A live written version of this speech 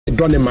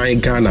Odone my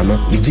Ghana no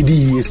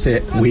gidi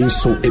say we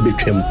so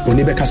ebetwem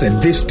oni beka say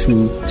this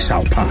too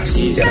shall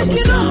pass.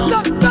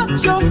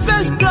 Touch your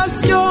face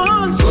plus your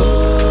hands.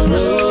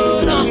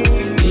 Corona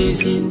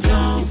is in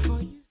town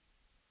for you.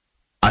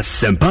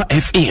 Asempa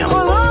FM.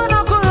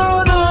 Corona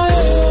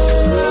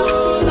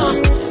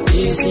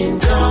is in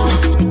town.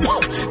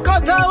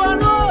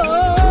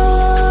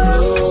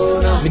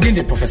 Within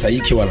the Professor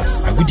Iki Wallace,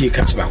 a good year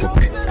catch back up.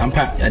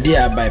 Ampa, a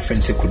dear by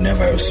friends could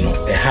never snow,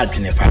 a hard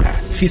in a para.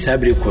 Fis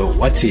Abrico,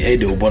 what's the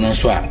head of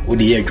Bonaswa, with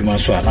the air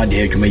Jumaswa, not the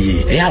air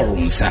Jumaye, a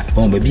yarum, sir,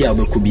 on baby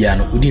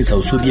Abacubiano, within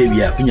South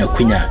Subia, Pina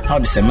Quina, how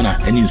the seminar,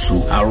 and in Su,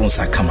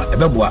 Aronsa Kama, a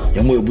babua,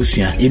 Yamu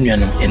Busia,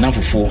 Imian,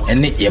 enough for,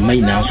 and let your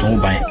may now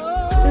so by.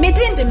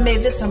 Medin de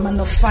Mavis a man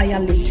of fire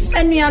lady.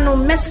 And you are no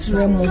mess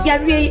remo.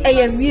 Yari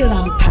a real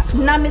lampa.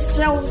 Na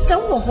Mr.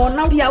 So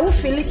now we are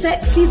Phyllis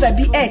fever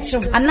be etch.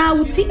 And now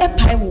would see a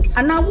pile.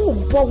 And I will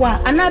boa.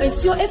 And I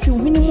is your if you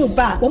minimum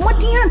bar. Or what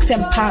the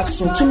anthem pass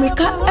to make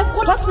a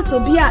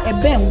hospital be a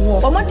ben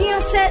war. Or what the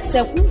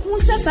answer who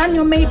says I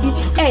know maybe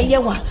a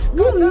yawa.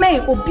 Who may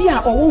or be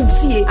or won't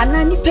fear. And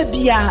I need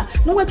pebia.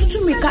 No way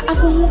to make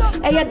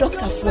a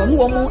doctor for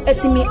no more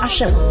etimi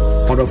asher.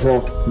 Order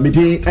for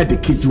Medin at the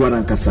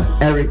Kijuan Kasa.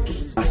 Eric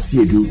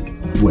Asiedu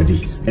Buadi.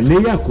 And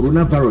Leia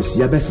coronavirus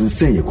Yabes and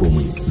Say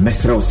Comi.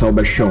 Mesra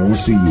Sauber Show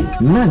Suye.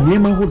 Na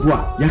Nema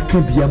Hodwa,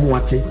 Yakabia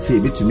Muate, say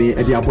it to me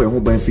at the Abu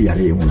Hoban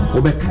Fiare,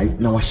 Obekai,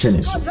 now a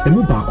shenis. A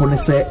Mubakone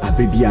say a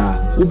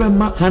babia,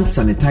 Ubema hand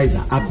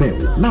sanitizer, a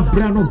bell, na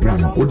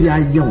Brano, Odia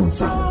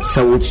Yonsa.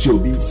 So it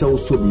should be so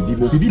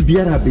Bibo,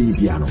 Bibiara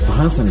Babiano, for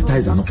hand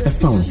sanitizer, no, a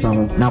found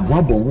sound, na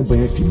Wabo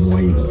Obefi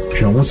Moe.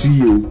 Shall see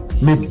you,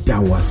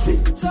 Medawase.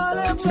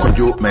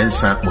 Kojo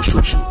Mensa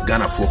Moshochi,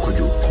 Ghana for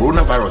Kojo.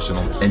 Coronavirus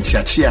no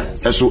enchiachia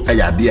eso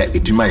ayade a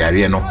eduma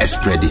yare no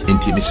spread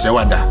enti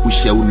misrewada wo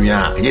hia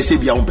unua enye se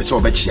bia wo pese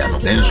obechia no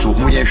nenso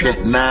mo yehwe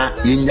na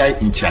yenyai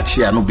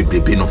enchiachia no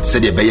bebrebe no se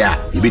de be ya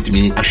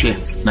ebetimi ahwe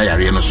na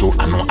yare no so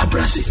ano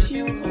abrase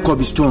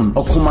Cobblestone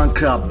Okuman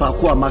crab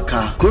bako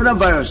amaka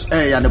coronavirus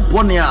ya ne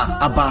bonia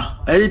aba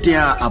everything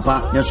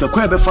aba nenso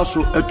kwa be fa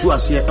so atu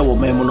ase e wo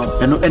mem no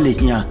eno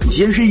enehia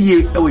nti yehwe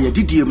yie e wo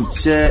yedidiem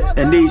se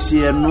ene isi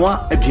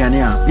enoa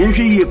aduane a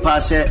yehwe yie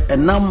pa se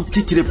enam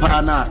titire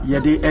pa na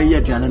yede eye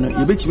aduane no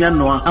yebetimi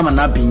anoa ama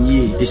na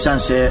binye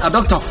esanse a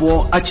doctor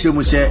for akire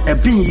mu se e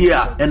binye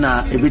a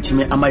ena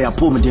ebetimi ama ya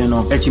pomden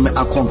no etimi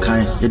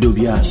akonkan yede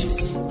obi ase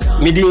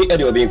Midi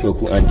Eddie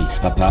Obinkoku Andy,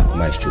 Papa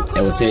Maestro.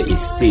 I will say it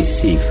stay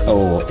safe.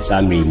 Oh,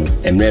 Samrim,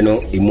 Emreno,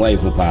 Imwai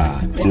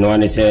Hupa, and no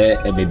one say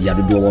a baby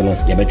Aduano,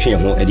 Yabatri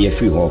home, Eddie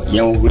Free Home,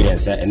 young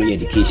Williams, and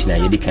education,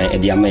 and Yedica,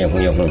 Eddie Amay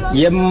home your home.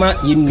 Yemma,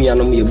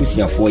 Yimiano,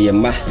 Yabusia for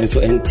Yemma, and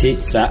so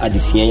ente, Sa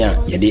Adisia,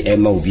 Yedi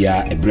Emma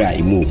Ubia, a bra,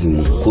 imu,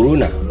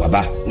 Corona,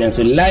 Waba,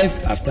 Nanso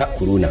life after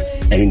Corona,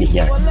 and in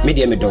here,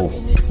 Media Meadow,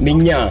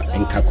 Minya,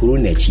 and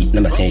Kakuruna Chi,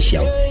 number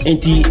essential.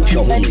 Enti,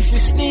 show me. If you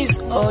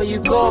sneeze or you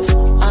cough,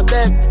 I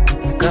beg.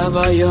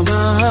 Cover your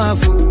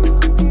mouth.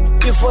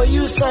 Before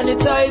you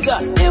sanitizer,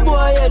 the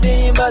boy are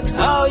but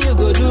how you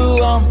go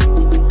do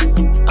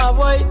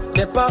avoid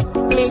the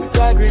public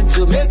gathering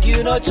to make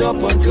you not chop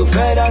until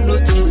further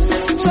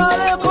notice.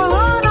 Charlie,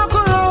 Corona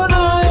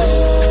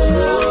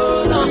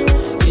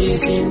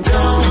is in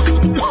town.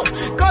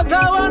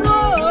 Corona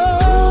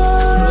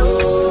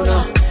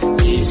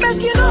is in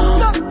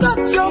town.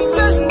 Touch your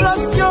face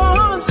plus your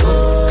hands.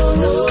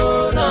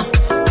 Corona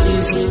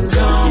is in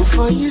town. If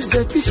I use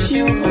the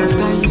tissue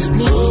after you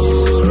sneeze,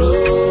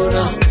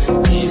 Corona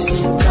is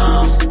in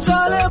town.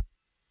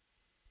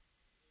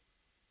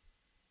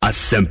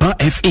 Asempa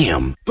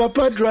FM.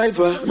 Papa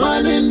driver,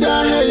 man in the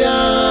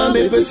hair,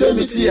 me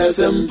pesemiti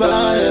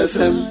Asempa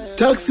FM.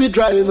 Taxi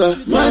driver,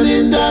 man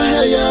in the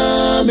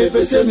hair, me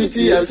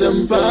pesemiti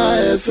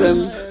Asempa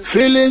FM.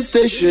 Filling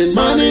station,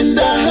 man in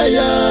the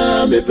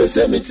hair, me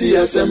pesemiti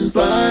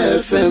Asempa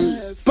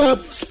FM. Pop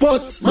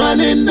spot, man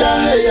in the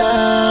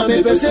hair,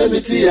 me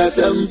pesemiti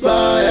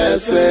Asempa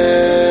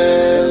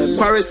FM.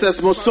 Quarestas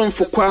Moson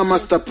for Kwa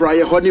Master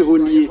Prayer, Honey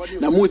Honey,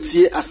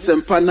 Namuti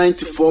Asempa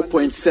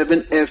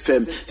 94.7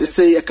 FM. They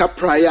say a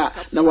prayer,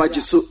 now I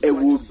just so it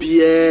will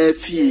be a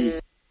fee.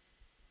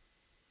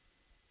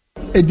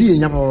 A dear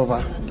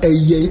Yamava, a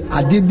ye,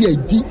 a dear,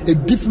 a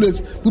difference,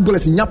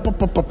 footballers in Yapa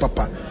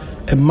Papa,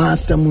 a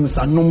master moons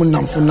are no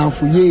man for now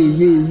for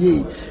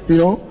ye, you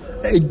know,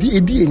 a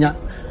dear.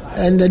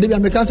 And the day I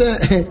make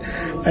say,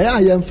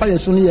 I am fire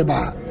soon here.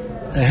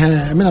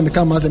 I mean, I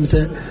become as I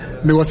say,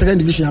 me was second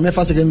division, I'm a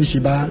first second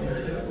division bar,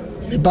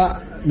 me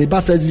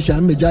ba first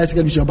division, me jai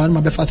second division bar, me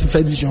first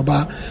division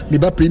bar, me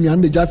ba premium,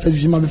 me jai first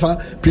division, me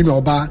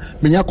premium bar,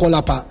 me ya call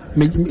up,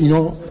 me you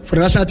know, for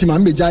the national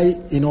team, me jai,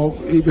 you know,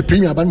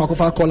 premium bar, me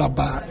call up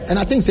bar, and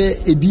I think say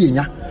a dia, you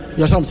know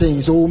what I'm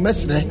saying, so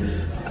mess there.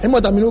 And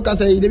what I mean, I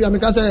say, I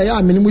say,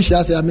 yeah,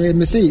 Minimusha say, I may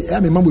say, I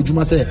mean, Mambo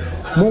Juma say,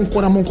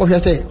 Monko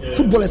say,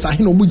 footballers are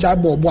no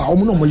mujabo,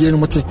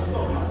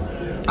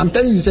 I'm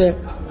telling you, say,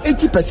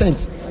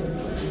 80%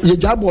 ye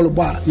job all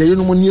bar, ye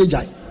no money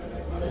jai.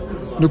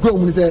 No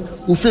go say,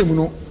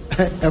 Ufemuno,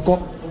 Echo,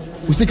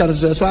 Usika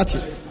Swati.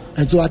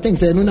 And so I think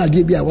say no na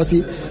dey be I was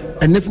say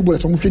and football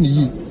so mo hwe ne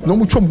yi no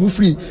mo twom ho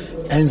free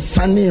and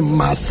sane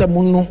ma asem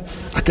no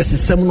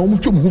akesesem no mo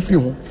twom ho free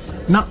ho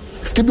na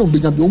skebe on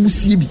benya bi o mo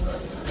sie bi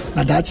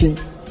na daache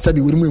sabi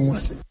wori mu enwu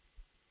ase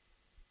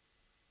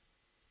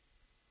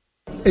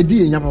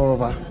edi enya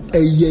papa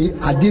eye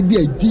ade bi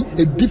edi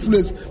a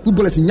difference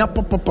footballers nya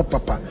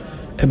papa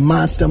e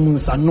ma asem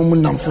nsanom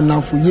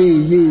namfo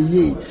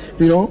ye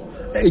you know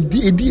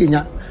edi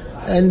enya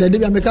and the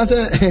day I make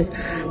say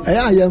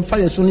I am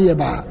fire so near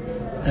ba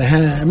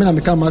me na me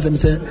come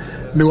say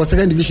me was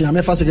second division I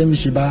me first second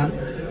division ba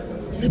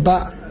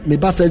me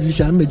ba first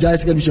division me jai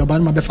second division ba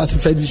me be first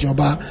division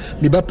ba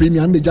me ba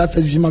premier me jai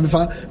first division me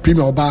fa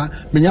premier ba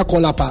me nya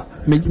call up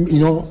me you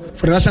know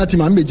for the national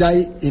team me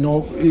jai you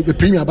know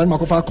premier ba me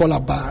ko fa call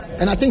up ba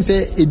and I think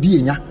say edi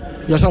enya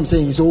you know what I'm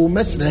saying so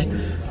mesre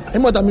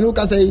imota me no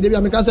ka say dey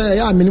me ka say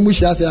ya me ni mu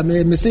hia say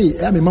me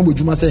say ya me mambo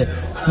juma say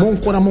mon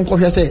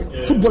hwe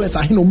say footballers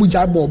are no mu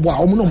jai ball a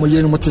omo no mo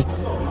yere no mote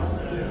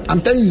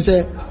I'm telling you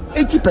say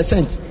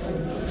 80%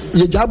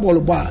 ye jai ball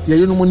a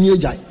ye no mo ni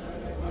jai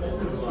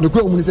no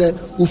ko omo say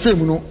wo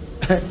fame no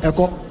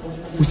eko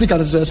wo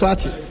sika so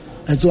ati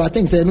and so I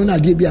think say no na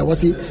dey bi I was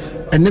say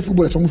and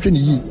footballers mo hwe ni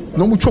yi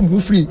no mo twom ho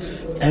free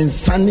and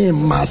sane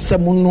ma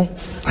asem no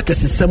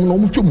akesesem no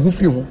mo twom ho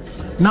free ho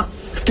na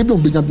skebe on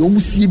benya bi o mo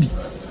sie bi.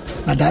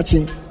 With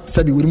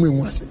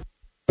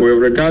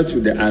regard to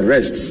the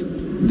arrests,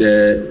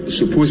 the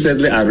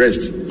supposedly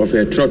arrest of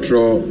a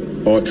trotro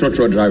or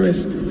trotro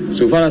drivers,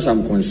 so far as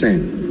I'm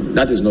concerned,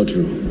 that is not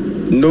true.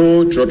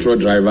 No trotro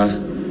driver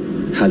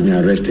has been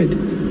arrested.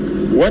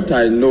 What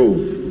I know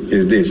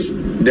is this: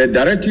 the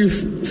directive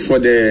for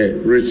the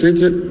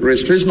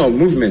restriction of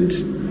movement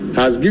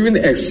has given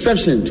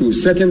exception to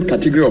certain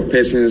category of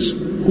persons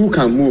who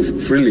can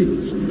move freely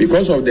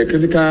because of the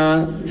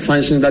critical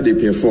functions that they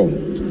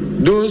perform.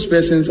 Those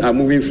persons are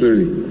moving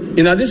freely.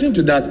 In addition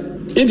to that,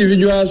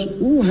 individuals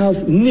who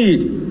have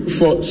need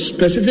for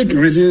specific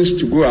reasons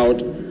to go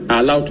out are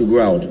allowed to go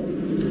out.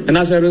 And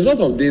as a result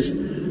of this,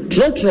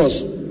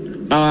 trotros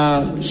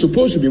are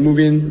supposed to be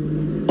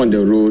moving on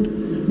the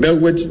road,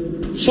 but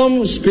with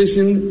some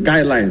spacing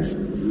guidelines.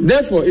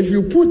 Therefore, if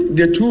you put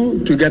the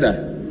two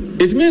together,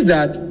 it means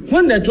that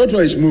when the trotro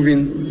is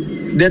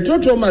moving, the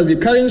trotro must be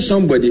carrying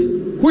somebody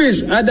who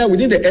is either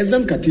within the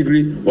exempt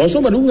category or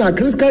somebody who has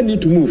critical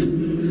need to move.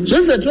 So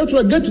if the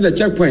trotro get to the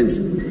checkpoint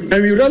and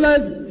we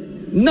realize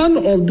none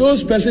of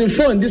those persons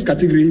fall in this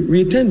category,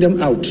 we turn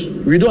them out.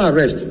 We don't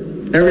arrest.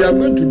 And we are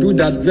going to do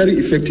that very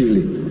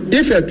effectively.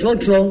 If a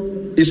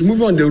trotro is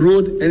moving on the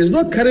road and is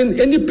not carrying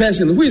any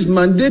person who is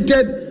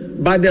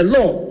mandated by the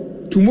law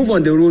to move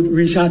on the road,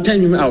 we shall turn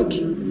him out.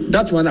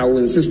 That one I will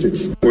insist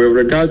it. With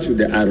regard to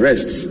the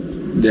arrests,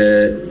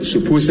 the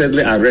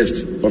supposedly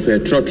arrest of a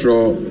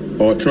trotro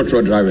or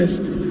trotro drivers,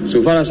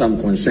 so far as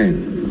I'm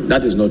concerned,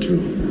 that is not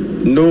true.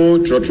 No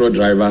trotro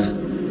driver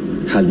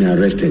has been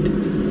arrested.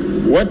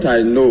 What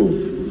I know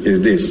is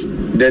this: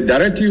 the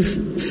directive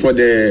for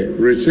the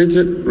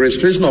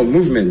restriction of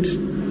movement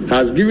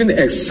has given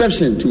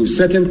exception to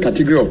certain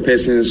category of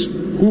persons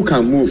who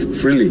can move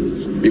freely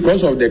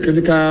because of the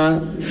critical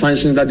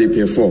functions that they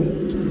perform.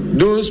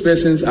 Those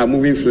persons are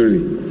moving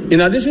freely.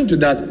 In addition to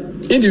that,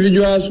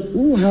 individuals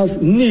who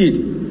have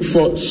need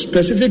for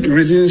specific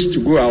reasons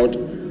to go out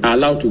are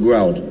allowed to go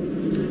out.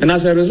 And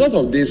as a result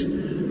of this,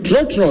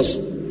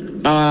 trotros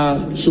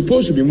are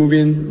supposed to be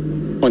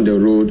moving on the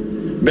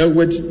road, but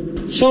with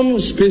some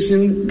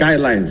spacing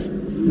guidelines.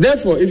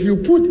 Therefore, if you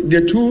put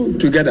the two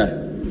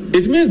together,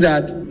 it means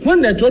that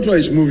when the trotro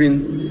is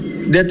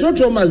moving, the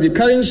trotro must be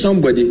carrying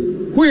somebody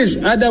who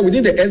is either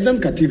within the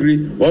exempt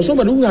category or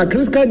somebody who has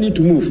critical need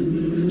to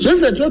move. So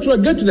if the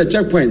trotro get to the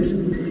checkpoint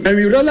and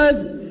we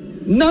realize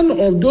none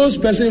of those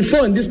persons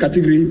fall in this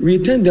category, we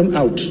turn them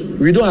out.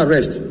 We don't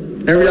arrest.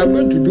 And we are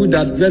going to do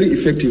that very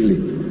effectively.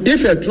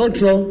 If a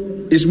trotro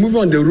is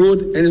moving on the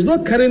road and is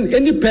not carrying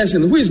any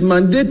person who is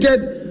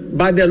mandated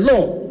by the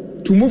law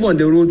to move on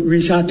the road,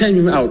 we shall turn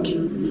him out.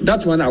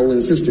 That one I will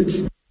insist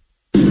it.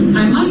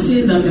 I must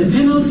say that the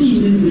penalty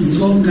unit is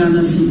 12 Ghana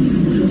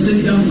cedis. So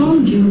if you are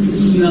found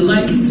guilty, you are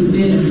likely to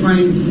pay a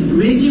fine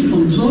ranging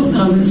from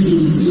 12,000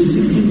 cedis to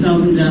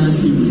 16,000 Ghana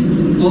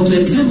cedis, or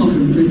to a term of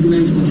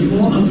imprisonment of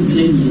 4 up to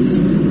 10 years,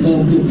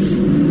 or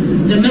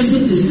both. The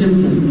message is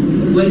simple.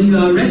 When you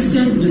are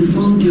arrested and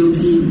found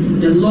guilty,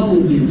 the law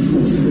will be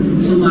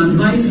enforced. So my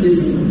advice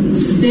is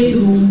stay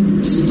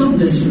home, stop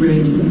the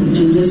spread,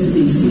 and let's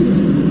stay safe.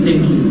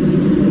 Thank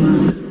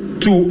you.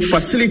 To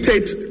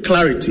facilitate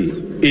clarity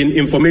in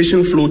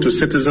information flow to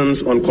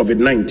citizens on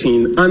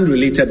COVID-19 and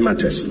related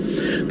matters,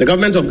 the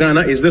government of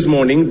Ghana is this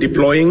morning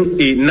deploying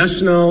a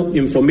national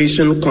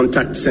information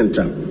contact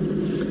center.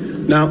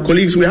 Now,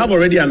 colleagues, we have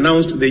already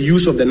announced the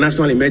use of the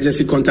national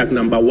emergency contact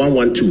number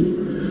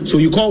 112. So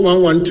you call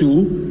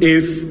 112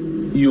 if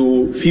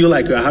you feel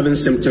like you're having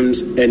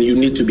symptoms and you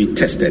need to be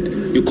tested.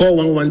 You call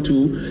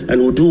 112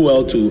 and we'll do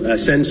well to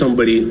send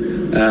somebody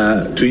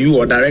to you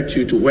or direct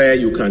you to where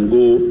you can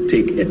go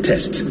take a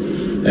test.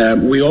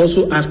 We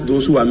also ask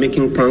those who are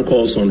making prank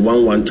calls on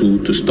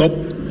 112 to stop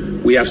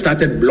we have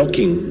started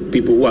blocking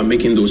people who are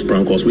making those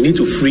prank calls. We need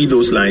to free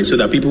those lines so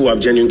that people who have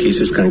genuine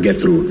cases can get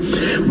through.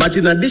 But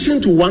in addition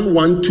to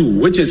 112,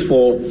 which is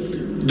for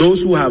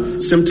those who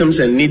have symptoms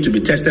and need to be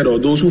tested, or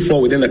those who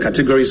fall within the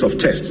categories of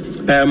tests,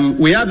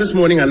 we are this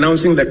morning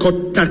announcing the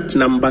contact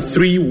number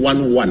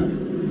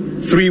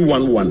 311.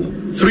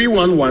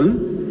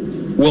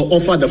 311 will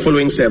offer the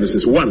following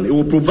services. 1, it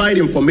will provide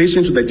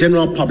information to the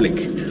general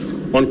public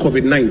on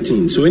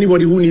COVID-19. So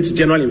anybody who needs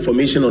general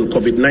information on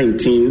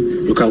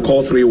COVID-19, you can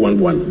call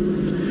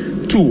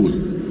 311.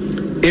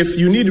 2, if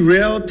you need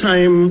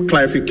real-time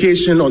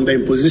clarification on the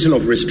imposition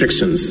of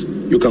restrictions,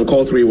 you can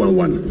call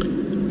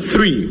 311.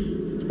 3,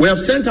 we have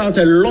sent out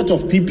a lot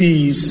of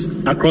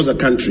PPEs across the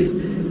country.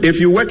 If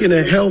you work in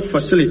a health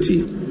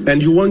facility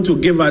and you want to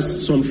give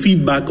us some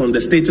feedback on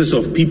the status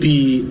of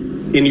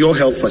PPE in your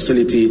health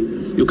facility,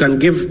 you can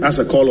give us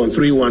a call on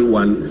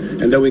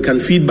 311, and then we can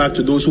feed back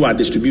to those who are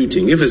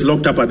distributing. If it's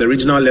locked up at the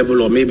regional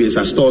level, or maybe it's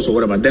at stores or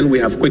whatever, then we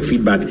have quick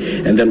feedback,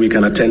 and then we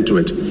can attend to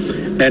it.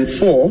 And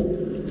 4,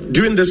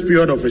 during this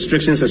period of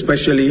restrictions,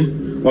 especially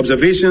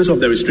observations of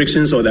the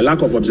restrictions or the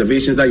lack of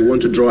observations that you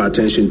want to draw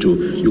attention to,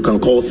 you can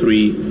call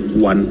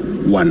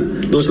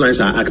 311. Those lines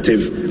are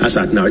active as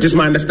at now. It is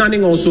my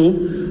understanding also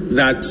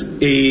that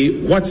a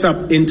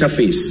WhatsApp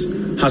interface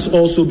has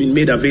also been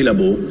made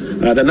available.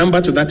 The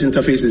number to that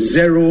interface is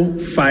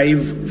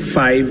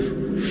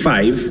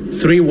 0555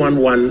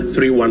 311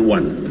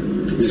 311.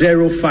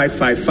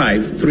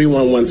 0555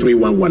 311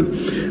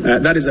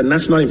 311. That is the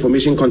National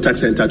Information Contact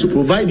Center to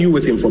provide you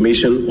with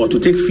information or to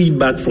take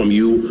feedback from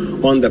you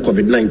on the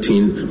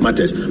COVID-19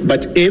 matters.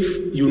 But if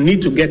you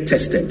need to get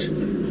tested,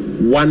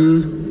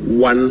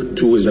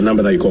 112 is the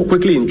number that you call.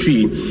 Quickly in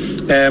tree,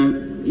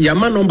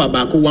 Yama number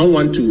back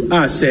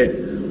 112 say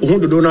who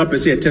do not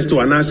say a test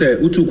or answer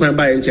utu kwan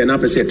by and na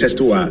say a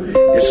test or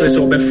yes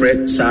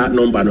obefre sa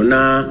number no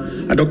na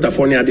a doctor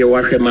for near de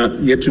wahwema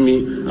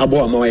yetumi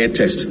abo ama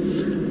test.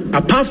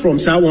 Apart from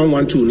sa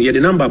 112 near the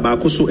number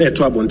back so e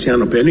to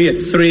abontiano pe no ye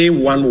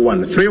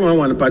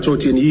 311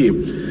 patroti ni ye.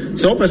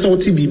 So person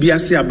oti bibia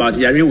say about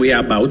yare we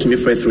about me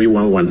for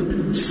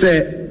 311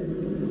 say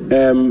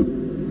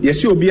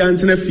yes obi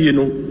antena fie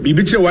no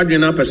bibi kire wadwe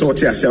na person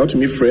oti ase out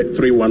me for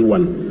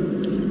 311.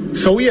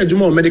 So we are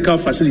Juma medical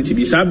facility.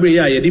 Be sabre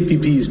ya yedi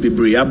PPEs be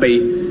bre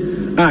abai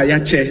ya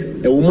che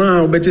e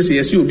uma obete se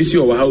yesi obi si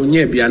o ha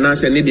onye bia na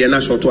se ne de na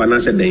short to na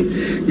se den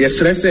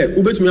yesre se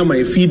ubetumi ama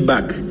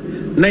feedback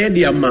na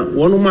yedi ama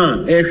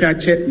wonuma e hwa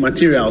che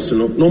materials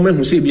no no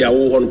mehu se bia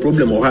wo ho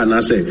problem o ha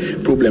na se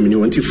problem ni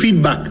want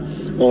feedback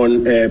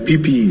on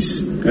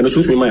PPEs and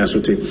also me my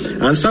asote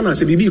and sana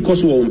se bibi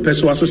because wo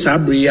mpeso aso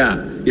sabre ya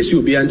yesi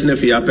obi antena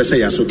fi ya pesa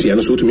ya asote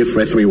and so to me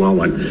for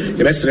 311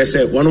 e be stress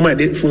one of my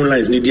phone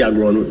lines need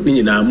diagro no ni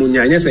nyina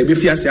munya anya se be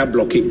fi ase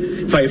block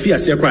fa fi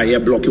ase kra ye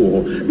block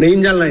wo na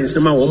inya lines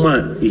na ma wo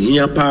ma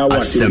ehia pa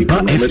wa se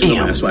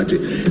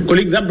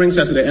colleague. That brings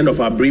us to the end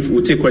of our brief.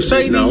 We'll take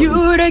questions now.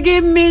 You to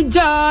give me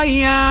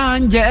joy,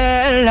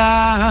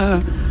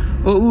 Angela.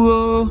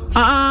 Oh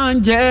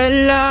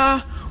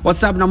Angela.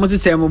 What's up? Namusi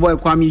say my boy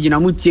Kwame Yina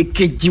mu tie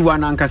kejiwa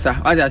na nkasa.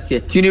 What I say?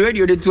 Tini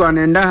radio de tu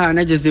and ha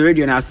na just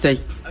radio na say.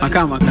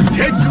 Maka.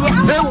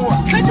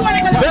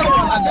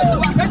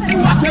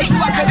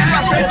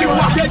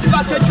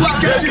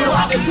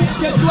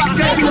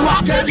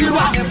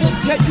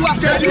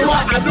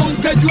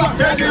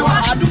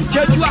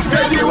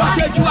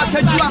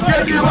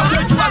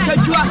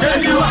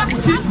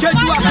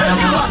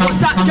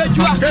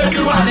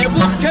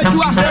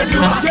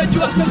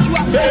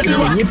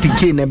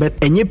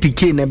 Enye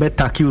pike nebe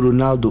taki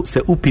Ronaldo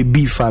se upe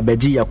bifa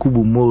beji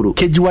Yakubu Moro.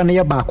 Kejuwa ne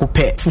ya baako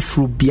pe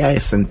fufuru bia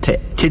esente.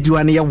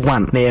 Kejuwa ne ya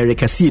one na ya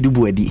rekasi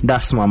edubuedi.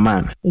 That's my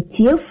man.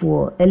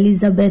 Etiefo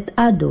Elizabeth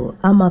Ado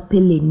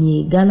amapele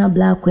ni Ghana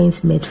Black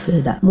Queens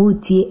midfielder.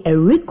 Muti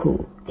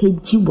Eriko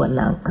kejuwa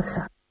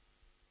nankasa.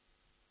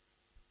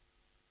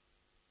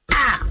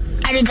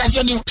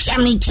 Kasodi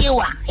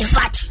shamitiwa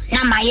ifat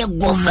na maye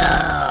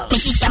gover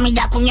misi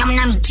shamida kunyam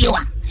na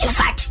mitiwa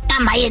ifat na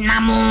maye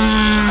namu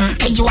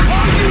kejiwa.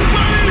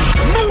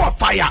 More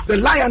fire, the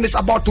lion is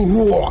about to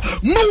roar.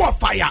 More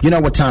fire. You know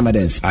what time it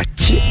is?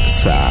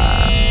 Achisa.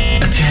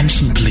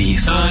 Attention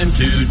please. Time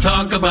to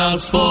talk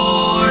about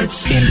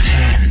sports. In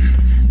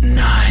 10,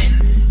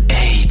 9,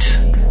 8,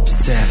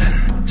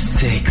 7,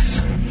 6,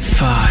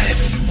 5,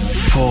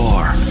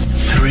 4,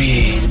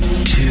 3,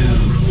 2,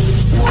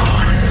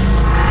 1.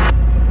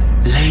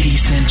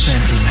 Ladies and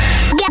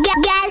gentlemen,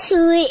 guess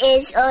who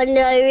is on the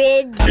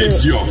radio?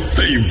 It's your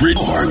favorite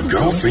or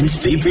girlfriend's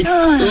favorite.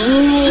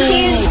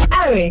 He's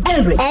Eric.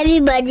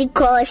 Everybody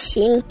calls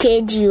him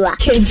Kejua.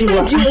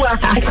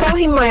 I call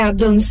him my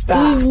Adon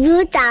star. He's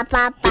Buta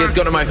Papa. He's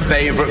one of my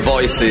favorite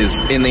voices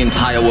in the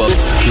entire world.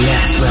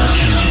 Let's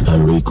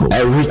welcome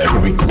Eric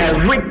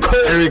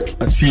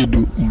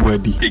Asiedu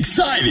Bwedi.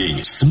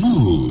 Exciting,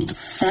 smooth,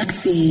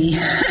 sexy,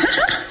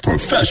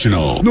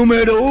 professional.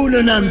 Numero uno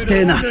en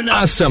antena.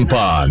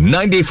 Asempa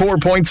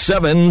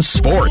 94.7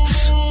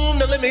 Sports. Boom,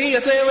 no let me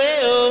hear say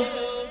well.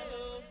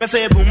 I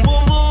say boom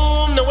boom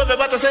boom, no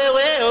everybody say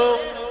well.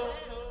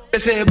 I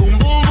say boom boom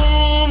boom.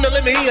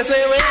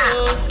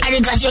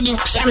 Arigashodi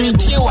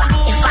Shamitiwa.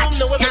 In fact,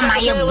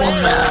 Namaye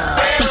Gova.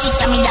 This is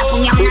Shamida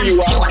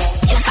Kunyamitiwa.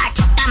 In fact,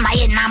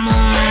 Namaye Namu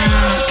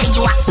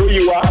Kijua. Who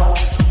you are?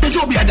 This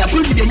will be at the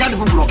president.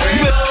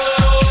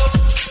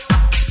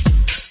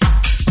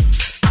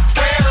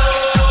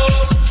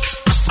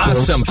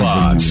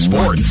 Asempa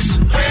Sports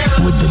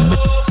with the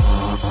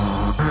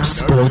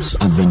Sports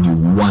Avenue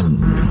 1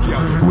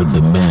 with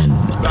the man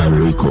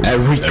Eric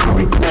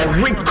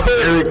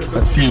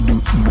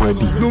Asedu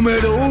Bwedi.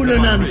 Numero 1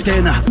 en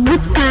antena.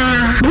 Buta.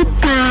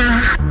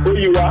 Who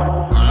you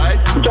are?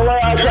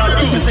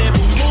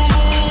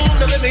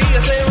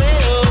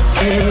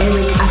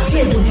 Eric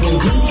Asedu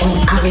Bwedi on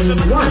Avenue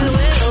 1.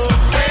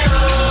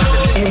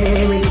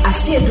 Eric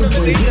Asedu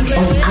Bwedi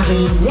on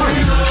Avenue 1.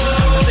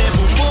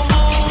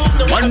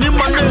 Eric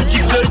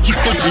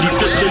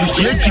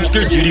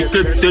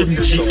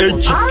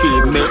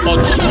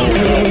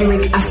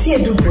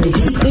Asedu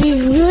Bwedi. He's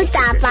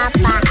Buta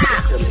Papa.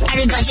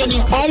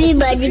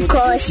 Everybody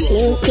calls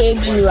him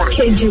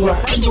Kejua.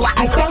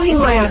 I call him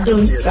my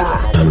Adon star.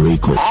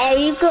 Erico.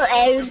 I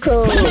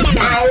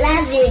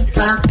love you,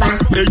 Papa.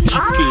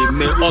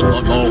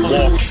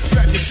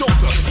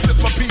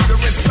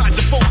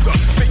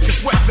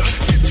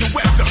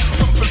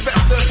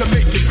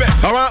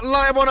 All right,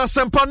 live on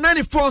Asempa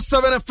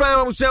 94.7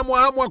 FM.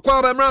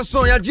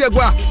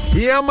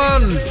 Yeah,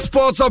 man.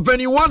 Sports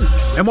Avenue 1.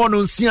 I'm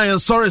on Sia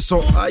and sorry,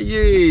 so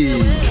yeah,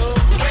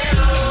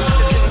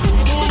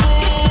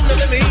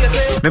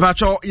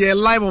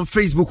 live on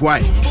Facebook.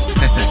 Why?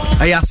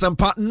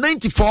 Asempa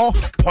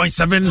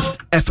 94.7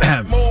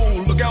 FM.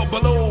 Look out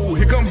below.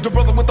 Here comes the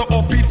brother with the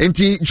offbeat.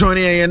 Enti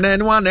joining and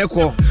then one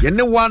echo.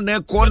 One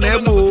echo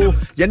nebo.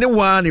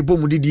 One ebo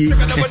mudidi.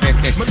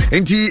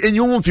 Enti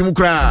enyum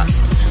fimukra.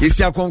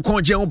 Isia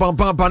konkon je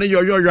pampa pane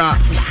yo.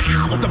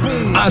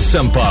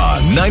 Asempa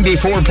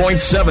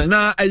 94.7.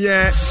 Na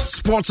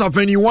Sports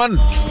Avenue 1.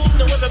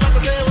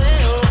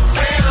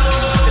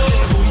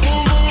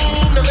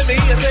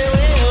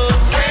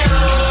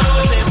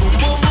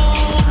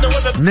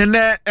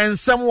 Nene and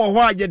someone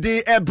why you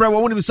day ebra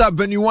when himself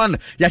Avenue 1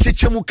 ya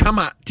chechemu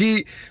kama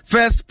ti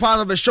first part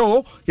of the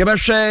show ya be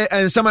share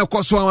and some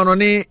kwaswa no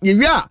ne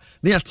ya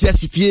ne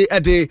atiasifie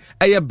ede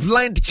a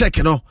blind check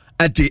no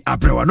ade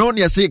abrewa no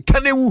ne say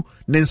kanewu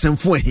ne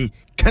nsemfo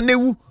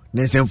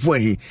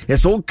ahi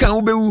yes o kan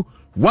ubewu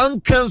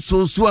one can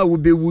so a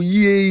ubewu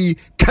ye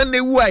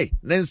kanewu ai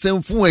ne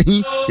nsemfo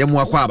ahi ya mu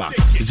akwa ba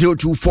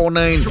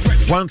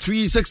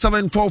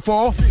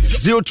 0249136744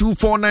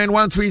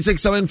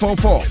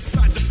 0249136744.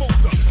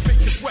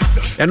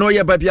 And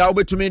yeah, baby, I'll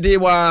be to me day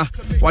wa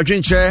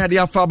drinche had the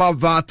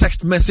about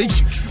text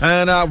message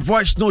and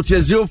voice note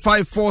here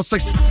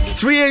 0546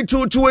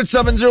 382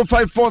 287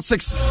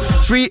 0546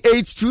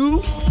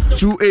 382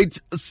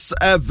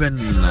 287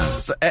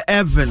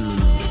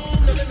 Evan.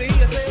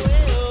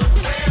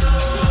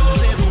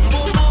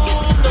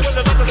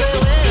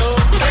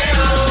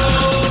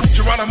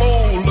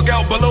 Look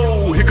out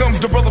below. Here comes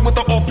the brother with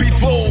the offbeat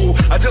flow.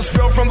 I just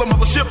fell from the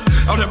mothership.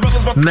 Out there,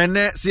 brothers.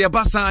 Nene, see a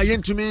bassa,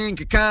 yentu me,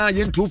 kaka,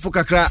 yentu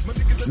fukakra.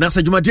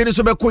 Nasa Jumatini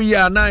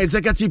Sobekoya, na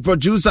executive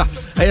producer.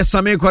 I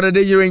Same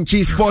Quadade, you're in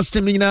Cheese Sports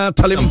Team, Nina,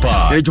 Talim.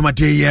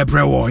 Jumate, yeah,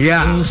 bro,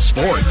 yeah.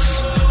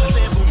 Sports.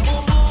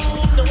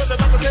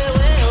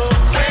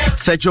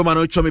 Sejo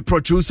Manochomi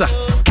producer.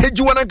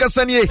 Kejuana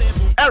Kasanye,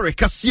 Eric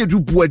Asedu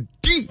Bwedi.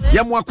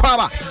 Yamwa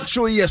Kwaba,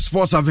 show you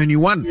Sports Avenue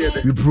 1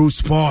 with Bruce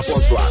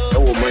Sports.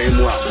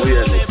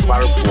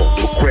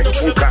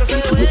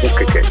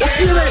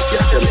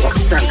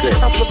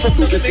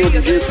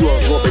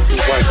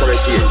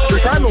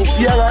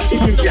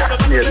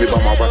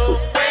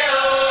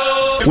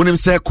 When him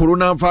say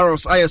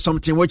coronavirus, I have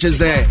something which is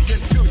there.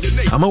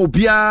 I'm a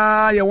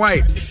bia ya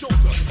white.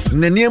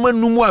 Neniema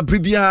numwa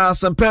bribia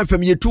some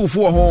perfum ye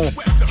 2-4 home.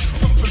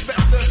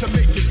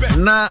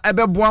 Na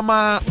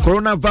ebeboama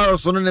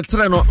coronavirus on the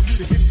treno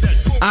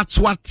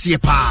atwatie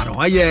pa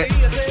no aye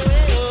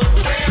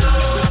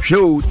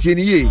show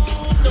tienie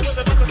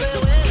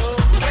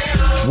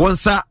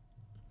wonsa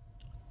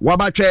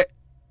wabatwe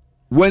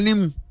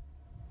wanim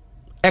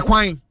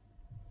ekwan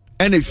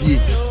enefie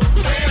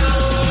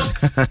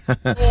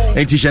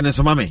enti jene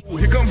so mame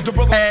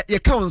ye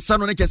kan nsa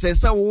no ne kese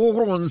sa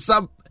wo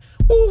nsa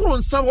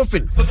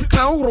often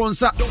ka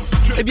nsa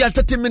e bia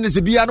 30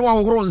 minutes bia no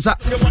wo nsa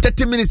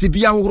 30 minutes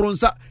bia wo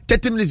nsa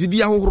 30 minutes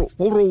bia wo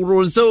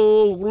nsa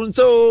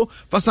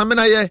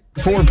fasamena ye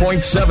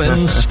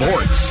 4.7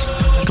 Sports.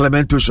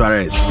 Clemento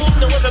Suarez.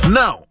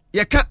 Now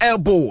ye ka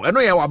elbow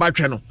eno ye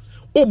wabatwe no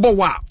obo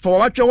wa for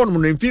wabatwe ho no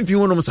mfimfin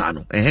ho no sa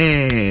no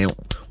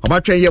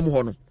wabatwe ye mo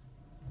ho no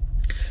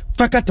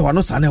fakata wa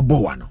no sa na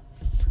bo wa no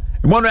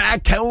mo no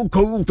aka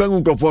ko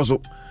mfangu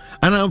so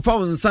and I'm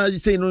found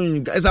say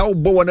no as I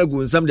bo wana go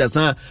nsam dia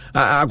san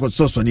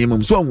akoso so ne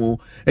mam so ho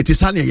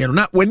etisane ye no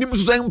na wanim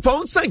so am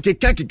found sanke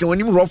kaka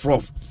wanim rough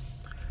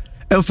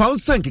and found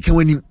sanke ka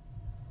wanim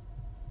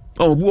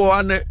oh bo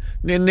ane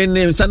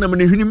ne sanam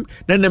ne hwinim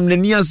na nam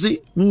nani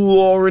ase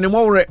wo ne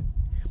more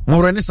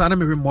ne sana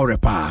me more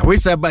pa we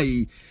say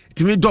bai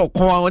timi do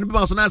ko woni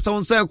ba so na sa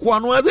won say ko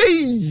anu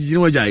azai ni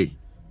wajai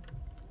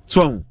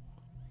so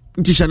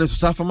nti hye ne so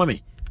safa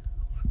mame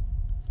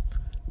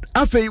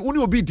afei woni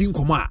obi din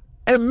komo a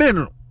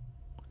emen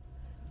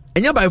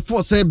enya by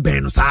force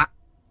ben no sa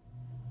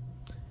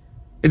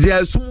edi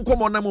asum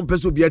komo na mo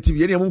peso bia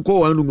tv ene mo ko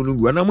wa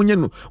nungunungu na mo nye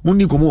no mo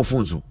ni komo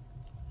phone so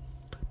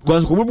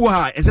because komo bi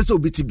ha esese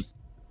obi tv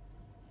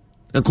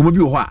en komo bi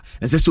ho a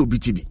esese obi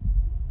tv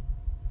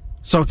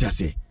so ti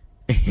ase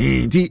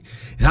nti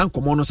han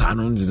komo no sa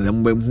no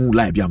nzemba hu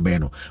live bia mbe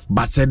no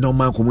but say no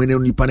man komo ne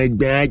nipa na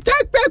gbe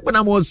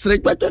na mo sre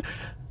gbe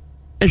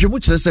ehwe mu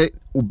kire say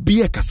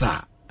obi e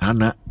kasa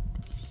ana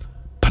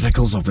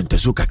particles of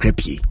intesu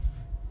kakrepie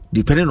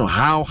depending on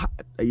how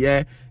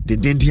the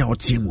dendia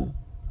otimu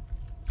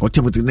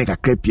the neka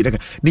crepie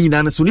ni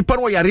na so nipa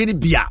no yare ni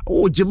bia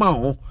o jema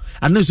ho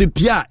ana so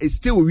bia e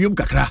still wiem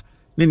kakra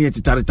ne ne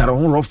titaretare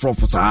ho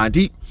rough sa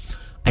di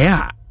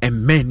aya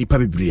emmen nipa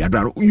bibiri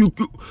adra you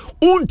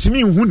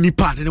untimi hu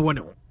nipa de ne wone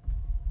ho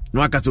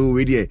no aka so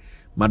we die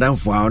madam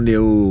fo a ne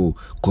o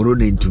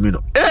corona ntumi no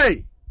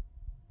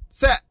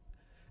se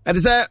e de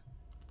se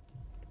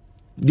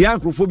di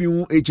ankrofobia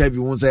hu HIV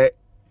hu se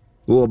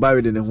o ba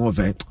we de ne ho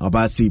fe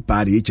oba si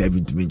party HIV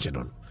ntumi nche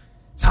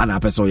sana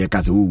person ye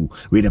kase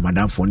we the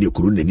madam for the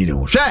corona ni ne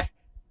ho hwe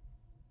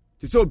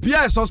ti so be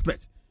a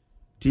suspect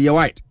ti ye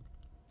white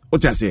o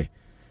ti say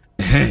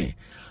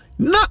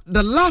not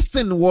the last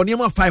thing one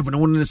number 5 na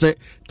won say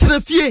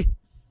tenafie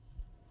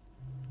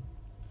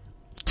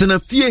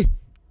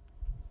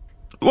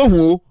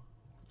ohu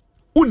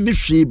unni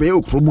hwe be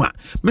okromu a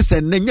me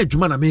say na nya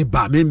dwuma na me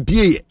ba me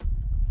mbie ye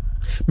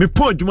me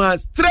pon dwuma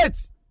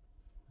straight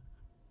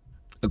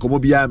akomo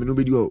bia me no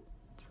be di o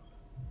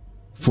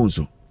phone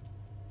so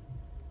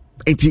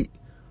enti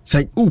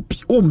say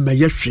upi o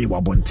meye hwe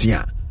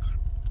wabontia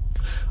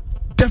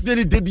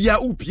definitely de bia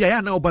upi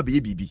ya na oba be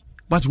bibi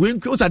but when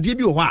ko sa de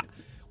bi o ho a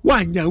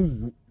wanya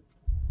wu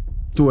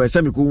to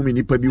ese me ko mi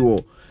nipa bi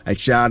wo a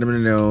cha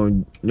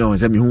no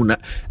se mi hu na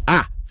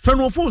fa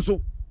no phone so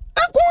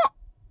enko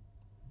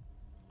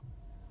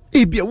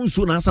e bia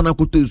unso na asa na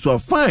koto so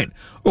fine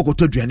o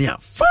koto duane a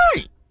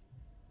fine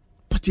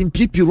but in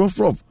pipi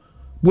rough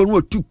when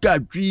we took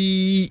that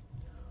dwi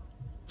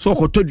so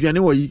koto duane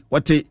wo yi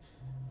wate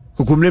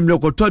kokomlemle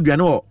koto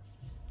duane wo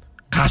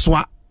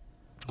kaswa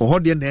ko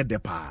hode na ede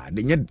pa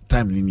de nye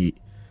time ni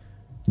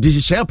di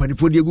hye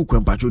panifo de gu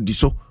kwampacho di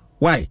so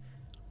why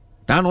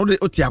na no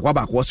o ti akwa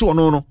ba ko se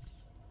ono no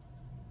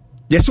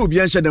yes obi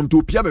an hyedam to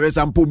opia bebe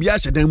sampo obi a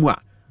hyedam mu a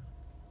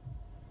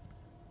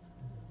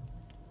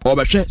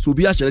obehwe so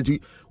obi a hyedam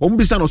ti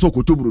ombisa no so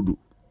koto brodo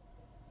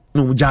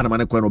no mu jana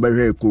mane kwa no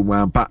behwe ko mu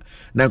ampa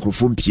na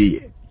nkrofo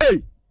mpie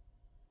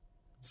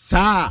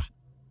sa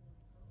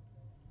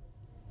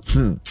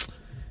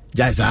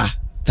jaisa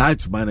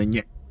tight man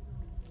nye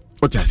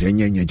o ta se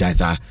nye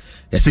jaisa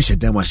yes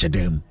hyedam a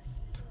hyedam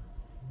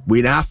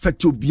we na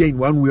affect obi in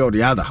one way or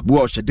the other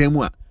bo o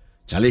hyedam a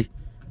chale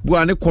bo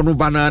ane kono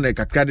bana na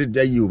kakra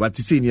de yi o but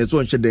say ne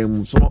so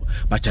hyedam so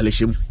ba chale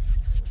hyem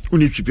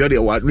uni twipia de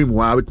wa no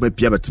mu a wet ma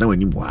pia betena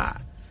wani mu a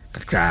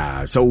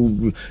kakra so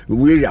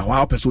we area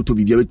ho person to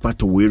bibia wet ma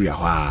to we area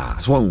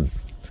ho so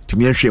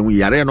timi ahwe mu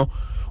yare no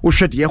o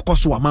hwe de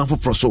ekoso aman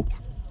foforo so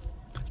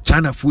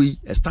China fui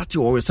start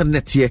o we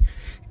net here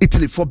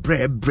Italy for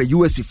bre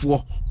US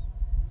for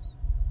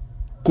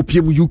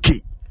kopiem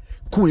UK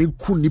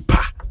ku nipa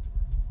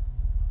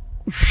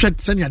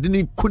hwet sani ade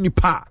ne ku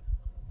nipa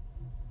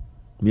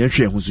me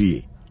ahwe hu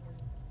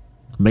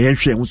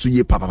so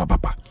ye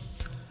papa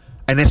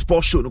and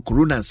sports show no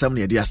corona and some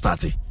near dia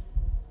start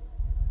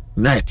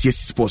na tie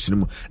sports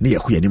no ne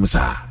yaku yanim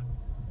sa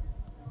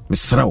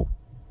mesraw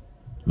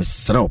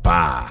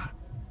pa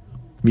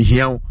mi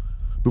hiao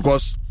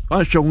because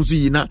I show hu so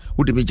yi na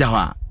wo de me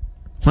jawa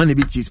when e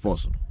be tie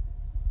sports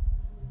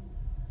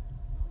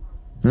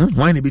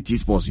why ne be tie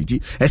sports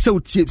yi e say wo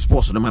tie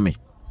sports no mame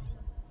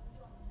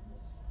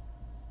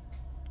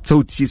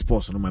so tie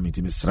sports no mame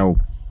ti mesraw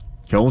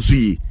hu so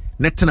yi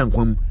netena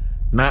nkwam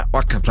na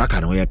waka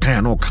tracker no ye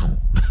kan na kan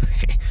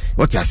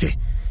what you say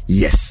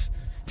yes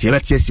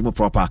tiesi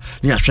proper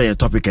ni ahwe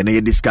topic and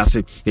you discuss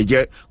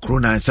ye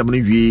corona and some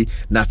wi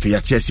na fe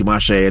tiesi mo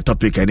ahwe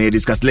topic and you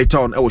discuss later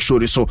on I will show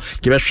this so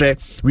kibehwe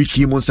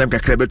wiki mun sam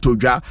kakra beto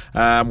dwa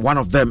one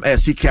of them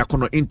CK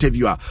akono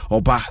interviewer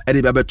oba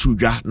ede be beto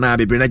dwa na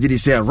bebre na gidi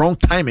say wrong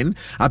timing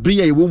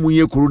abriya ye wo mu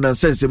ye corona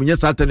sense munye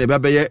satan e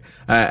be ye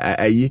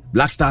ayi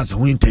Black Stars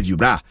who interview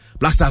bra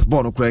Black Stars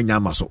born okra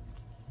nyama so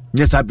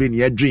yes, I've been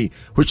here dream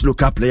which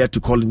local player to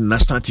call in the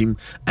national team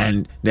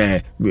and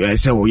say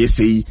yes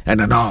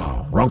and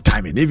no wrong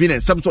timing even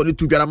and some sort of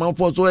 2 amount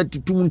for so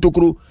 2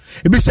 muntokro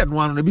e be said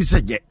one e be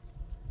said ye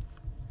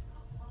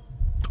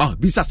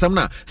bisa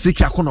samna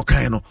siki akono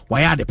kan no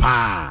why the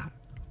pa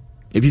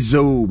e be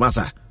so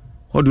masa.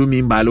 What do you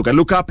mean by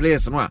local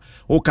players no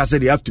okay say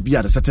they have to be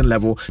at a certain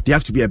level, they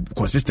have to be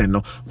consistent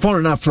no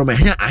foreigner from a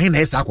here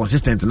I say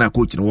consistent na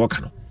coach no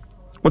work no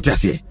what you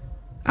say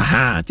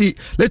Ti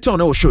later on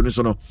I will show you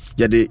so no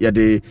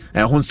yade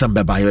honsam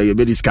beba you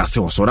be discuss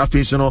so that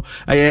face no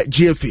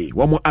GFA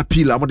one more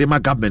appeal among my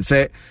government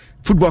say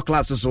football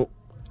clubs so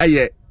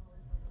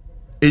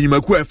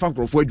enyumaku e fan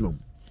crofo adwum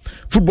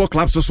football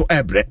clubs so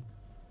ebre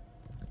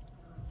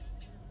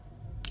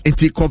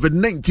enti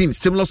COVID-19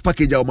 stimulus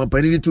package a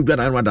mampani to bia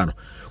na Rwanda no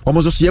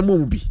omo so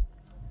yemo bi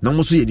na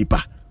omo so ye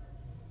nipa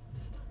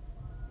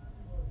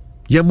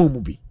yemo mu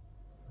bi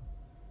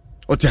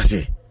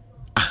otiase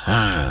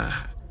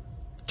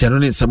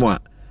Janoni Samoa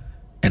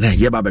and I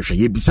hear Babasha,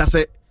 ye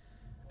bisase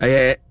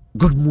a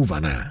good move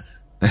ana.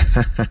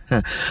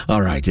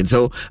 All right, and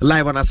so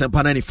live on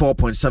Asempa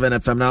 94.7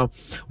 FM now.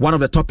 One of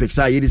the topics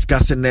I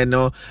discussing then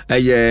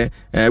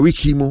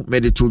Wikimu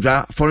made it to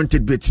foreign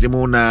tidbits the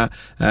moon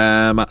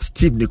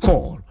Steve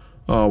Nicole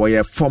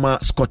were former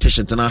Scottish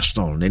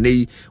international and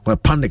they were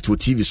panicked with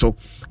TV so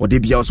or they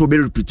be also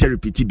very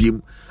repeat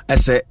beam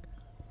as a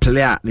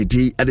player at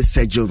the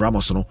Sergio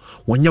Ramos no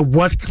when you're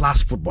world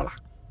class footballer.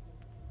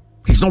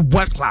 He's not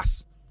world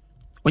class.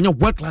 When you're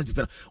world class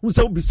defender, who's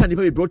so beside if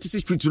you brought to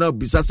street to now,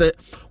 besides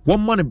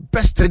one of the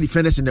best three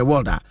defenders in the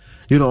world,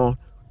 you know,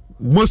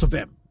 most of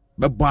them,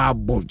 but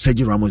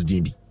Sergio Ramos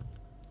DB.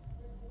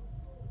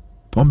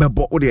 One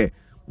bebo ode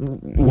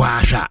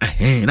washa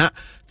na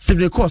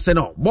Stephen Nicole said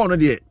no, born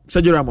ode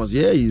Sergio Ramos,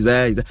 yeah, he's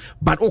there.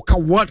 But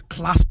okay, world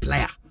class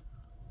player.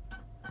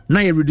 Now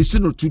you're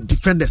reducing to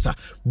defenders,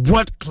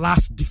 world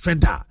class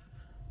defender.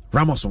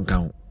 Ramos on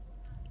count.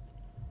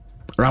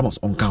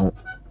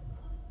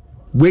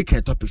 We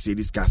can topic say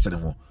this gas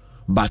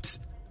but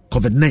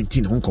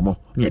COVID-19 hon komo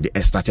near the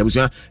start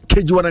abusia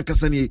kejuana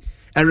kasani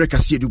Eric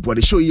Asie du boy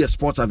the show here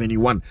Sports Avenue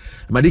 1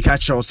 Madika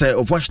Chow say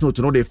of voice note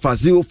no the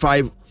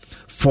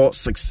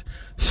 0546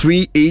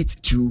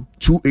 382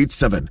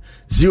 287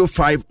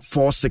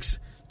 0546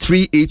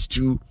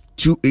 382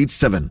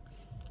 287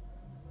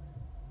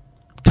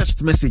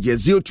 text message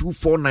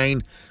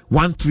 0249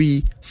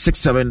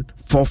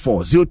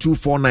 136744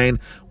 0249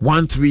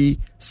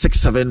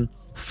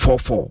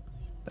 136744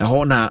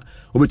 na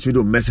obetumi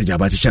do message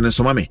about channel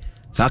so mame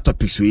sa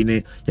topics we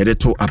ne yede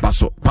to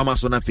abaso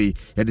pamaso na fe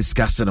ye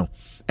discuss no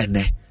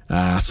ene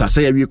after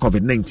say we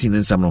COVID-19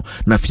 and some no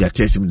na fe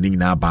atesim ning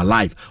na ba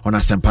live on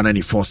Asempa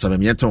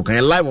 94.7 yeton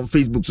kan live on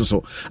Facebook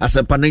so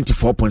Asempa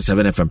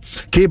 94.7 FM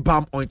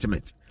K-Balm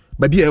ointment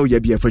baby e ya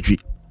fatwi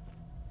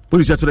when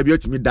you to be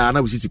to me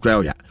da we see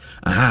cry ya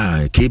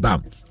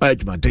K-Balm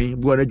adwuma den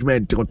bu na adwuma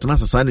ntona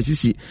sasa na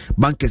sisi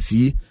bankers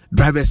yi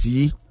drivers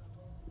yi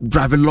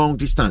driving long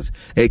distance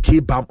a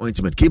K-Balm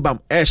ointment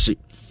K-Balm eshi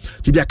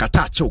to be a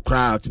katacho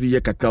crowd to be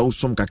a kakao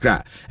some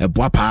kakra a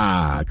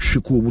boapa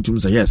triku mutum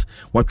say yes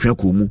what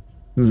triku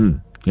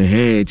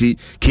ti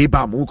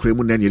K-Balm wo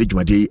kremu na ne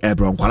dwumade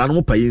ebron kwala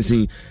no pa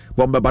yinsin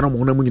wo mbaba no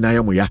mo na mu nyina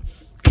ya mo ya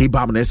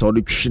K-Balm na so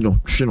de twino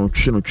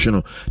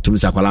tum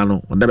sa kwala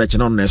no da be che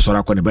no na so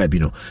ra ko ne ba bi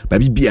no ba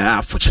bi bia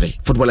afochire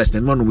footballers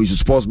and one we use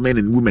sports men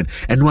and women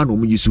and one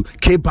we use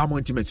K-Balm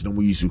ointment no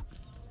we use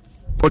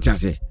what I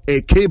say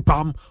a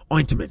K-Balm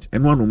ointment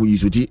and one we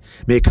use it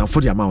make can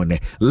for the amount there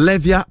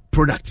Levia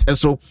products and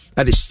so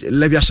that is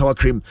Levia shower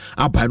cream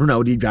up I don't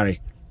know the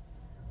Gary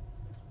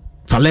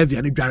for Levia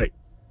and Gary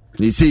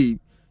they say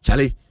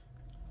Charlie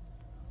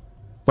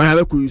when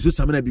I could use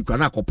some of the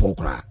Granako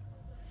pokra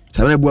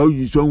some of the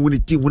use one when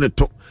it team when it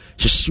talk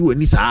she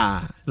and this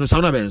no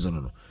sound of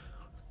no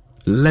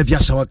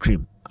Levia shower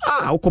cream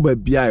I'll come by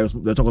BI also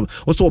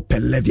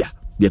Levia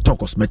they talk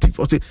cosmetics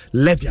or say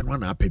Levia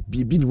one up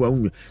bibi ni wa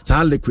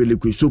sa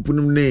liquid soap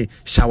ne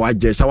shower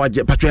gel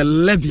patwa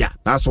Levia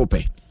that's all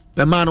pay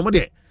the man no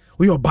there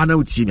we your banner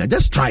with me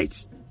just try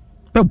it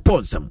but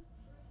pon some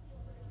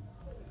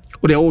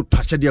o the old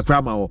patcha dia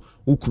krama o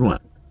ukunu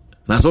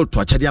na so to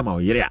acha dia ma o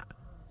yere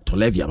to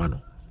Levia ma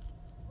no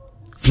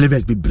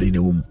flavors be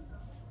brain wom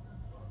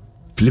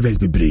flavors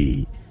be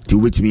brain ti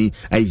wait me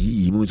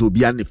ai mo so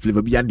bia ne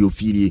flavor bia ne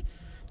ofiri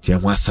ti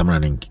ho asamra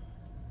nink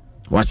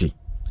what ti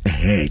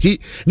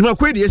ni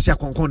makwe de esi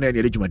akonkon na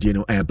ne dwumade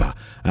no eba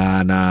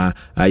na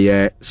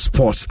aye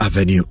Sports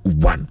Avenue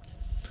 1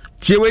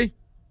 tiewe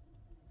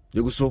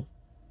yeguso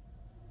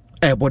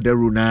ebo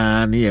daru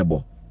na ne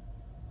ebo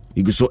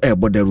yeguso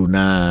ebo daru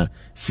na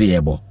se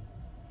ebo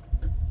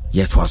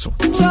yetwaso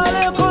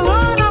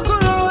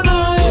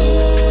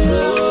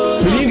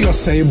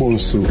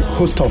Bonsu,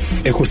 host of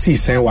Ekosi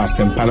Senwa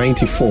Asempa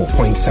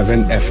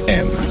 94.7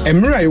 FM.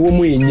 Emira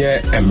Ewomu Inye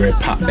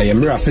Emrepa,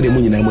 Emira said the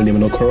Munina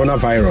Munimino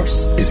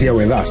coronavirus is here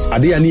with us.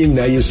 Adi Ani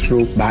na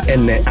Yesro ba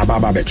enne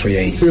ababa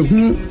betroye.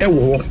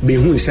 Ewo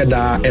behu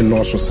sheda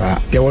enno so sa.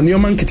 Ye woni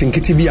oman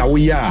kitinkiti bi awo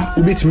ya,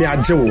 ubetimi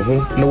agye wo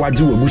ho na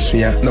waje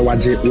wabusua na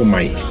waje wo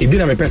man. Ebi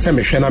na mepese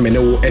mehwe na me ne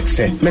wo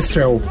eche.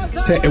 Mesrew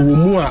se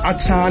ewomu a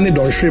acha ne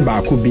donhwe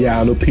ba ko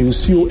bia no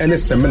pensuo ene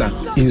semina.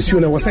 Insuo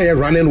na wo say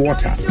running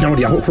water. Now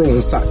the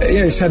ahokronsa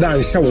yen shada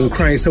ansha won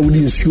kran sa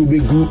wodi nsuo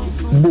begu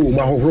bo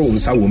ma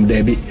ahokronsa wom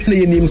da bi na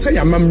yenim sa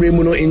ya mamre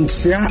mu no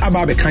nchia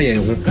aba be kan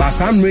yen ho ba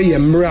sa mre ye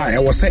mra e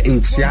wo se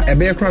nchia e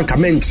be kran ka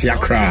menchia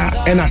kra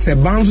e na se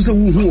ban so se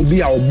wu hu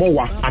obi a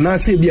obowa ana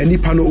se bi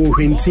anipa no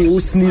ohwenti o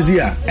sneeze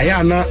a e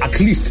ya na at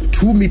least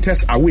 2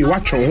 meters away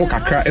watchon ho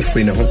kakra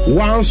efre ne ho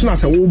wanso na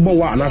se wo bo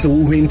wa na se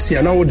wo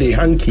hwentia na wo de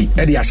hanky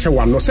e de ahye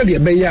wa no se de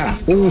be ya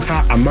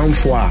unha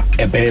amanfo a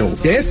ebe o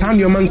yes han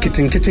your man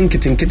kitten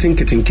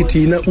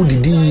na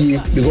udidi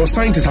because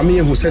scientists ame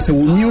who say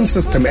wo immune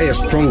system is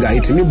stronger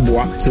it me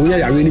boa se wo ya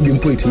yare ni bi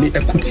mpo it me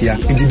ekutia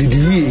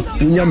ndidi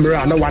unya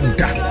mra na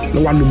wada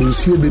na wanom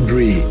nsuo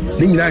bebre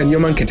ni nyina your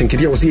man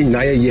kitten wo se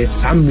nyina ye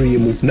samre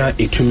mu na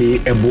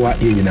etumi eboa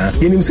ye nyina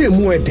yenim se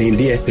mu eden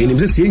de yenim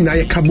se ye nyina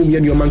ye kabom ye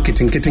your man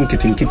kitten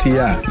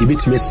ya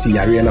yebetime si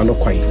yare na no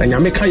kwan na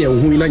nyame ka ye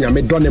hu na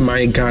nyame do ne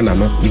man Ghana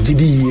no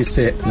igidi ye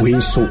se we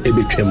so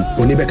ebetwam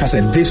oni beka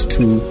say this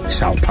too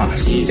shall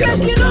pass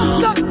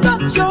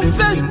touch your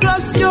face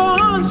plus your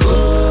hands.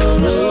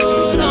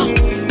 Corona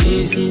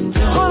is in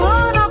town.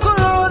 Corona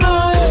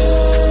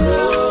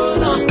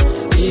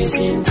is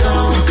in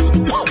town.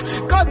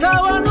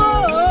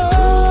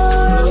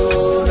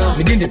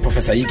 Within the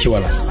Professor Iki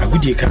Wallace, a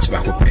good year catch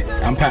back up.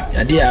 Ampa,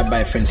 a dear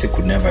by friends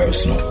could never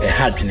snow, a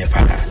hard in a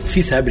para.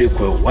 Fis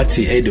Abrico, what's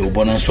the Edo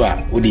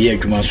Bonansoa, or the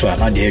Edjumanswa,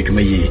 not the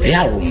Edjumay,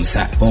 a room,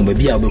 sir, on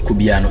Baby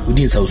Albecubiano,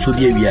 within South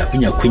Subia,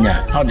 Unia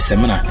Quina, how the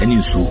Semana, and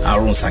in Su,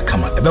 our own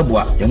Sakama, a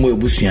Babua, Yamu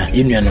Busia,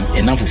 Indianum,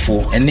 enough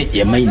for, and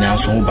your main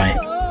house on by.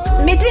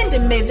 Medin de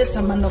Mavis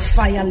a man of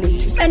fire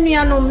lady. And we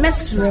are no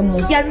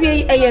mesremo.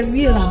 Yari a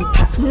real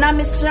ampa. Na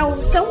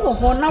mesra so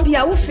now we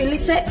are feeling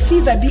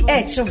fever be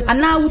echo. And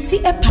now we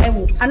see a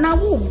pile. And now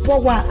we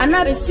boa. And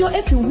now it's your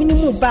if you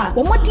minimum bar.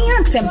 Or what the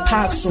answer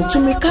pass to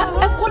make a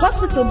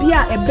hospital be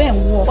a ben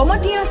war. Or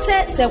what the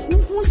answer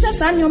who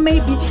says I know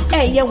maybe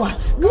a yawa.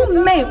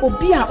 Who may or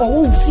be or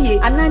won't fear.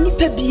 And I need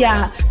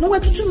pebia. No way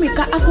to make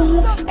a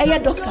a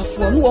doctor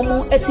for who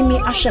more etimi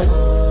asher.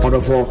 For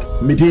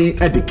Medin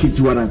at the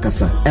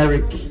Kijuanankasa.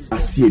 Eric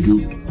Asiedu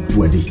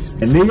Buadi.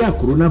 And they are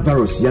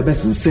coronavirus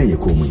yabes and say a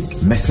common.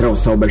 Mesra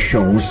Sauber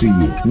Show,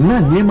 Suye.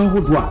 Na Nema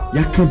Hodwa,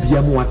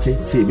 Yakabia Muate,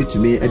 say it to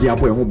me at the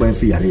Abu Hoban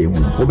Fiare,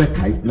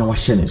 Obekai, now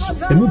Shenes.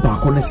 The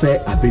Mubakone say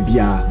a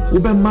babia,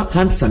 Ubema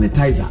hand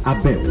sanitizer, a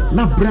bell,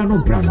 na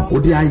brano, or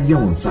the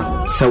Ion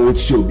sound. So it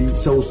should be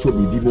so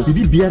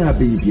be Biara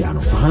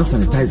babyano, for hand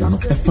sanitizer, no,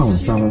 a found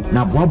sound,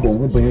 na Wabo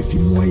Hoban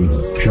Fimoy.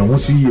 Shall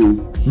see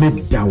you.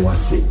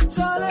 Medawase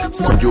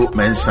Kojo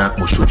mensa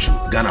moshochu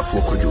Ghana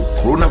for kojo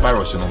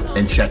coronavirus no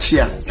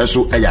enchiachia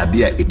eso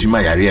ayade a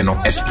eduma yare no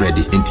spread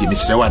enti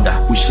misrewada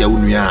uhia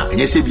unua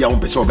enye se bia wo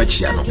pese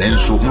obechia no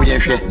nenso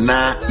moyenhwe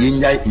na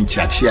yenya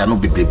enchiachia no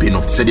bebrebe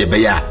no se de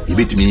be ya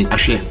ebetimi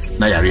ahwe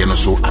na yare no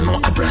so ano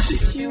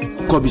abrase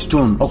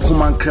Cobblestone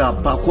Okumankra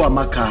Bakwa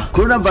Maka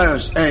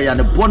coronavirus ya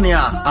ne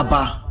bonia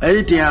aba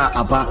Eritia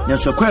aba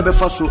nso kwa be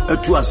faso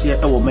atu ase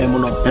e wo memu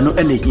no eno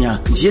enehia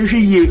tienhwe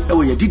yie e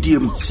wo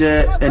yedidiem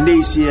se ene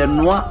isi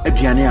enoa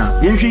aduane a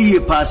yenhwe yie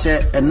pa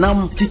se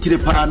enam titire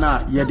pa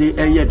na yede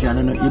eye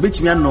aduane no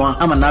yebetimi anoa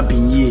ama na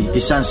binye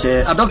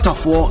esanse a doctor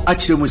for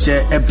akire mu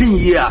se e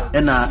binye a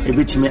ena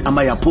ebetimi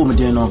ama ya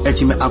pomden no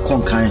etimi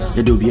akonkan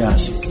yede obi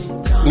ase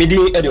Midi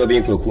Eddie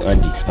Obinkoku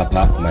Andy,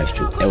 Papa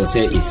Maestro. I will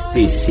say it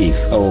stay safe.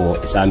 Oh,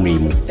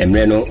 Samrim,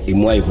 Emreno,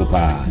 Imwai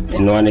Hupa,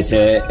 and no one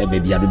say a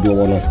baby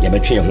Aduano,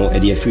 Yabatri home,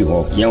 Eddie Free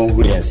Hall, young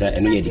Williams,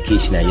 and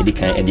education,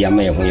 Yedica, Eddie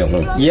Amaya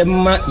home.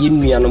 Yemma,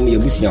 Yimianum,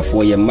 Yabusia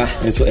for Yemma,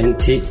 and so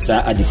ente,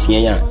 Sa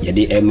Adisia,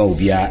 Yedi Emma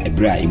Ubia,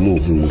 Ebra, Imu,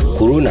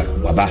 Corona,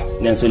 Baba,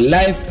 Nanso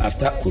life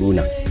after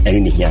Corona, and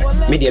in here,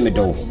 Media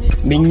Meadow,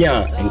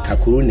 Minya, and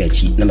Kakuru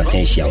Nechi, number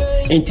essential.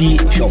 Enti,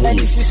 show me.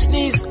 If you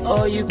sneeze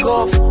or you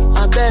cough,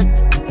 I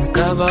beg.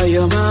 Cover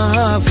your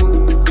mouth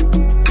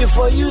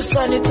before you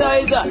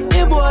sanitizer.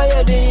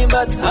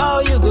 But how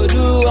you go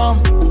do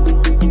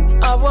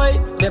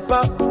avoid the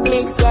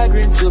public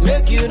gathering to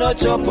make you not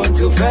chop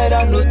until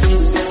further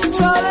notice.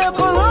 Charlie,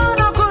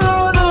 Corona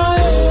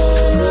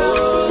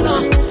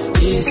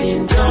is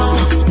in town.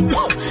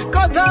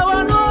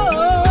 Corona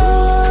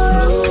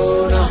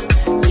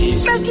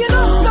is in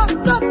town.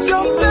 Touch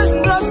your face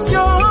plus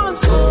your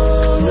hands.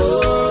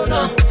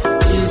 Corona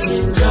is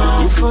in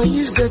town. Before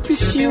use the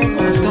tissue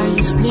after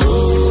you sneeze.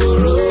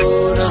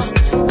 Corona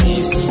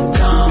is in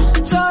town.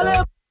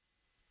 Charlie.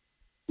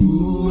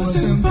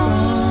 Asempa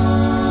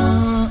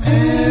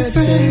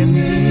FM.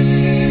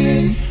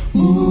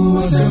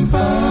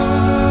 Asempa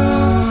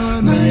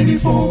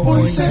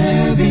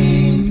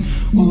 94.7.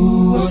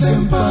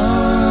 Asempa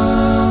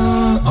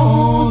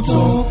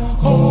Auto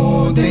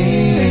all day.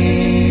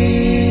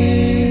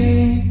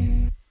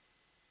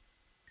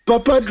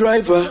 Papa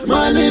driver,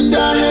 man in the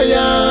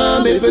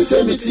hair, me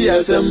pesemiti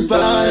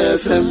Asempa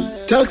FM.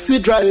 Taxi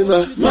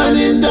driver, man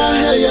in the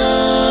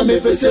hair, me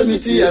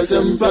pesemiti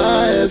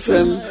Asempa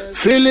FM.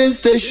 Filling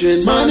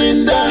station, man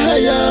in the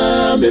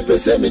hair, me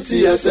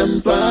pesemiti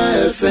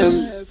Asempa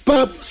FM.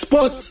 Pop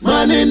spot,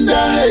 man in the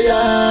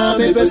hair,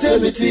 me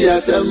pesemiti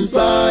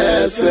Asempa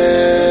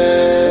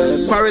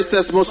FM.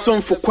 Quarestas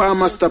Moson for Kwa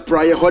Master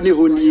Prayer Honey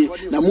Honey,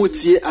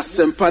 Namuti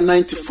Asempa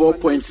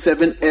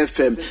 94.7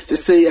 FM. They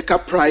say a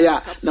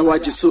prayer, now I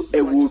just so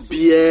it will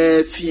be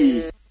a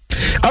fee.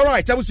 All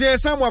right, I was saying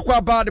somewhere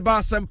about the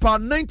Asempa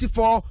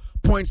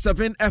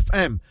 94.7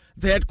 FM.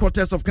 the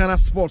headquarters of Ghana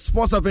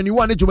Sports Avenue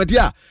 1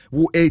 Jumadia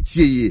wo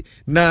ATA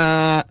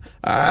na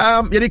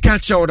yedi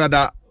catch out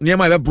that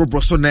niema be bro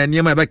so na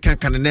niema be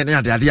kan ne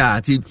ade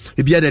ati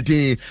ebia de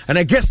tin and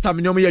I guess am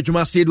no ye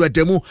dwuma said we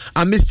demu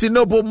Mr.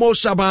 Noble Mo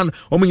Shaban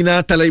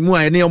omnyina talaimu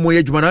a ne omo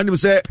ye dwuma na nim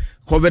say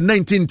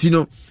COVID-19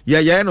 tino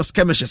ya no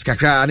skirmishes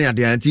kakra ne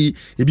ade anti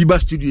ebi ba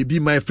studio ebi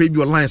my free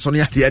online so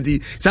ne ade anti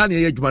sa ne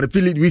ye dwuma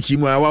Philip wiki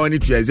mu awa ni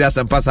to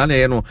Asempa sa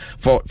ne no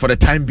for the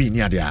time being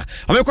ne ade a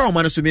amekwa o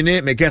man so me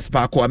ne me guest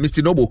pa ko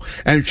Mr. Noble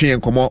and twen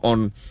komo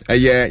on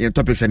in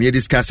topics and ye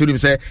discuss we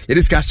say ye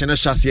discussion na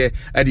shase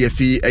e de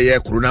afi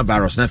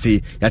coronavirus na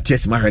fi ya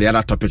test ma hwede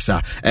other topics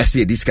a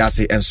say discuss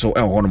and so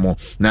ho no mo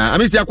na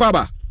Mr.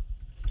 Akwaba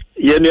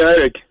ye ni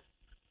Eric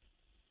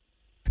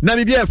na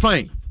me be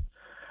fine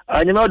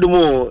anyama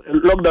dumo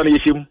lockdown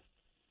yeshim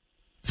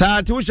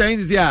sa ti wo shan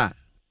this ya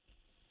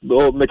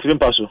do metivim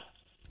paso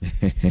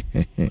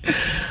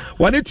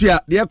wani tua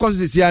de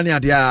constitution ne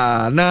ade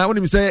na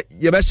wonim say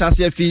ye be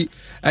hyase afi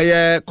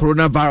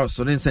coronavirus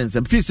so nonsense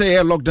fi say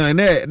lockdown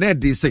na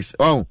day 6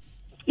 oh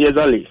yes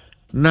ali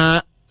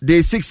na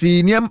day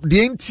 6 ni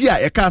de ntia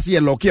ye ka say ye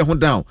lock ye ho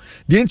down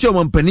de ntia o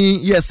mampani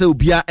ye say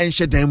obia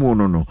enhye dan mu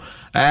no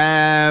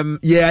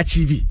ye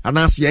achieve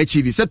anas ye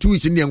achieve say 2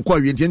 weeks ni enko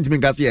awie ntimi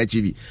nka say ye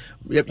achieve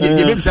ye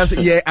be say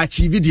ye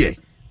achieve de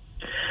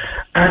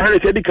ale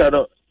tedika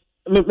no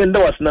me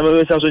ndawas na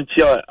me sanso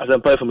ntia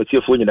Asempa from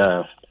tiefo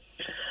nyina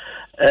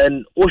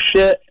and o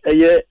share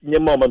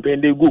nyema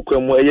mampani de gu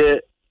kwamu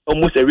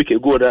almost a week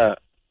ago that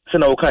se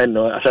na o kan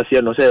no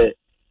asase no say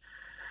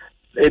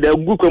the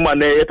gu kwamu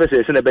na e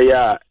pese se na be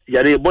ya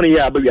yare boni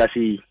ya ba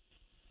wiase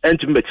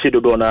entum be tse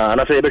dodo na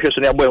na say e be hwe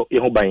so na abo ye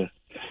ho ban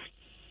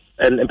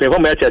and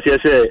perform ya tse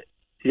say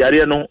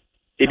yare no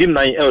edim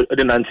nan e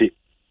de nante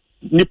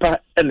nipa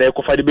na e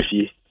kofa de be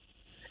fie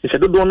se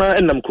dodo na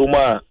enam kromu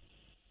a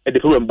e de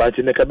problem ba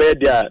ti na ka be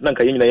dia na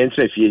nka yina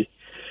yentina fie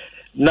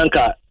na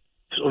nka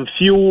some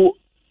few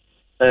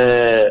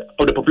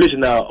of the population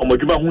now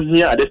omodwuma ho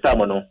hia at this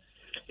time no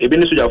ebi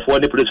ne soja for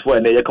ne police for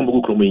na ye kan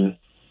bugu kromu yin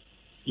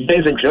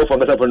then sen clear for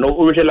ngasa for no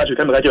we last week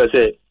come ga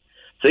say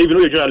even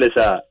though you're journalist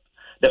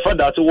the fact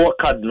that work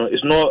card no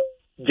is not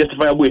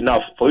justifiable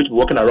enough for you to be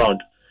walking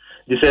around.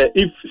 They say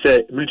if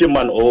say military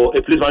man or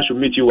a policeman should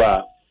meet you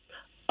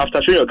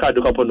after showing your card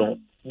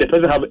the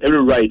person have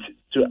every right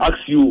to ask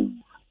you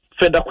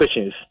further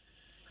questions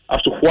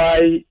as to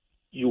why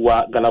you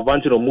are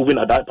gallivanting or moving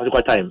at that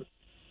particular time.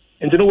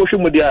 And social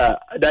media,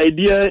 the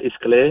idea is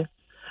clear.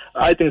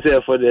 I think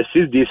for the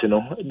 6 days,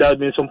 there have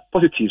been some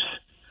positives.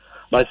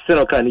 But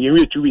still, you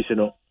wait 2 weeks, it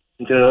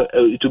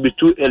will be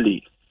too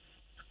early.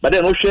 But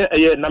then, share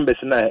numbers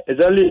now.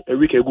 Exactly a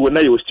week ago,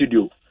 now your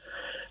studio.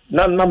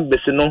 Now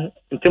numbers, in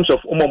terms of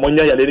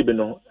Monya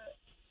Yalibino,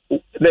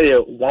 they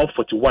are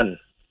 141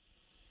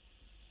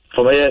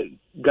 from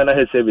Ghana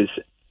Health Service.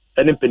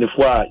 And in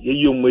Penifua,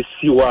 you may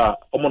see what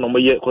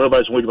Omonomoye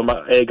coronavirus with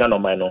Ghana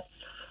Mino.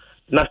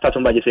 Not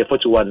starting by just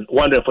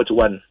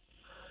 141.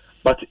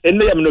 But in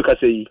the America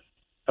say,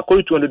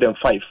 according to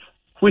 205,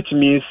 which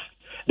means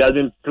there has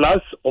been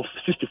plus of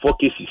 64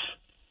 cases.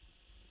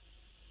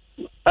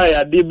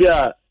 I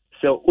debia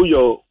say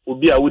Uyo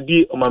Ubia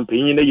Udi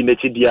Omampin in the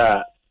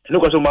Chidia, no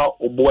Casoma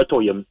or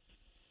Boatoyam.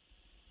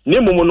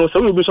 Nimuno,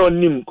 so we saw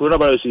Nim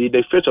coronavirus,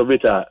 the first of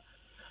it.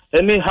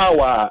 Anyhow,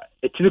 a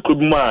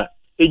Tilikuma,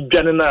 a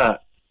Janana,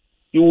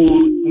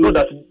 you know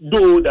that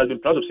though there has been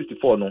plus of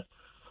 64, no.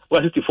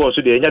 164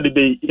 so the nya de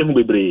be ehun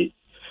bebre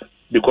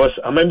because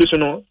I remember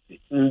so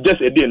just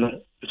a day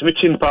no it's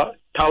reaching per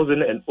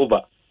 1,000 and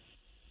over.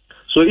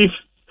 So if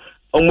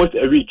almost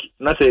a week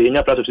na say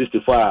nya plus of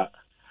 64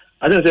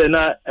 I don't say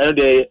na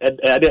the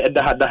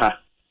daha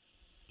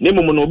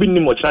nemu no obi ni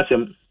mo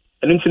kyerasem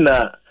enu nti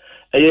na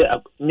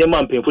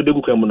nyema mpemfo de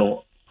gukwan mu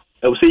no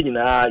e wo say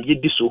nyina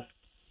yedi so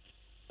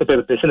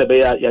person na be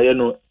ya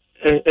no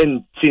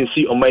en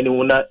tinsi o mine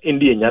wu na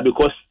ndi nya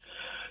because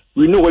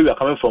we know where we are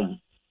coming from.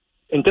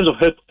 In terms of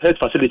health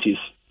facilities,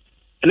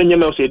 and then you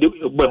may say,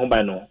 boy, home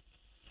by no.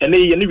 And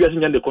then you need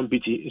to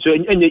compete. So,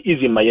 any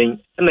easy, my young,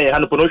 and I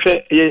had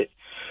a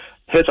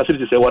health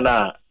facilities. One,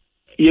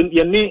 you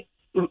need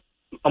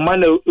a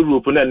man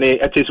Europe and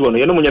at least one.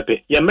 You know,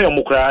 you may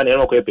mukra and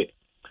you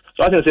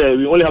so I can say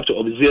we only have to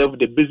observe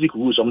the basic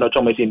rules of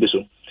natural medicine. This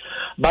one.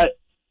 But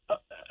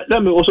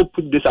let me also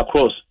put this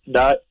across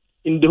that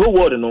in the whole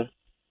world,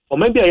 or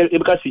maybe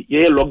because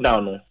you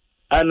lockdown,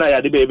 and I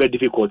had to be very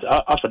difficult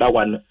after that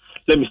one.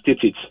 Let me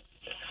state it.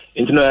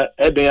 For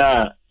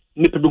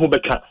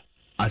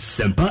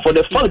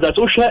the fact that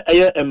Osha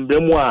Air and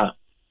Bremois,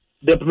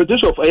 the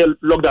implementation of air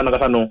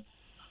lockdown,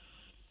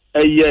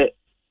 it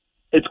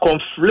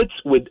conflicts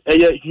with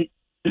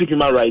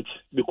human rights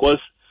because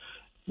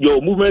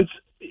your movement,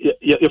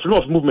 your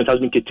freedom of movement has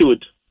been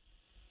curtailed.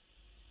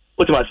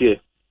 What am I saying?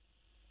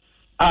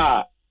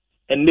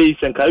 And they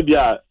send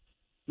Caribbean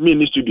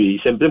me studio,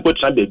 send Brimpo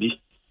Tran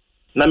baby.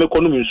 Name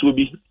Konum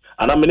Subi,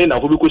 and I'm in a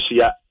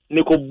Hobikosia.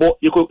 Nico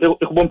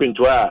bump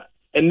into her,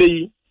 and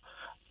they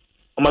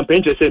my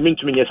painter say, mean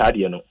to me, yes, I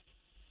don't know.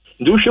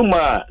 Do you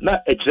ma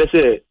not a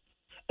tresse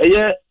a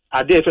year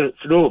are there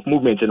freedom of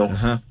movement, you know.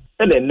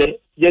 And then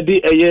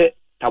yedi eye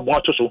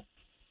tabwa to so.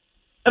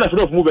 And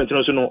freedom of movement,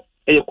 you know,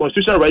 a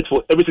constitutional right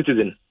for every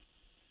citizen.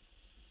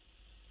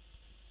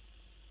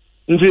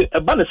 Nti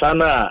eba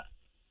sana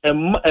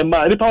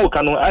emma nipa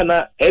kanu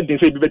ana edin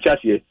say be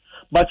here.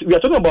 But we are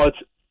talking about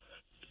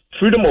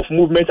freedom of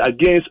movement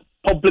against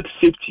public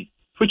safety,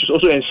 which is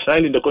also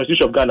enshrined in the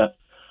Constitution of Ghana.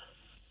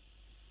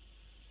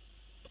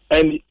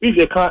 And if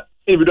you can't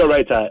individual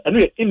right, and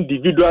we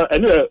individual,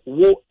 and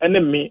we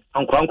enemy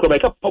and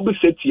public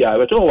safety,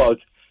 we're talking about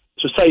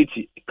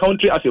society,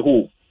 country as a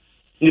whole.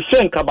 The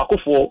same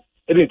kabako for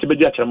any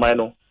Tibetia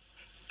Chamano,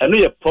 and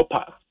we are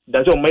proper.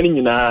 That's all many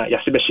in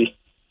Yasibeshi.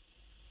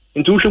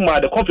 Intuition,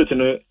 the conflict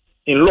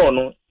in law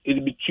no, is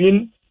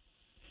between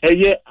a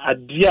year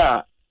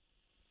idea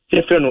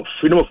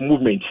freedom of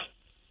movement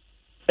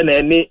and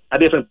any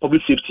different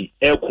public safety.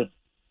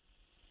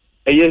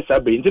 Yes,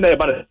 I've been in a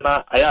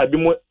I have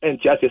been more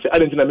enthusiastic. I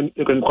didn't know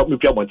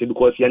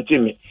because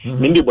Yantimi,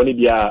 Mindy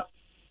Bonibia,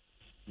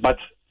 but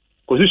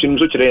position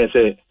so today and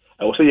say,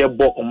 I will say a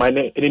book on my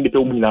name and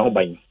independent now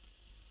buying.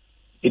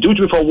 It would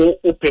be for war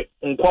open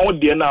on quality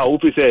dear now,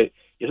 who say,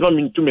 it's not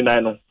mean to me,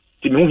 Nano,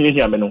 Timon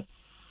Yameno.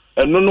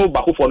 And no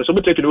back for so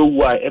take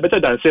why a better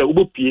than say,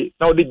 Ubupi,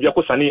 now did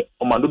Yakosani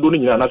or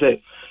Mandoni, and I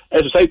say,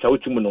 as society,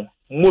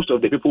 most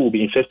of the people will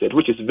be infested,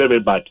 which is very, very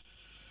bad.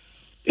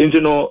 And you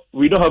know,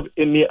 we don't have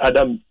any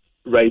other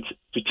right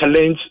to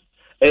challenge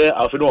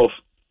our freedom of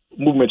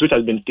movement, which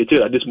has been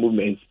catered at this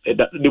moment,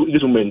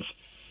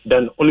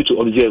 than only to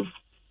observe.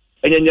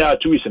 And then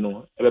 2 weeks, you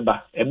know,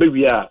 every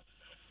year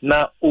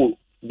now,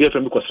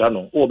 BFM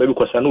Kosano, baby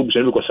Kosano,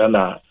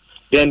 Kosana,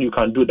 then you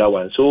can do that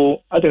one.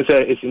 So I think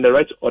it's in the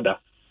right order.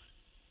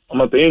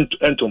 I'm paying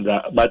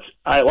to but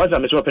I once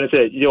I'm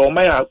say, your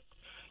my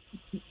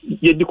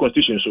the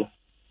constitution so,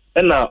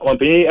 and now I'm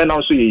paying and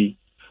also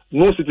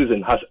no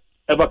citizen has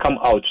ever come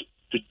out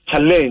to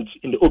challenge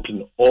in the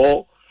open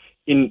or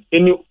in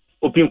any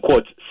open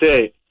court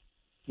say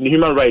the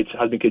human rights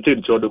has been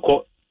catered to the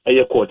court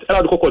court.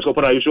 And the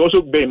court you should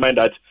also bear in mind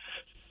that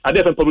at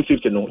different public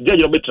safety no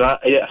judge better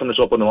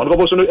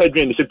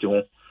the safety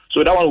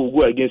so that one will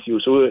go against you.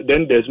 So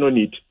then there's no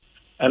need.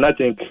 And I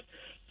think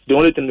the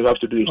only thing we have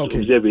to do is to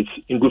observe it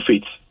in good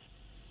faith.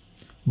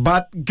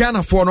 But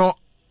Ghana for no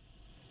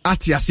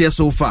at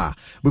so far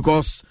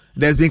because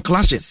there's been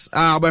clashes.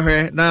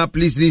 Now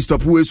please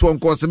stop who is one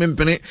cause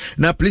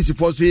now please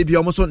force be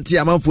almost on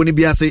Tiaman Funi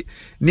Biase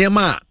near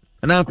ma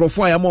and Uncle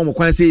Fire Mom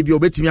can say be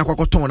obeying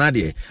Yakoton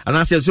Adi and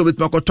I said so with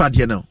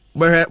Makotadia now.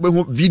 Where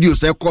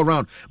videos I call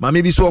around, but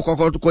maybe so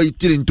called to call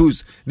it in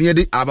twos near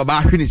the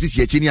Ababa is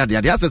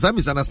Yachini. There's a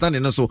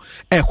misunderstanding also.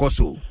 Of course,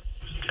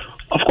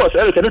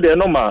 Eric, I know they are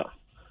normal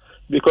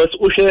because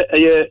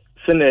Ushe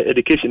send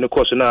education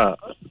course now.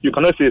 You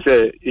cannot say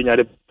in your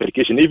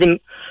education, even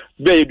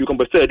where you can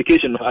pursue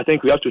education. I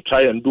think we have to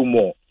try and do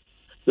more.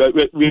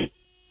 We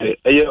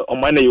on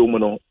my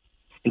name,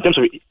 in terms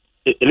of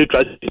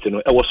illiteracy,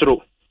 I was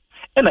through,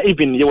 and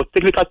even your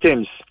technical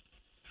terms,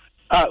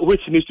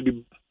 which needs to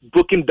be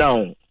broken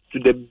down to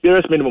the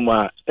barest minimum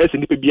as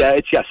in the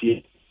PBI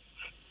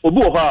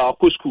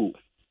Obu school,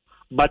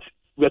 but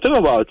we are talking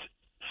about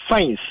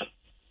science.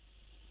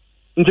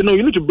 You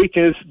need to break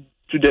things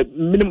to the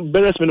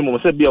barest minimum.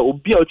 Say be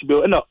out to be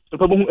and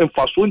problem and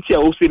fast one tier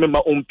also member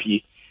on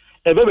P.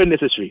 Very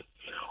necessary.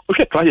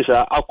 Okay, classes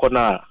are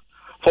corner.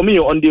 For me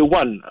on day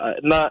one,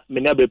 na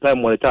many other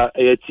prime monitor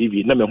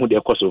TV, na me who they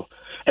koso.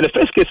 And the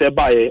first case I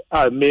buy,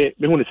 me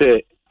who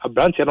say a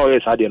branch and all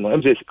yes I didn't know.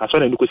 I'm just as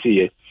one and look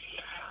see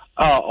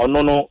or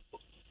no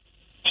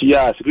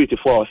tia security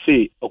for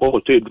say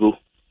or trade bro.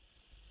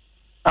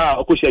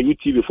 Of course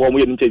UTV for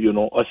me interview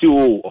no or see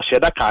or share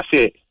that car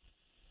say.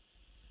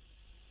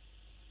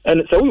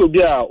 And so we will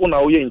be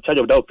in charge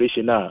of that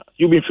operation now.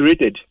 You've been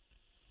infuriated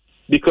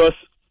because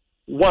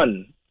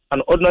one,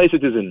 an ordinary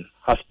citizen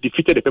has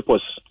defeated the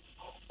purpose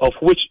of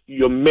which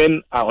your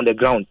men are on the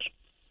ground.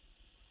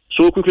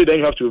 So quickly then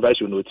you have to revise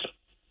your notes.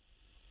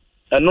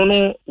 And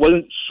no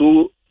wasn't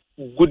so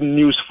good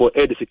news for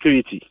air the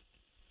security.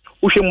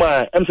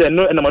 Ushima, I'm saying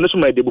no, and I'm not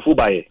my day before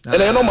buy.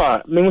 And I know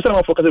my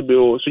focus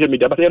on social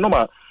media, but I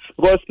know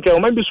because you can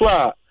remember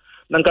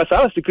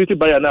Nankasa security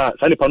barrier na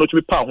sani pano to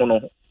be pound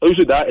no. Or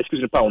you that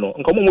excuse me pound no.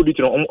 Nkomo mo biti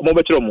no mo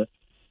betro mo.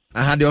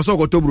 Aha de also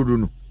go to brudu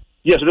no.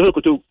 Yes, they also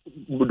go to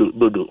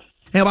brudu.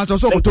 Eh but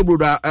also go to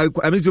brudu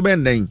I mean to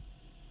ben den.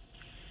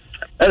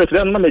 And if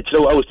na me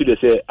kire our studio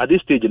say at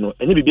this stage no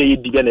enye bibia ye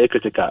dibia na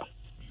critical.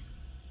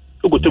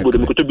 O go to brudu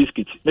me go to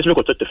biscuit. Me go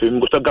to tefe, me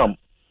go to gum.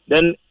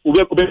 Then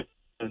ube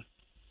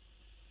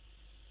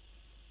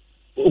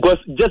because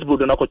just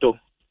brudu na koto.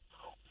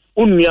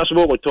 Unmi aso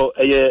go to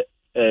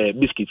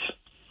biscuits.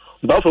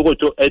 But for go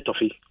to a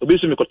toffee,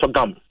 obviously me got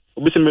gum,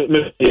 obviously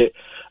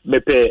me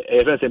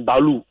pay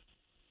balu.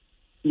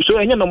 So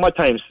any normal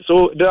times.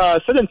 So there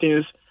are certain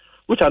things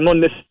which are not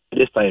necessary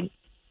this time.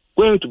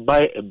 Going to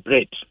buy a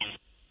bread,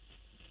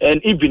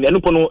 and even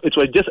it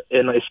was just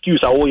an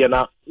excuse.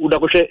 Yana would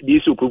have shared the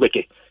issue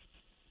kubeke.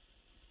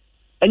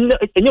 And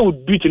you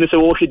would do it in the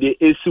wash the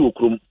issue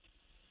krum.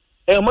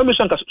 Mami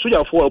Sanka,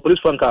 Suja for police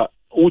Franka,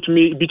 which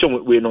me beat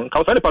on way no,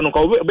 Kausani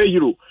Panoko, be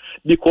hero,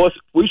 because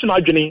we should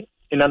not journey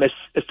in an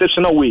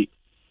exceptional way.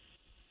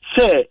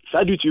 Say,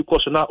 Sadi to you,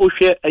 Cosona, O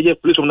share a year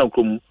police on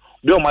Nakum,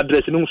 do my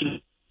dress, and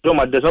do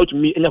my dress out to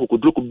me, and I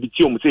could look at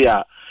Bitio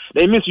Mutea.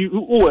 That means you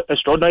were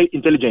extraordinary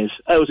intelligence,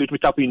 I was to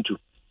tap into.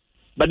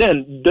 But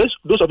then,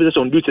 those officers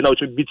on duty now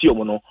to Bitio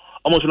Mono,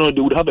 almost know they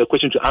would have a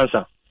question to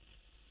answer.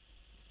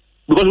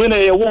 Because when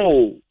a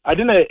war, I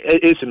didn't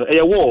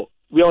a war,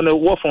 we are on a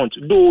war front,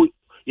 though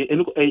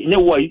in a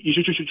war, you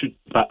should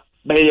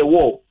by a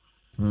war.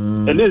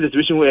 And there's a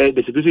situation where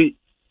the security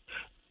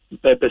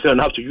person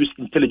have to use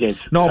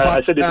intelligence. No,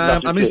 but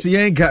I mean,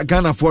 seeing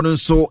Ghana for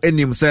so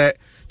any say,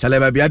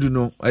 Chaleba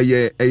Biaduno,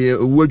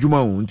 a word you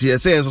moan,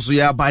 TSA, so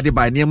you are by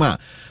Nema,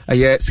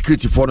 a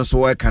security for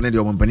so I can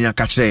do Montpellier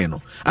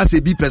Cacheno. I say,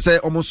 be per se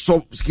almost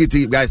so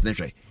security guys,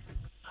 naturally.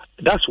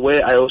 That's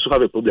where I also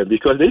have a problem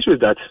because the issue is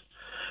that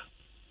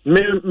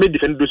may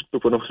defend those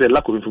people for say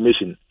lack of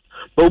information.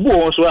 But who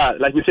also are,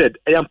 like we said,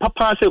 I am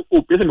Papa say,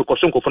 oh, person me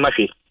question for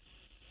Nashi.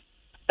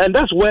 And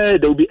that's where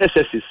there will be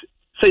excesses.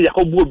 Say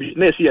Jacob Bobby,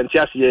 Nessie and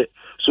Tiasie.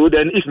 So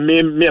then if me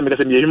I'm a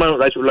human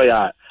rights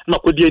lawyer,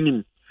 not could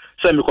him,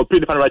 say me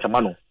complain the right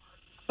man.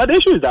 But the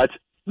issue is that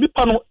me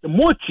panel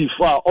motive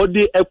for all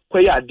the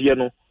acquire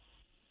diano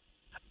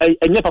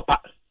a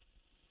papa.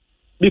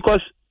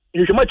 Because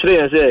you should much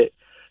say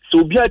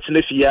so be at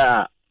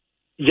Nefia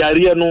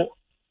Yariano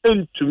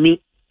and to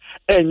me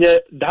and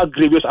yet that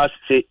grievous as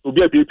say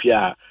Ubi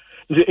PPR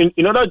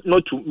in order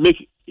not to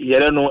make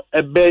Yarano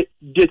a bed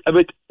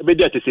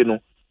to say no.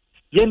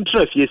 Yen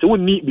trust yes, we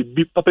need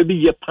be papa be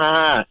ye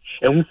pa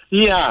and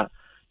here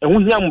and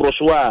when yam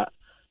roswa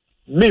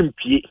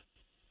mempi.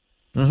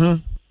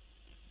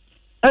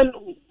 And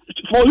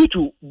for you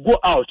to go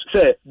out,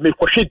 say make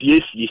question the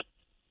AC.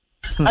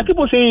 I keep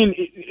on saying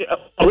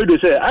already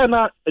say I am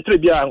a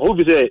tribia and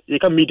obviously you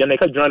can media and I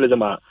can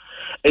journalism a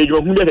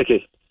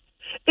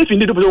if you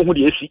need to put on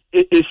the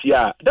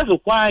ACR, that's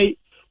why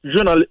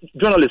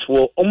journalists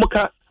for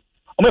Omoka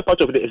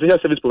part of the essential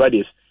service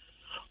providers.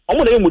 I'm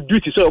going to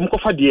duty so I'm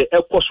going to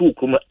air course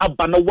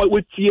abana what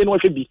we see and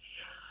what should be.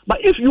 But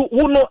if you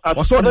will not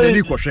also the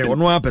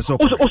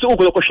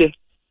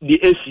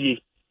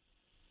ACA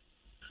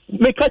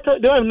make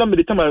there are number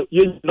the time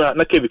you na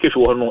KVK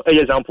for no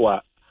example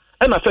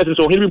and first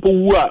so people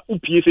who are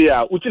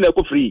UPSA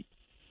who free.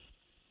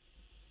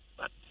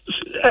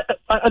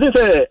 I didn't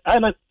say I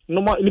not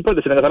normal in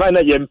person and I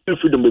am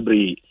freedom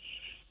be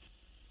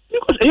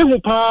because a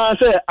young pa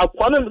say a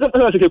quantum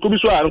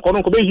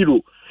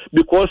hero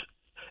because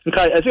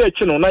I say a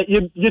channel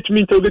yet me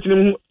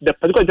interrogating the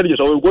particular intelligence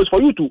or it goes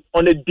for you to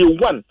on a day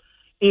one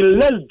in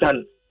less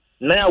than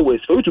 9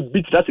 hours for you to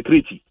beat that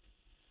security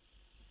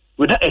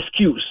with that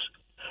excuse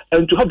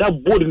and to have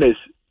that boldness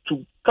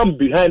to come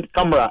behind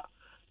camera,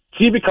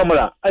 TV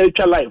camera,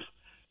 IHR live.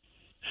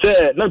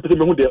 Say, none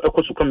people who they of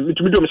course come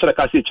to me do Mr.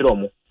 Cassie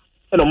Chiromo.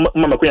 And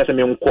Mama Queen say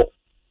me unko.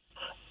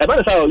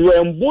 About how you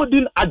are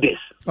emboldening others.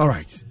 All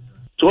right.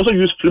 To also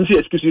use flimsy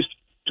excuses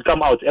to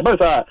come out.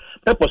 About how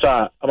purpose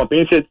I'm a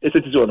paying set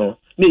or no,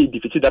 need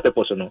defeat that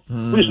purpose no.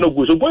 Which is not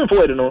good. So going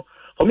forward, you know,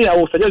 for me I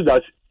would suggest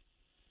that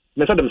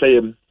Mr. Them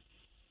say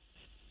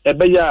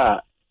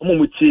Ebeya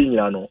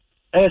Omuchi no.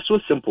 So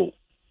simple.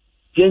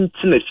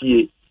 Yentina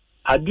fie.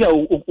 Adia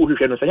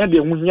uhwehwe say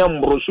de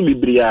hunyam rosu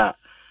bibria.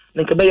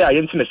 Nkabeya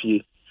yentina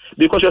fie.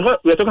 Because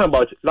we are talking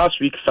about last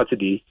week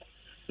Saturday.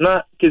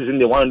 Now cases in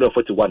the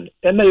 141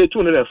 and now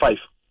 205.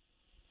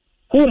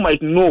 Who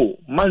might know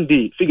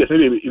Monday figures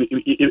maybe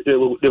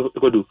they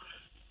could do.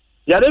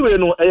 Yeah, they will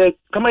know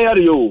come here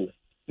yo.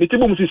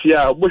 Nitibu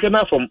musisia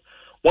boshana from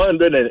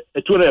 100 and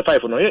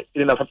 205 no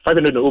in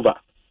 500 over.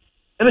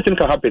 Anything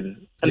can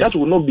happen and that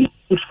will not be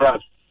good for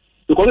us.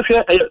 Because if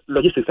you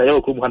logistics are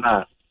your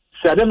kumana,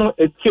 say I don't know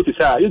a tip is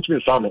a you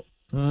mean some.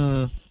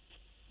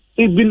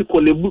 Even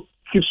Kolebu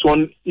keeps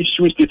on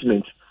issuing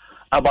statements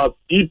about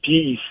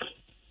PPEs.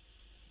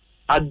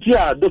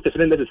 Adia Dr.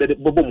 Fernandez said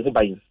Bobo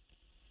Mubayin.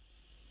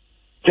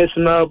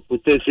 Personal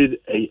protective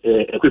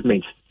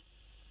equipment.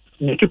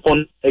 They keep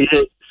on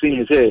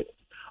saying say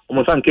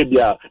Omosan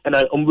Kebia and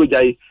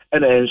Ombujai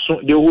and the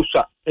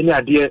Usa any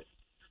idea.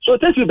 So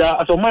tell you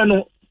that as a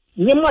man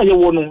Nyama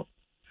Yawono,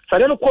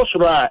 Sadeno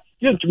Kosra,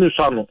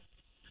 Yentumusano.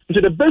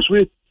 It's the best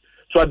way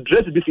to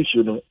address this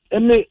issue, no.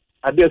 Any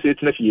idea say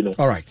it's not.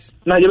 All right.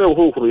 Now you have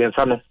hope for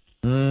Yansano.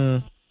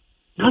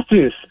 That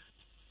is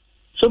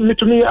so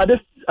to me at this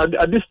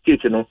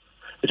stage, you know,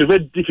 it's very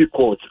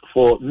difficult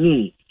for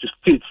me to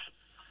state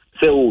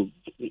say, oh,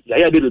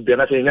 yeah, they will be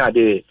nothing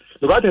there.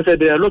 Because I said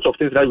there are lots of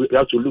things that we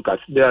have to look at.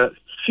 There are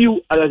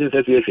few other things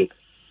that we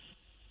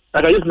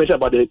like I just mentioned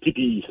about the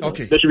PPEs.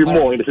 Okay. There should be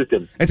more in the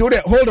system. And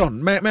hold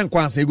on, man,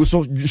 Kwanse, go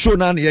so show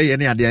nan ye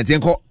any idea.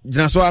 And ko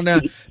jinaso na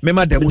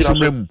mema demo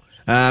sumrem.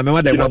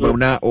 Mema demo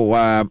na o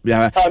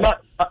yeah.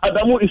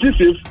 Adamu is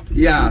safe.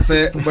 Yeah,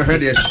 say we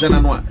heard the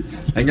shana no.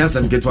 Anya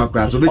sam get to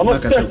akra so be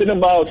maka. I'm talking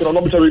about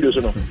no better radio so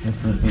no. To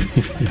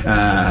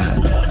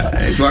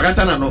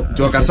akata na no,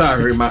 to akasa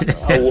rema.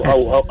 I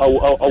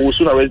will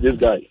soon arrest this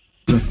guy.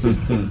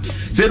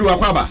 Say do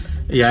akwaba.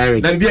 Yeah,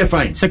 Eric. Na be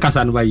fine. Se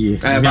kasa no ba ye.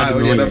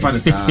 Be fine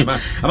sa.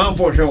 Am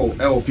for show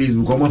e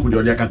Facebook o ma hu de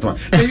odi akato.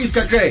 Hey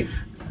kakrai.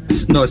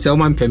 No, say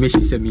man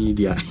permission say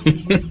media.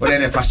 What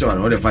any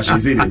fashion, what the fashion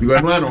is it?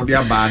 Because no one on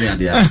their bar near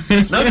there.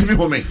 Now to me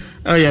for me.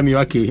 Oh yeah, me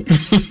okay.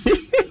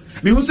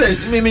 Me who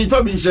says me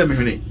for me share me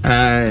honey.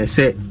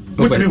 Say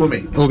what me for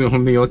me? Oh me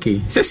home me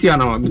okay. Say see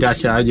na me da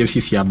share je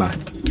fifia ba.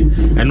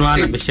 Eno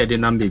ana be share the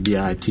number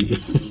bia ati.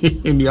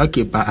 Me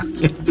okay pa.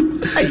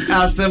 Hey,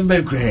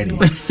 Asempa Granny.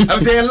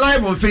 I'm saying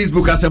live on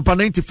Facebook, Asempa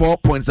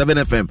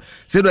 94.7 FM.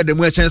 Say that the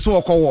more chance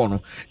to call one.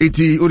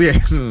 Iti uri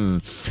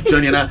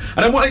Johnny na.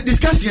 And I'm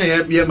discussing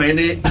here my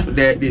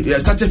the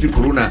started for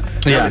Corona.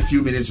 We have a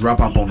few minutes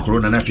wrap up on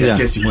Corona. And if you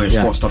chasing more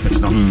sports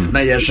topics now. Now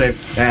yeah,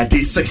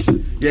 day 6.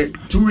 Yeah,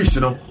 2 weeks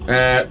now.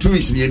 2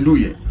 weeks in the end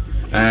year.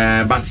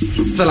 But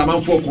still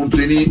amount for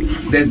complaining.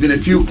 There's been a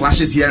few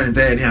clashes here and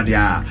there, and there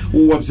are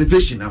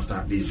observation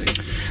after this.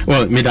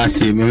 Well, me that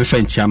say me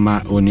friend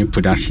Chama only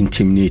production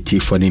team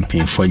native for them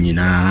paying for any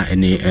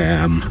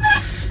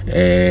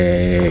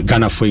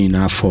Ghana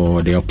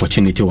for the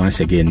opportunity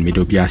once again,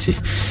 Midobiasi,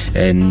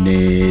 and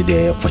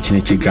the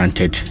opportunity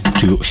granted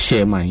to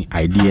share my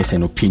ideas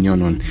and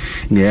opinion on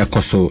the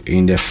ECOSO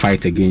in the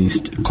fight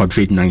against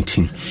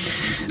COVID-19.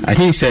 I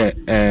think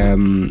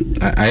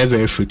I am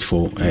very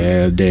fruitful.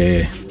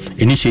 The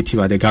initiative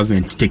of the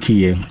government taking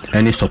here,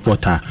 any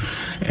supporter,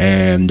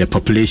 the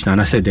population,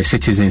 and I said the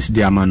citizens,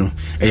 they are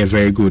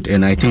very good.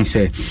 And I think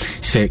say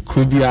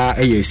Krubia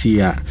AAC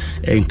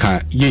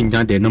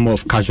the number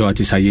of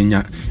casualties are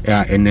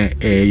and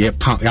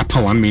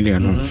 1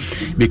 million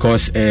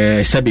because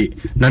Sebi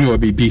Nami will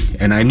be,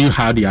 and I knew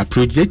how they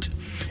approached it,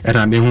 and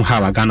I knew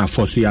how a Ghana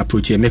force we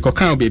approach it. Make a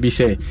kind of baby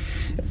say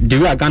the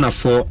way Ghana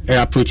for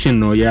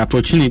approaching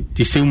approaching it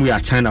the same way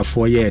as China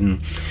for the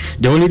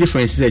only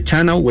difference is that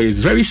China was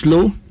very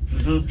slow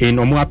in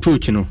more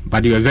approach,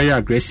 but they were very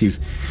aggressive.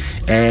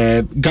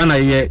 Ghana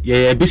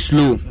a bit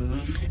slow.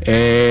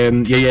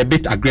 A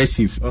bit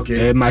aggressive.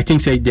 Okay. I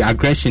think say the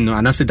aggression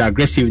and I said the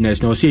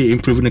aggressiveness no say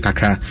improving the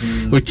kakra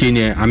which in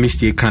a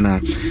mistake kana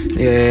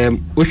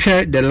which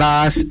the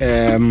last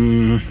I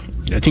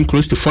think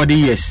close to 40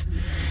 years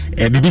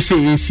BBC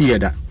is here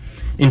that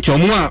into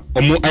more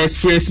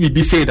experience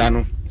BBC that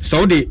no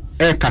so they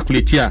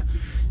calculate here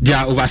they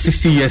are over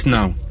 60 years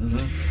now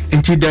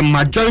into the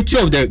majority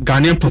of the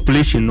Ghanaian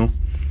population no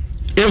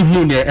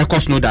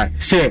ekos no that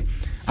say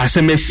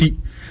Asempa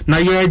na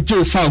ye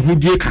jo fa hu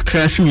die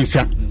kakra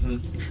shuisa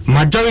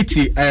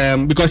majority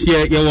because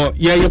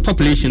your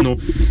population no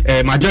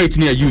majority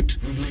near youth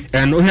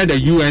and we had the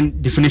UN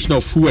definition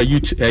of who a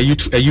youth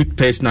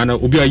person and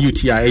obi a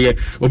youth here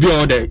obi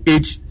all the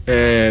age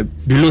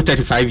below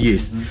 35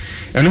 years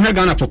and we had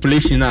Ghana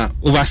population now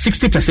over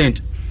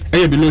 60%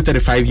 below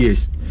 35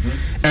 years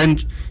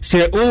and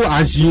say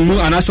as you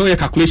know and I saw a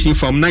calculation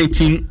from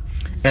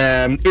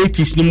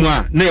 1980s no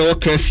more na o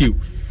curfew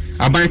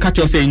aban ka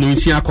to say no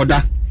nsia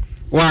koda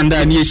one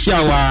day near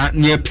Shawa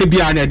near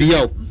Pibia near the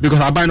yo because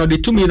I buy no the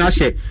 2 million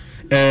share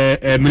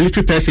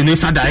military person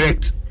inside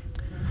direct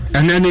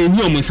and then a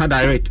new inside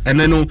direct and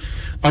then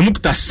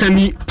amukta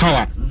semi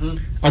power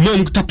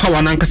amukta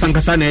power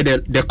nankasankasa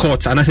the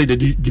courts and I say the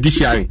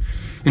judiciary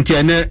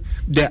until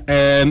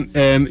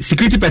the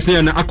security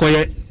personnel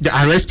acquire the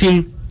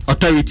arresting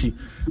authority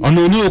on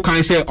no new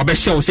can say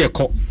obesha say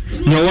court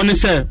no one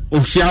say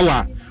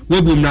Oshiawa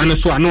webum na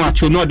so no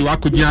acho no de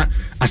wakogia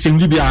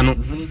assembly bia no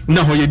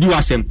na ho yedi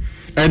wasem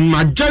and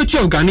majority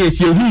of Ghanaians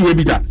who will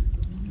be that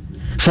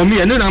for me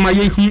and then I'm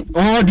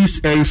all these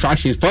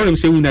infractions for them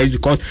saying that is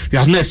because we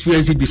have not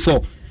experienced it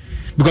before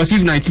because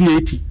if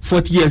 1980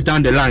 40 years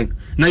down the line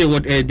now you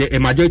got the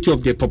majority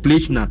of the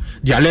population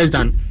they are less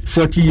than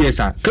 40 years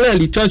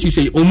clearly tells you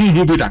say who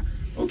be that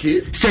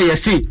okay say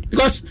yes see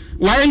because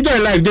why enjoy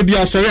life they be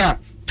also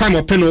time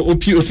of pen or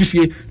time of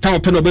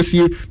pen or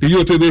befi the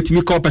you to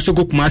me call person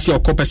go kumasi or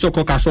call person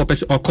call caso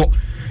or call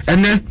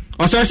and then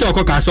also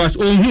call caso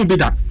who be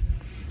that.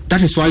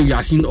 That is why we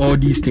are seeing all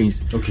these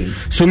things. Okay.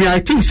 So I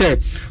think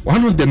say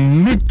one of the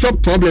major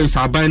problems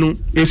Albino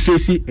is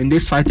facing in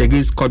this fight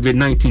against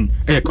COVID-19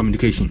 is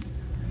communication.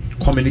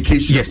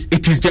 Communication. Yes,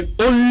 it is the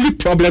only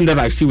problem that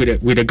I see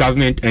with the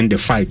government and the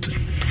fight,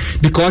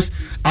 because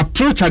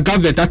approach a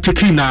government that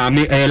taking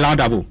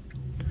laudable,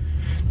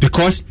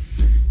 because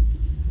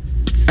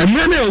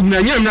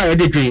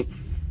Dabi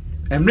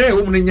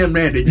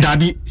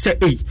say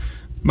hey,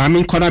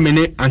 Mami Kona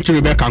Mene and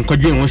Rebecca and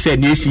Kodri will say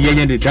Nisi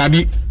Yen the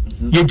Dabi.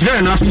 You try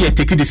now to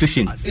take a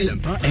decision.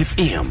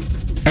 FM.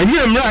 And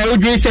you know, I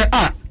say,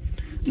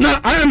 now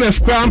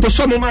IMF crown for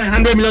some of my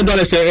 $100 million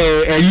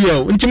a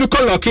year. Until me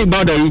call okay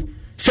about the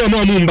say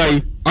more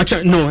Mumbai.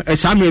 No,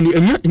 as how many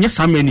and yes,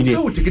 how many.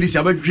 So take this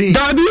dream.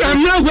 Daddy,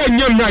 I'm not going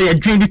to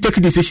dream to take a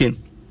decision.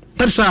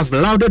 That's why I've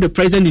allowed the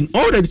president in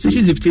all the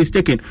decisions if he's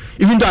taken,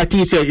 even though I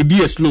think it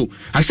be a slow.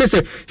 I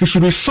said he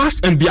should be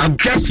fast and be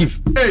aggressive.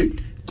 Hey.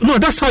 No,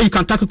 that's how you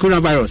can tackle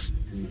coronavirus.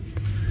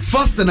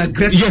 Fast and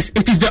aggressive. Yes,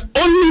 it is the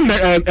only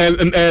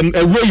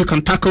way you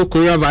can tackle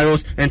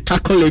coronavirus and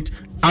tackle it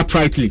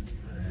uprightly.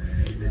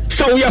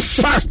 So we are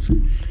fast.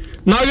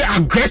 now you're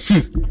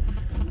aggressive.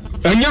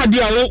 And you're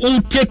there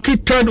who take a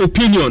third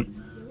opinion.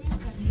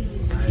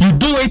 You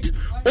do it.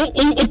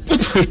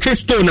 Hit a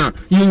stone now.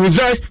 You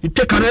reverse. You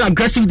take another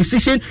aggressive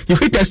decision. You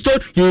hit a stone.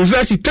 You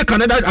reverse. You take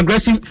another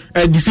aggressive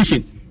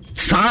decision.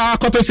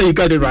 Couple say you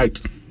got it right.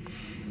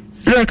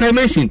 Like I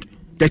mentioned,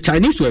 the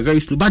Chinese were very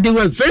slow, but they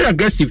were very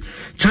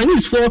aggressive.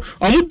 Chinese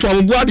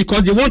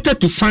because they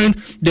wanted to find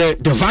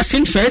the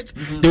vaccine first.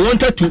 They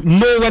wanted to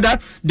know whether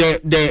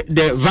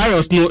the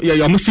virus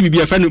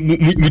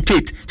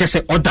mutate. Just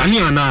say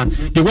Odaniana.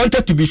 They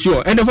wanted to be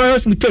sure, and the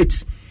virus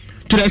mutates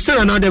to the extent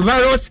that now the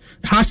virus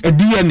has a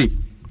DNA.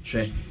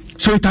 Sure.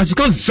 So it has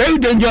become very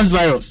dangerous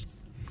virus.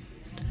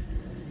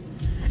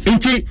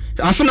 Inti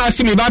afuna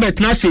asimi babet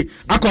nasi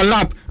akọ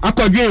lab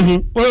akọ dwe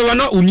hu we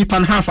na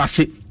unipan half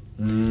ase.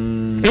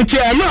 Inti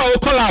ema o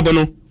collab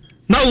no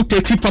now we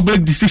take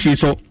public decisions.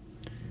 So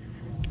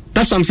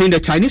that's what I'm saying. The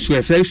Chinese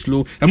were very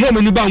slow. And more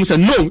many bombs said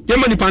no, the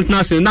money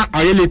partners say na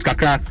late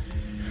kakra.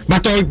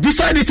 But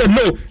decided said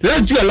no,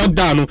 let's do a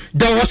lockdown.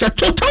 There was a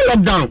total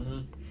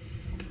lockdown.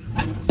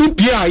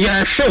 Upia,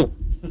 yeah, show.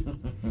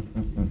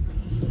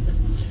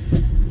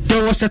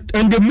 There was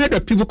and they made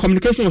the people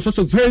communication was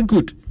also very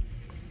good.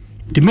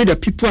 They made the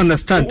people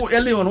understand.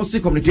 Earlier on, say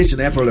communication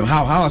is a problem.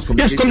 How is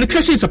communication? Yes,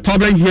 communication is a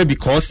problem here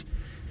because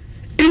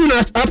even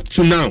up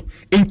to now,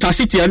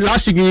 intercity,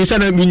 last week you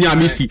said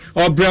Minyamisti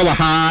or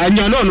Brewaha, and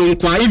you're not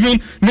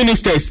even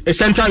ministers, a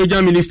central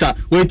regional minister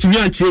went to me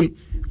and him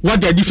what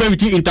the difference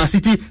between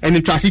intercity and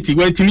intracity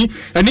went to me.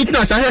 And it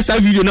now, I heard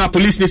some video now,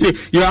 police, they say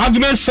your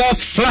argument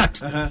falls flat.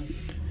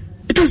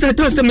 That's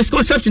the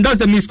misconception, that's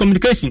the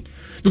miscommunication.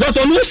 Because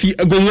on Wofi,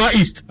 Gonwa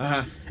East,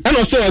 and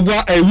also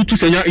Rutu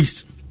Senya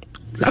East.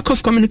 Lack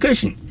of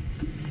communication.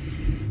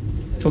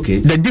 Okay.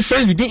 The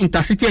difference between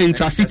intercity and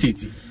intracity.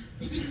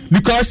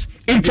 Because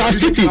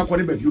intracity,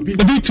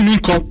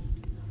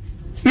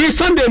 me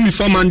Sunday, me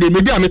for Monday,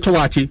 maybe I'm to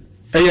watch it.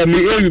 I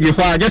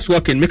just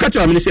walking. Me catch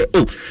you and say,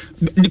 oh,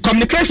 the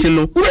communication.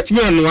 No, wait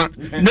me on one.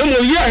 No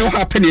more year what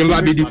happened in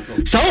Rabidi.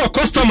 So a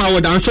customer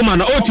would answer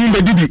man, oh, to the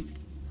DB.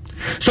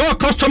 So a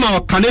customer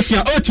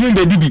Canadian, oh, to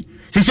the DB.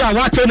 She said,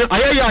 what?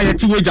 I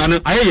 2 weeks, I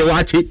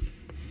watch it.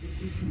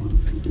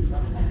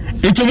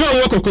 Into one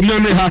work of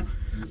community.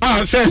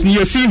 First,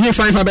 you see who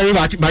find for by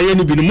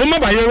any bin. Mumma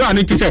by your run,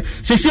 it is a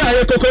Sisi,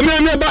 I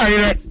command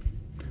by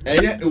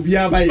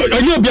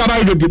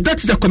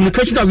that's the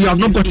communication that we have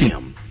not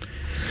gotten.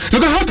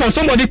 Because how can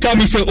somebody tell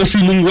me, say,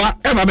 Ofinungwa,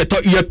 ever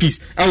better earpiece,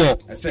 or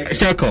a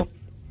circle?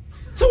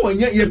 So when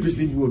your earpiece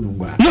didn't go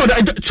no,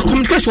 the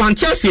communication one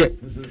tells you.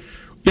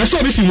 Yes,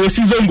 obviously, you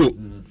see Zongo.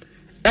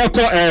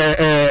 Echo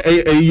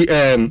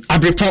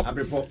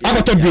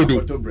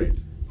Abripo bread.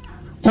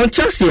 On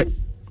Chelsea.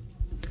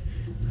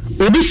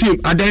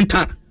 Obishim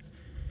Adenta.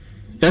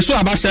 Yaso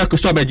Abasa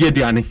Kosoba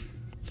Jediani.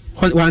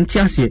 One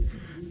Chelsea.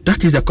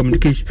 That is the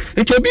communication.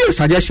 It will be a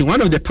suggestion.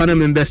 One of the panel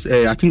members,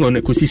 I think on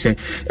the Kusi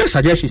a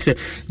suggestion said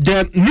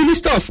the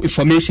Minister of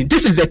Information,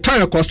 this is the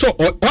time also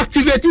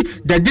activating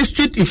the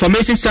district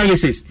information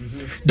services.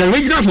 The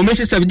regional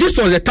information service, this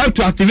was the time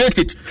to activate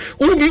it.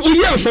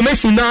 We have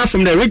information now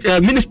from the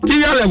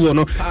ministerial level.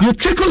 No? You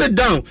trickle it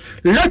down.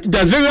 Let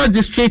the various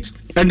districts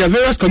and the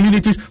various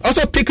communities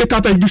also pick it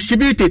up and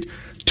distribute it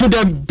to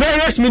the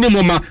various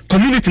minimum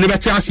community never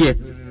tells here.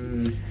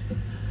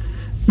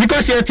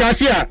 Because here tells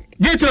here,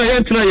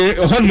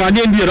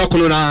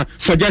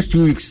 for just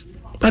 2 weeks.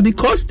 But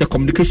because the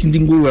communication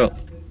didn't go well.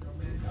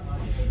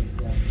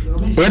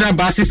 Whether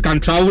buses can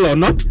travel or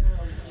not.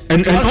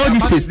 And all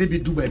these things.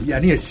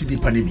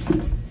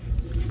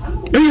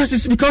 Yes,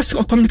 it's because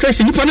of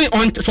communication. If I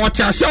on so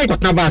Tiasia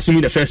got no bus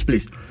in the first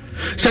place.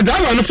 So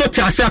that one also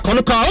Tiasia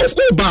car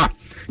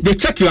they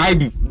check your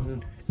ID.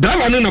 That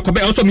one no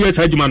also me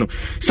tell you man.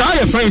 So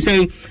your friend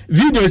saying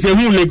videos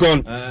who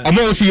gone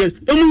among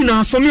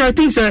for me I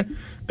think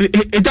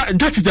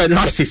that is the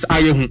last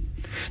I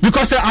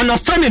because I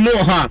understand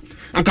know her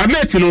and can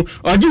make or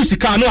use the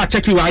car no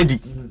check your ID.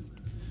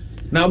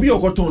 Now we are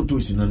got on to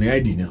in the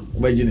ID now.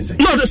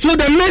 No, so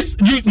the mate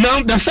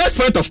now the first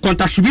point of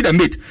contact should be the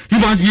mate. You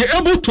must be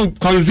able to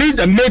convince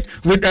the mate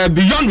with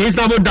beyond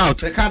reasonable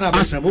doubt. No,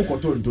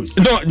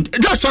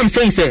 that's what I'm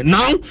saying. Sir.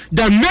 Now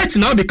the mate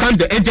now becomes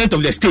the agent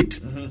of the state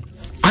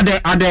at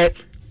the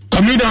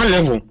communal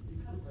level.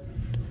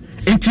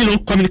 Until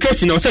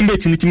communication or some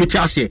mate in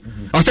the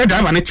or say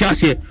driver and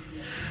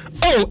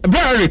oh,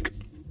 Eric,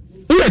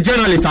 we are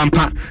journalists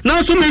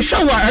now so me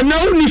shower and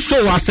now only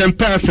show us and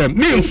person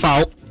me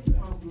foul.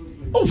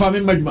 Oh, family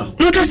madman.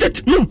 No, that's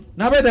it. No.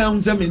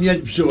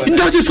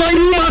 That is why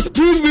you must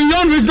prove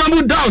beyond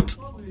reasonable doubt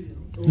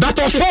that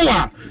or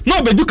forward.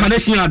 No, but you can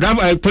actually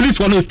police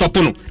want to stop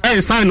on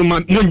and sign on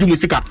Monju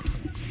Musika.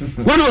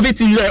 One of it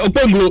in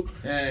Oponglo.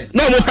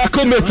 No, what I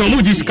come to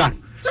Mujiska.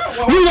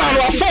 We are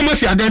a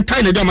pharmacy and then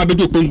tiny dama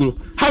bedu Oponglo.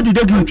 How did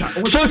they do?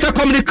 So it's a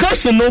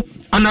communication, no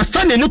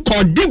understanding, no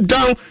call deep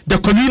down the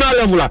communal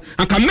level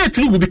and can make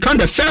will become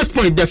the first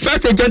point, the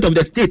first agent of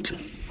the state.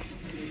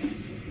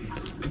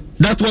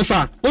 That was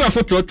we are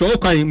for to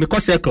okay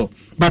because circle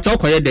but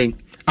okay then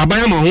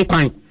abayama ho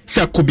kwan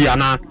se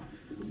kubiana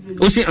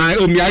o say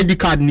me ID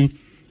card ni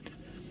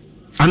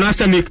and I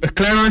say make a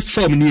clearance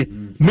form ni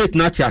make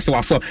na tia say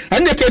wa for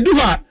and they can do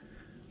that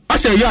I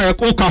say yeah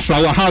ko ka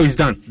flower how is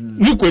done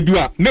ni ko do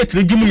a make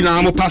the gimu na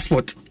am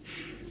passport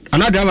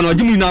another one na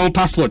gimu na am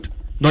passport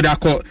no they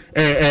call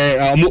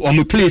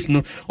on place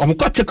no on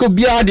ko take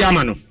bia de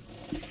ama no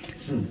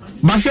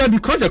but here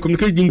because the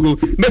communication didn't go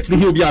make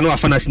no bia no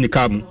afana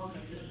sinikam.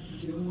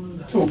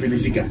 So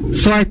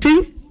I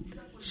think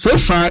so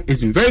far it's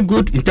been very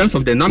good in terms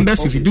of the numbers.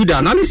 Okay. If you do the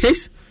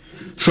analysis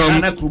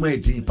from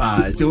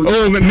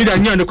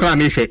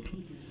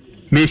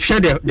me share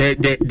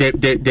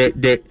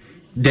the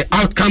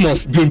outcome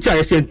of the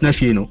entire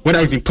international, whether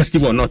it's been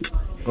positive or not.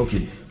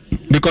 Okay.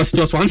 Because it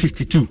was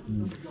 152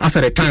 after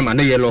the time and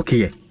they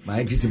lucky.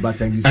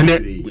 And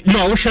then,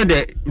 no, we share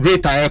the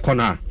rate I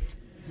corner.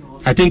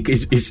 I think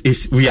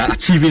is we are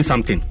achieving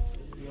something.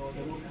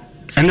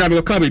 And then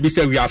we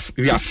say we have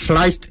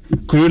sliced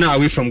corona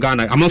away from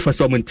Ghana. I'm not for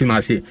someone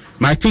to say.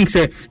 My thing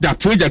say the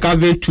approach the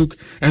government took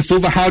and so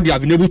far how they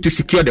have been able to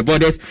secure the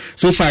borders.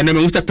 So far,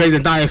 Mr.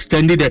 President I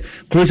extended the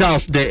closure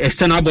of the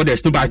external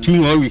borders by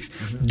 2 more weeks.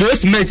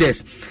 Those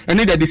measures and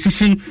then the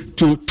decision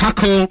to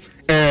tackle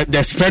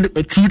the spread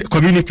through the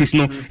communities,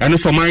 no, and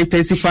also my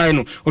intensify,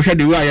 no, or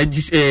the way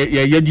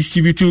you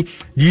distribute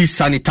these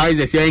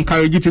sanitizers, you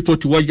encouraging people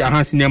to wash their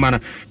hands in their manner.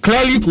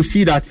 Clearly, you could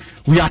see that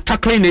we are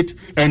tackling it,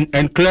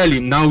 and clearly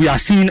now we are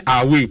seeing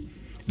our way.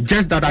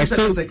 Just that I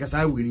saw.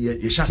 Exactly.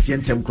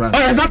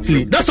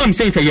 That's what I'm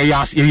saying.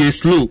 You're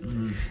slow,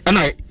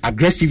 and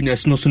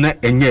aggressiveness, no, so not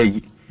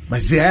any.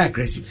 But they are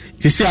aggressive.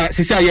 They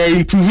say you're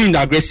improving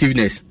the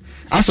aggressiveness.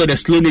 As for the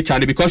slow nature,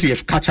 and because we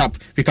have catch up,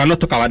 we cannot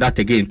talk about that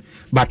again.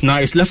 But now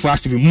it's left for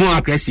us to be more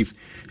aggressive.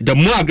 The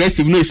more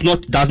aggressive, no, it's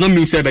not does not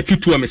mean say that you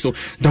so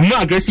the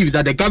more aggressive is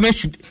that the government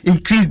should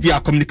increase their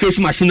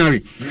communication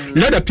machinery.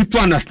 Let the people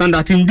understand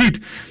that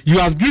indeed you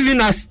have given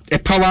us a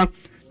power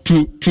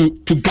to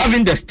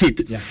govern the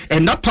state,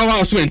 and that power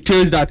also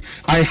entails that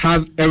I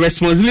have a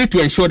responsibility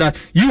to ensure that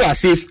you are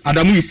safe,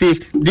 Adamu is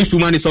safe, this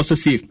woman is also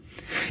safe,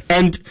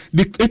 and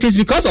it is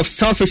because of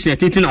selfishness.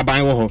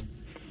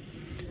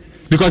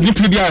 Because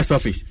Nipabia is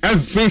selfish.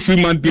 Every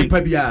human being.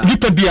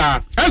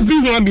 Nipabia. Every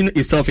human being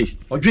is selfish.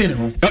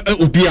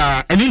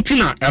 Ubia. And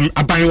Intina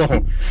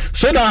Abayo.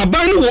 So that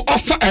Abayo will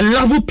offer a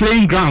level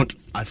playing ground.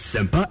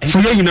 Asempa.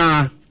 So you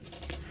know.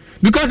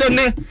 Because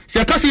then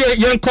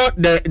you call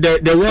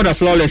the word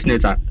of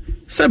lawlessness.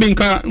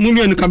 Sabinka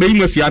Mumi and Kabe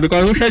Mafia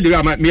because we said they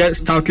are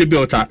stoutly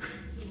built.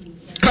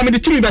 Come the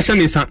two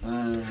Bessamisa.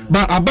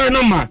 But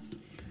Abayo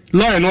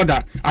law and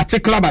order, I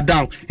take club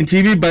down in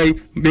TV by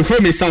the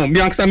home sound.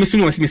 Me answer me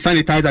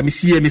sanitizer, me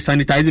see me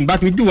sanitizing,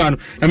 but we do one.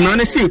 And now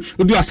I see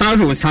we do a sound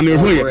and some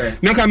here.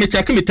 Me can me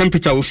check me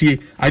temperature with you.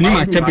 I need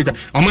my temperature.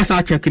 I must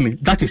not check me.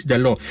 That is the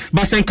law.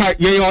 But senka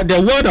the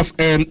word of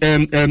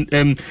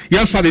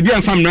young father,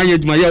 dear family,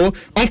 my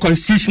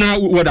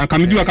unconstitutional word. I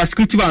can do a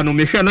scripture and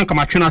me share. I come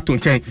at to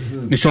change.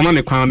 Me so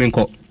me come.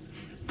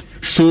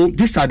 So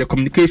these are the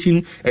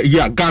communication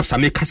gaps I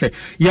make. Let's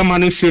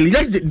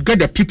get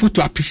the people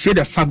to appreciate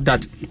the fact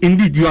that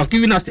indeed you have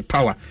given us the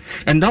power,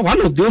 and that one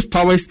of those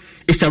powers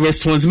is a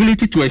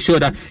responsibility to ensure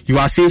that you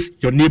are safe,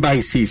 your neighbor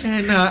is safe.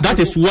 And, that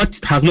is what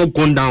has not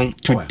gone down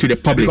to the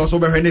public. Because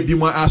only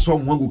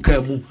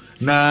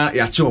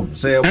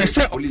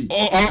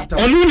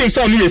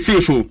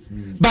safe,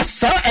 but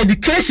sir,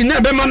 education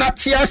never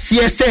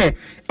CSA.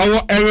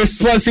 Our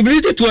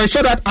responsibility to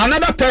ensure that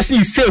another person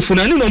is safe.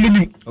 Okay.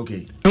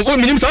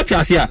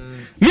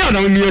 Me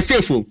and me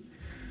safe.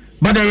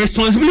 But the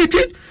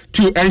responsibility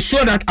to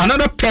ensure that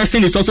another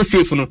person is also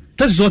safe.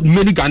 That is what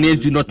many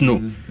Ghanaians do not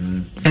know.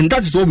 And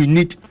that is what we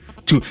need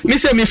to. Me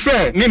say me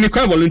friend, me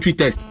call voluntary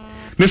test.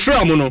 Me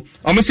friend,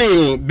 I'm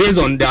say based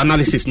on the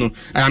analysis, no,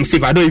 I am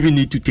safe. I don't even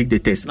need to take the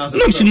test. No.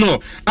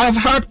 I've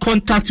had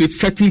contact with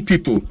certain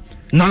people.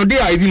 Now they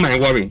are even my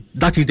worry.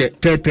 That is the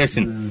third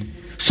person.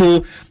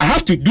 So I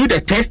have to do the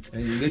test.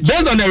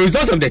 Based on the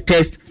results of the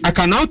test, I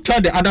can now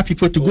tell the other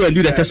people to go and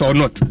do the test or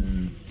not.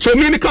 So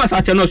maybe because I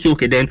cannot say,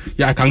 okay, then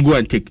I can go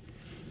and take.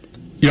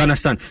 You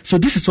understand? So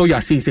this is all you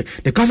are saying.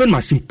 The government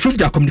must improve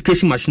their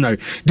communication machinery.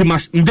 They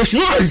should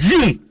not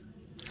assume.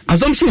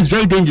 Assumption is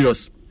very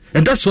dangerous.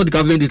 And that's what the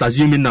government is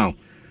assuming now.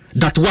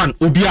 That one,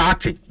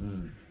 Obiati.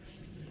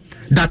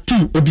 That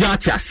two,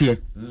 Obiati.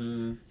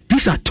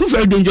 These are two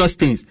very dangerous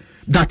things.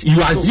 That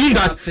you assume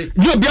that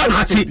no be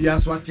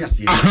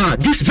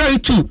this very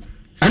true.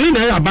 And then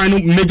there are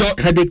major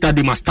headache that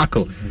they must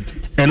tackle.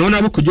 And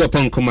Honorable Kujo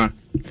Oponkoma,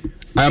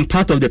 I am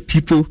part of the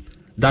people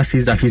that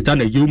says that he's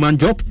done a human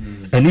job.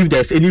 And if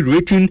there's any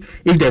rating,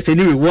 if there's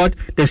any reward,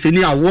 there's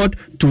any award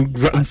to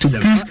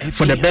give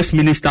for the best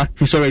minister,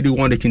 he's already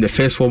won it in the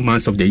first 4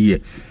 months of the year.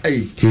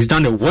 He's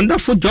done a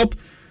wonderful job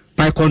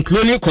by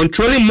controlling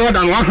more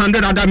than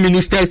 100 other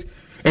ministers.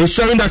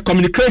 Ensuring that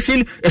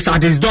communication is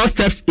at his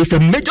doorsteps is a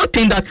major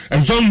thing that a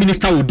young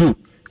minister will do.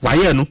 Why,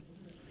 no?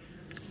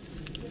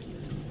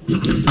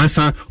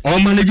 Answer all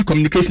managing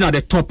communication at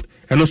the top,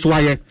 and also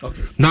why.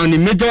 Okay. Now, the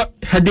major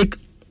headache,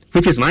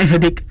 which is my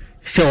headache,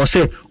 say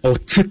or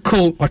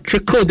trickle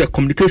the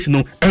communication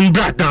and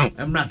bring down.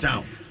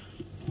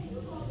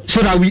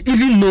 So that we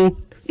even know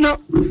now.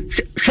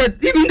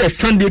 Even the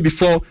Sunday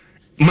before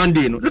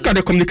Monday, look at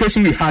the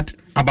communication we had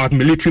about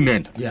military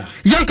men. Yeah.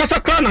 Young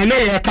Kasakran, I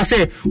know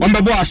Kase on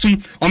the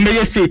bossy on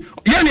the say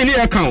yan in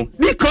the account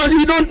because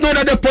we don't know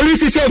that the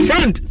police is your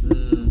friend.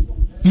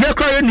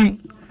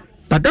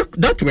 But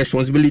that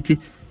responsibility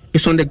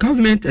is on the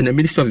government and the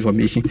Minister of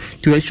Information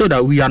to ensure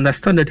that we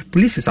understand that the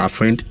police is our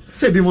friend.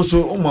 Say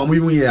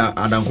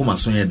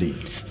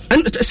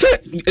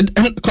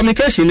and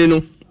communication,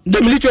 the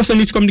military also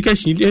needs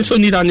communication. They also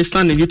need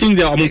understanding. You think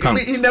they are on in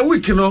the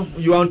week,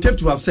 you are on tape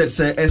to have said,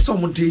 say,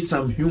 someone takes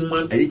some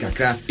human They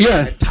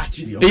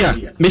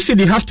say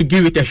they have to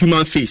give it a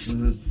human face.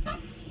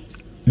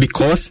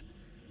 Because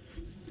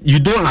you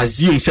don't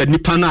assume said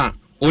Nipana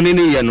only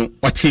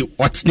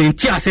what's the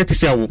tia said to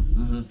say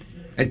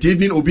and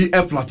even obi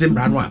a flatten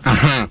ranwa.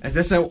 And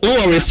they say,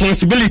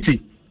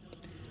 responsibility.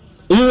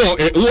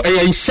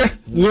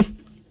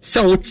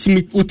 So what's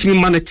me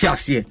man at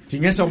Tiasia?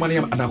 Tinga some money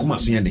and Akuma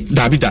Sundi.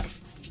 Dabida.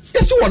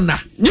 Yes, one now.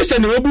 Yes,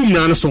 and the room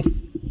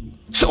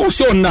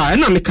so now,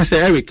 and I'm a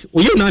Eric.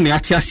 Oh, you know, the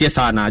Tiasia,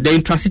 the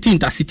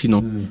intercity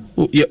no.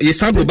 You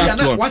start back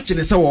to watching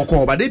the so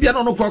call, but they be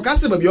on no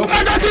caucus.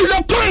 That is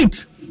the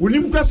point.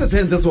 William Crosses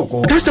hands as well.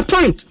 That's the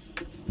point.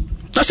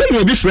 That's what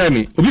you'll be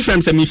framing. Will be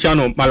framed,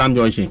 Michano, Malam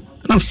Georgie.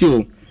 And I'm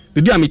sure,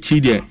 maybe I'm a tea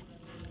there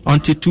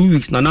until 2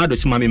 weeks. Nana, the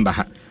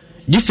Sumamimba.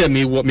 Just say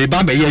me what me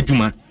Baba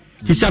Yajuma.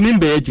 He said, I'm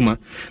Juma.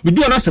 We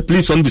do not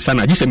police on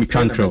Busana, just a me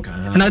control.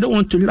 And I don't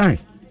want to lie.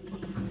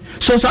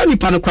 So, Sani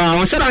Panaka,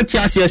 I said,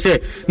 Antiasia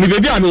say, me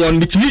baby, I'm one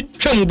between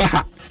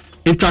Chamubaha,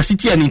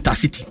 intracity and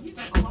intercity.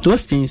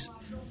 Those things,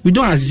 we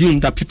don't assume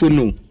that people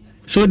know.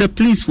 So, the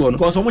police one.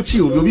 Because how much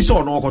you will be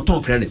so no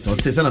cotton credit or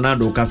say,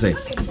 Sanado Case,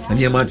 and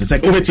the amount is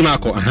second.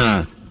 Timaco,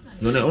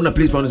 no, on the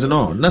police one is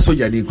no, not so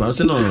jadi.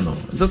 No.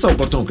 That's all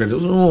cotton credit.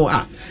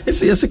 Oh,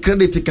 it's a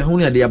credit to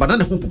Cahunia, the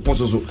Abana who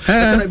proposes. So,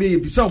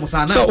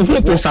 who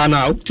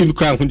posana to be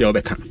crying when they are.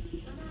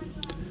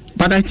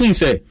 But I think,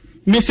 say,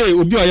 me say,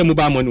 Ubi or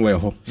mobile money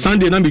well.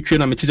 Sunday, not be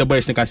trained, I'm a teacher boy,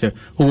 I say,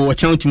 who were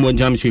chanting more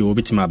jams here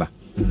over Timaba.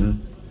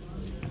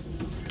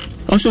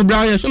 Also,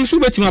 Brian, some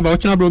super Timaba,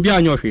 Chinabro,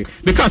 and your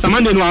because I'm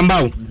under no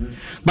amount.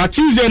 But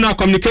Tuesday, now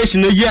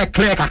communication, a year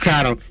clear a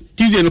car.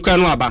 Tuesday, no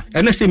canwaba,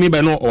 and I say me by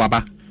no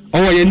waba.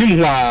 Oh,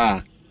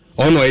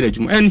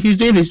 and he's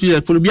doing his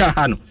duty for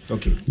Biahano.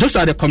 Okay. Those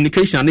are the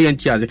communication and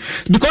the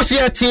because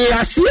here,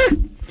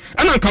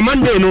 and I'm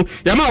commanding no,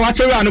 Yama watch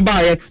around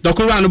by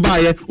Doko Rano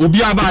by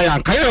Ubia by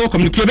and Kaya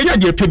communicate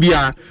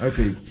PBR.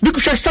 Okay.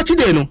 Because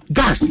Saturday no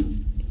gas.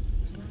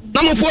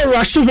 Number 4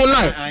 rushing whole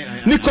life.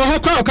 Nico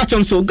Hokka catch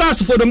on so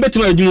gas for the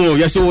better you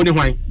yes, only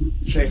wine.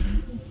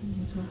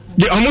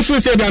 They almost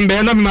said I'm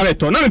not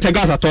marathon, not a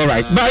gas at all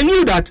right. But I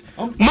knew that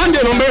Monday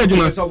no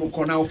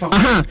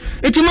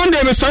It's Monday,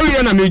 I'm sorry,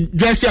 and I'm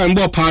dressing and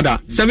bought powder.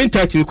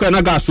 7:30, we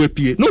can't gas with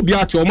P. No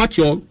beat or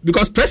mature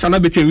because pressure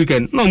not between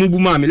weekend. No move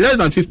mommy, less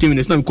than 15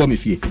 minutes, now call me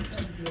fee.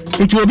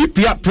 It will be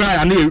prior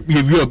and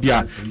review of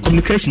their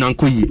communication and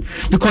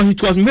because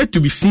it was made to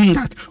be seen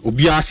that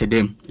Obia said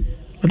them.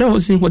 But that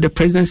wasn't what the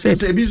president said.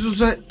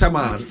 President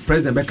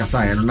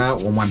Bekasai and now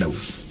on wonder.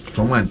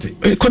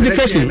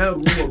 Communication.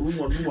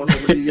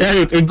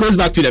 It goes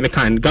back to the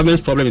kind.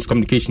 Government's problem is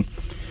communication,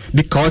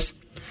 because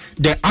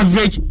the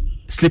average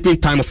sleeping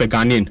time of a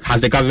Ghanaian,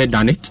 has the government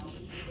done it?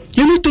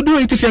 You need to do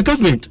it if you're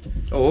government.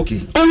 Oh,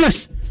 okay. Oh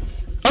yes.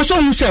 Also,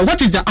 you say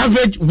what is the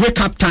average wake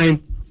up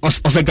time of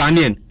a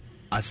Ghanaian?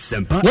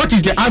 Asempa. What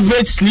is the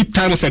average sleep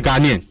time of a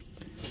Ghanaian?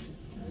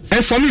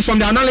 And for me, from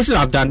the analysis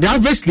I've done, the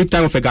average sleep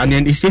time of a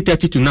Ghanaian is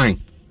 8:30 to 9.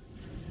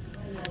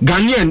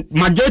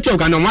 Majority of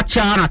Ghanaian watch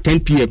at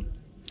 10 p.m.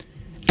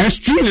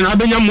 Extremely, I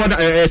don't know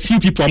a few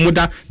people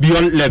are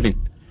beyond 11.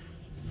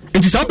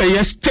 It is up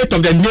a state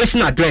of the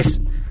nation address.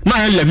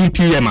 Now 11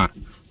 p.m.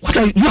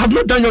 You have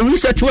not done your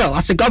research well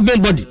as a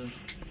government body.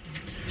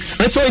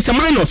 And so it's a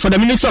minus for the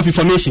Minister of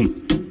Information.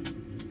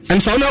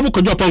 And so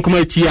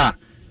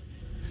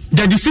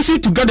the decision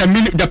to get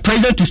the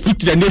president to speak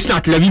to the nation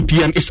at 11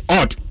 p.m. is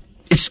odd.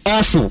 It's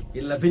awful.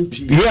 11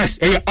 p.m. Yes,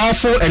 it's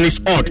awful and it's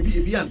odd.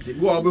 And yes,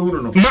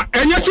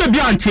 I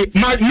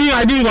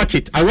didn't watch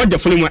it. I watched the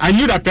following one. I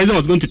knew that president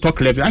was going to talk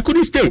 11. I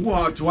couldn't stay.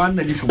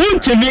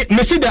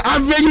 The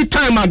average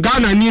time a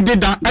Ghana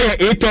needed that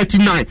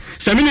 8:39.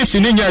 So many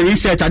should do your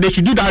research, and they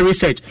should do that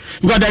research.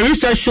 Because the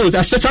research shows,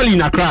 especially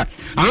in Accra,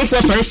 I'm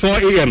for 4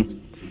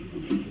 a.m.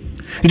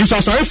 This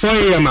was 4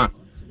 a.m.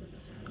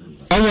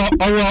 Our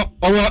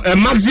a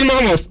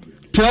maximum of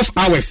 12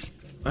 hours.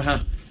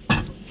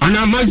 And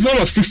a maximum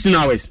of 16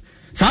 hours.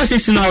 So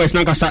 16 hours,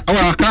 Accra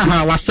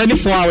was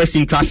 24 hours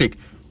in traffic.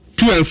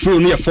 To and fro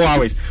near 4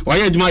 hours. Or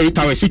 8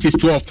 hours, which is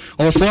 12.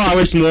 Or 4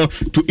 hours more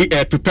to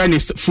prepare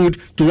his food,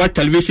 to watch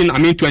television,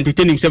 to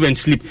entertain himself and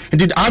sleep. And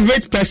the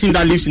average person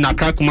that lives in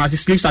Accra, Kumasi,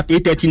 sleeps at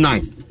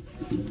 8:39.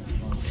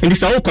 And this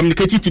is all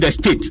communicated to the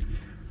state.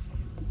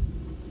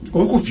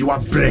 If you are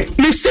bread.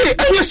 Me say,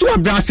 and yes, you are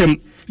brassem.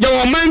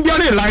 Your mind be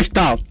on a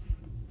lifestyle.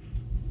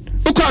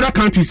 other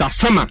countries are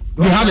summer.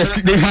 They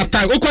have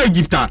time.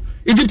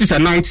 Egypt is a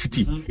ninth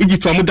city.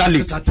 Egypt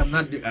is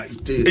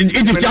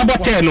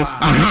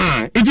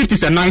Egypt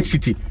is a ninth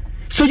city.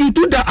 So you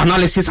do that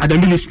analysis at the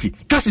ministry.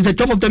 That is the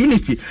job of the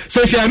ministry.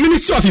 So if you are a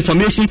Ministry of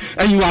Information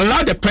and you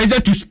allow the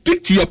president to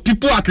speak to your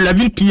people at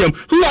 11 p.m.,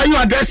 who are you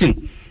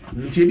addressing?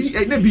 And you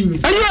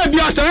have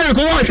your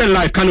go on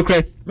live, can you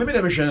cry? Maybe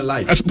they share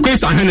live.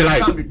 Case and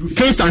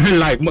hand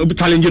live.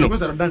 Challenge, you know.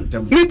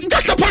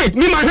 That's the point.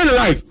 Me, my hand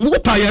live.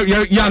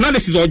 Your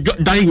analysis or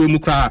dying with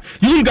Mukra.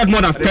 You won't get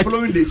more than 30. The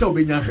following day, so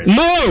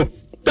no.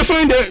 The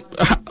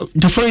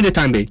following day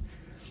time, day.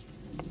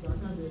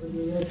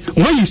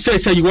 When you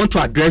say you want to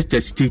address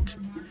the state,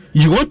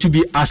 you want to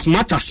be as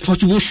much as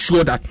possible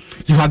sure that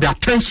you have the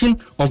attention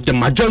of the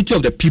majority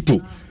of the people.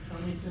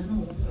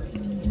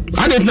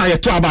 I don't know you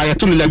talk about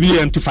 11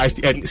 a.m. to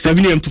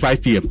 7 a.m. to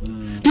 5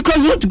 p.m. Because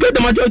you want to get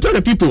the majority of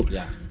the people.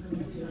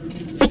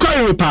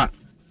 Okay,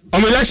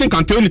 on election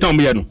campaign,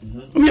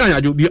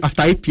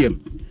 after 8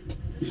 p.m.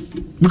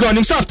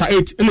 Because after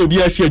 8, it will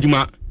be a fear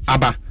Juma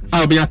Abba.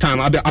 I'll be a time.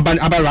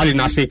 Abba rally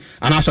and I say,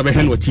 and I saw a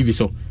hand with TV.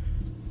 So,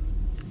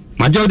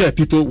 majority of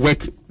people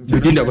work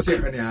within the work.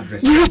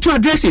 We have to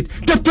address it.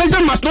 The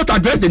president must not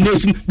address the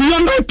nation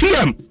beyond 9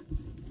 p.m.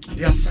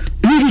 Yes, sir.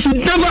 You should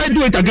never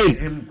do it again.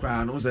 And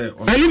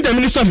if the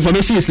Minister of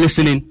Information is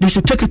listening, they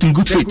should take it in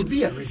good faith. There could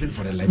be a reason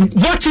for the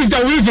What is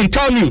the reason?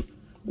 Tell me.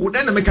 No.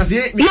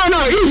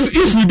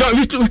 If we don't,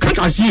 we can't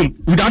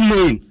assume without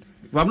knowing.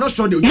 Well, I'm not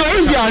sure. If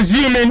you are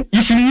assuming,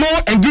 you should know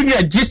and give me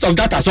a gist of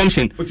that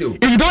assumption. If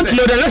you don't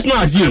know, then let's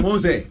not assume.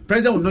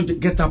 President will not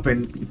get up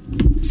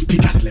and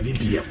speak at 11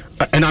 p.m.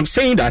 And I'm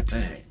saying that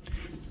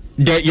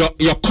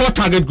your core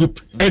target group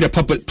is the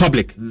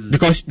public,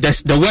 because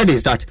the word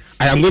is that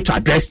I am going to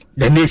address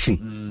the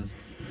nation.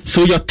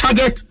 So your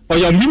target or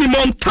your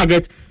minimum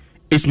target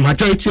is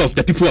majority of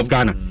the people of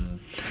Ghana.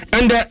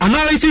 And the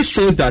analysis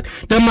shows that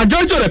the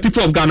majority of the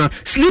people of Ghana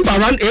sleep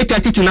around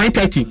 8:30 to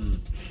 9:30.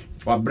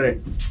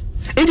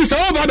 It is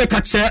all about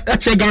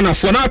the Ghana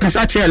for now.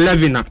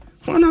 11 now.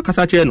 For now,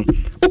 no.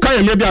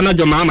 Okay, maybe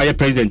another mama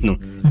president no.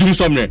 Do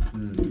somewhere.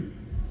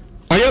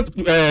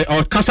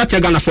 Or Kasa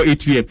Ghana for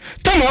 8 p.m.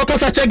 Time or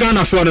Kasa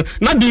Ghana for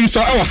not doing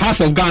so our half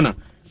of Ghana.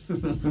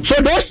 So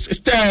those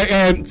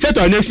set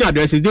of nation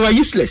addresses, they were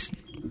useless.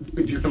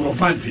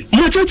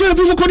 Majority of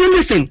people couldn't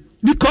listen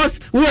because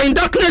we were in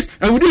darkness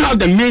and we didn't have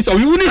the means, or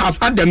we wouldn't have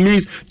had the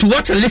means to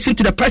watch and listen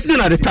to the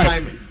president at the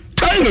time.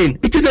 Timing.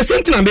 It is the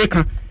same thing in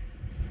America.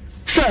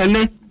 So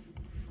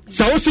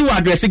also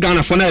addressing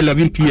Ghana for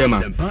 11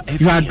 p.m.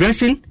 You are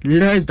addressing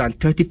less than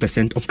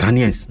 30% of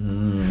Ghanaians.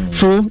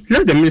 So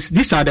let them.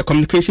 These are the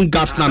communication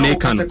gaps in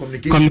America.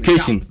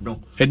 Communication.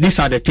 These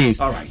are the things.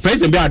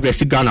 President be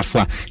addressing Ghana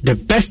for the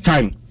best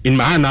time in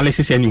my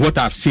analysis and in what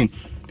I've seen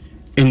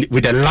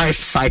with the life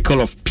cycle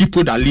of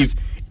people that live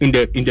in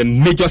the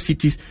major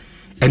cities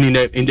and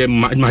in the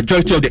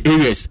majority of the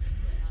areas.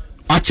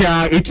 At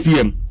 8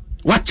 p.m.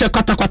 Watch a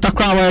kwata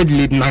crowd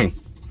late 9.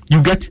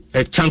 You get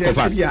a chunk of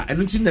us. Yeah, and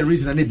not the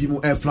reason I be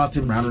more flat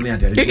him around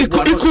it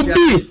could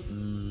be.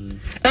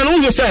 And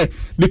also say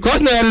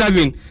because now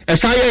 11, a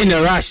fire in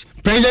a rush,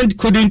 president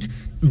couldn't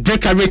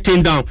break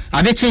everything down.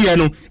 I did see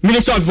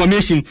Minister of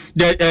Information,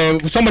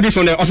 somebody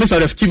from the office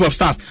of the Chief of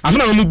Staff. I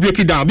don't know break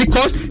it down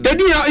because they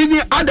didn't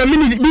even add the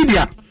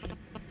media.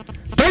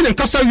 President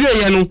Kasa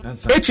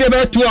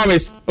 2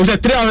 hours, or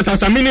 3 hours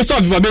as a Minister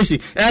of Information.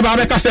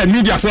 Everybody said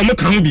media from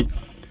Kamubi.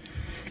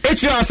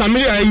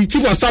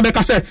 Chief of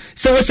Staff said,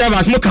 civil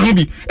servants no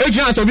Kamubi.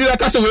 Agents of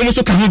Viveka we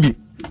also Kamubi.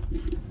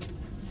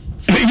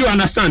 You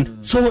understand?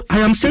 So I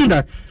am saying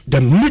that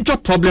the major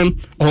problem,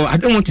 or I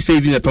don't want to say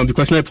even a problem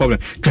because it's not a problem,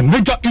 the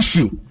major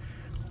issue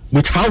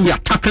with how we are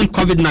tackling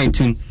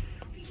COVID-19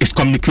 is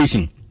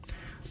communication.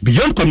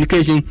 Beyond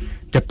communication,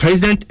 the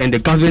president and the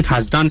government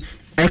has done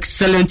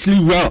excellently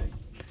well.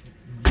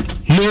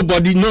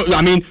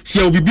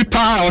 See will be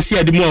power or see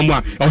the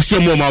more or see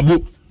more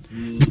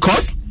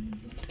because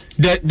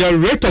the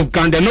rate of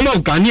the number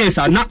of Ghanaians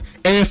are not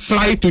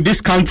fly to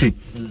this country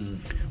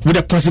with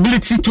the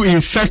possibility to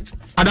infect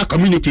other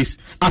communities.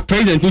 At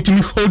present,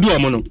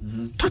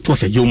 that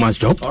was a yeoman's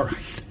job. All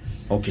right.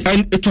 Okay.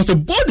 And it was a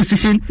bold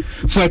decision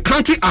for a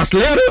country as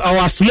little or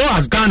as small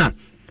as Ghana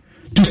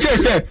to say,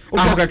 I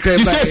have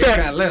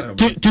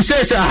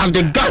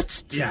the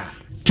guts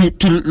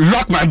to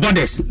lock my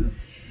borders,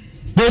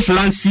 both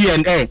land, sea,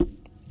 and air.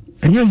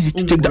 And you're easy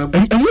to take that.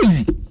 And you're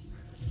easy.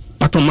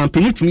 But on my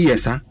opinion, to me,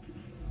 yes, sir.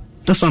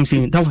 That's what I'm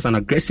saying. That was an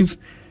aggressive,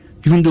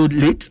 even though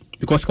late,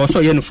 because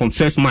also from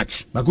first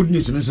match. But good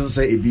news, you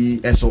say it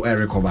be SOL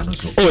recover.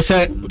 Oh,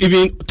 sir,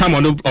 even time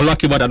on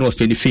lucky about that was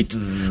 20 feet.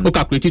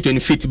 Okay, 20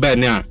 feet by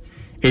now.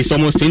 It's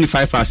almost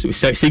 25 hours,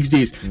 6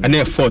 days, and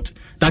then 4.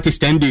 That is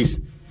 10 days.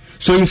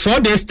 So in 4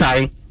 days'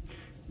 time,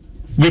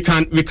 we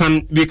can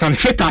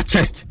hit our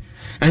chest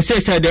and say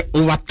that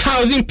over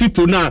 1,000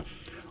 people now.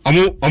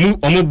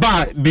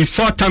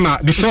 Before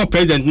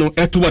president no.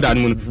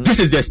 This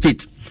is the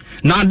state.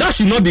 Now that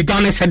should not be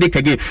Ghana's headache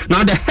again.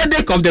 Now the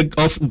headache of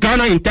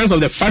Ghana in terms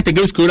of the fight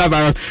against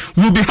coronavirus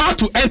will be how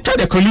to enter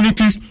the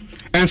communities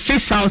and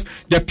fish out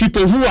the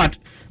people who had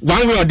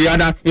one way or the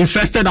other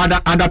infected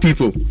other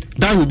people.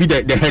 That will be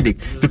the headache,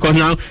 because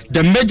now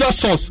the major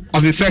source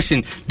of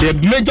infection, the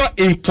major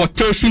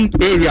importation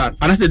area,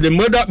 and that's the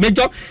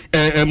major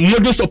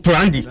modus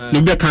operandi.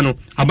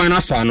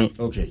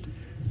 Okay.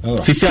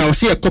 She said, I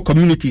see a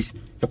communities.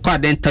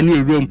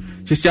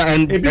 And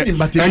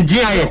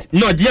GIS.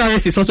 No,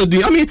 GIS is also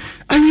doing. I mean,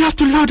 and we have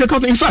to allow the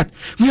government. In fact,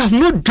 we have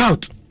no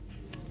doubt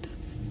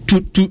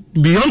to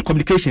beyond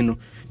communication.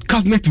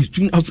 Government is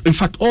doing. In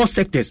fact, all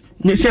sectors.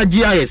 Say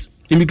GIS,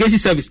 immigration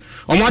service.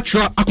 On what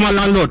akuma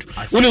landlord.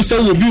 When say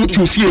will be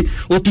to fear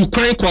or to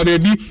crime kwa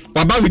baby.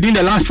 About within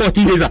the last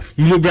 14 days,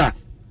 you know, bra.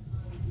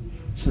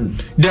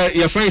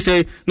 Your friend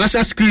say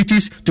national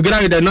securities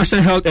together with the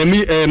national health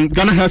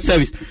Ghana Health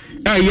Service.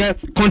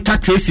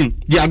 Contact tracing.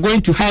 They are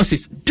going to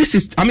houses. This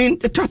is, I mean,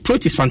 the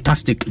approach is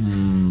fantastic.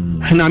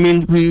 And I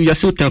mean, we are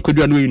so thankful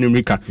in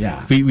America.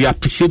 Yeah. We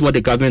appreciate what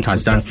the government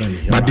has done,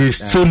 but they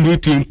still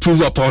need to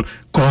improve upon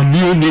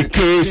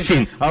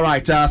communication. All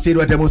right, see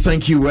what demo.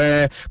 Thank you.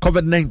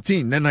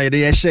 COVID-19. Then I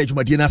share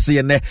Madina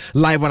CN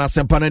live on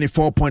Asempa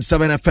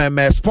 94.7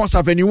 FM, Sports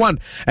Avenue 1,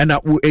 and I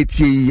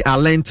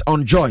lent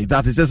on joy.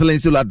 That is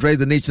Excellency will address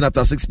the nation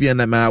after 6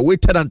 p.m. I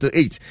waited until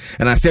 8,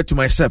 and I said to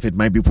myself it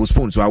might be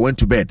postponed, so I went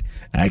to bed.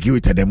 I give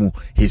it a demo.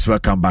 He's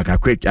welcome back. I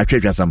create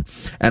some,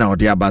 and our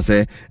dear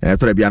Base,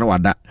 and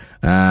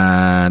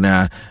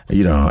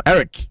you know,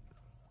 Eric.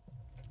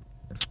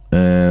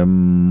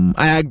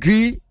 I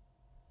agree.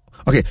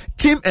 Okay,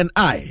 Tim and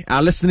I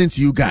are listening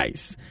to you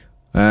guys.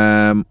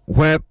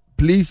 Where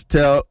please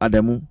tell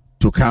Adamu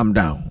to calm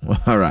down.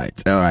 All right.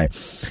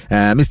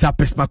 Mr.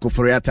 Pesmako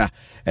Foriata,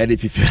 and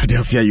if you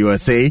Philadelphia,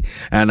 USA,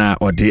 and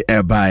or the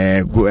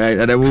by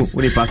Adamu,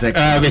 when he pass it,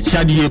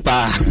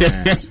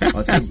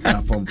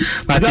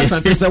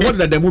 what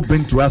did Adamu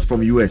bring to us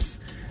from US?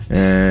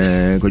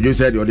 Because you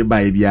said you're the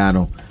by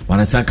piano.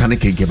 But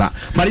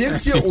you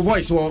see your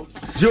voice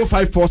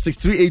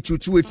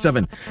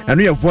 0546382287, and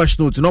we have voice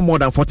notes no more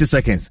than 40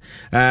 seconds.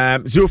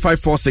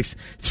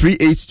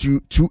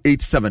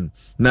 0546382287.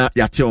 Now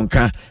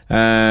yationka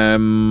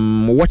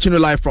watching you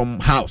live from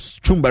house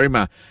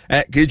Chumbarima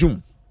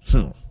Gejum.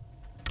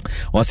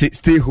 Or say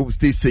stay home,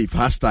 stay safe.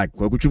 Hashtag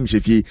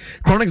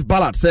Chronics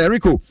Ballad. Say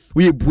Rico,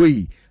 we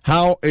boy.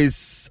 How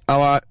is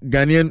our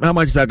Ghanaian? How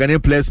much is our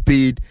Ghanaian players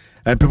paid?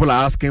 And people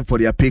are asking for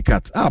their pay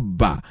cut.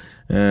 Abba.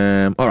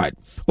 All right.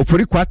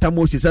 Ofori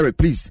Kwatamo says, Eric,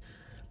 please.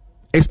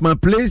 It's my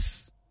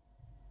place.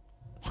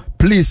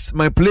 Please,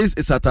 my place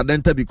is at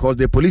Adenta because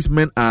the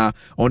policemen are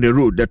on the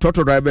road. The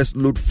total drivers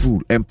load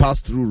full and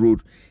pass through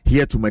road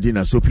here to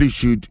Medina. So please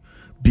should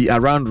be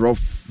around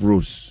rough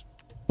roads.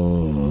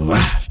 For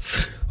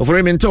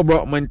mentor,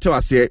 bro, mentor,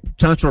 I say,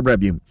 Chancellor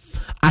Brabim.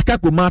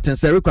 Akaku Martin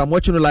said, I'm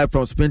watching you live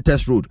from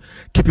Sprinters Road.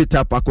 Keep it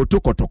up,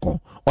 Akotoko,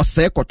 or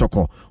say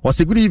Kotoko, or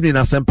say good evening,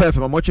 Asempa.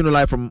 I'm watching you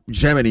live from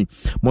Germany,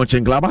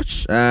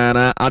 Mönchengladbach, and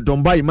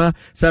Adombaima,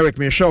 Sarek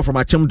Michelle from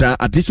Achimda,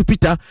 Adisu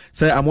Peter,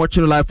 say, I'm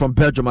watching you live from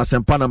Belgium,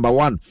 Asempa number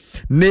 1.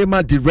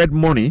 Neymar the Red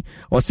Money,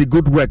 or say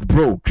good work,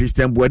 bro,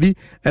 Christian Bwedi,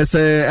 and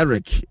say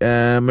Eric,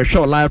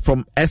 Michelle live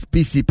from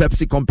SPC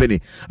Pepsi Company,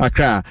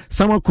 Accra,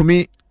 Samuel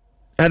Kumi,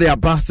 and the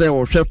Abase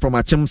or chef from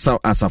Achim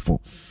South Asafo.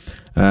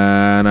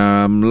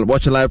 And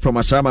watching live from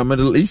Ashama,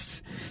 Middle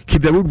East.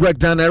 Keep the woodwork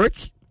down,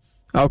 Eric.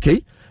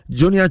 Okay.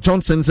 Junior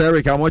Johnson's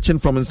Eric, I'm watching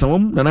from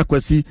Nsawam.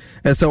 Nanakwesi,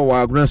 Esa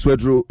Wagner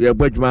Swedru,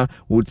 Yabwejma,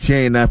 would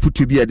say, put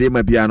to be a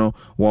dema piano,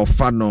 or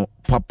fano,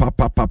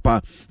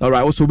 papa. All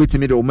right, also wait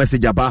me the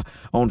message about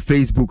on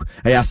Facebook,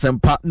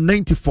 Asempa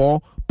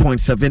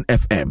 94.7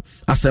 FM.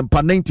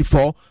 Asempa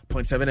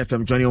 94.7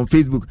 FM. Johnny on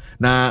Facebook.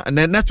 Now,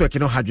 network,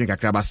 you know, how drink a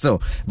crab, still.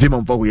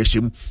 Vimon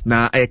Vogueshim.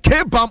 Now, a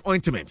K-Balm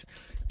ointment.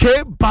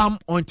 K-Balm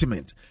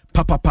ointment.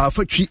 Papa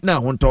for treat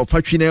now on top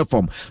for treat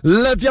from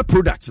Levia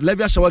products,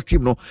 Levia shower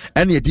cream no,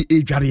 and ye di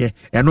ejare,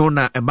 and on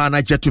a man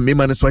jet to me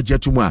man so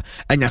jet to moi,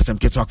 and yasam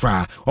keto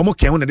cry. Omo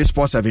can on the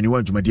sports avenue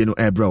one to Medino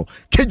air bro.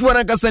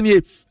 Kidwana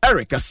Gassani,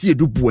 Eric, I see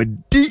du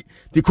di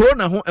the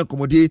corona home and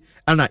commodity,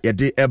 and at your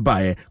day a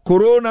buy.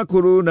 Corona.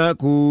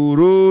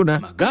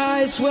 My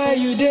guys, where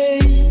you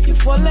day? You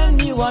for lend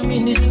me 1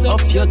 minute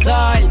of your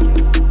time.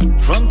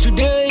 From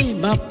today,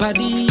 my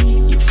paddy,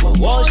 you for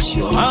wash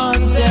your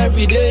hands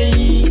every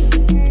day.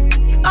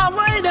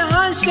 Avoid the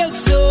handshake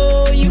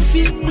so you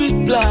feel quick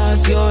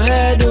blast your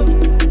head up.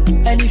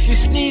 And if you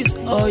sneeze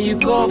or you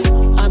cough,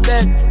 I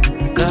beg,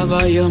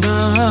 cover your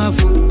mouth.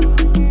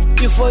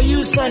 Before you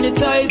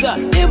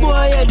sanitizer, the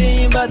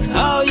boy but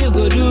how you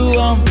go do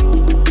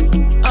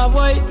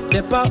avoid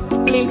the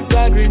public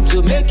gathering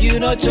to make you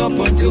not chop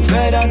until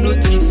further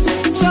notice.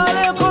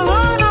 Charlie,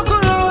 corona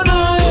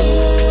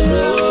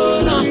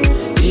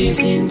is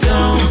in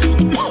town.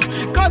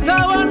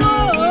 Corona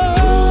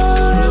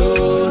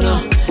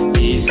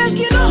is in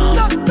town.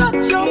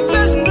 Touch your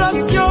face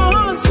plus your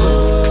hands.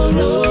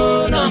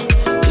 Corona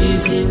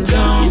is in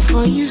town. If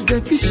I use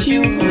the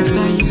tissue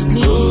after you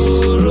sneeze.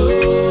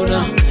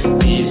 Corona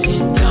is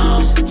in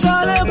town.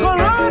 Charlie,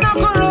 corona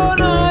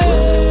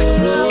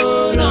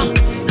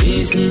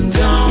is in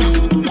town.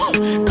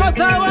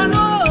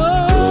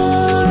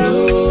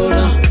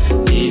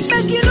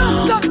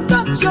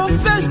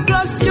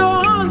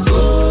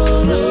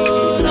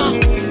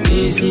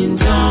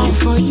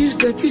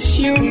 miss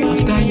you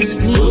after you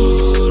sneeze.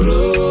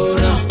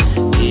 Corona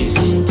is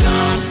in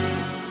town.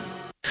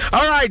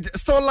 All right,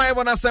 still live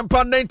on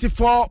Asempa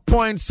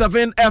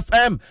 94.7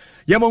 FM.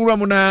 Yamong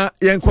Ramuna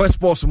Yanko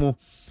Sports mu.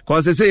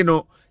 Cause they say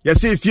no. You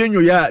see, if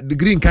you ya the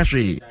green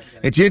country,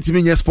 and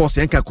you sports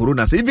yanka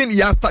corona. So even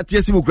ya start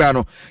yesimu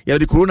grano, ya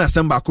the corona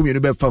samba kumi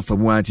no be for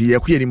muanti, ya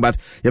kuyenim but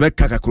ya be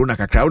kaka corona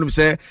kakra. Unum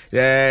say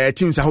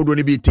teams are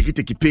holding be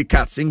take pay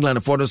cuts.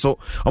 England for so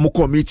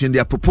amoko meeting they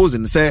are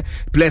proposing say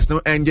players no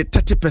and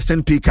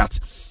 30% pay cut.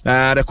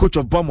 The coach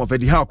of Bournemouth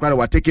Eddie Howe crowd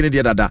were taking it the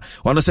other day.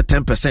 On say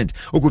 10%.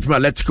 Okupima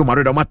Atletico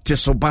Madrid or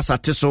Mateso Barca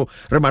Teso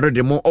Real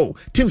Madrid more. Oh,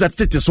 teams that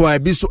sit so I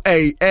be so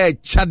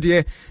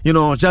Chadie, you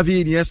know,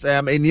 Javi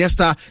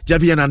Iniesta,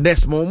 Javi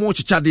Hernandez more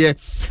Chadie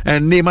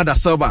and Neymar da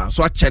Silva.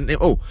 So I check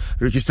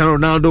Cristiano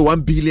Ronaldo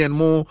 1 billion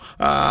more.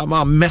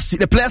 Messi.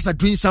 The players are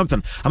doing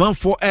something. I'm on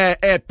for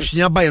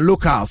Pia by a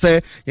local.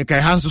 Say you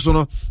can hands so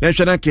no. Then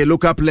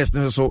local players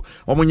so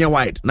omonya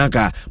wide.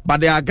 Nanka.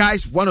 But there are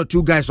guys, one or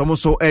two guys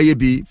almost so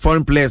be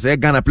foreign players.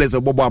 Ghana players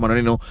of Bobo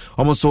Amarino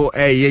almost so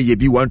be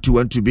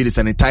 1-2 be the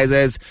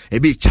sanitizers a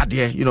bit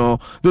Chadie, you know,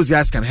 those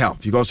guys can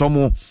help because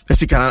almost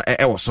so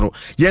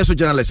yes, so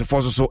journalists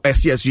for so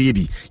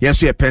SCSUB,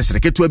 yes, we a pencil,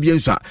 get to a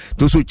biensa,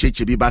 those who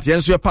chichi, but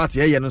yes, we a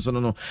party,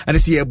 no, and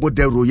see a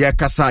bodero, yeah,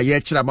 Casa, yeah,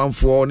 Chiraman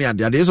for near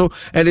the day, so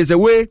and there's a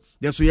way,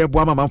 there's a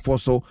Boama for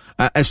so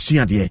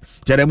FC and yeah,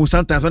 Jeremu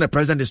sometimes when the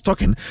president is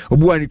talking,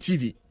 Obu on the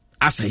TV.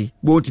 I say,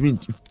 won't mean,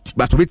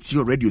 but with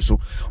your radio, so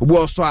we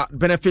also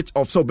benefit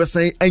of so best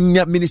saying, and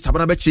minister,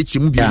 but I bet you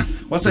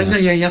what's a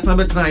yes, I'm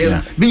a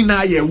trial. Me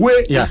now, yeah,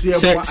 wait,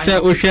 say,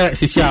 we share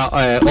this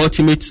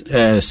ultimate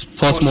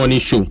sports morning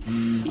show.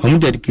 I'm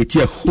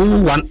dedicated a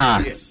whole 1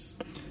 hour.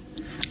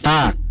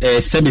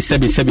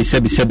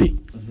 Sebi.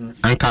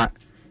 Anka,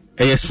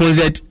 a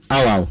sponsored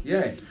hour.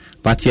 Yeah,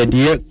 but your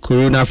dear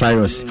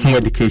coronavirus home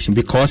education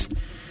because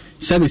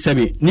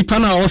Sebi,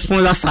 Nipana all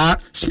sponsors are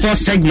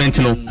sports segment,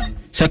 no.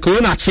 Se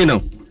corona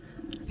channel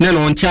none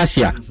on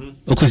Tiasia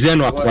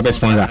Okuzeno Wabe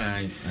sponsor.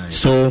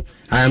 So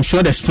I am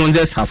sure the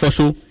sponsors have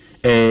also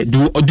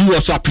do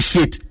also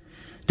appreciate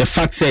the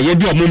fact say you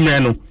do a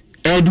mumreno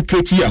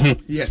educate you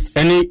yes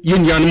any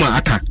union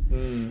aka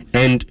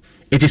and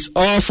it is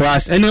all for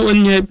us and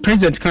when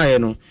president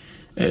can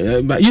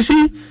but you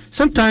see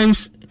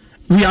sometimes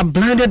we are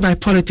blinded by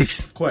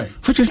politics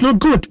which is not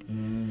good.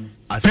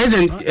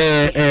 President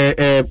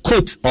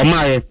quote or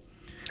my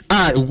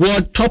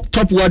world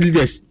top world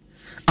leaders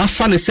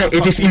Afan said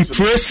it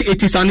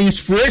is an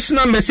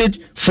inspirational message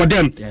for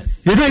them.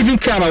 Yes. They don't even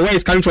care about where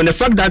it's coming from. The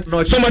fact that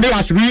somebody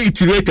has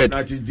reiterated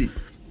that is deep.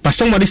 But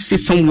somebody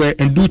sits somewhere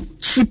and do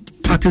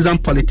cheap partisan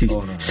politics.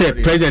 Say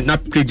president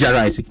not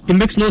plagiarizing. It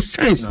makes no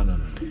sense. No.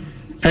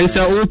 And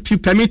so if you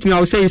permit me, I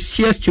would say it's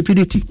sheer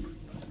stupidity.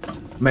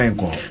 Man,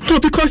 no,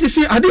 because you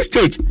see at this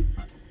stage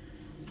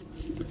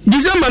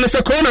December is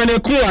a corona and a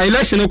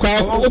election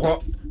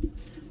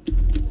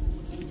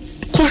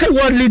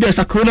world leaders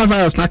are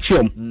coronavirus not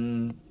sure.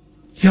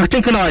 You are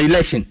thinking our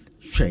election.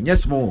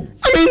 Yes, more.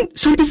 I mean,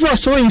 some people are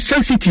so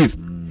insensitive.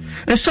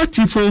 And such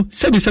people,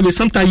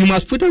 sometimes you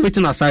must put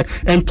everything aside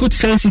and put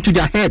sense into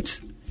their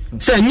heads.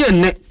 Say,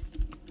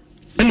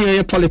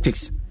 any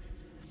politics.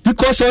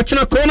 Because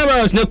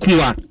coronavirus no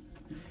kuwa.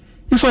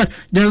 In fact,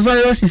 the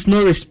virus is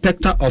no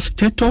respecter of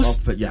status,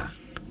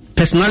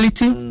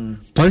 personality,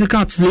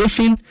 political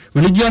affiliation,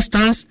 religious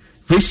stance,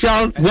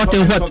 racial, what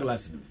and what.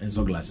 Right.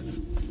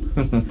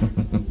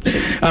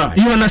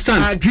 You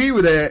understand? I agree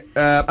with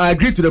I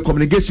agree to the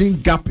communication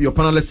gap your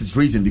panelist is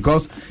raising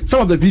because some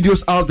of the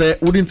videos out there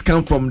wouldn't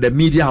come from the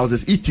media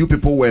houses if few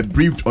people were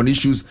briefed on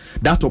issues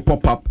that will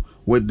pop up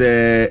with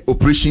the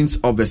operations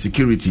of the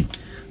security.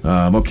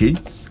 Okay,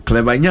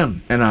 Clever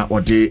Nyan and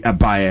what they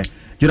buyer.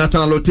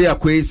 Jonathan Alote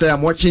Akwe say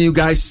I'm watching you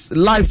guys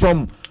live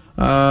from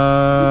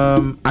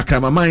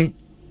Akramamai.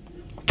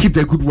 Keep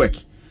the good work.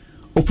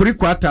 Ofuri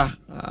Kwata,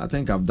 I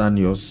think I've done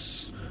yours.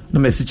 No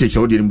message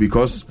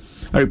because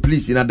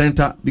please in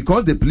Adenta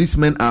because the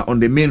policemen are on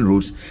the main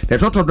roads. The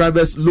total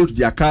drivers load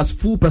their cars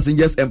full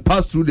passengers and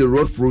pass through the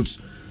road roads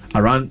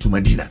around to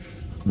Medina.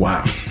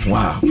 Wow.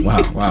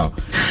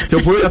 So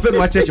for I feel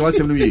what church was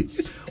saying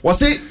was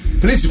say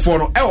police for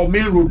no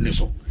main road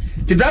so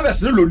the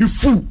drivers no load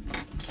full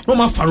no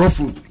man far off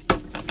road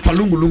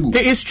falungulungu.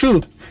 It is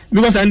true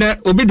because and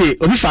obi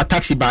for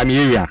taxi by me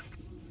area.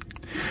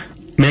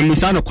 Me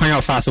musa no kwan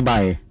ofa so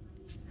buy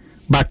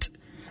but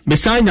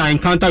beside I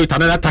encounter with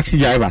another taxi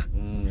driver.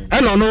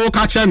 And on no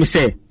catch me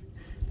say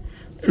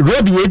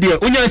road way there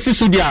only see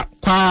so there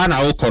kwa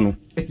na okono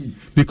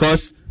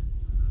because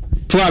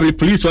probably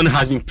police one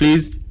has been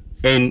placed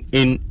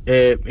in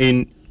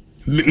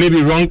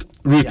maybe wrong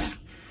routes.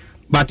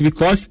 But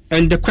because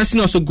and the question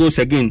also goes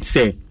again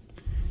say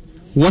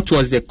what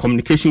was the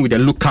communication with the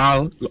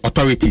local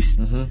authorities?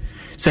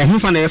 Say who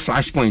found a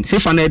flashpoint, say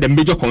found the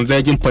major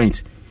converging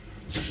point.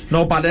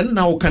 No, but then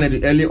now kind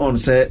of early on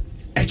say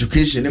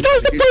education.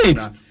 That's the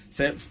point.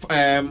 Say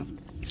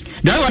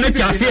that one let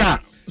here.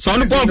 So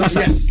no problem.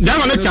 That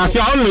one let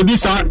here. All of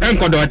this are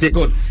encodote.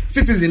 Good.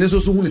 Citizens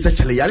also who is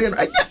actually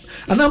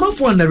And I'm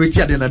for narrate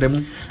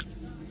them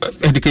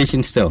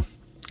education still.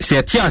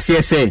 Say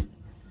say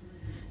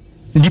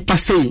the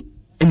passe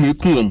and you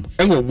come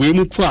and we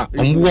move for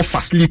more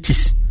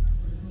facilities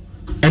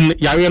and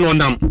Yarian on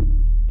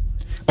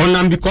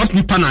them because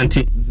nipa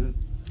nanti.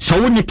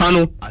 So nipa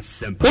no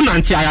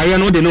nanti I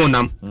know they know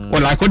nam or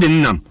like what they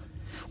nam.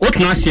 What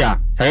nasia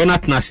I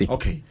not nasi.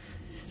 Okay.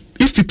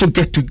 If people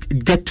get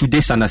to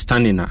this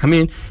understanding, I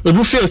mean, we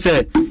will feel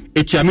say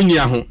it's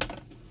Yaminia home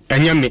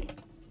and Yami.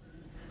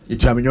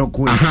 It's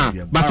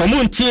Yaminia, but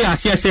Omonti,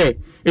 as I say,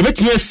 if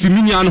it's near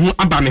Fimian who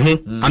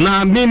Abame, and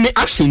I may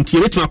action to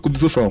it could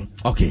be from.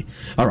 Okay,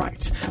 all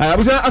right. I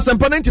was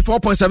Asempa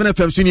 94.7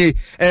 FM Sunny,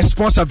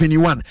 Sports Avenue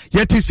 1.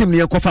 Yet is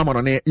simply a coffam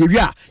on it.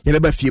 Yeah, you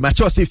never feel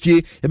much or see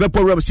fee, you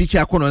better Rob Siki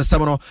Akon and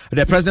Samano,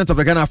 the president of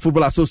the Ghana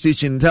Football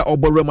Association, the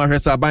Oboroma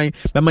Resa buying,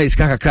 Mama is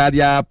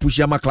Kakakradia,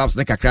 Pushama Clubs,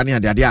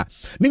 Nekakania, Dadia.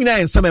 Nina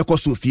and some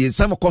Kosu fee,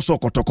 some Koso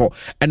Kotoko,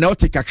 and now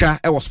take Kakra,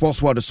 our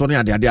sports world, the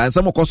Sonia Dadia, and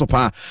some Koso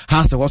Pa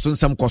has a Wasson,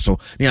 some Koso,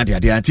 near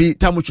Dadia,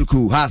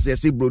 Tamuchuku has a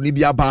Sibro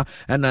Nibiaba,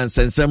 and then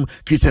send some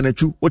Christian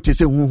Chu, what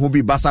is it who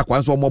be Basa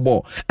Quans or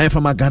Mobo.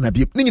 From a Ghana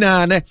beep.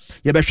 Nina,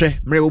 Yabeshe,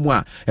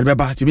 Mrewa, and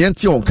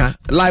Rebatiantionka,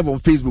 live on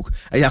Facebook,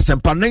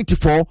 Asempa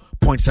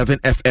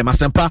 94.7 FM,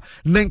 Asempa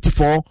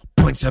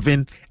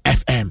 94.7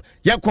 FM.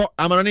 Yako,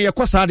 Amanani,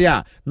 Yako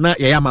Sadia, na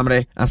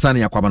Yamamre, and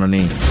Sani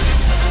Aquamanani.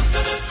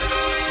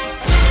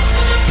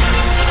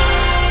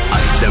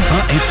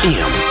 Asempa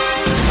FM.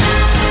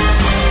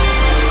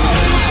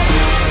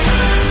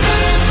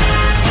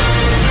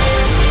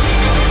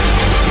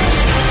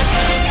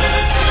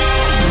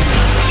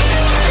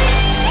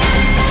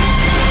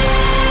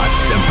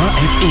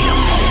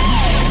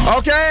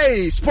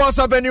 Okay, Sports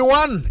Avenue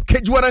 1,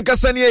 Kejuan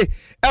Kasanye,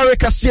 Eric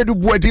Asiedu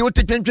Buedi, what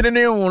taking the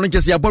name,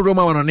 just your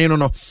Boroma on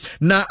no.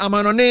 Na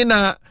Amanone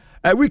na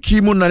we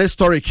came on that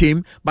story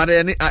came, but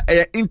an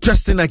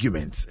interesting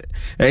argument.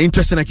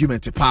 Interesting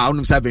argument.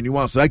 Pound Avenue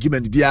 1, so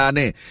argument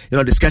biane,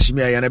 discussion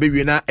me and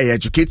maybe na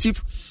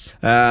educative.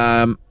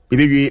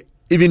 Maybe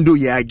even though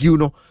you argue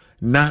no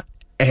na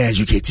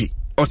educative.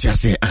 Otia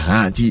say,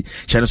 auntie,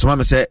 Shannon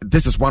Somama said,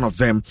 this is one of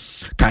them.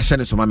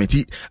 Shannon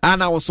Somameti,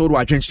 and I also do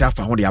a change staff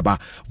on the Aba.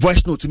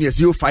 Voice note to me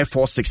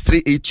 0546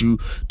 382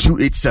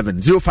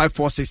 287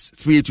 0546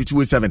 382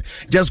 287.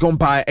 Just gone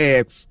by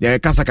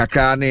Kasa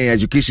Kakra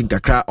education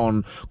Kakra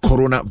on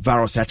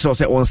coronavirus. I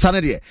say on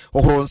Saturday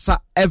or on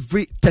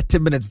every 30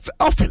 minutes.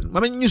 Often, I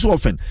mean, you so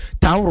often.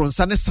 Tower on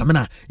Sunday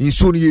Samana in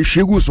Suni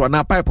Shigus or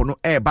na pipe no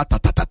air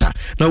batata.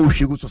 Now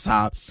Shigus was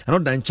out. I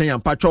don't dance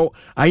and patrol.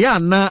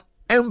 Ayana.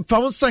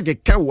 Found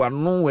sanke kawa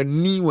no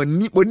wani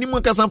mo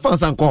kasa fan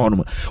san ko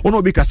hono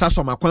ono bi kasa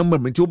so makwan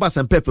mam nti oba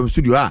san pefam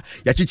studio a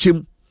ya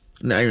chichem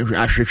na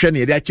ahwehwe na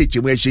ya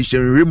chichem ya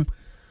hyehyem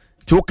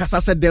ti o kasa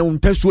se den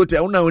untasuo te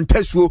ona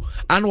untasuo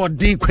an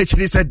odin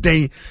kwachiri se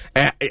den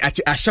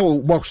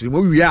ahye box mo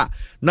wi a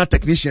na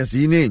technicians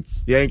ni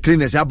ya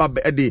cleaners ya ba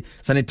de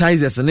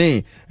sanitizers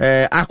ni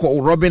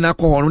akọ robin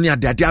akọ hono ni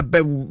ade aba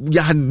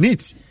ya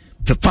neat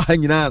te fa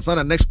nyina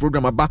sana next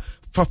program aba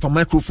fa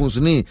microphones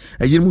ni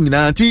yimu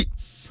nyina anti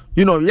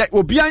you know ya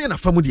obianya na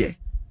famu de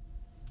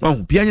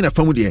obianya na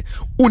famu de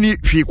uni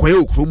hwe kwaye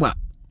okroma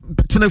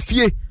tena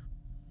fie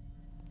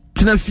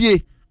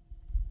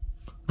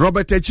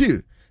Robert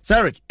Echir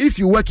Sarek, if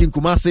you work in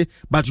Kumasi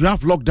but you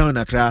have lockdown in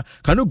Accra,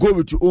 can you go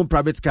with your own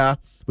private car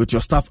with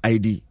your staff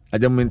ID?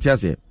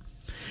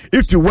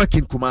 If you work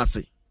in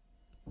Kumasi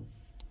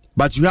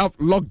but you have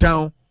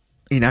lockdown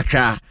in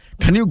Accra,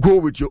 can you go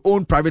with your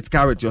own private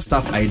car with your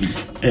staff ID?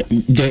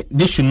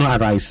 This should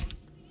not arise.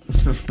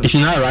 It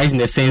should not arise in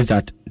the sense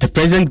that the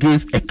president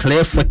gave a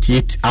clear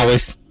 48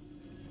 hours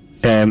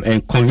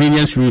and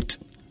convenience route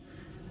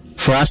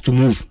for us to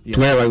move to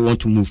wherever we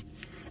want to move.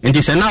 And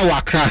this is now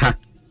Accra,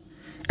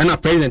 and our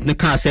president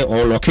can't say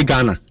or Loki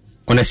Ghana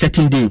on a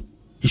certain day.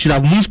 You should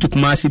have moved to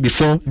Kumasi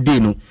before day,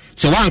 no.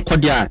 So one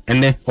Kodia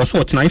and then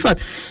also tonight. In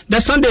fact, the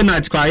Sunday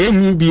night, I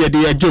will be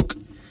a joke.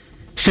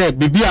 Say,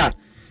 Bibia.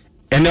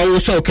 And I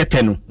also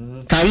keteno.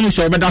 Can you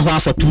show better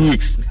for 2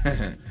 weeks?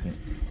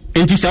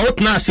 And this out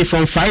now see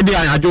from Friday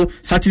I do,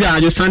 Saturday I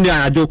do, Sunday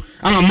I do,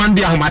 I'm a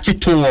Monday I'm at it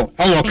to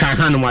our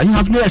Kahanuma. You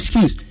have no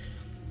excuse.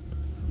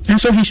 And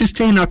so he should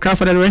stay in Accra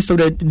for the rest of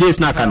the days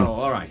now.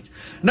 All right.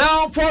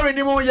 Now for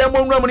any more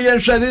Yamon Romani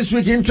and share this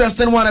week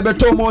interesting one about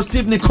Tomo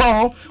Steve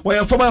Nicole,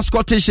 where a former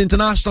Scottish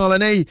international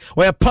and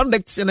where a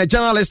pundit and a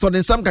journalist on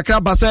in some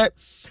Kakraba said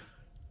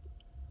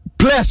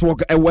players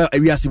work well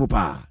we are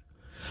Simupa.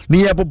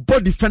 Near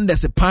both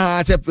defenders, a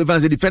part of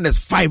the defenders,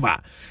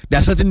 fiver. There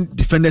are certain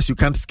defenders you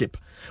can't skip.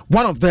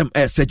 One of them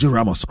is Sergio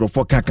Ramos,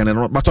 Crawford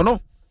Kakan, but no,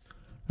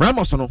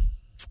 Ramos, no,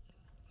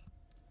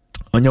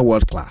 on your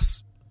world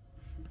class.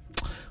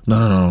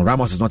 No.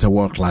 Ramos is not a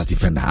world class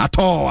defender at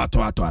all.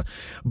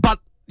 But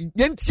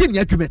yentie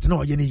argument no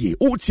yenye.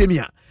 O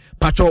tiemia,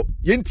 Pacho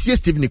yentie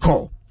Steve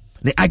Nicole.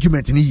 The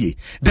argument ni ye.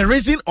 The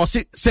reason or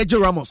say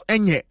Sergio Ramos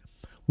enye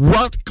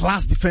world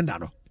class defender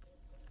no.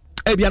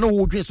 Ebia no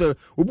wo dwen so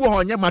obu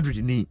ho nya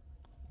Madrid ni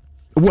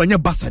obu nya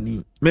Barca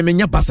ni me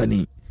nya Barca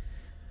ni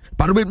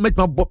but we make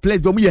my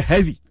players be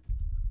heavy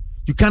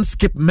You can't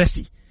skip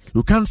Messi.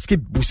 You can't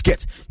skip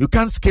Busquets. You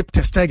can't skip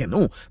Ter Stegen.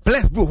 Oh,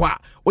 bless bro,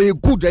 or you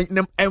good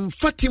and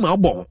Fatima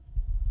Bon.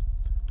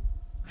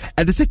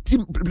 And the same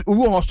team we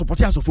were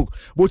supporting us of folk,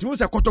 but you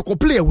must have got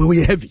player where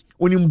we heavy.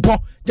 When you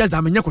bought just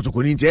a mania to go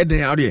into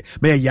Eden out there,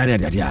 may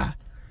Yana.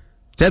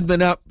 Said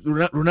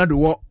Ronaldo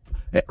war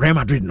Real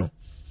Madrid no.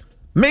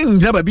 Men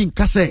never been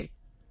Casse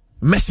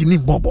Messi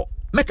nim Bobo.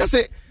 Make us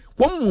say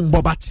one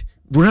Bobat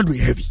Ronaldo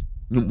heavy.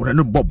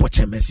 No Bobo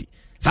Messi.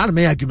 That's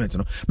my argument.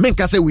 No, men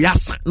can say we are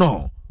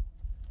no.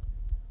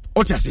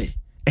 What I say?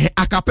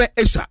 Akape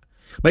Esha.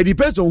 But it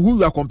depends on who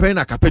you are comparing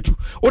Akape to.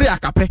 Or the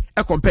Akape,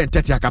 I compare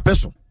 30 Akape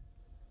so.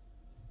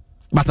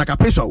 But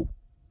Akape so.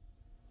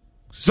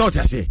 So what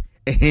I say?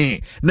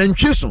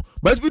 Nanchiso.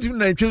 But between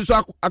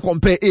Nanchiso, I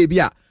compare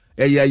Abia.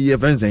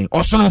 Friends saying,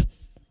 Osono.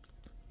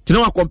 You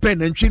know, I compare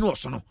Nanchino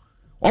Osono.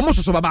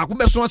 Almost so Babaco,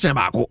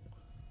 Besso,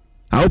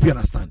 I hope you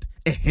understand.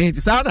 It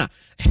is Anna.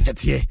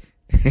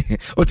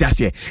 What I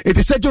say? It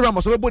is Sergio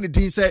Ramos.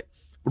 Everybody say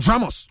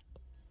Ramos.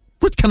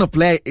 What kind of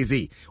player is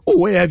he?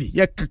 Oh, heavy.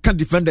 Yeah, can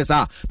defenders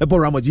are. But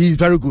Ramos, he is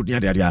very good.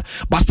 Yeah.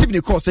 But Stephen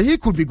Nicole said he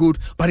could be good,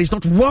 but he's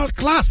not world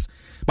class.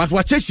 But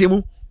what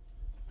Cheshemu?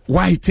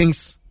 Why he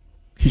thinks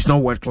he's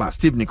not world class?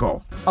 Stephen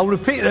Nicole. I'll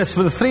repeat this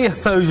for the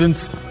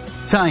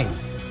 3,000th time.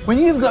 When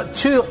you've got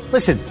two,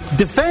 listen,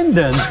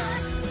 defending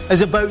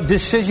is about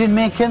decision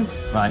making,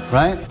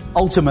 right?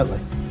 Ultimately,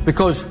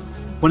 because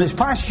when it's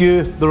past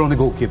you, they're on the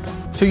goalkeeper.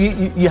 So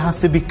you have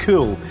to be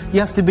cool.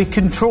 You have to be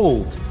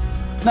controlled.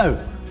 Now,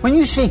 when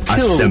you say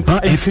cool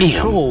Asempa and FM.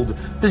 controlled,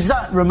 does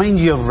that remind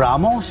you of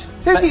Ramos?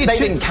 But they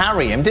didn't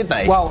carry him, did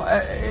they? Well,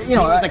 he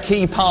was a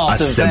key part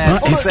of their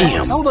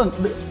success. Hold on.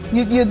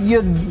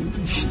 You're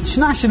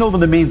snashing over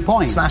the main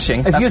point.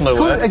 Snashing,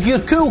 if you're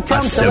cool,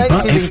 calm,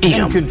 collected and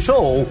in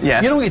control,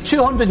 you don't get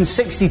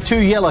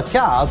 262 yellow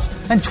cards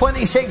and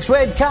 26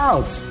 red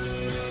cards.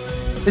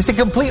 It's the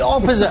complete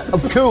opposite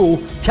of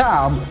cool,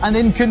 calm and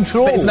in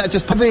control. But isn't that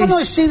just... I'm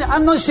not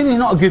saying he's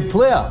not a good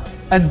player.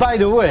 And by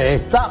the way,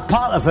 that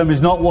part of him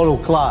is not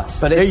world class.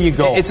 But there you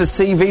go. It's a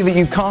CV that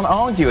you can't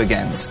argue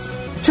against.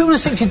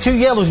 262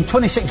 yellows and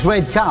 26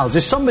 red cards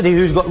is somebody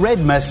who's got red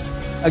mist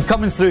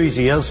coming through his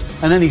ears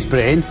and in his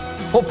brain.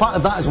 What part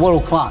of that is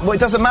world class? Well,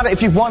 it doesn't matter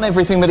if you've won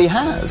everything that he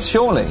has,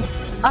 surely.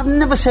 I've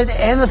never said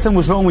anything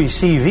was wrong with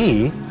his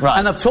CV. Right.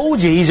 And I've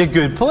told you he's a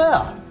good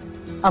player.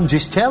 I'm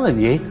just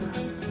telling you,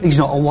 he's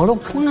not a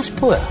world class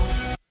player.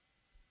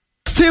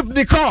 Steve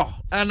Nicole,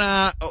 and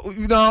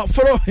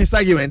follow his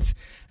argument.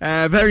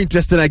 Very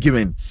interesting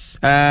argument.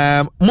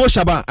 Mo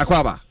Shaba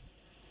Akwaba.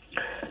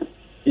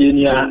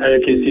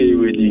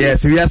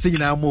 Yes, we are seeing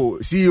now Mo,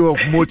 CEO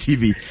of Mo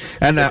TV,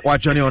 and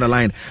watch Johnny on the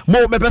line.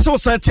 Mo, my person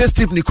was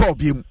Steve Nicole.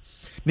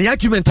 The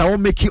argument I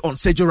won't make it on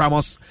Sergio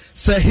Ramos,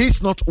 say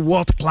he's not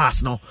world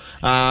class. No,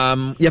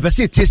 yeah, but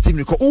say Steve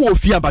Nicole. Oh,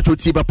 fear about your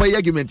team, but pay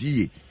argument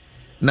ye.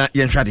 Na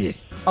yenshadi.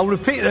 I'll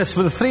repeat this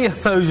for the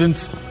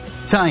 3,000th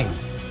time.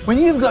 When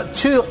you've got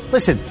two,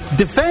 listen,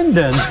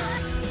 defending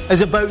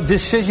is about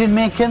decision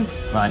making,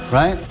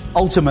 right?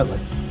 Ultimately,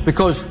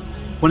 because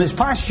when it's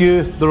past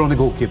you, they're on the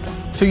goalkeeper.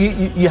 So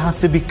you have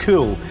to be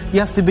cool. You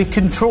have to be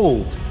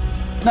controlled.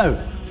 Now,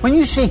 when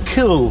you say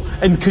cool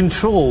and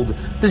controlled,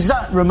 does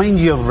that remind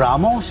you of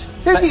Ramos?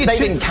 But they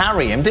didn't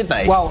carry him, did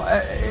they? Well,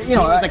 he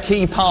was a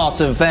key part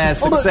of their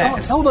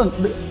success. Hold on.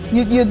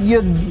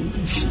 You're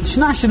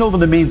snashing over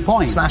the main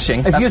point.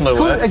 Snashing,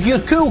 if you're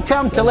cool,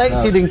 calm,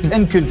 collected and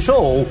in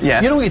control,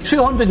 you don't get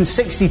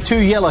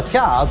 262 yellow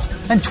cards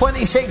and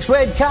 26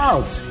 red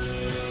cards.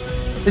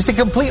 It's the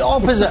complete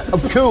opposite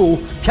of cool,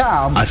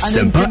 calm and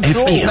in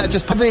control.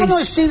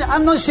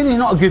 I'm not saying he's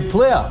not a good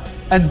player.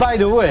 And by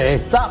the way,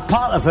 that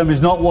part of him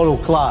is not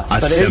world class.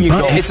 But there you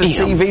go. It's a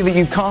CV that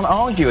you can't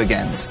argue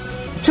against.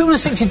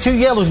 262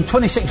 yellows and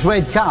 26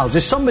 red cards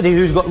is somebody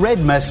who's got red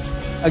mist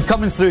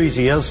coming through his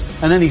ears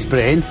and in his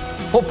brain.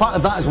 What part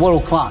of that is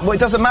world class? Well,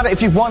 it doesn't matter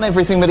if you've won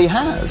everything that he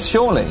has,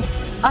 surely.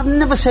 I've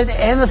never said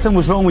anything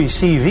was wrong with his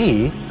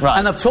CV. Right.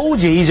 And I've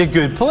told you he's a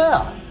good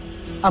player.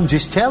 I'm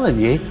just telling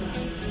you,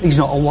 he's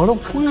not a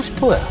world class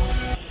player.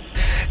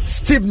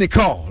 Steve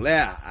Nicole,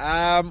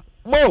 yeah.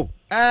 Mo,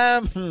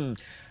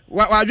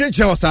 why didn't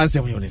you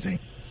answer me anything?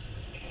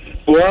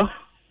 Well,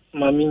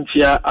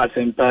 Maminchia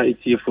Asempa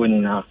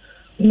Itiefoni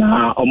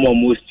na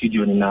omo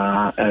studio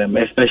na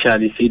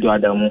especially Sido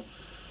Adamu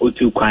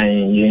otu kwan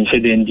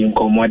yenhede ndi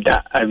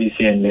nkomoda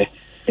avisi ende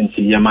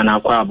nti yamana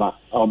kwaba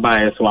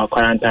oba so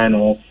quarantine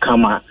no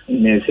kama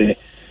nese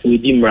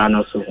widi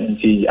mrano so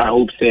nti I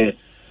hope say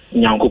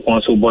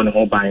nyankopon so bo ne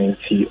ho ban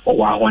nti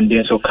owa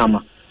honde so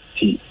kama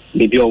ti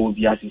bebi owo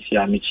bi asisi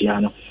amichi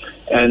ano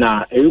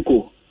na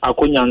eriko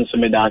akonya nso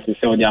me da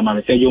asisi o dia ma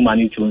me say you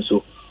mani tun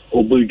so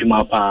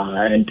obudwuma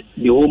pa and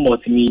the whole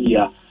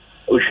multimedia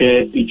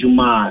ohwe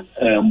ijuma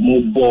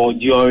mobile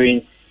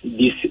during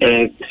this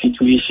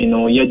situation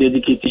or you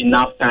dedicated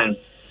enough time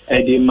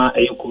edema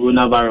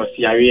coronavirus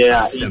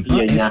area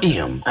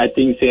I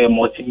think say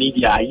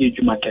multimedia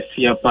ijuma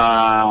kese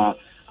pa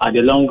at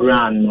the long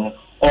run no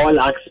all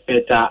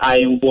aspects are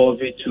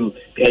involved to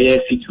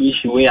the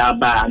situation where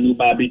aba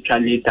anuba be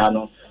later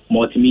no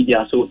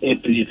multimedia so a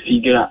play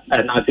figure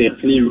and as a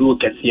play role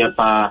here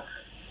pa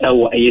a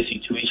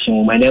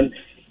situation and then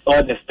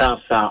all the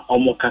staffs are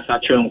almost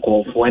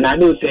for and I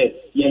know say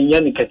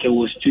yen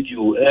keke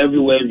studio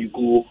everywhere we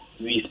go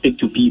we speak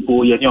to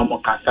people yen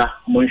mokasa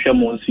monsha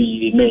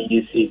monsi men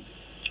yesi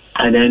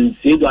and then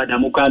say do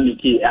adamuka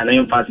miki and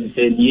emphasis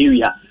say the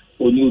area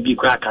only will be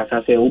crack as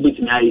I say obit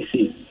me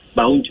say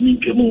but won't me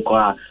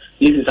nko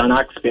this is an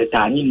aspect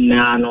ani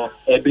nano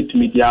ebit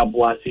media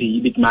boa say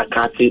bit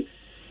makate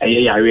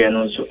area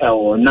no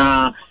so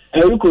na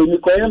Eriko mi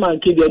koye man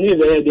kid any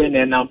very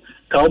then now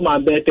ka ma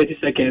be 30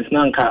 seconds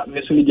na nka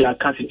me so media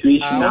can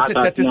situation na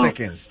 30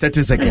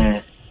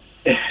 seconds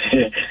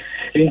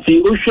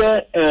nti o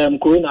hwe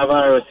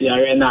coronavirus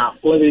area na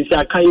o dey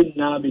say kan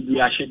na be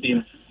bi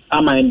ahedin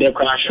ama inde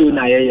kwa show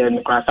na ye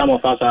no kwa some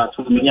of us are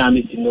to me nya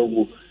me no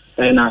go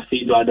na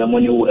say do the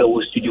money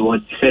we studio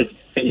first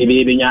say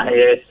be nya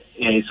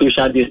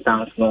social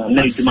distance no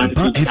na demand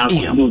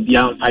to no be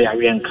am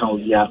fire and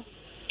count yeah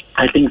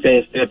I think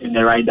they're a step in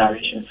the right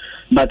direction.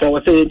 But I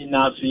was saying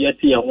now, so yet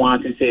I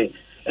want to say,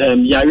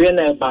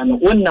 Yarena ban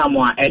one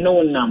namwa and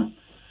no nam.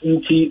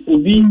 Inti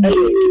ubi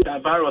a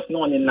virus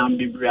non in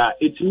Nambibra.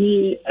 It's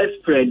me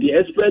spread.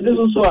 The spread is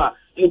also a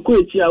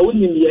equity. I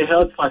wouldn't be a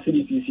health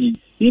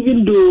facility.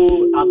 Even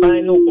though I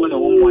buy no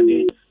one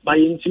day, but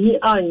into me,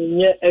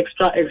 I'm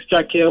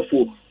extra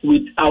careful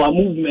with our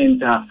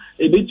movement. A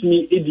bit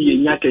me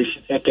idi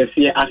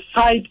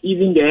aside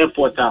even the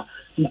airport.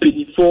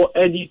 Before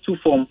any two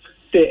form.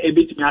 Say a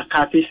bit me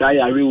catfish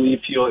I will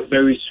if you're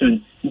very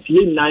soon. If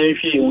you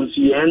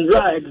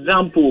and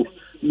example,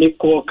 me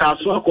call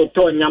Caswa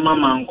Koto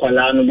Yamama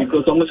Colano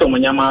because almost on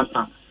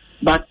Yamasa.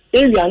 But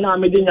area now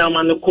made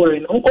Yaman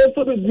Corin,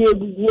 also the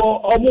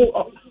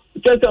war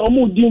just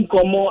almost didn't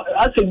come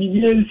as a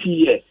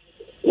BNC.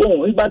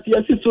 Oh, but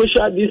yes,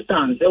 social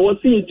distance. I was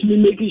seeing to be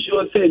making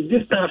sure say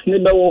distance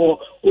never or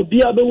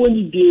be able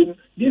when game.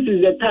 This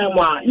is the time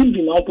where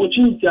even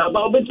opportunity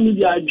about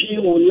media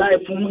dream or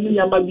life from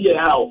Yamabi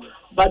how.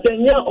 But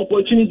then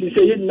opportunity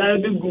say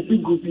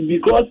groupy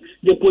because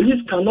the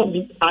police cannot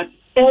be at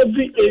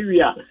every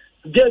area.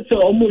 Just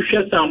almost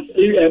share some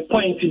area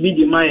point to be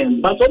the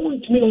mind. But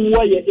almost mean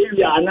why your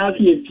area and not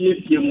here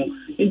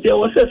in there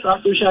was a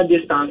social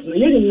distance.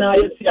 You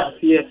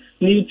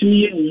need to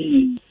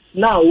me.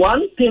 Now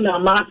one thing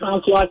I'm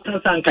asking so I can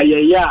sanka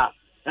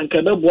and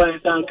Kabebo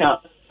and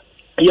Sanka.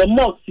 Your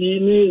mock see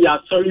me ya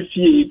sorry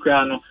fee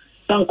crano.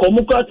 Sanka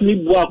muka to me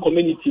boa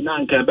community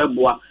nanka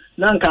beboa.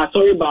 Nanka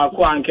sorry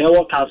baako anka e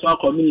work as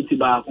community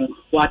baako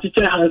wa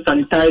teacher hand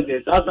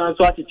sanitizers as and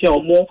so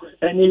teacher more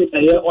any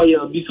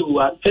oil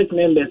bisu church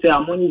members say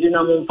amoni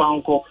jina mo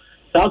fanko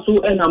so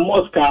na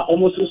mosque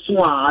almost so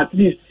at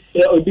least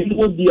obi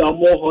no bi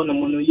amo ho no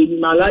no ye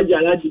malaja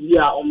alaji bi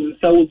a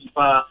omunsa wo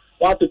pa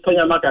wa to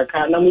tonya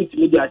makaka na mo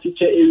timi dia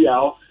teacher area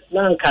ho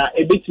nanka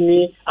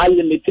ebetimi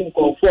alimiting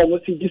ko for mo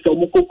si giso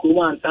mo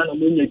kokoro anta na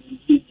mo nya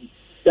gidi.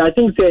 I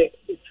think say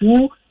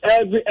through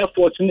every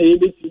effort to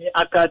able to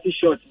akati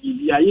short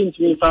I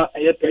into for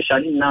a pressure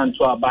in nan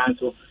to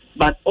abanto.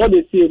 But all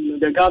the same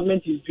the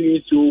government is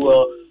doing so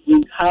well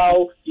with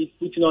how it's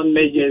putting on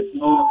measures,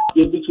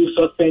 able to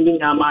suspending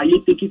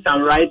you take it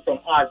and right from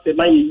us,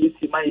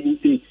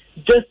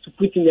 just to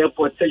put in the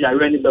effort say you're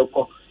running the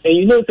call. And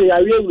you know say I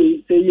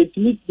really say it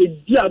meet the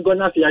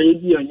diagonal say I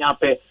on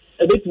yape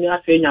a bit me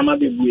say yama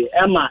baby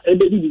Emma a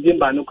baby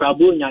December no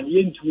crabo yan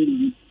yen to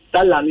me.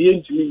 Talan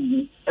yen to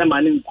me,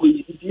 Emmanuel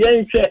Kui.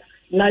 Yen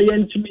na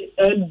yen to me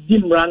and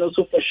Dimran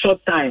also for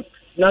short time.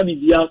 Now the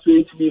house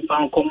way to be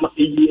found come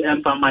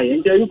and for my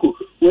and Jericho.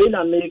 When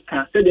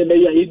America said the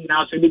mayor is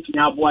now to be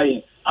to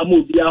boy. I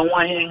will be a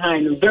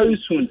one very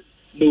soon.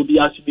 They'll be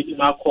asked to be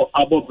my call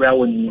above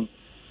Brown.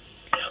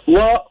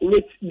 Well,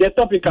 with the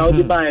topic I'll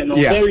be buying a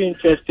very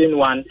interesting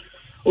one.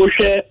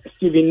 Oshe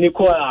Stephen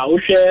Nicola,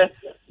 Oshe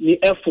the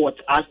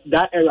effort as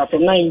that era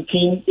from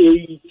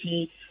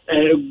 1980.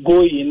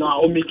 Going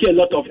now, make a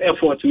lot of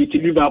effort with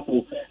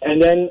Liverpool,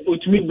 and then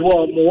with me,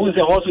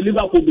 also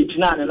Liverpool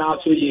between and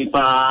also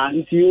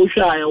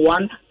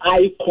one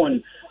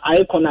icon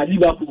at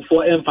Liverpool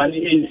for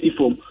Anthony ANC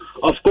form.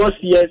 Of course,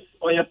 yes,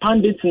 on a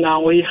pundit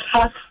now, he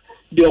has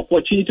the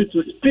opportunity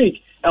to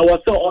speak. I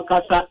was so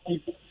Okasa,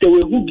 if they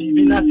will be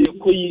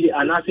Koi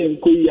and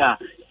Asempa,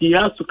 he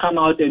has to come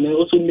out and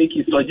also make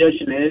his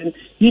suggestion. And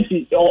if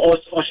he or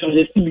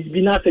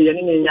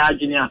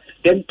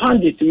then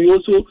pundit we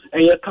also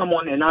come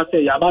on and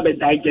say Yababe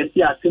digest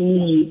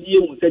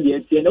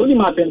and only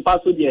my pen pass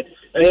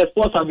there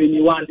sports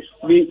avenue one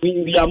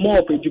we are more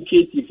of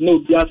educative no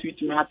just with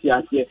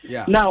here.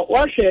 Now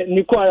watch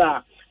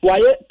Nicola why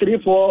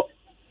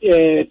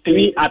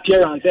 3-4-3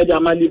 appearance at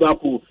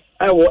Liverpool.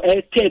 I was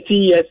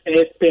 13 years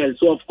spell.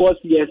 So of course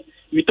yes.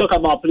 We talk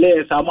about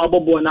players.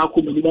 Amabobo na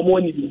kumuli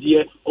momoni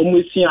bidiye.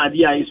 Omusi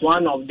Adia is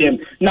one of them.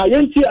 Now,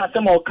 you see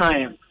Asempa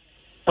kind.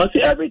 I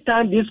see every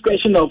time this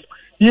question of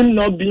him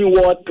not being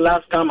world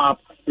class come up,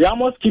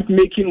 Ramos keep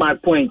making my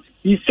point.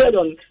 He said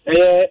on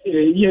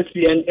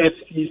ESPN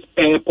FC's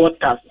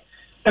podcast,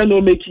 and no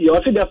make it.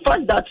 I see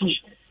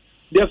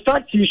the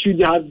fact he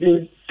should have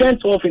been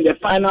sent off in the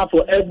final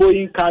for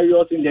elbowing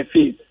Carriers in the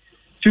face.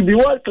 To be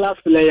world-class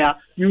player,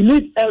 you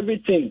need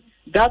everything.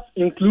 That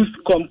includes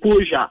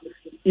composure.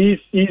 He's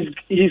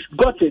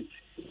got it.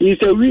 He's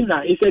a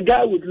winner. He's a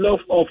guy with love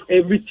of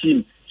every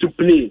team to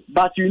play.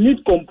 But you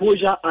need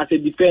composure as a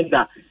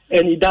defender,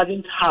 and he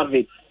doesn't have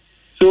it.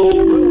 So,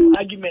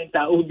 argument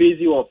that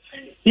Obezio,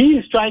 he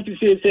is trying to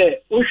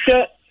say,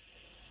 Oshe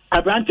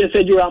Abrante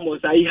Sergio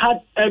Ramos, he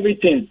had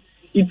everything.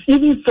 It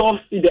even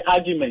solves the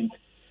argument.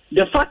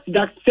 The fact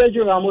that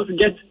Sergio Ramos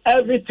gets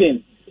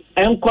everything,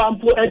 and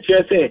Kwampo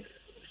HSA,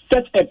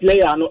 such a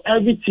player,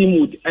 every team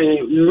would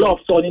love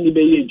Sonny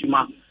Nibeye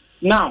Juma.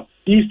 Now,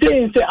 he's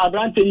saying,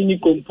 Abrante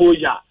need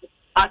composure.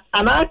 At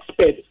an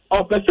aspect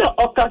of Professor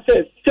Oka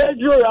says,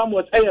 Sergio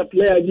Ramos is a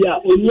player there,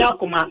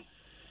 Onyakuma,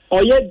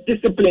 or yet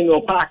discipline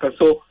or Parker.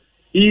 So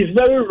he is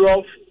very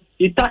rough,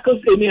 he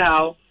tackles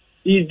anyhow,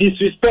 he's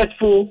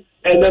disrespectful,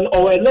 and then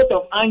or a lot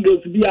of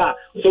angles there.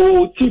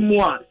 So team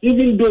one,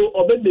 even though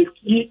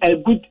he a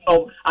good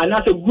and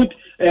that's a good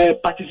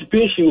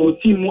participation or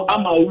team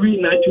I'm a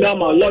winner,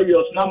 I'm a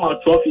lawyers, I'm a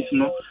trophies,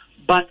 no.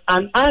 But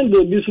an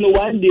angle this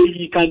one day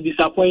he can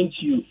disappoint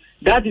you.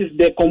 That is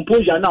the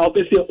composure now.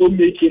 Obviously,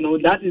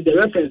 that is the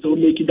reference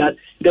that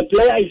the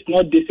player is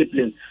not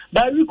disciplined.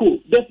 But Rico,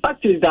 the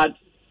fact is that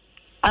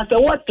as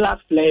a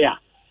world-class player,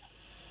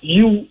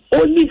 you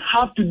only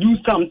have to do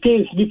some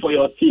things for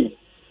your team.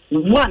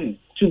 One,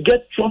 to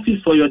get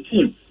trophies for your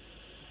team.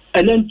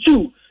 And then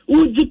two,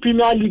 Uji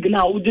Premier League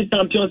now, Uji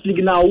Champions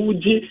League now,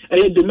 Uji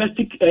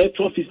domestic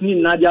trophies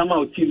in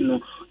Nadiama team. No.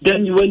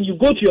 Then when you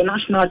go to your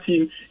national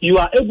team, you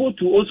are able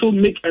to also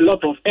make a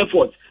lot of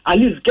effort, at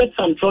least get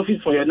some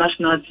trophies for your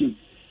national team.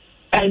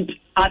 And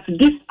at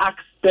this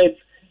aspect,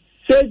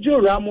 Sergio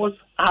Ramos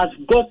has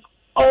got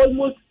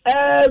almost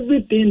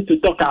everything to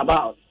talk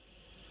about.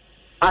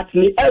 At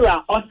the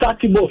era of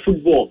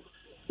football,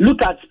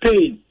 look at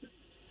Spain.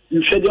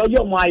 You said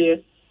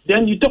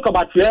then you talk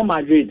about Real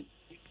Madrid.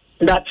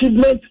 The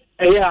achievement,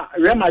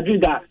 Real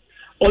Madrid that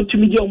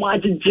ultimately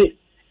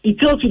it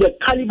tells you the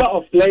caliber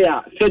of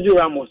player Sergio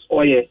Ramos.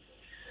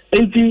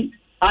 And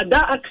at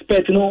that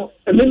aspect,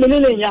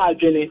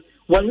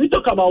 when we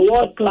talk about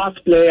world-class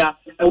player,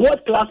 a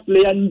world-class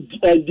player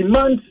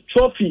demands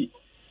trophy.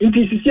 In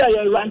TCC,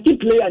 a ranking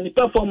player and the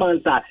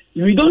performance,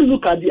 we don't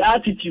look at the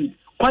attitude.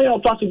 Mario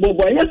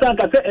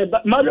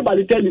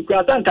Balotelli,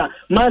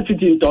 Man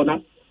City in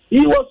Tottenham.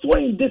 He was so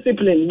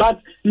indisciplined,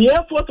 but the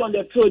effort on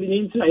the field in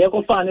Inter,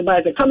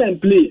 come and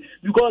play.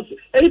 Because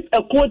if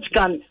a coach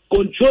can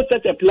control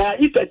such a player,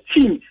 if a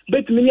team,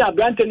 bet me a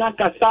Brantena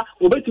Kasa,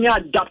 or bet me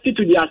adapt it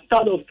to their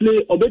style of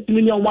play, or bet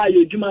me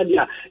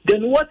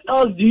then what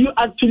else do you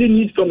actually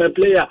need from a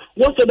player?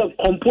 What sort of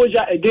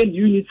composure again do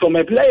you need from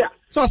a player?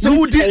 So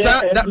who did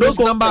those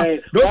number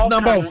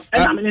of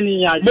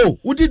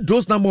who did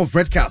those number of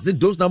red cards?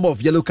 Did those number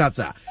of yellow cards?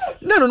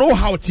 No,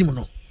 how team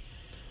no.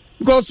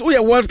 Because we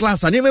are world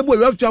class and even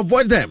we have to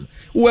avoid them.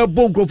 We are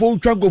bongo for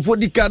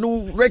the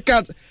canoe red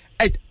cards.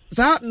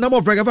 That number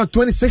of red cards,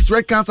 26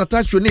 red cards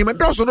attached to your name.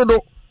 And also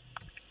no.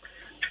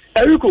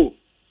 Eriko.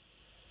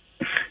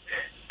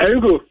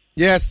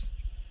 Yes.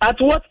 At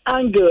what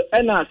angle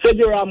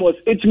Sergio Ramos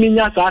it means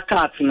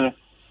cards no?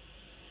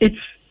 It's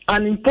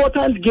an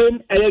important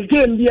game, a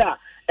game there,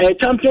 a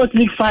Champions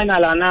League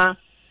final a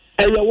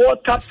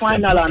World Cup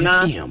final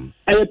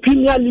a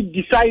Premier League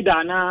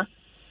decider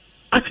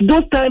At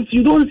those times,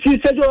 you don't see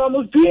Sergio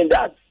Ramos doing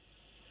that.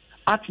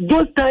 At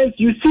those times,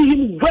 you see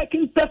him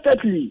working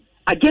perfectly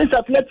against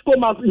Atletico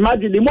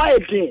Madrid.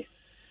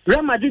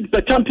 Real Madrid,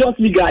 the Champions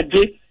League,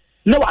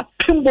 now a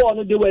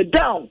pinball, they were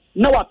down.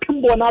 Now a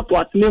pinball now to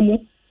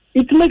Atnemu.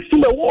 It makes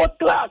him a world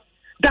class.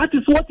 That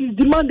is what is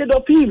demanded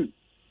of him.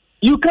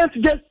 You can't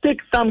just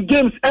take some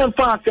games and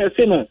fast,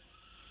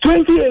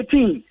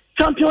 2018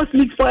 Champions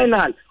League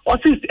final. Or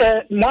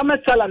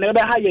Mohamed Salah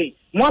never high.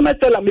 Mohamed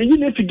Salah may you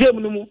need to give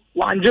him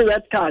one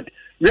red card.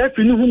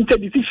 Referee who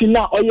take decision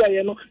now.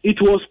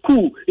 It was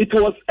cool. It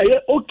was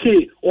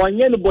okay. Or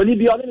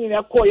Bolivia in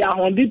a koya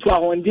hondi to a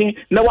hondi.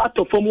 Now what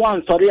to form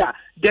one sorry.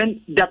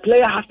 Then the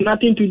player has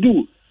nothing to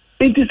do.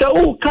 It is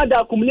a card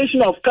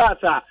accumulation of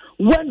cards.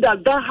 When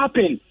does that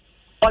happen?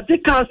 Or the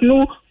cards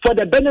know for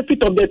the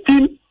benefit of the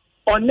team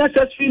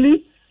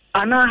unnecessarily,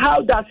 and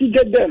how does he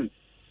get them?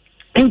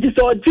 It is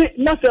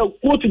not a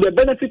quote to the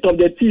benefit of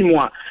the team.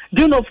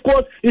 Then, of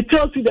course, it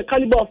tells you the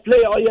caliber of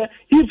player.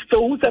 If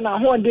so, who's an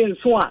ahon then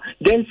so on,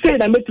 then say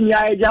that make me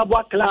a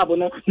Jabwa club,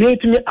 no,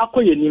 make me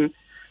acquaint.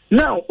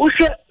 Now,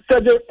 Usha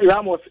Sergio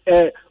Ramos,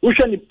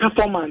 Usha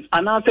performance,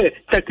 and I say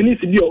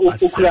technique,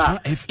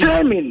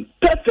 timing,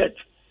 perfect.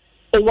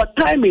 Over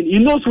timing, he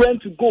knows when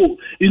to go,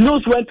 he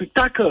knows when to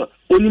tackle.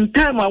 On him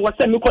time, I was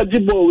saying, on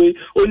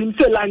him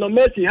say, Lionel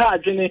Messi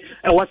had, and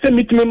was saying,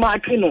 meet me,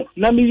 Markino,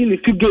 Nami in a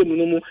few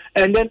game,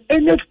 and then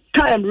any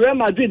time Real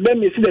Madrid, let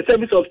me see the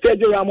service of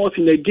Sergio Ramos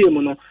in the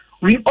game,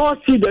 we all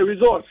see the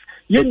results.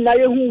 You know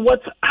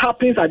what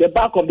happens at the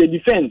back of the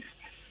defense.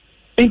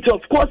 Into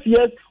of course,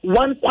 yes,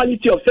 one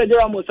quality of Sergio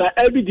Ramos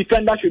every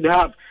defender should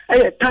have.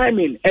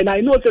 Timing, and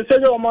I know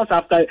Sergio Ramos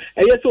after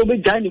so be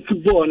giant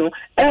football, no,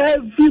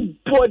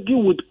 everybody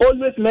would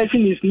always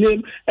mention his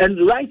name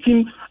and rank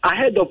him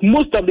ahead of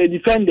most of the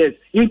defenders,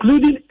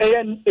 including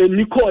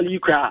Nico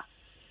Likra.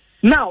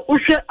 Now,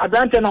 Ushe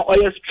Abrantena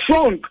are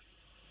strong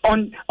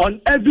on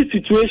every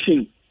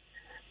situation.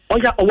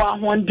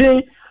 One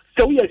day,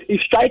 so yes, a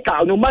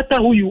striker, no matter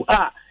who you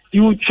are,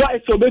 you will try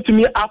to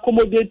me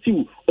accommodate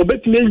you,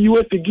 me you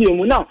a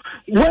game. Now,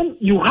 when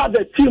you have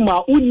a team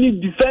who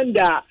need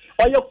defender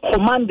or your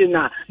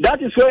commander,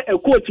 that is where a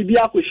coach be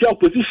a share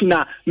position.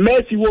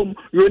 Messi wom,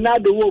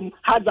 Ronaldo wom,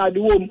 Hazard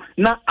wom,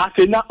 na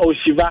Afena or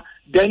Shiva.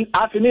 Then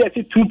Afena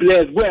see two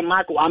players go and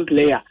mark one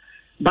player.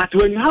 But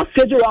when you have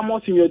Sergio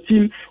Ramos in your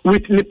team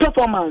with the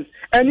performance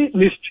and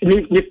the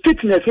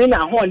fitness in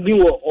a horn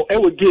or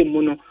a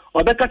game,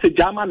 or better say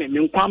Jama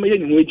me kwame ye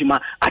ni ejuma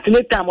at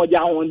any time or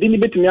down didn't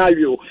bet me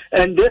ario,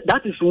 and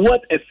that is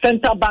what a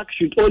center back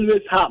should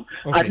always have.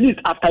 At least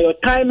after your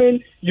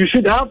timing, you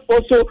should have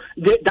also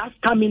that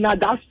stamina,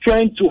 that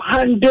strength to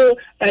handle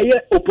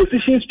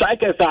opposition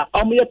strikers or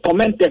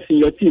commenters in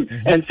your team.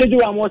 And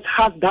Sergio Ramos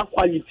has that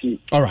quality.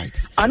 All right.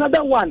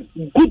 Another one,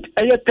 good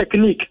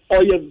technique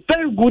or a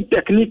very good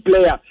technique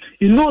player.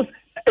 He knows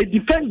a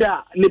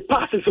defender, the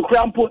passes to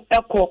crampo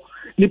echo,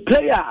 the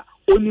player.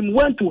 On him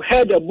when to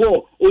head a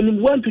ball, on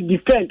him when to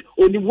defend,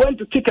 on him when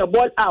to kick a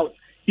ball out.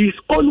 He's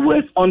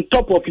always on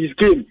top of his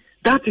game.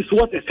 That is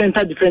what a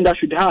center defender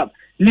should have.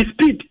 The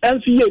speed,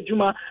 MCA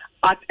Juma,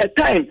 at a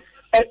time,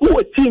 a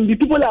team, the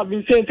people have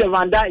been saying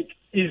Van Dijk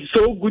is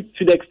so good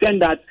to the extent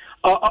that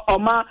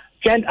Omar,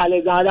 Kent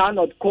Alexander,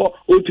 not call,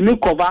 or to me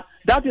cover.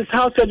 That is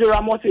how Sergio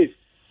Ramos is.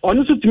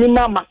 Onusu to me,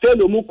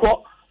 Marcelo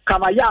Muko,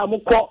 Kavaya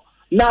Muko.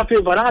 Now,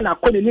 Varana,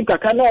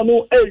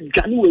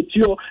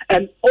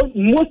 and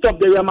most of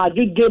the Real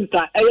Madrid games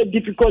are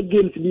difficult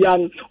games.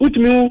 Which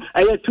means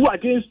 2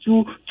 against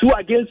 2, 2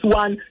 against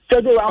 1.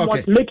 Sergio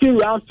Ramos making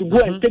rounds to go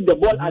and take the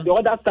ball at the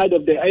other side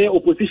of the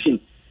opposition.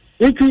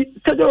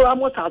 Sergio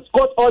Ramos has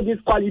got all this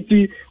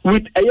quality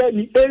with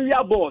the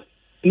area boss.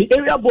 The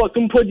area boss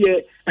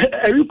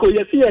Enrico,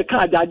 you see a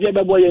card that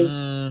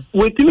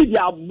with me, they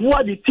are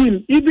the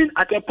team, even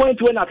at a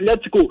point when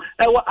Atletico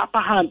our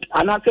upper hand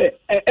and I say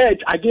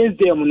edge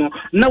against them.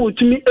 Now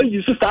with me,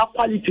 you start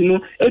quality, to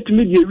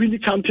me, the really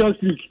Champions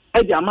League,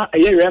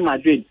 Real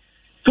Madrid.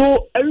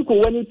 So, Enrico,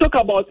 when you talk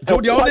about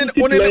so the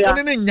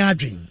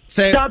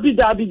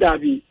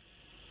Derby.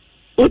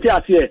 What you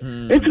say?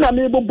 It's not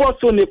able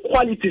boss on the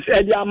qualities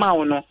the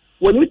amount.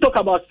 When we talk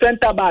about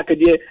centre back,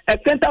 a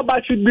centre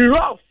back should be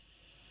rough.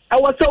 I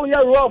was so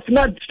rough,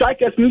 not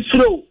strikers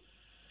slow.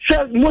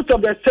 Most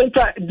of the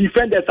central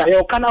defenders are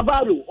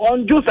Cannavaro,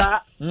 on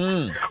Jusa,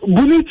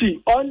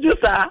 Bonucci, on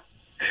Jusa,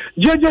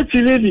 Giorgio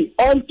Chiellini,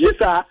 on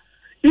Jusa,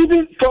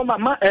 even former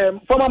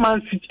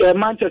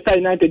Manchester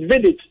United,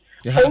 Vidic,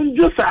 on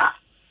Jusa,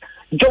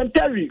 John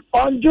Terry,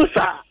 on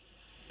Jusa,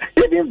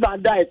 even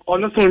Van Dijk,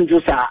 on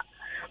Jusa.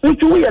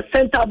 Into a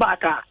centre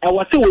back, I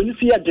was so when you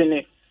see a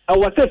Jenny, I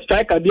was a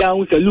striker, there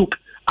with a look.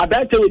 I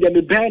bet you them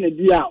the ban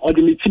idea or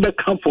the Michibe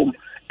come from.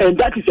 And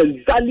that is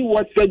exactly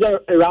what Sergio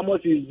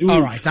Ramos is doing.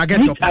 All right, I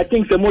get your point. I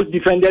think the most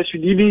defenders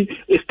should even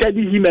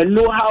study him and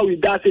know how he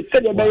does it.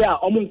 Sergio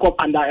Ramos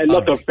under a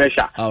lot of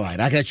pressure. All right,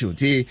 I get you.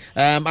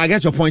 I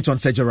get your point on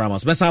Sergio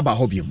Ramos.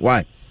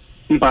 Why?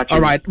 All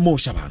right, Mo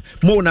Shaban.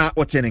 Mo na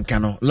Otenin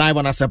Kano. Live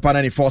on Asempa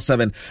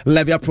 94.7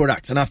 Levia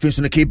Products. And I feel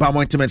to keep our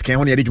appointments. Can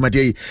only edit my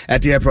day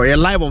at the airport.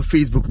 Live on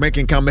Facebook,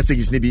 making come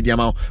messages. Maybe the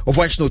amount of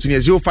voice note to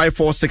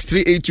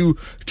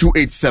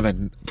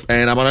 0546382287.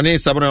 And I'm on a name,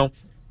 Sabano.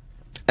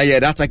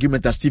 That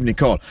argument that Steve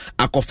Nicole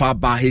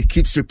Akofa he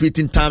keeps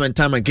repeating time and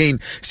time again.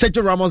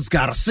 Sergio Ramos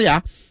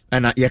Garcia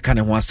and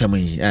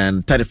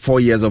and 34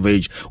 years of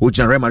age, which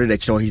Real Madrid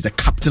actually he's the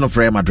captain of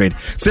Real Madrid.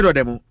 This is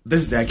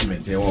the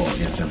argument.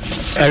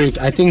 Eric,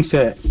 I think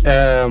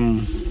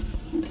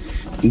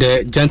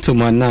the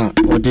gentleman now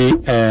or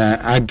the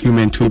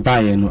argument we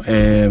buy,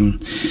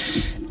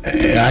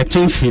 I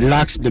think he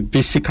lacks the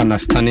basic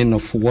understanding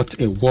of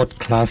what a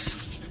world-class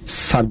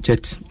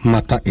subject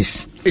matter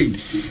is.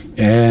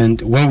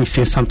 And when we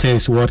say something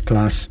is world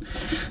class,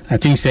 I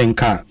think saying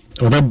by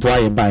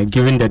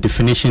giving the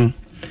definition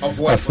of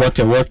what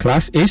a world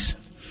class is,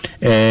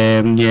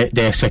 the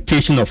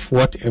expectation of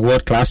what a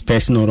world class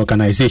person or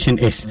organization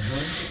is,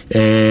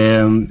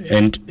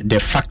 and the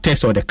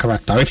factors or the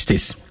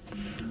characteristics.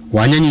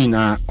 One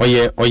or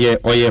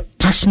a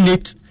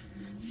passionate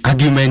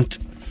argument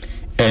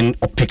and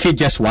pick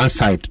just one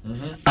side,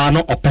 are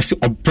not or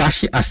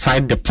brush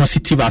aside the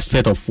positive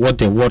aspect of what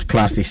the world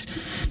class is,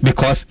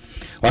 because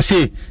I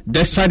say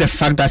despite the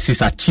fact that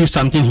he's achieved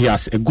something, he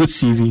has a good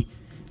CV.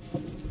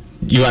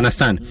 You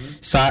understand?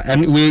 So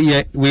and we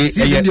a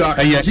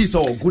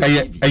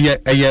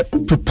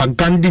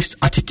propagandist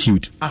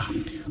attitude or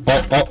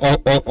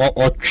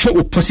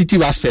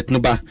positive aspect,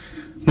 no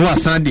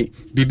aside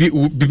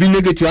bibi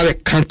negative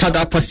have counter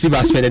that positive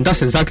aspect, and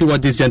that's exactly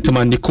what this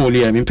gentleman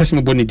Nicole, I mean,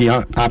 person boni di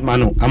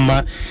amano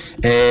amma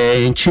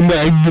in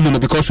chimba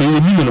because we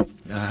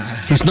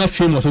He's not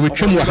famous. But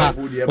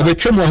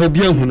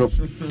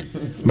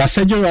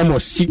Sergio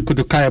Ramos see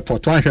Kotoka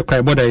Airport. One shall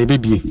cry border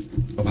baby.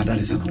 Oh, but that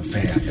is an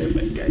unfair.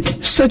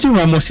 Sergio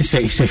Ramos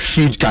is a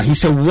huge guy.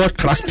 He's a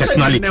world-class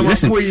personality.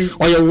 Listen,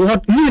 or your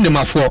word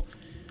minimum for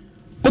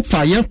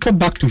Opa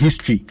back to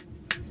history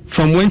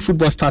from when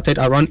football started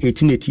around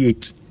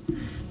 1888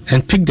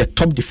 and pick the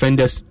top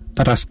defenders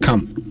that has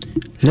come.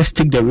 Let's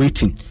take the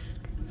rating.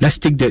 Let's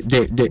take the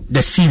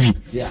CV.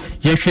 Yeah.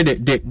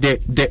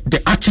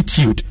 The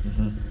attitude.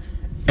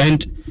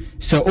 And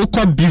so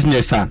Oka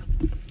business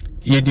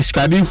you're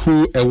describing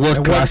who a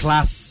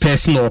world-class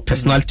person or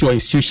personality or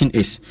institution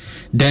is.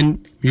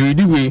 Then you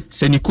really will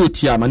say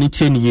Nikotia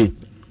Manitian.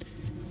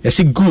 You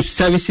see good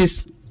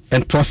services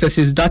and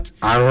processes that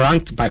are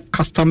ranked by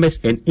customers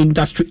and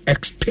industry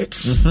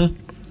experts.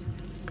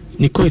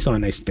 Nico is not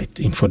an expert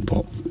in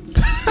football.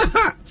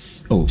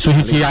 So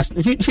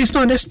he's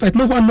not an expert.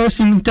 No one knows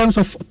him in terms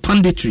of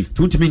punditry.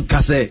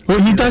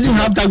 He doesn't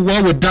have that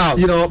wherewithal.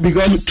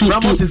 Because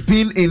Ramos has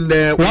been in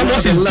the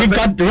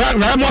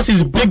Ramos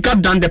is bigger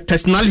than the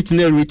personality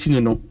in the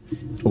rating,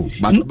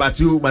 but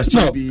you must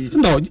be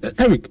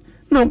Eric.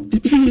 No,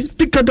 he's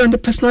bigger than the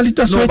personality.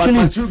 That's but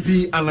must you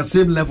be on the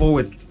same level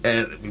with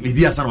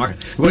Vivian Sanwaka?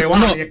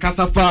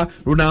 Kasafa,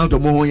 Ronaldo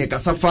Moho,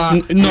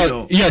 Kasafa.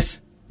 No, yes.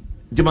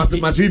 Must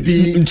we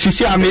be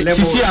Sisia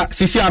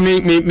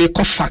me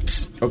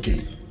facts.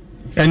 Okay.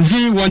 And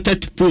he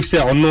wanted to prove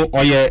say or no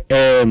or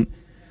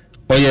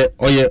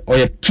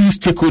key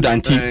stakeholder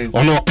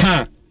or no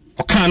can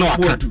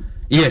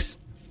yes.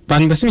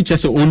 But must me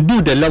just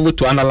undo the level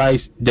to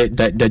analyze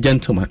the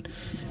gentleman.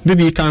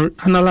 Maybe you can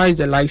analyze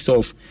the likes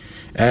of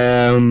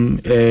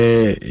the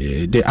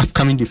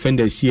upcoming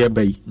defenders here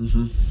by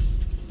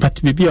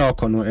but maybe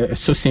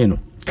so say no.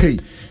 Okay.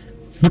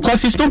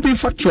 Because it's not being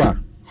factual.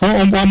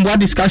 On what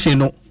discussion,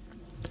 no.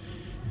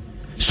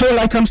 So,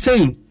 like I'm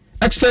saying,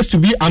 expects to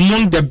be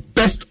among the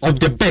best of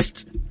the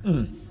best.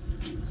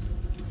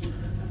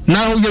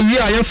 Now, we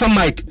are from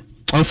Mike.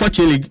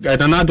 Unfortunately, I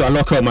don't know a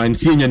local man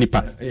seeing any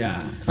part.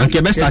 Yeah. And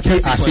the best I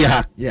say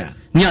her. Yeah.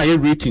 Near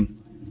rating.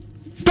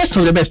 Best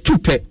of the best, 2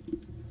 pay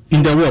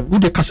in the world.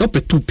 Would they cast up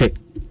a 2 pay?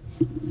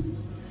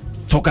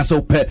 Talk us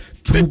up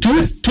two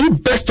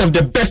best of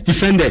the best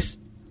defenders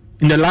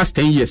in the last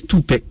 10 years,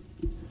 2 pay.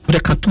 Would they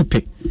can 2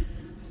 pay?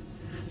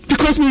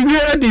 Because we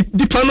hear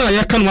the panel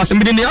I can was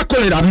and the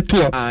accolade of it.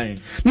 Yeah,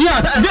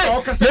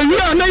 the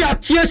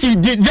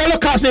yellow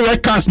cards, the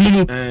red cards,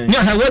 meaning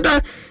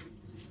whether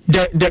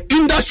the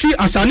industry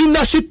as an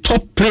industry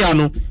top player,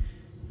 no,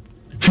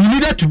 he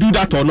needed to do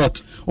that or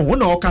not. Oh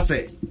no,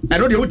 say I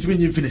know they want to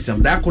be finish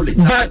them. The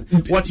accolades,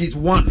 but what is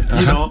one?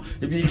 You know,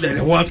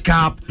 the World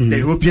Cup, the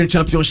European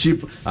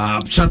Championship,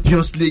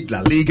 Champions League,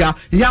 La Liga.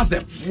 He has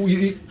them.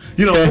 You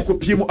know,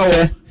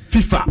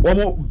 FIFA, one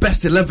more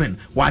best 11.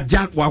 Back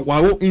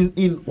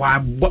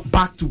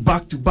to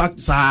back.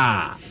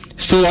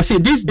 So I say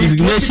this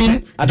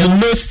designation, the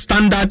most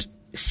standard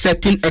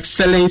setting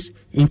excellence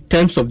in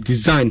terms of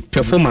design,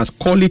 performance,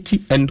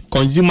 quality, and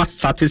consumer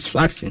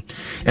satisfaction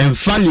and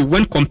value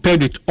when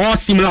compared with all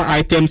similar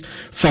items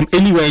from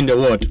anywhere in the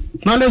world.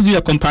 Now let's do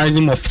a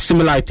comparison of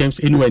similar items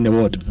anywhere in the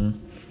world.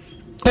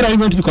 What are you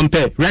going to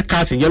compare? Red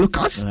cards and yellow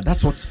cards?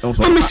 That's what.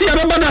 Let me see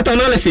about that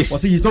analysis. Well,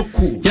 see, he's not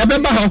cool. Yeah,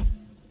 remember how?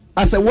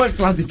 As a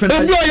world-class defender,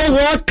 a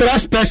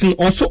world-class person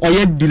also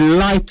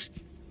delight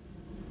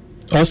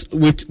us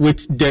with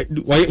the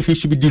he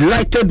should be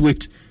delighted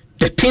with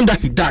the thing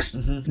that he does.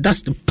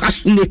 That's the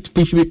passionate.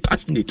 He should be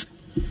passionate,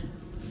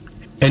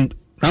 and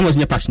Ramos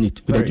is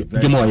passionate. Very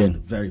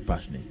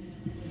passionate.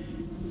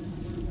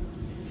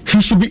 He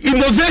should be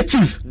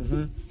innovative.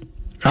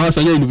 Ramos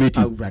is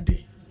innovative.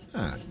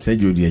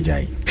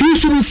 He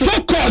should be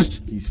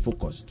focused. He's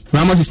focused.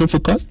 Ramos is not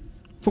focused.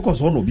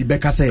 Focus on be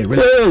better say.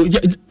 Oh,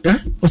 yeah.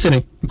 What's the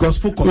name? Because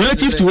focus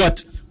relative to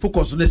what?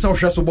 Focus on the South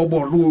Shore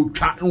ball. Oh,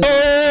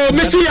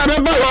 Messi, you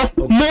remember how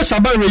most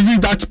about raising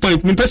that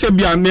point. Me person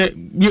be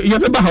you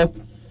remember how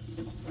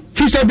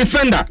he's a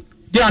defender.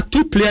 There are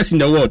 2 players in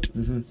the world,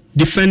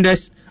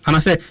 defenders, and I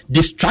said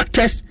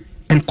distractors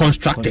and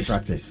constructors.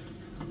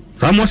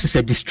 Ramos is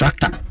a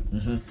distractor,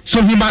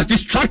 so he must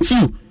distract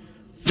you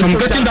from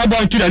getting that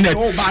ball into the net.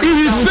 If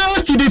he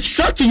fails to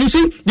distract you, you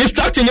see,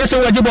 distracting is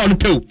where the ball on the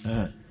pill.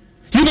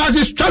 You must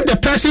distract the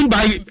person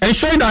by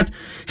ensuring that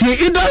he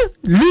either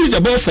loses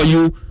the ball for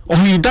you or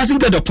he doesn't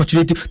get the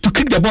opportunity to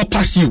kick the ball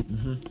past you.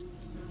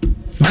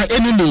 By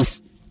any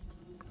means.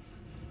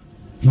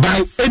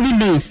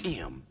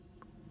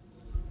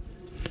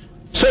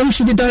 So he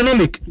should be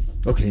dynamic.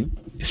 Okay.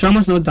 Is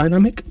Ramos not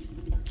dynamic?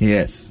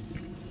 Yes.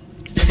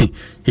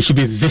 He should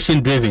be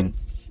vision driven.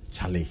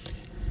 Charlie.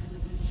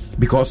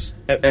 Because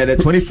the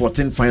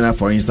 2014 final,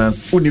 for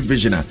instance, only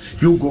visioner,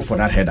 you go for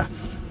that header.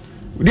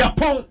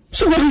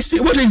 So what is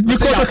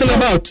Nico talking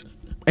about?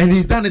 And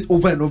he's done it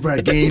over and over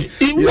again.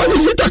 What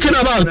is he talking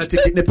about?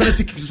 The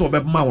penalty kick is over.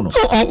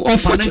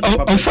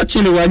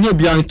 Unfortunately, when you're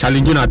being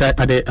challenging at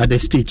the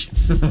stage,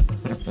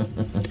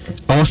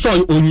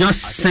 also on your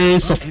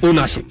sense of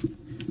ownership.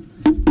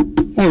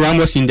 Oh,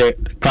 Ramos in the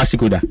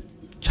classic order.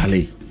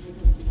 Charlie.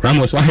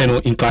 Ramos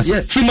in class.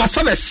 Yes. He must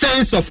have a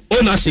sense of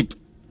ownership.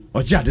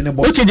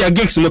 Okay, their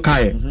gigs no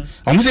kai.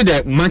 I'm say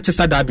the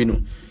Manchester Derby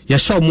no.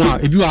 Yes, so more.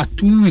 If you are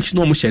 2 weeks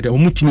no more share the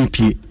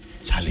omutimi.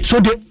 So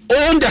they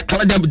own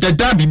the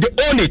derby. They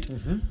own it.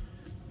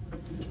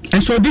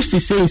 And so this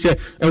is saying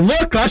a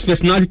world class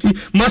personality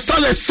must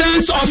have a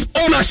sense of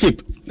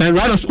ownership. And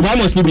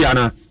Ramos no be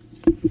ana.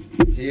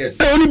 Yes.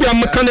 Only be a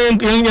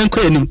mechanic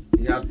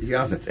he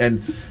has it.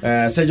 And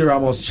Sergio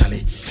Ramos,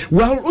 Charlie.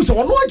 Well, so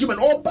no argument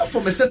all back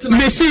from a certain.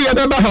 Messi,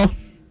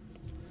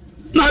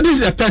 now this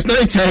is a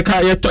personality I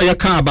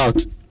care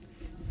about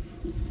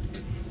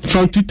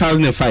from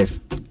 2005.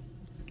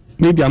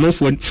 Maybe I'm not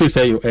for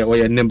say or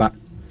your number.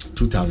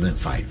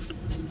 2005,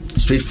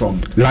 straight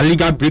from La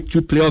Liga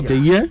Breakthrough Player of the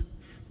Year,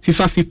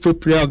 FIFA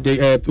Player of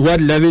the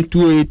World Level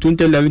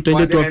 2011,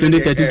 2012,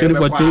 2013,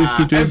 2014,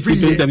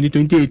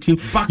 2017, 2018,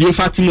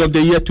 UEFA Team of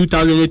the Year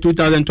 2008,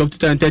 2012,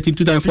 2013,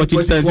 2014,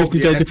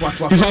 2015,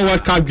 2015, FIFA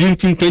World Cup Dream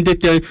Team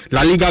 2010,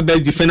 La Liga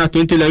Best Defender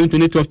 2011,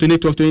 2012,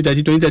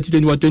 2013,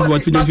 2014,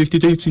 2015,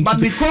 2016.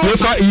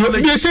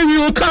 You say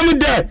you will come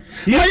there.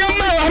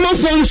 I'm not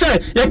saying say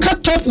you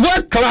cut top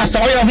world class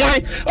or you'll be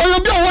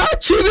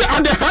achieving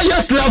at the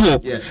highest level.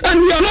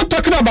 And we are not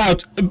talking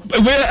about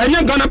where any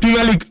Ghana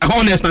Premier League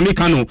honest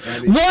Namekano.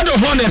 World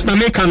honest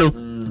Namekano.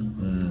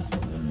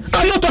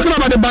 I'm not talking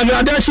about the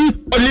Bangladeshi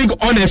League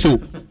honest.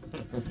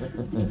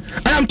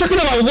 I am talking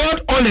about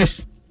world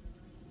honest.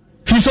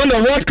 He's won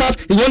the World Cup,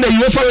 he won the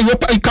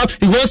UEFA Cup,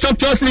 he won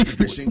Champions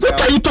League.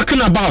 What are you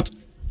talking about?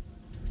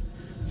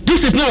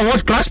 This is not a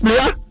world class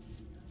player.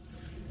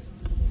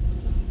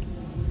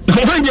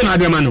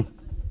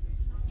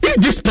 If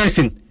this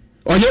person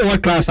or your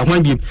world class, I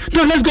want him.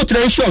 Now let's go to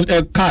the issue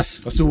of class.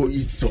 So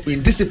it's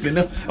in discipline.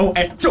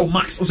 Tell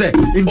Max.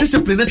 In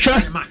discipline,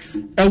 Max.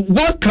 A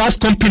world class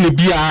company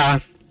be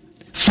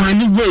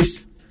finding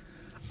ways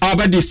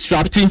about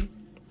disrupting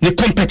the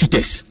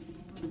competitors,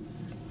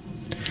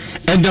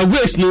 and the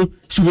ways no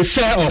should be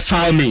fair or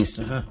foul means.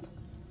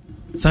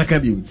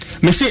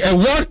 Me say a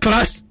world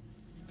class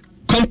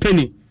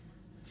company.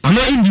 I'm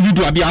not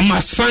individual, I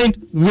must find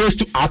ways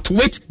to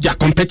outwit their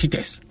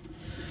competitors.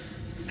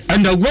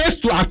 And the ways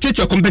to outwit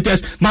your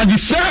competitors must be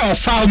fair or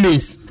foul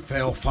means.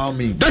 Fair or foul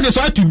means. That is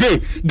why today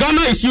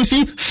Ghana is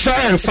using fair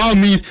and foul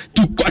means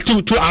to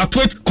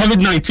outwit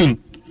COVID-19.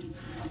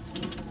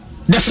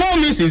 The foul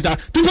means is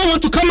that people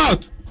want to come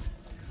out.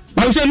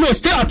 But we say no,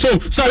 stay at home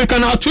so we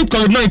can outwit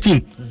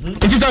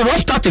COVID-19. It is a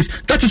rough tactics.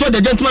 That is what the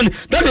gentleman.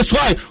 That is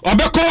why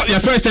Obeko, your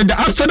friend, said the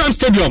Amsterdam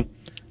Stadium.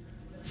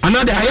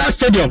 Another higher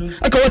stadium,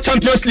 I can watch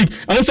Champions League.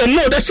 And we say,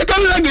 no, the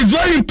second leg is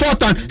very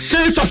important,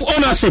 sense of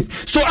ownership.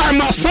 So I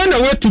must find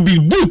a way to be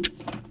good.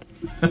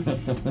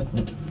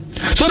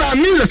 So that I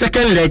mean the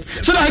second leg.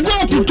 So that I go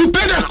up to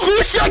play the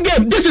crucial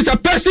game. This is a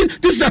person,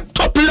 this is a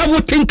top level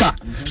thinker.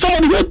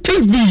 Somebody who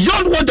thinks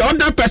beyond what the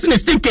other person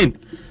is thinking.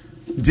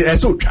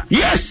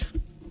 Yes.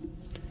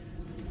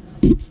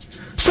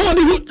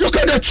 Somebody who, look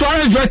at the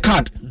Suarez red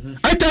card.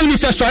 I tell you,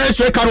 Mr. Suarez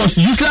red card was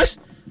useless.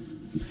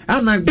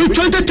 In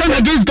 2010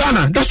 against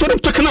Ghana, that's what I'm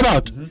talking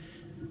about. And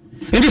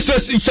this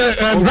is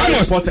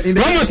Ramos.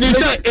 Ramos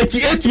said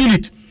 88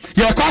 minutes.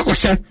 Yeah,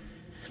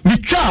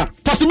 the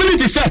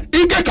possibility said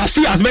Inge can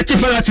as much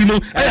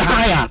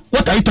higher.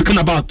 What are you talking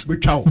about?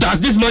 Does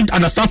this man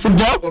understand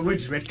football?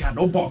 Already red card,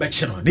 no ball bet.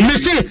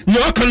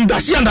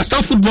 Does he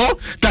understand football?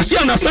 Does he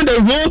understand the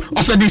role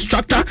of a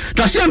distractor?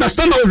 Does he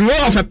understand the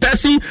role of a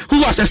person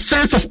who has a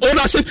sense of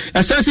ownership,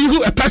 a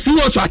person who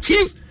wants to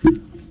achieve?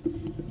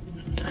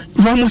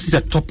 Ramos is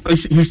a top.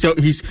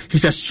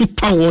 He's a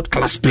super world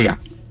class player.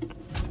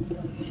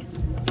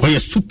 Or a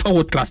super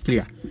world class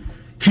player.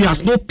 He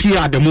has no peer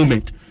at the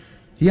moment.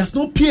 He has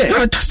no peer.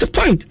 Yeah, that's the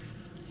point.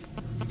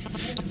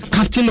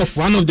 Captain of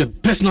one of the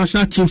best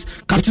national teams,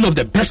 captain of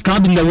the best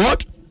club in the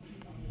world.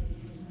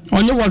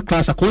 On your world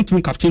class, according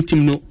to captain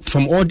team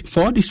for all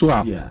this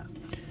while. Yeah.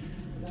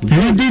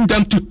 Leading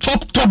them to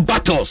top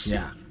battles.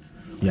 Yeah.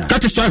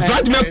 That is why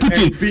Vladimir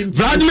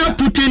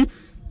Putin.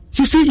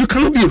 You see, you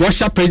cannot be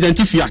Russia president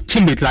if you are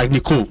timid like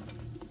Nicole.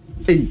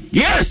 Hey.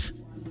 Yes.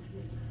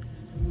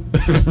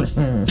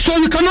 So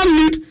you cannot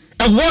lead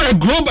a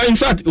global. In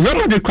fact, Real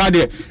Madrid cried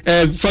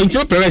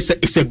Florentino Perez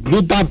is a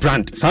global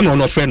brand.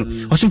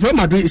 Also, Real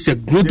Madrid is a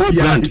global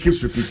brand. He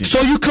keeps repeating. So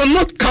you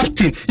cannot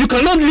captain. You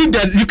cannot lead.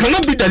 You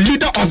cannot be the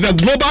leader of the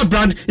global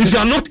brand if you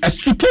are not a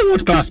super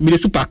world class. Be the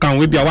super can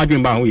we be a wide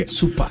here.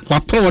 Super.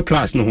 World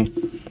class no.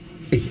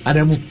 Hey,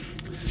 Adamu.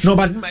 No,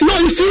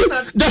 you see,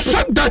 the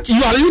fact that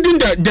you are leading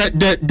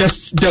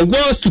the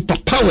world's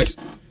superpowers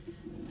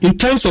in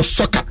terms of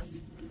soccer,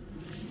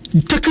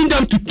 taking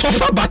them to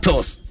tougher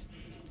battles.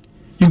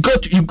 You go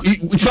to, in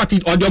fact,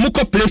 or the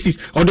Omuko places,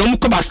 or the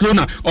Omuko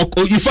Barcelona, or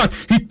in fact,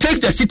 he takes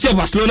the city of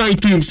Barcelona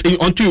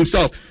onto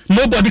himself.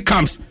 Nobody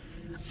comes.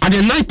 At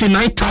the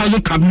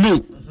 99,000 come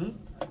no.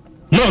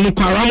 No,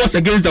 Ramos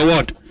against the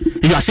world.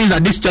 You are saying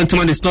that this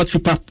gentleman is not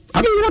super.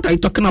 I mean, what are you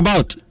talking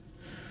about?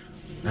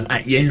 And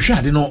I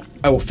didn't know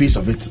our face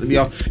of it.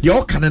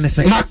 You're kind of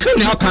saying, Macan,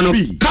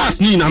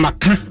 cars, Nina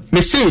Macan. Me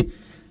say,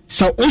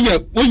 so,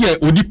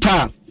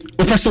 Odipa,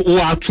 Officer who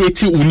are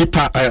treating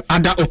unipa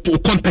other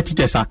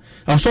competitors are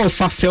also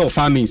fair of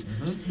means.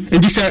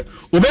 And they say,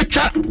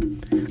 Obecha,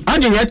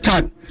 add the red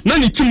card,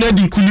 none team led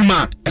in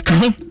Kunima,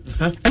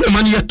 and the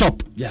money at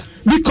top. Yeah.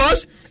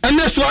 Because, and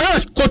the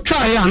Suarez could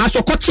try and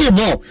also could see a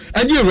ball,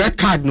 and the red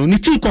card, no,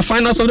 team co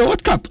finals of the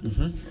World Cup.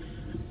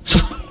 So,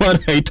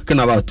 what are you talking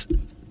about?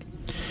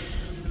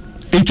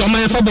 Into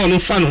my football, no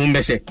fun, whom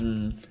they say.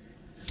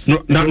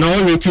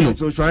 No,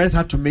 so Suarez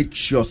had to make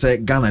sure say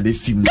Ghana they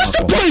film. That's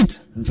the point.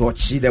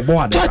 The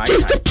ball at the that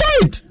is the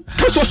point.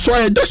 That's what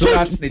Suarez. That's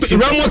what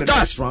Ramos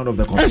does. Round of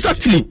the competition.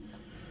 Exactly.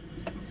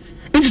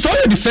 It is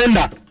only a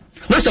defender.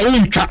 That's a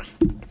own car,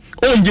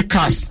 own the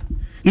cars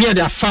near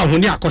their farm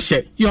when they are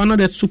kosher. You are not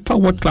a super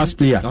world class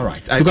player. All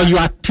right, because you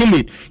are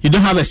timid. You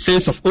don't have a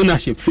sense of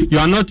ownership. You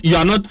are not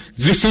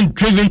vision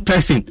driven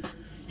person.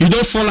 You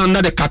don't fall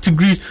under the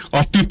categories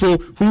of people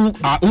who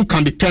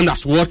can be termed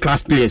as world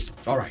class players.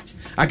 All right.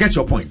 I get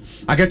your point.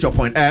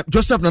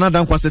 Joseph Nana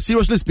Dankwa says,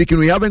 seriously speaking,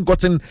 we haven't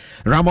gotten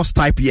Ramos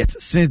type yet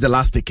since the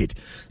last decade.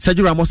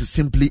 Sergio Ramos is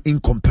simply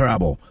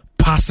incomparable.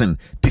 Passing,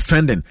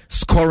 defending,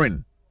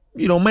 scoring.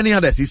 Many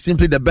others. He's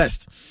simply the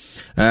best.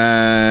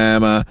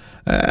 Massa,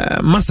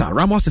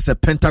 Ramos is a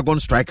pentagon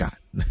striker.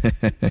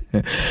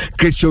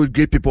 Great show,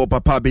 great people.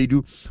 Papa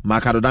Bedu,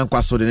 Makado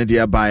Dankwa, so the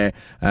idea by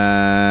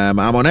I'm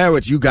on air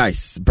with you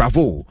guys.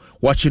 Bravo,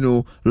 watching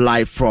you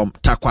live from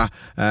Takwa.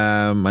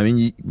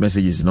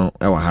 Messages no.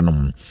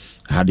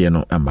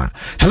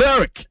 Hello,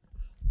 Eric.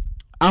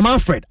 I'm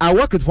Alfred. I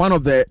work with one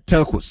of the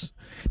telcos.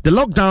 The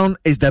lockdown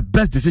is the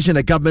best decision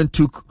the government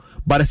took,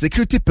 but the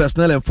security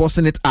personnel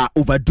enforcing it are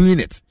overdoing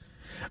it.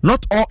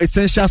 Not all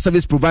essential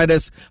service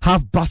providers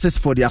have buses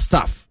for their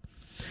staff.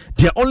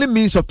 Their only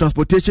means of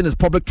transportation is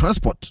public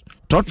transport.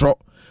 Totro,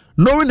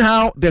 knowing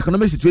how the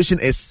economic situation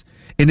is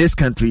in this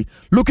country,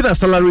 looking at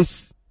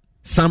salaries,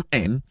 some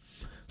end,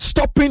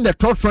 stopping the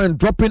Totro and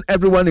dropping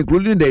everyone,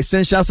 including the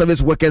essential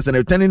service workers, and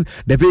returning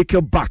the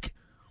vehicle back,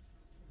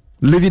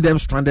 leaving them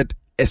stranded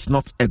is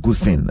not a good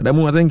thing.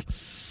 I think,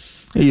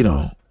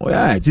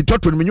 it's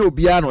Totro when you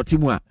be an or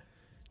Timua,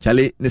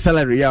 Charlie, the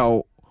salary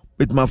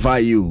with my fire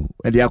you,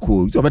 and the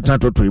Aku, so better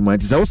Totro,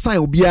 it's our sign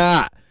will be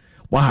a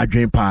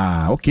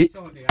okay.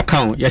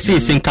 Account, you see,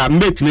 Sinka,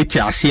 mate,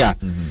 Asia,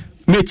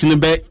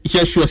 mate,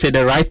 here sure say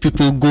the right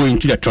people go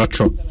into the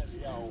trotro.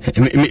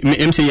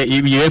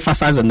 You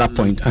emphasize on that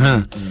point.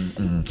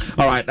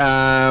 All right,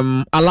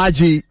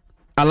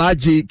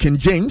 Alaji King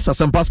James,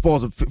 some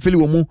passports, Philly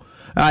Womu.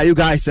 You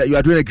guys, you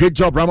are doing a great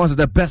job. Ramos is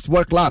the best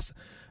world class.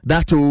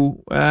 That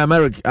too,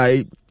 Eric,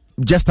 I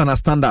just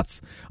understand that.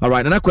 All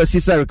right, and I can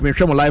see Eric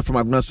Mishram live from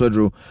Agnes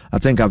Swedru. I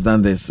think I've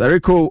done this.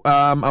 Erico,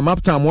 I'm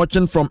up to, I'm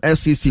watching from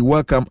SCC.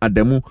 Welcome,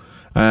 Ademu.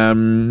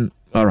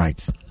 All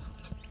right.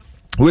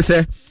 We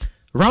say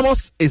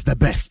Ramos is the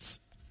best.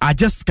 I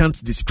just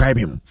can't describe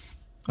him.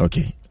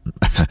 Okay.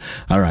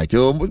 All right.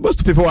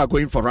 Most people are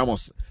going for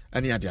Ramos.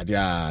 And yeah, they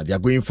are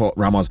going for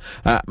Ramos.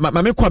 I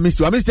missed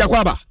you.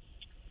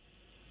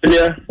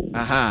 Yeah.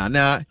 Aha.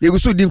 Now you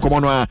so didn't come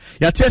on.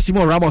 You tell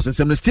Simon Ramos and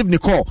some Steve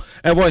Nicole.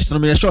 A voice no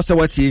me sure say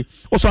what he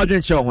also I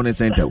didn't show on the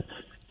center. With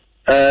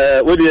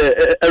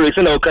the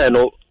Erickson okay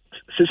no.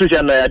 Sisi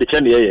na the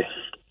chen ye.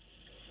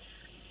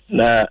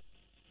 Na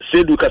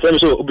say do kasam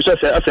so obisa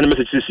say asem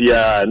message sisi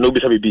ya no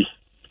bisa bibi.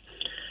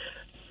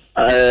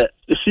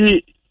 You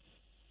see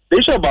the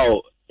issue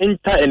about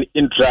inter and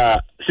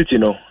intra city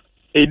no.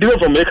 A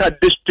different from America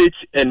districts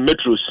and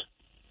metros.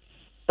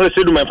 I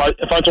say do my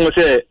function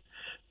say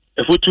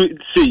if we to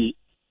see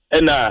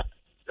and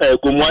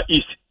Gomwa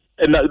East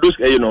and those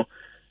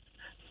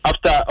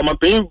after I'm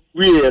paying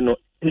we in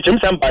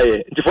terms of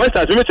buy for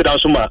instance we sit down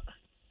suma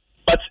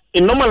but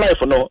in normal life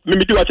no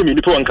maybe do what me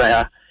people and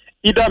kaya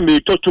either me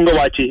to tunga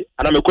wachi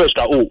and I'm a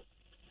question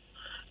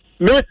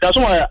maybe that's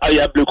why I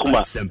have blue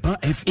kuma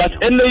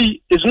but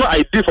any it's not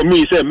ideal for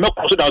me say me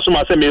cross down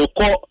suma say me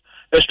call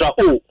extra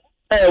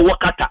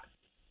wakata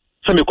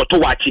say me ko to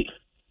wachi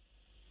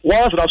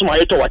once that's why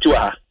I to wachi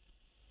wa.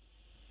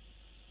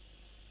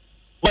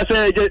 But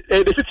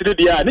the city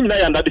they are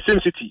under the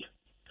same city.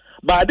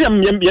 But them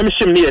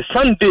near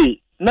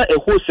Sunday, not a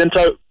whole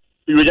central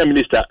regional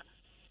minister,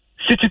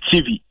 City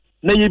TV,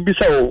 na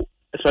yebisa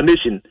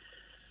explanation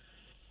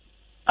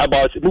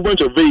about movement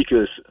of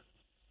vehicles.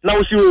 Now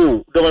we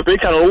see the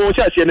American or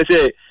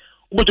say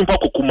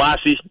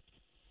Kumasi.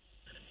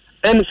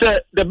 And say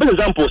the best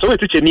example, so we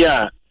teach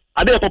near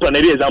are there popular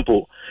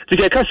example.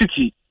 The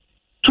city,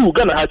 two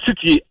Ghana had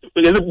city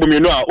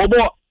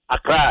Obo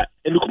Accra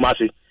and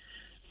Kumasi.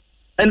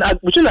 And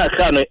between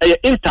Accra and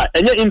inter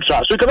and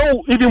intra, so you cannot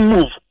even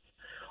move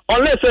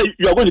unless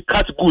you are going to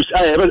cut goods.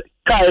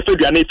 Car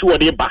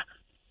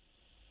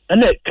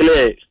and then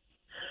clear.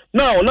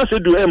 Now, not to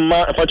do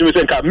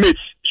mates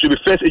should be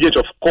first agent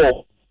of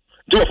call.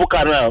 Do a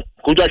car now,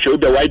 contract should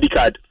be a ID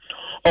card.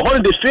 Or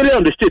when the failure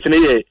on the state in a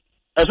year,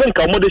 I think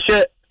I'm going to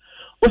share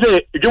with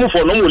a job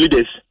for normal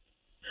leaders.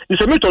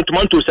 It's a meat on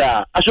tomatoes.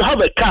 I should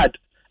have a card.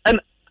 And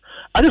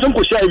I just want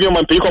to share with you,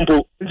 man, pay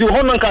compo. The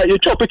whole car, you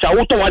chop it, I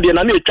won't want to and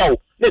I need a chow.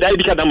 Need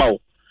ID card now.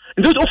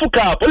 And those awful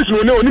car, police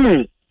will know.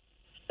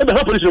 ebe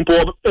ha police mpo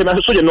e na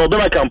so je no be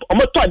my camp o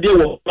mato ade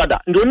wo pada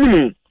ndo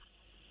nimu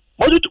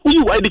mo ju uyi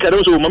wa ID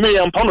card so mama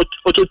ya mpa no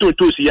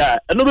to si ya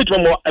no be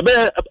timo ebe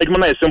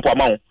edwuma na simple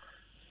amount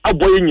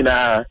aboye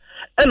nyina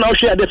e na o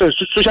hwe ade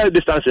social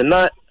distancing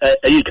na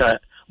eyika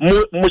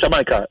mo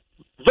chabanka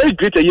very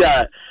great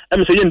here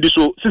am say yen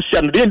so sisi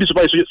and dey so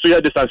by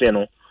social distancing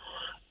no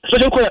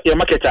social ko ya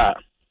marketer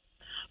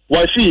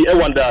why see e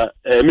wonder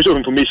mission of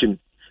information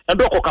and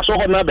do ko kaso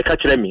ho na be ka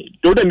kire me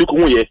do da mi ko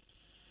huye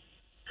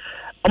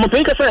am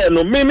pay ka say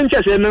no me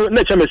say no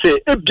na cheme say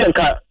e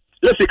bianka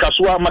let's say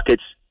kaso market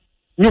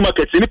new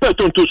market ni pe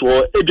ton to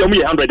so e biam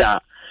 100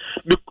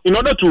 in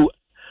order to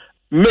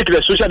make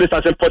the social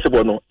distancing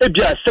possible no e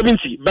bia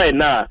 70 by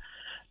na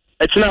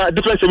it's na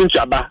different 70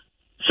 aba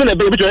so na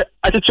be bi to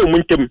atiche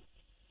muntem.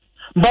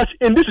 But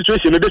in this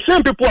situation, the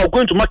same people are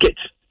going to market.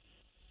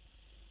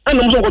 And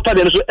I'm going to tell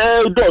them, so,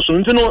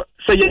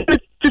 say,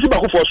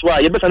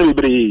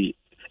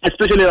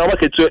 especially in our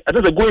market. So, I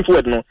think going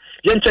forward, no,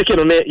 you check in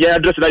on it, you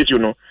address that issue,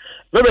 no,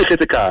 very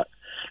critical.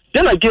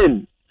 Then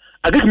again,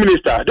 I think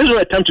minister, this is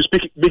not a time to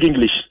speak big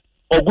English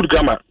or good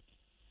grammar.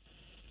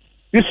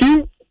 You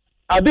see,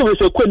 I think we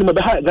say,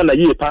 Ghana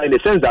year in the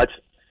sense that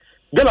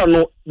Ghana,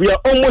 no, we are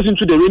almost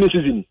into the rainy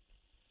season.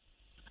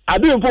 I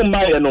don't know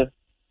my, no.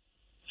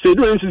 Say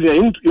do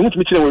season you want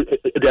me to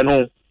dey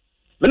no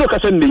me no ka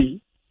say nei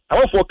I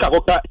want for ka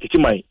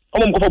tikimai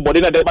omo ko for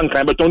body na dey bank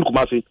kan beton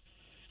Kumasi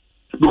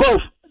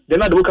because they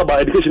not talk about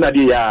education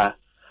idea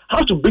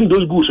how to bring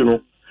those goods, you know,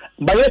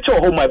 by nature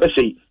of my best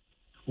say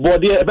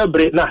body ever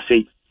na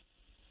say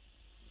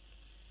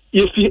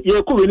if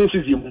you could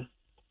season,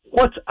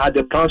 what are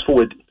the plans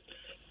forward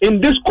in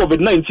this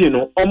COVID-19, you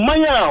know, on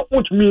my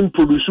won't mean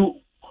producer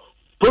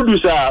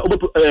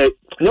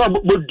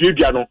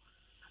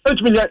it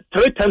means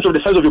 3 times of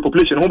the size of your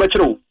population.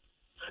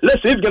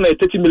 Let's say if Ghana is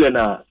 30 million,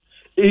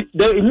 it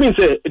means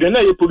the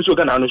producer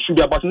Ghana should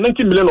be about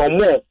 90 million or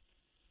more.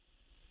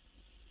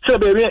 So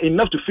they are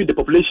enough to feed the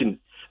population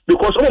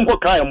because some go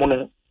cry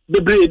mono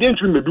the brain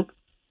didn't do.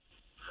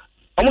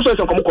 Almost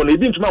some come on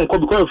didn't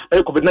because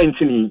of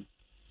COVID-19.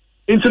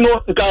 Into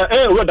no than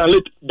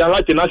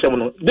light in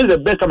Asempa. This is the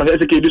best time I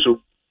can do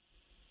so.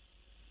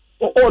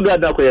 All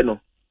that no.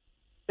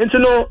 And so,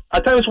 no,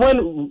 at times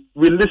when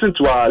we listen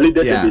to our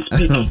leaders and they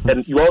speak,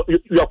 and you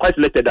are quite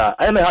elected, I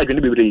don't know how you're going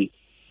to be ready.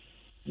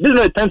 This is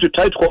not a time to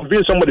try to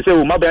convince somebody to say,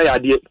 "Oh, my bad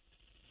idea."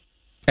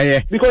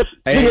 Because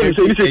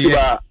you say,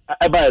 "I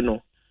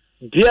no,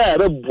 dear,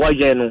 boy,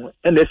 no,"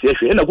 and that's the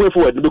issue. And I'm going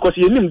forward because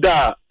you need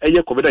that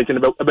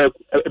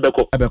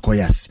COVID-19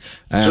 yes.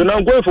 So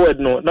now going forward,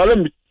 no. Now let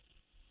me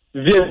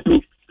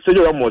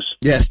Sergio Ramos.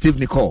 Yeah, Steve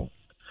Nicole.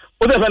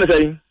 What's that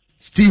saying?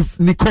 Steve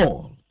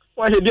Nicole.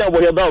 Why should you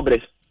be about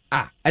this?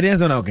 I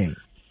didn't know okay.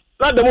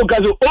 No,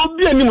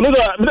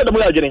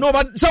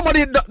 but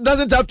somebody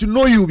doesn't have to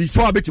know you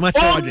before a bit much.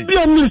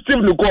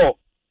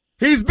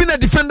 He's been a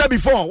defender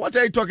before. What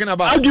are you talking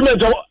about?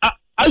 Argument or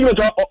this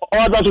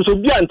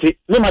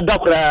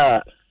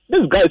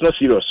guy is not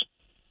serious.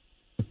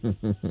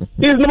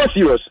 He's never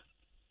serious.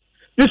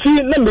 You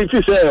see, let me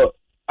say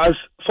as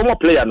former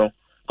player, no,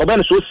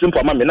 it's so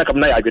simple,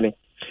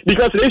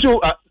 because the issue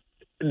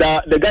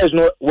the guy is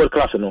not world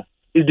class, no,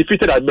 he's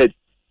defeated at bed.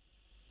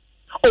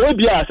 Oh,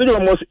 maybe Sergio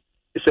Ramos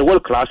is a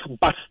world class,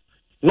 but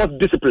not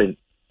disciplined.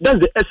 That's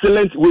the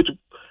excellent way to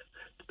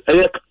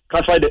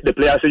classify the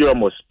player Sergio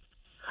Ramos.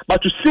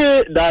 But to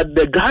say that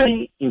the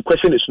guy in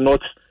question is not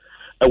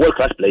a world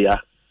class player,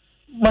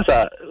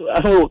 Masa, I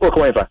don't know what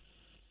come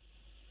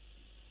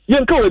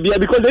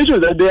because the issue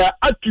is that their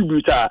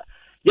attributes are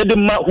the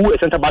man who a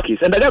centre back is,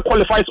 and the guy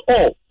qualifies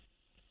all.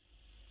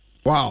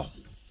 Wow.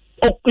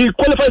 He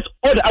qualifies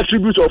all the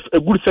attributes of a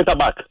good centre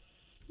back.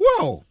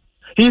 Wow.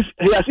 He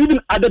has even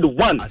added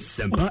one.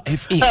 Asempa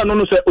FE.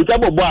 No, sir.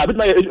 Ojabo Boa,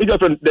 my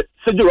friend, the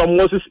Sergio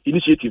Ramos'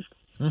 initiative.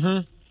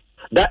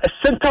 That a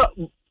centre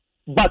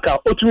backer,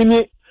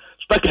 Otumini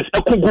strikers,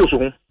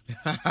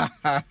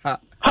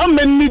 how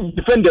many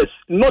defenders,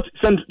 not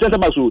centre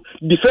backs,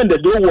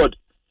 defenders, the whole world,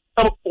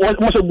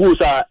 most of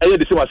goals are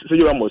the same as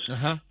Sergio Ramos.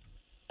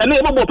 And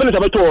then about penalty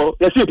about all,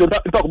 you see,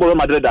 talk about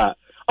Madrid.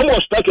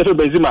 Almost strikers for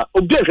Benzema.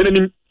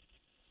 Objection,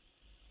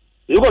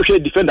 you go share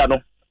defender,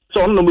 no.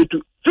 So on number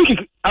 2. Free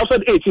kick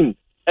outside 18,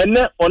 and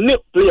then on the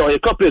player or a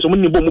couple players,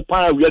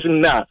 we are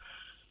seeing now.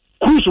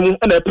 Cruise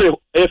and a play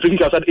a free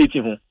kick outside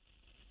 18.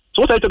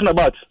 So what are you talking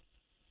about?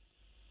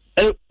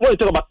 And when you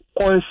talk about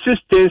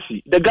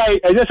consistency, the guy,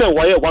 I just said,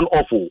 why one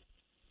awful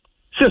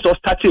since I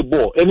started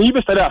ball, and he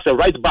even started as a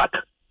right back.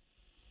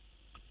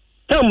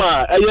 Tell me,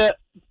 I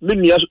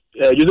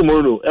using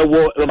Moreno,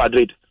 Real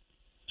Madrid.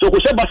 So we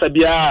say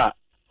Basabia,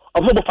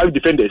 I've got 5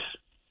 defenders.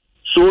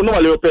 So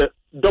no,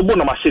 double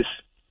number 6.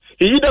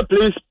 He either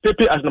plays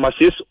Pepe as number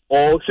 6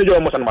 or Sergio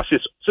Ramos as number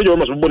 6. Sergio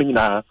Ramos was born in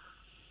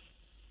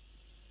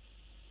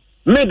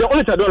the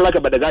only thing I don't like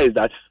about the guy is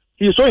that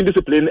he's so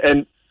indisciplined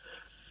and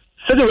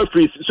Sergio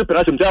referees super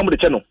him tell the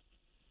channel.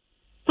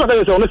 So that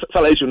is the only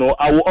issue, you know.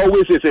 I will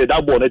always say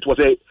that ball it was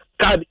a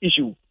card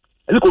issue.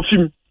 I look of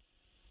him.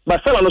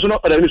 But Salah also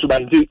not other issue by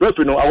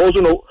referee, no, I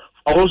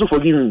also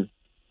forgive him.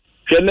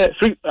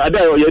 free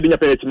ada or yedinya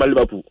penalty man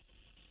Liverpool.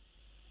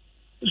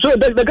 So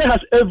the guy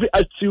has every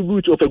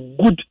attribute of a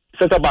good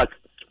centre back.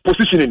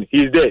 Positioning,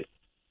 he is there.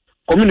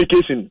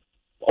 Communication,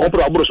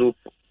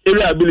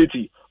 area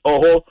ability,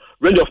 or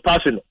range of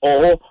passing,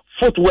 or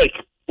footwork,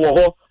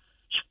 or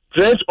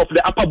strength of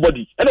the upper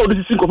body. I know this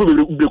is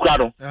the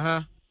crowd.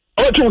 I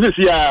want to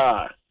say,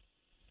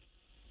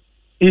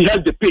 he has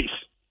the pace,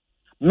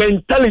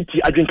 mentality.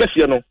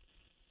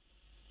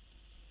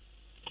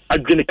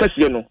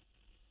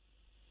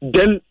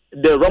 Then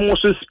the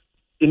Ramos's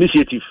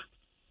initiative,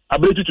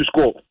 ability to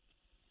score,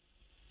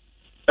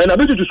 and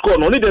ability to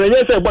score. Only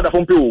the say about the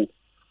phone people,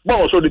 but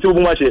also the two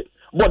match,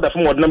 but the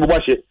phone number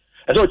watch it.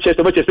 And so chest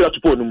over chest to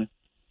put.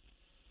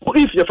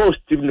 If your first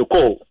Steve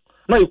Nicole,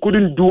 now you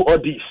couldn't do all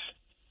this.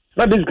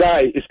 Now this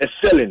guy is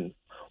excelling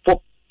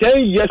for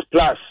 10 years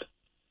plus.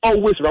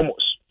 Always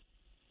Ramos.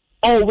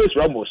 Always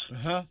Ramos.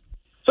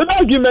 So the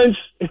arguments,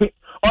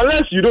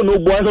 unless you don't know,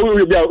 boys,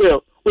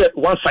 we're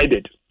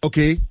one-sided.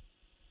 Okay.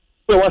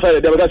 We're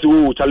one-sided.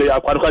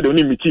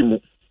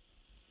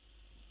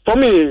 For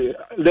me,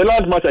 the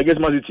last match against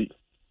Man City,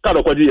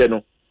 because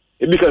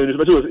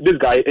this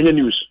guy, any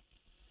news.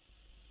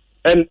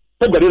 And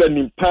Pep Guardiola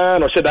in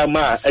Pan or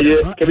Shedama,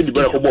 Kevin De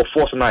Bruyne about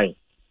force 9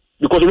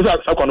 because we have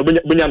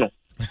Bunyano.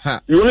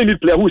 You only need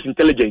player who is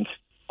intelligent.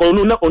 And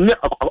so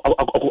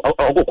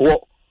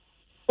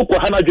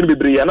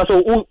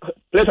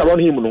players around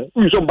him,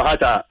 who is on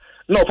Bahata,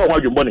 no for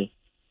what you money.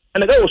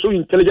 And the guy was so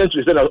intelligent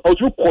to say that I was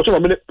quarter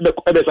of a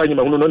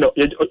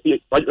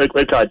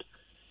red card.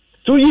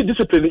 So he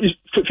discipline is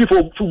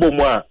football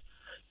more.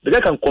 The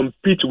guy can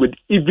compete with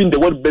even the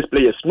world best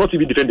players, not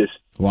even defenders.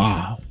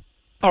 Wow.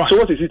 All right. So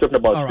what is he talking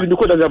about? Right.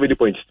 Because doesn't have any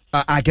point.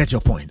 I get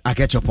your point.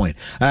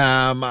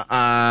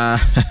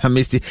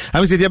 Misty,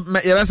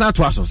 you not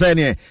to us.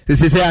 Say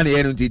this is any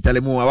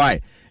telemu why.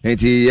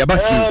 And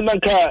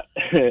Nanka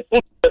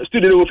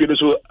studio of you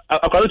so I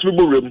can't be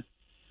room.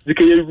 The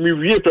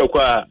me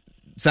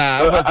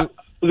sir,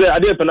 the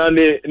idea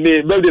panane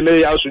ne building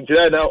ne house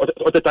now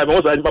at the time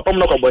was I papa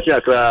no ko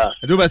botia kra.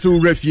 Do ba so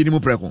refi ni mu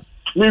preko.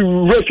 Me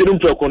refi ni mu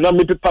preko na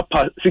me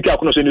papa sika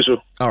kono so ni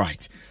so. All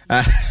right.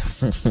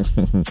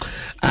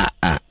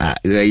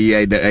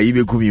 Ayi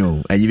be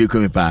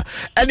kumi pa.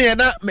 Ene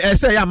na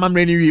say ya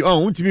mamre ni wi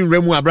on untimi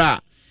nremu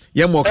abra.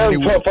 Ye mo kan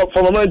ewu.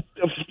 For moment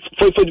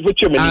for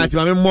chairman. Ti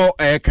ma mo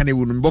kan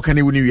ewu no bo kan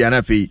ewu ni wi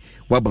ana fe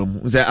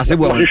wabam. Say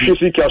asebu am.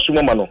 Sika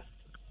suma ma no.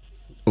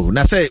 Oh,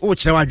 na say o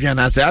kire wadwan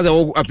na say aze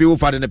afi wo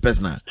fa de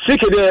personal.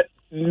 Sika de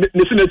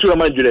ne sinature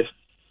man jure.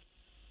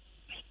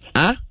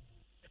 Ah?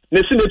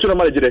 Ne sinature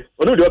man jure.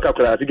 Onu de o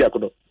kakra sika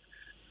akodo.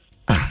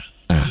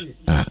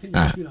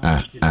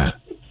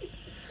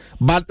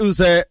 But you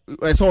say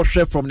I saw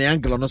chef from the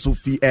angle on so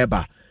fee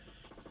eba.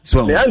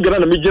 So the angle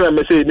na me jira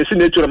me say ne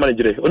sinature man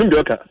jure. Onu de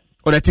o ka.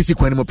 O da tisi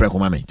kwani mo preko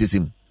ma me tisi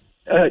mu.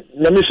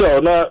 Na me so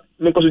na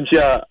me ko so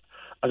ntia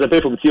as a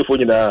pay from TFO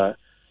nyina.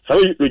 Sa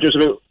we reduce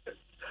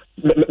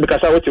because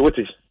what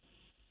is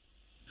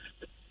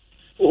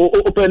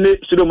open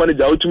studio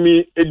manager out to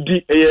me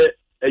edi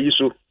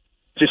so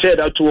she said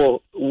that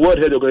to world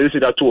health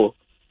organization that to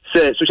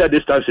say social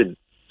distancing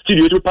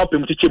studio to pap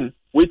him teach him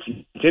wait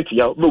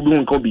ya no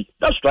can be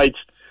that's right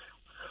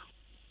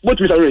what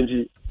we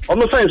arrange on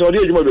no science or the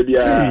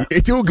baby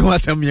it will go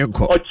as some young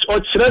or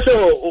should I say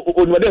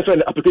on what they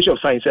application of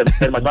science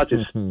and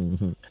mathematics.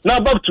 Now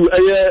back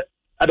to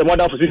at the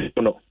modern position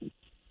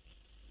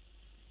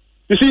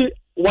you see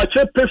watch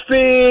a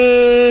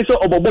preface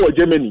of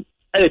Germany.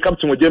 I come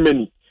to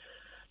Germany.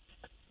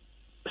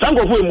 Some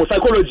of them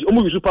psychology,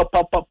 almost super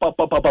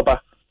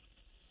papa.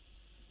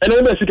 And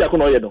then I see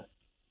Kakuno.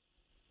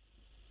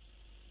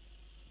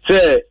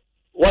 Say,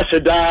 what's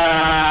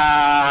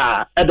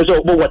the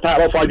episode of what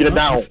I find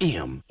down?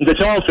 The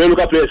chance for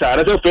local players are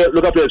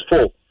local players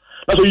 4.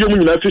 That's what you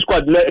mean. If you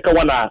squad,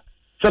 Kawana,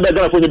 somebody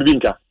gonna put you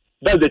Vinka.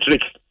 That's the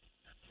trick.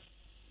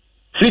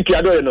 See,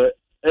 I don't know.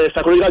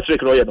 Psychological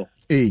trick, no,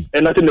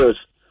 and nothing else.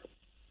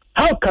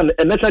 How can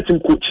a national team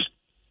coach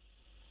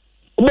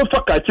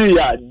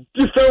criteria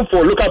different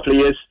for local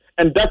players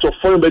and that of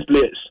foreign-based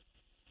players?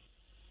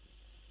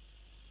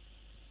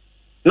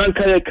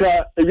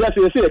 Nankayeka, if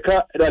you say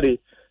that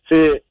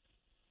say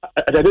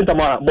I didn't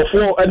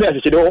before any as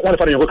you don't want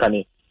to find your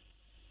company.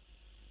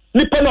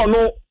 Nippon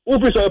no,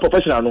 who is a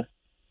professional no.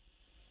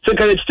 Say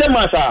can you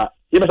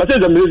you must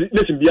attend the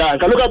lesson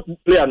behind and local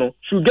player no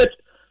should get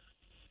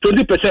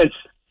 20%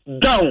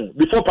 down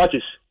before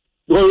practice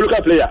because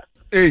local player.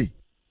 Hey.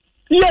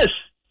 Yes,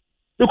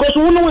 because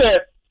we know a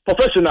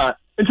professional.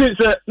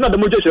 It's not the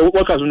motivation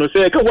workers. We know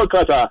say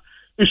workers are.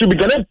 You should be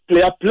Ghana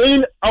player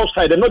playing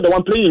outside and not the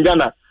one playing in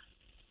Ghana.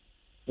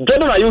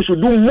 Ghana, you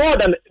should do more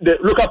than the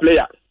local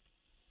player.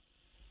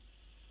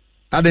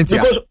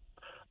 Because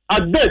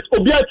at best,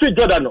 Obiati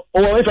Jordan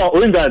or if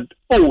or England,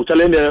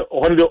 challenge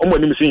 100 or more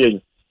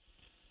missing.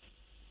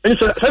 And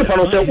so, say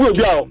we'll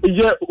be out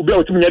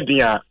to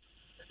me.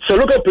 So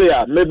local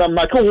player, maybe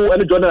Macau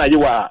and Jordan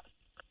you are.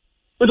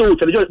 So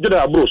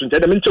Jordan bros and tell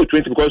them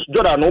 20 because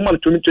Jordan no man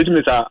 20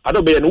 minutes I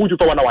don't be and would you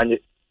for 1 hour.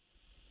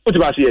 What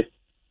you say?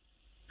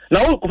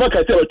 Now, what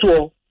can I tell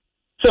you?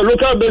 So,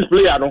 local based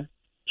player no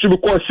should be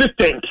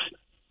consistent.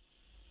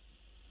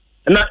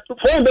 Now,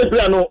 foreign based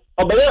player no,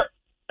 about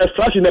a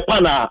flash in the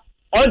pan.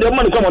 All the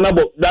money come on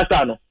about that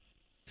time.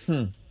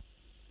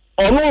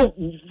 Or no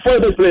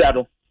foreign based player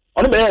no,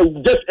 or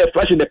no just a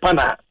flash in the pan.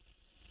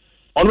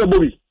 On the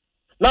Bobby.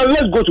 Now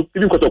let's go to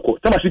even Kotoko.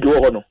 Tamasi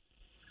go no.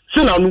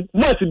 So now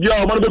match be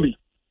our man Bobby.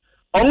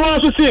 On no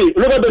also say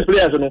local based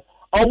players no.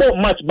 About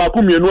match baku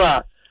mienu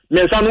a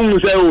me san no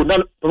say o na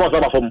perform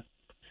aba form.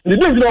 The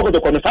thing is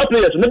Kotoko no star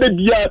players no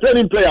be a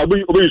training player obi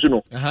you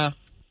know.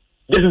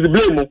 This is the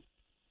blame.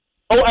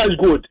 Oh as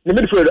good. The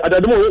midfield at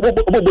the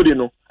mo body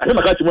no. I say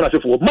maka ti mo na say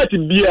for match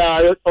be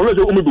a always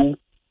o me do.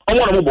 On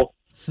one mo bo.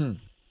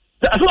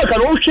 I feel like I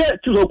don't share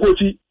to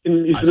coach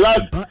in his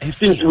last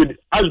things with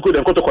as good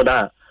and Kotoko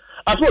da.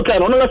 I feel like I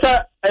don't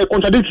a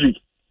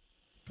contradictory.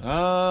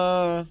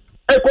 A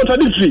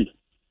contradictory.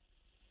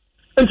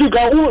 And you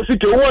can see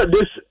what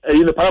this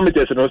in the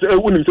parameters and also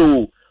wouldn't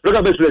so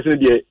local best players in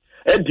the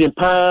Eddie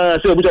Pa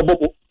say which are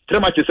 3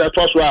 matches at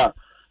Twaswa.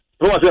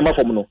 No one say my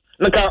form no.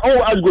 Naka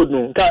all as good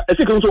no. I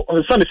think also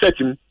on Sunday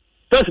setting.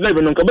 That's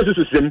never no best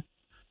system.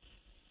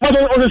 But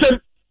on the same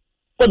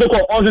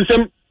Kotoko on the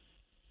same.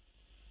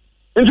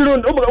 And you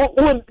don't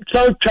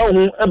chow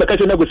ever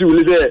catch a go see will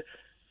say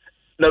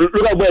the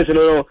local boys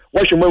no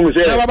what you want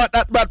to say.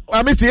 But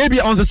I mean say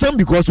be on the same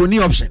because we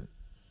need option.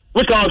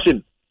 Which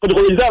option?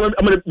 Because is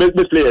that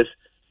best players.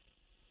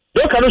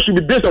 Those cannot should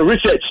be based on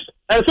research.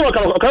 And so I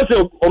can say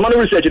on one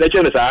research in the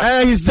channel.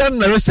 He's done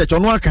the research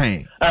on what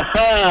kind.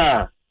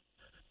 Aha.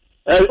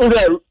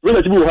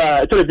 Research bu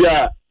ha tell be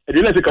a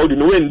the next call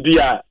no when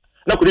dia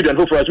na could even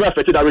for us we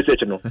affect that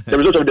research no. The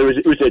result of the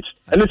research.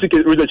 And this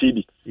research e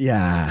be.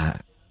 Yeah.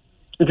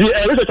 The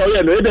research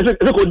away no e be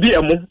ko di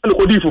emo and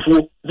ko di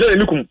fufu. There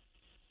nikum.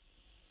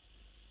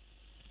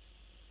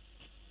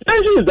 The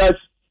thing is that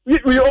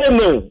we all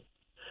know.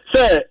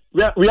 Say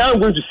we are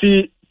going to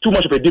see too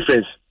much of a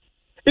difference.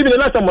 Even the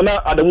last time now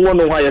at the one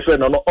on why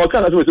friend no or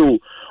can say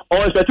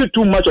or expect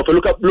too much of a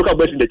local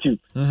base in the team.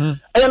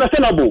 I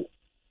understandable.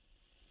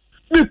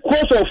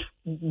 Because of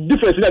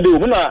difference in the day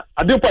when I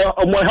don't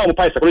more how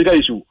my psychological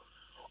issue.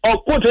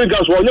 Or contrary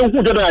guys who know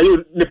who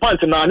the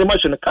pants and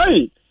animation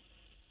kai.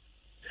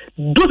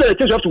 Those are the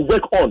things you have to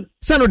work on.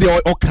 Some of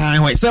the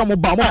okay, some of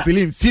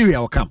feeling inferior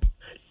or camp.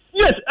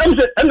 Yes, and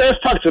that's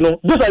fact, you know.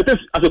 Those are things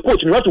as a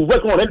coach you have to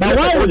work on. But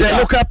why would the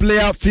local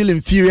player feel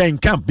inferior in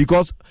camp?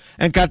 Because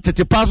and can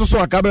te pass so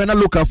akabe na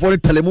local for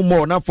telemu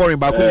more na foreign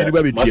back when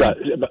anywhere between.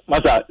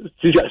 Masa,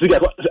 siga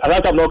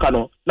alata no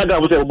kano. Na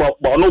ga say ba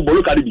no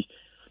bolo karibi.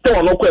 Te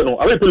won no kwe no.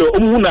 Awe pele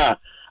omu na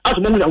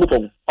aso mu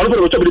nyangopon. Ono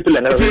pele ocho bi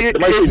pele na.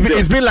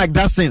 It's been like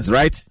that since,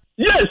 right?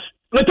 Yes.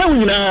 No tell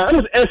you na,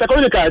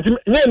 psychological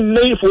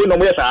nye for no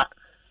mo yesa.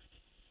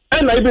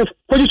 And I even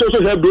coaches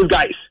also help those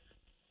guys.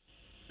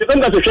 Even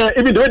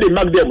the way they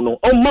mark them, no,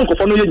 on monk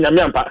of no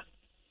yampa.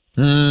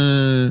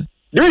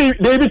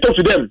 They even talk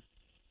to them.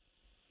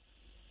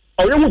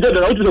 Or you would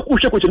out to the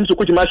push which is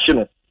coaching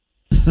machine.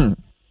 And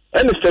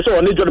the special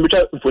on the job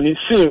for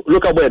seeing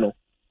local bueno.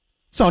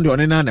 Sound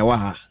on an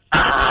hour.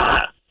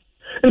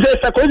 It's a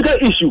psychological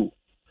issue.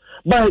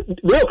 But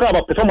we all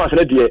about performance in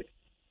a day.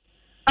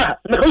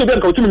 The college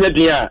bank to me,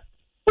 dear.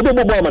 Obo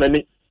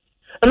Bomani.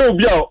 I know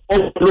be out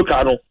of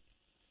Lucano.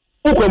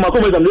 Oko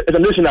Macomb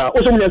examination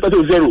also means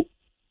to zero.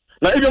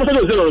 Now, if you want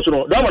to zero, so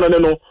no,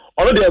 no,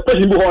 already a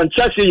question before and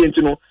chat saying,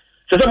 you know,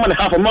 so someone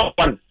half a month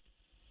one.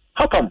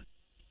 How come?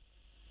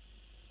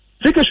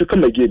 Think should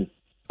come again.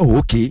 Oh,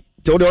 okay.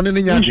 Tell the only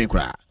thing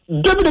cry.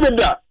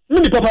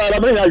 Mini Papa,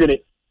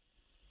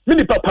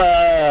 Mini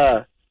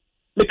Papa,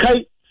 the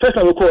Kai, first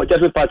I will call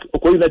Justin Park,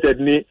 or United,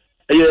 the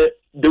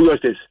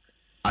Westers.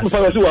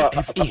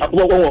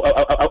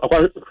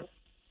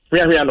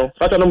 Riano,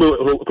 Sata number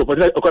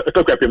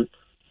him.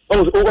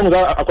 Almost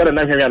acquired a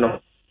 9 Riano.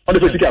 On the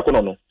physical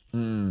economy.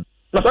 Na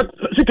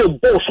sike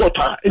ball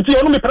shorter. Nti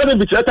ono me parade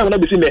bi tira ta na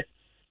bi sine.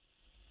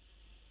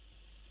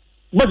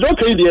 But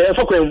okay there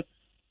for kwem.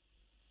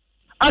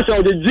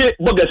 Asa the J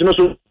bogus no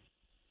so.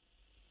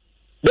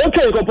 Don't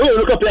care ko poyo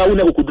look up ya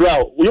una ko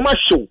draw. We must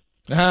show.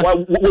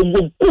 Wo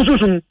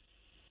kususum.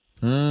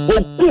 Wo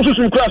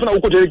kususum class na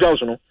ko jeri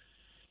girls no.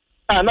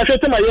 Na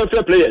shete my young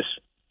players.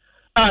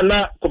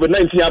 Na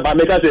COVID-19 aba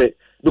make say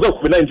because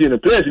COVID-19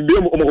 players bi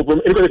mo ko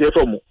take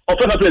from.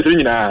 Offensive players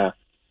nyina.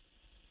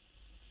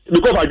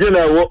 Because I don't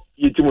know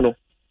Yitimuno.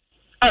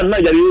 And now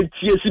you're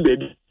TSC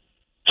baby.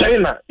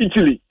 China,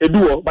 Italy, a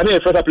duo, but they're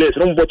first place,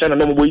 no more China,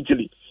 no more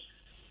Italy.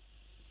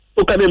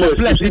 Okay, time on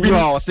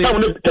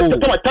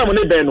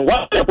the ben,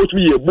 what put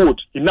me a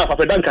boat enough of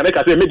a dunk and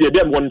I say maybe a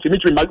damn one to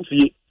meet me back to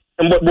see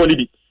and what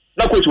body.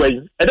 Not which way.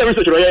 And then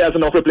research as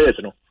an offer players,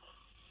 no.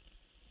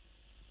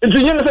 And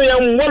the young say,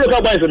 I'm one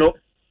local buys, no.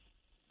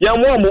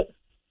 Young one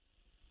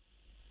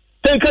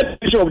take a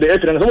picture of the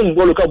earth and some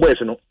local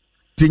boys, no.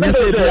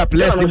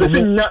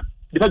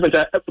 Department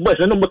boys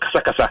no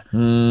kasa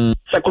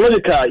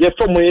psychological ye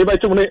from e ba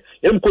tumune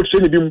em coach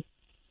training bim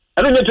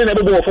anu nye training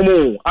ebo for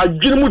mo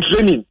adwin mu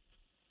training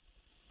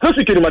no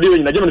sikiri made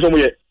yin na jema so mo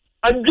ye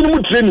adwin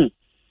mu training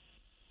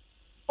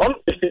on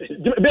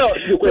Bell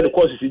the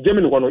course is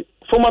German one.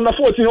 From an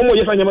 14 almost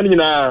yes and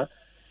Yamina.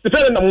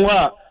 Depending on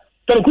what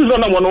Tony Cruz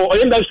on one or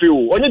industry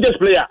or you just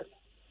player.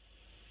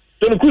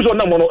 Tony Cruz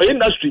on one or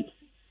industry.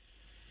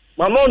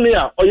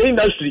 Manonia or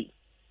industry.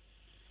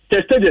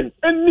 Tested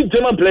any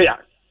German player.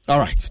 All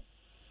right.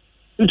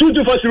 In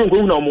 2-2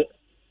 go no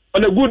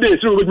on a good day,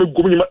 so we go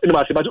in the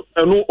match. But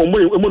no,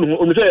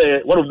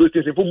 one of those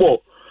things in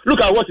football.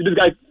 Look at what this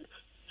guy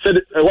said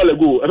a while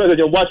ago. I was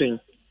watching.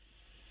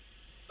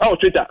 Oh,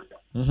 Twitter.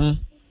 The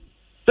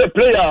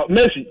player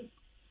Messi.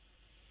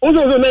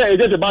 Also, it's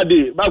just a bad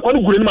day. But quite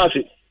good in match.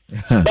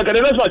 But the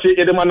next match,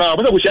 the man now,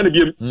 but we shall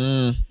be.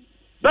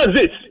 That's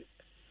it.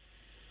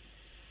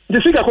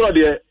 The Sika Kola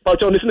there,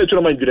 but on the Senate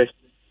to manager.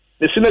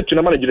 The Senate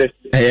to manager.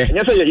 Yes, I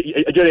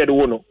get the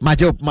one.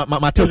 Mateo.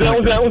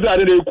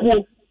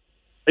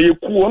 You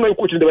cool, I'm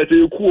coaching the best.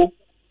 You cool.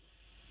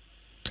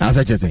 As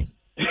I just say,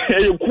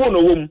 you cool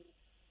no woman.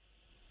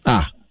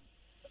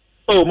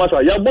 Oh,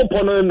 Master, you have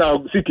one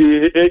now.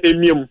 City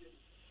emium.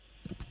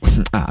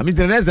 I mean,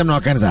 the rest of them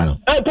no canzano.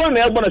 I point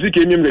out one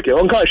city emium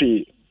on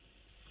Kashi.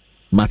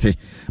 Mate,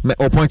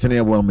 o point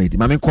in well made.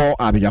 Mammy call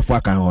Abija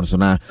Faka on so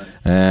now.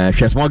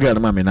 She's more girl,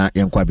 mammy, not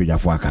young Quabija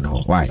Faka.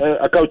 Why?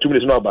 I count 2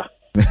 minutes number.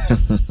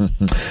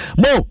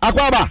 Mo,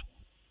 Aquaba.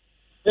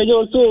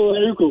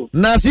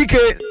 Na sike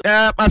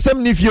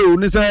asem ni fie o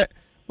ni se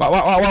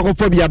wa ko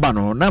phobia ba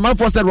no na man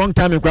for said wrong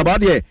time nkra ba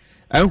de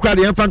nkra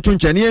de enfanto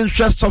nche ni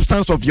enhwe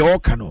substance of your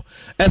kano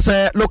as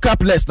a local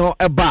place no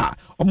eba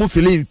omo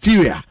feel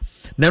inferior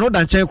na no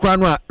dan chen kra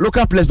no a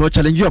local place no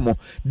challenge you.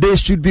 They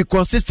should be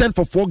consistent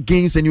for 4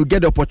 games and you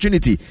get the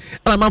opportunity.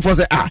 And man for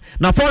say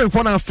na foreign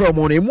for na from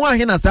on emu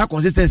ahe na say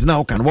consistency na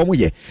o kan wo mo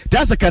ye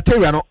that's a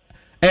criteria no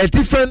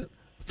different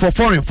for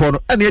foreign for no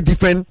and a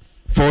different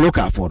for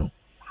local for no.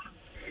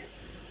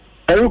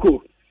 Eriko,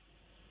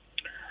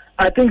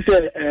 I think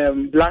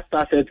Black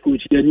Stars head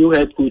coach, the new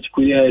head coach,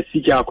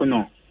 CJ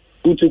Akuno,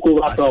 who took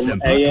over from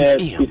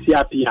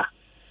Kusiapia.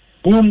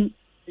 Boom,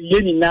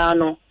 Yeni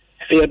Nano,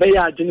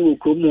 Febeya Jinu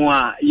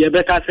Kumua,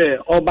 Yebeka say,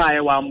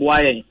 Oba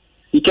Wamwaye.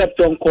 He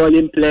kept on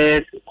calling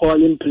players,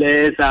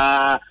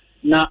 na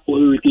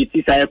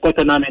Uriti, a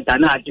tournament,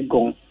 and I keep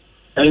going.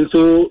 And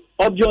so,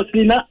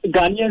 obviously,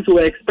 Ghanaians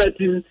were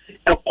expecting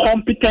a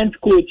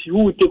competent coach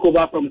who would take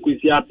over from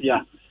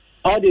Kusiapia.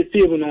 All they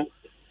say,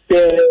 the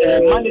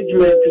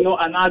management,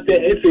 and I say,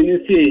 if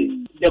you say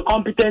the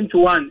competent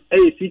one,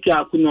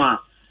 Sika Kunwa,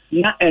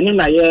 now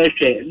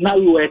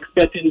we were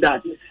expecting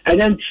that.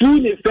 And then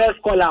through the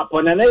first call up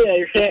on an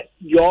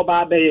job.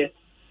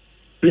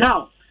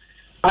 Now,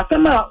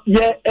 Asema,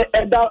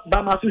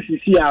 Bamasu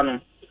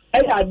Sisiano,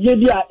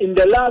 in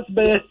the last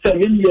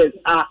 7 years,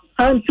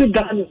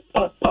 anti-gun,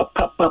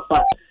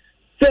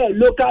 say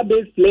local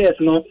based players,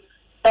 no,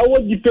 our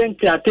different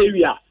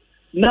criteria.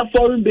 Now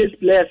foreign based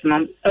players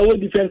now all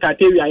different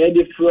criteria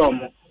they from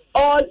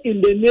all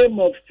in the name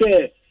of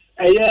say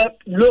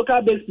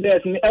local based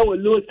players our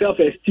low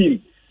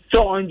self-esteem.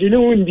 So on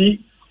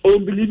genuinely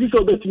believe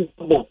so better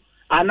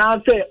and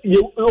I say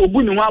you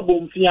obunwa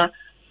bomfia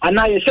and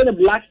I share the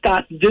Black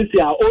Stars just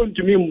own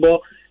to me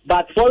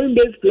but foreign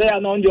based player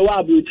on the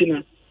wa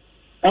brutin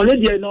only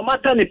there no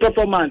matter the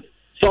performance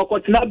so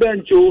continue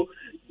bench so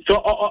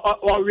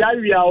or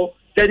real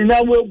the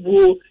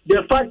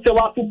fact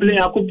that we play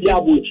could be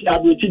about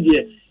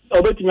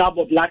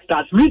Black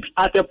Stars, which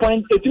at a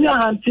point,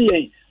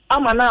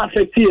 I'm an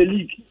affect a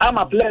league. I'm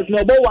a player,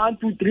 no 1,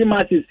 2, 3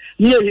 matches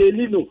near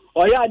Helino,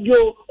 or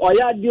Yado,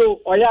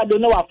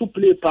 no, I could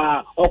play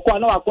par, or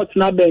Quano, a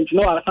bench,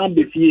 no, I can't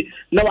be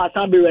no, I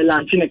can't be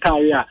launching a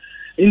career.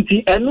 I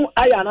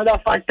another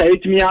factor,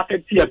 it may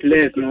affect your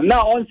players.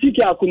 Now, on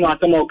Siki Akuna,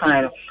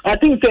 I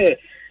think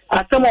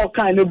some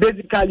kind of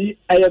basically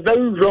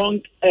very wrong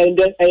and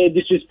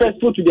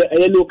disrespectful to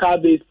the local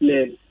based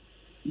players.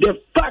 The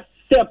fact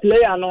that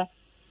player no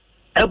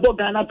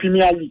Ghana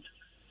Premier League,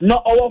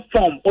 not our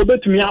form, over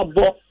to me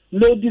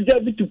no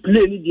deserve to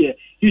play anywhere.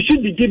 You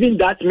should be given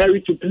that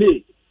merit to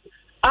play.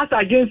 As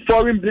against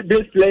foreign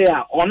based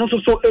player, or not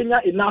so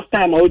enough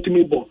time or to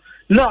me ball.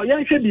 Now,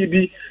 young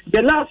BB,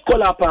 the last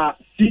call up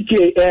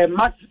CK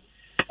Max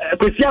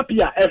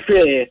Kosiapia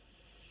FA.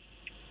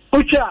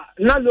 Ucha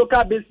na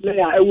local based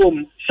player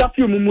ewom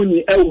Shafi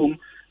Mumuni ewom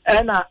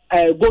na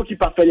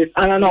goalkeeper Felix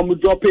anana mu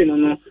drop in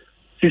no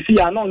sisi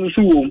ana no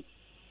so wom.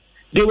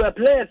 They were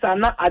players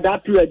na at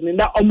that period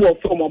na omo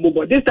from omo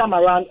but this time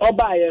around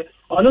obaye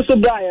ono so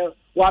braye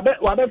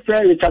wabe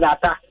free Richard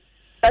Atta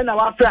na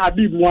wa free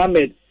Habib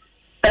Mohammed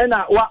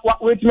na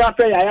wait me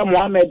free Yaya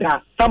Mohammed.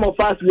 Some of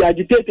us we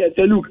agitated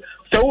say look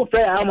so we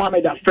free Yaya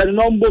Mohammed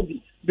Fernando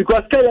Bobi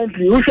because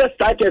currently we should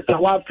strikers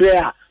are one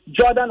player.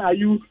 Jordan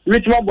Ayu,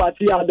 Richmond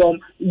Boati Adam,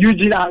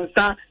 Eugene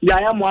Ansa,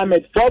 Yaya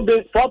Mohammed, 4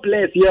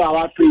 players here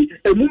are free.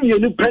 A movie you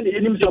look brand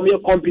any some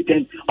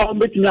competent.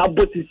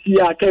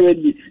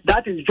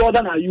 That is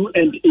Jordan Ayu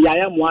and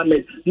Yaya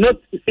Mohammed.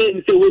 Not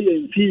saying say we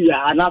inferior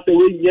and after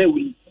we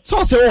we.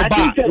 So say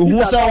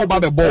who say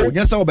about the ball,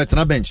 yes, over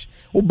the bench.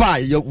 Who buy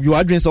you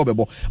are doing so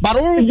ball. But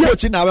all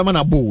coaching our man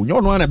a ball, you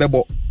know one a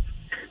ball.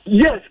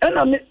 Yes, and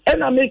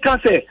I make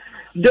say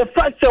the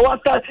fact that we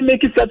start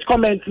making such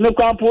comments, no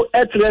campo,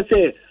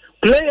 say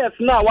players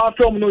now are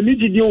from no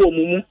Niji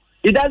Mumu.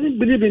 He doesn't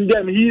believe in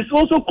them. He is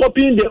also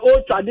copying the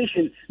old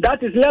tradition.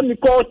 That is, let me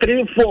call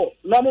 3-4.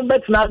 Namun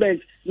bet na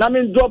bench.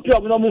 Namun drop you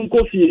up. Namun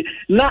coffee.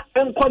 Na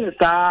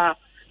enkonesa.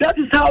 That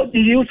is how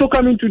he also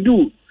coming to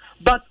do.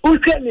 But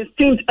Ukraine is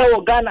things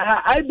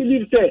Ghana. I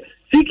believe that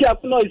Siki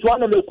Akuno is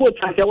one of the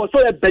coaches that was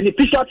so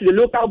beneficial to the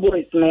local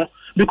boys,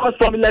 because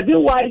from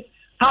 11 White,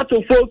 Heart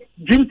of Folk,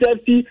 Dreams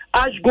FC,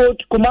 Ash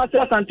Gold, Kumasi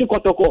Asante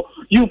Kotoko,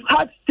 you've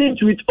had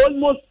stints with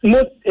almost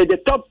most the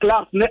top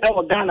class in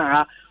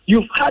Ghana.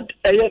 You've had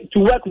to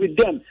work with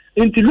them.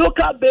 Into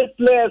local-based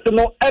players,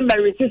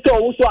 emeritus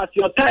also at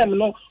your time,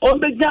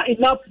 on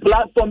enough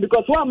platform,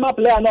 because one more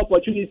player an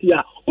opportunity,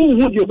 who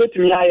would you bet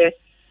me?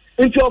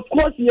 Into, of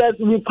course, yes,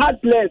 we've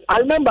had players. I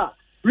remember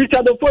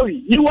Richard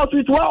Ofori, he was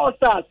with Wow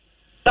Stars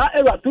that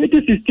era,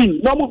 2016,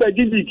 normal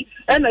League,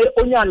 and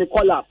Onyani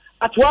Nicola.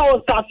 At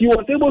Wow Stars, he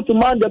was able to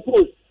man the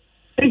post.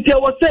 And there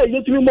was a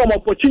little more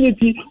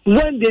opportunity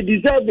when they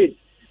deserve it.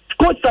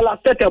 Coach Salah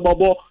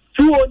Bobo,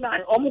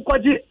 209,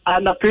 Omukoji,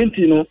 and a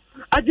 20,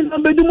 I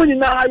remember doing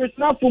now, Harris,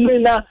 now for me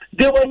now,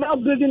 they were now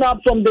building up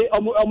from the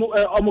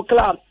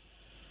club.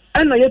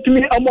 And I get to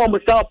me a more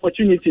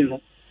opportunity.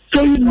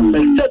 So you don't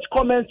make such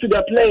comments to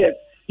the players.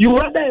 You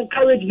rather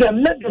encourage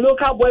them. Let the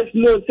local boys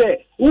know,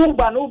 say,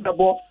 Uba,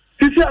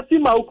 if you see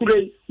my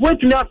Ukure, wait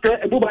to me after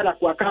Bubara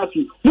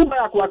Kwakasu.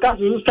 Bubara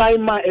Kwakasu,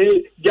 sign my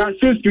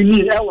Jansus to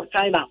me,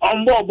 China,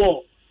 on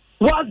board.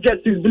 What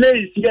Justice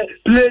Blaze is here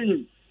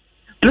playing?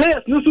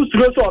 Players, no so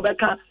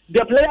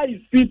the player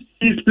is fit,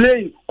 is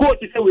playing.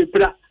 Coach is away,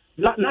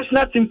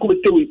 national team coach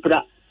is away,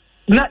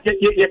 not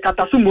your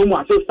Katasumo,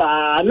 so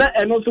not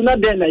and also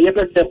not then a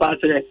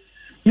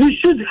we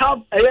should have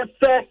a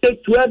fair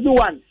take to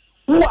everyone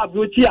who are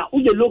here, who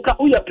are local,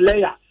 who are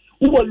player,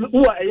 who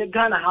are a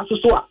Ghana house,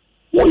 who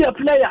are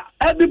player.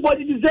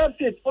 Everybody deserves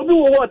it.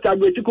 Everyone wants to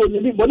be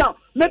able but now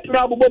let me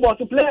have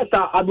to players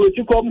are able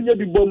to come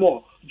maybe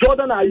more.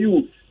 Jordan, are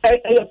you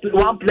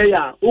one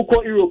player who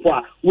call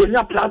Europe when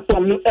your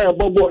platform no air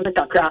bobo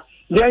nekaka?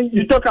 Then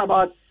you talk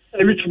about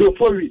Richard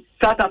Ofori,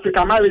 South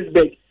Africa,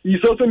 Marisburg.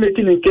 He's also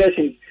making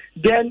incursions.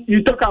 Then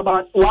you talk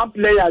about one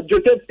player,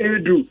 Joseph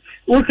Edu,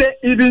 who say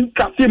even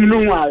Kasim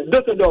Nunwa,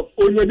 Dosodov,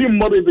 Onyebi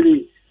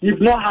Mobibili,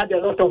 you've not had a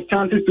lot of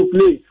chances to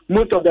play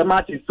most of the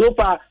matches. So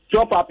far,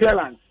 drop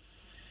appearance.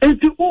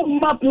 And to all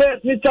my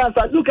players need chance,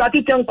 I look at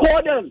it and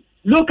call them.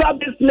 Look at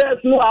these players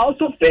who are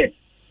also fit.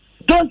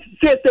 Don't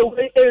say the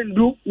way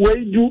do,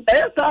 way do.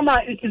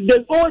 It is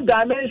the old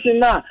dimension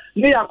now.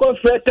 They are called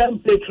fair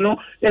templates,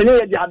 and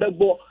the other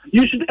ball.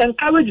 You should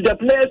encourage the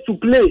players to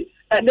play.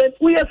 And then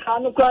we have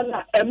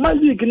Hanukana, a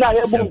Malik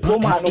Nayabo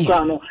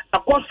Hanukano, a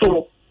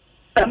Kosovo,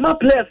 and my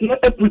players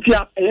not put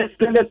up a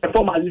extended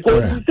performance.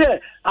 Because you say,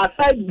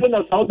 aside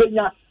bonus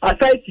Albania,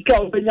 aside Tika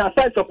Albania,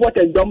 aside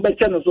supported Dombe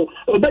Channel, so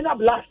Albania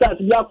Black Stars,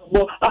 Black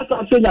Ball,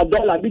 Asan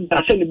dollar, big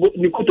Dashen,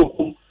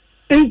 Nikuto.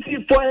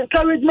 It's for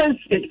encouragement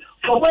sake,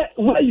 for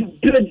where you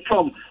build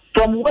from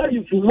where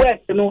you've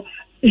worked,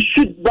 it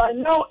should by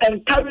now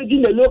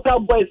encouraging the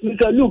local boys.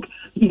 Mr. Look,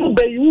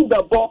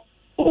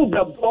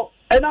 Uber.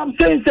 And I'm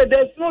saying that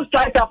there's no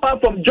strike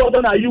apart from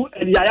Jordan Ayew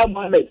and Yaya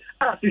Mohammed.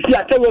 You see,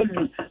 I tell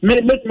you,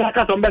 make me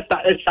a some best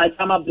strike,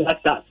 I'm a Black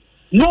Star.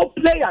 No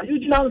player, you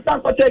didn't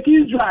understand for take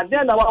Israel,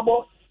 then our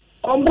boy,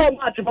 on board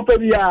match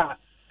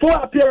for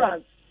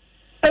appearance.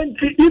 And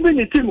even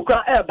the team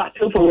can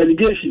battle for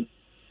relegation.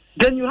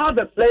 Then you have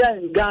a player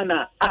in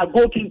Ghana, a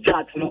goalkeeping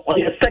chart, on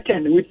your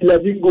second with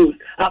 11 goals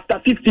after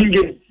 15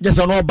 games. Yes,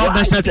 I know bad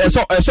bench. I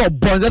saw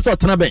Bonds, I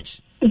saw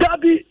bench.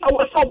 Dabi, I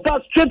was so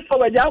that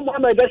straightforward. I'm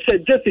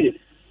Jesse.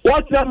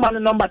 What's that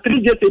man number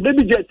 3 Jesse?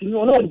 Baby Jesse,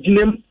 no,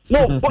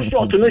 push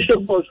out to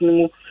nation boss.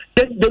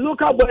 The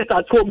local boys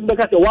at home, they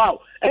say, wow.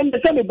 And the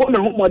same bomb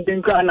home at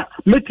Ghana,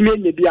 meet me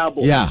in the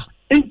Diabo. Yeah.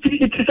 It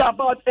is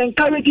about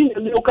encouraging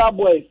the local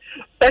boys,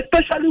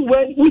 especially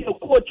when we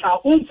coach our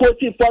own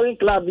 40 foreign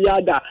club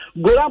yada.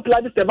 Goran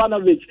Plavin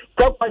Stevanovic,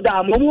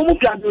 Kropada, Momu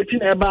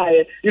Fiagotin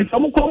Ebae, in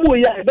some Komu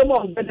ya, the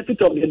more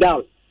benefit of the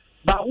doubt.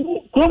 But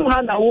come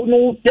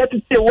on, get to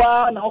say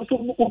one also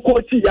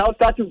coaching,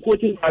 starting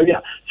coaching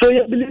career. So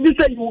you believe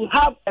that you will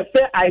have a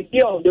fair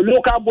idea of the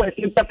local boys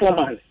in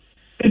performance.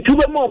 It will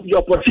be more of the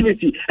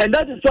opportunity, and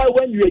that is why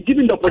when you are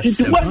given the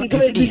opportunity, when you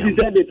don't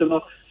deserve it,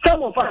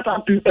 some of us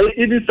have to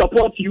even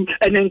support you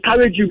and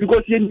encourage you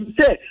because you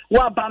say,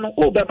 "What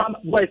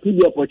boys need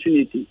the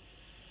opportunity."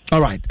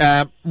 All right,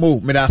 Mo,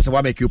 me that's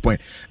what make you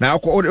point. Now,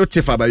 what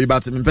if about you?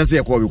 But me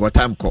person we got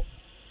time call.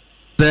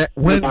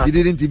 When you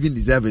didn't even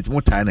deserve it,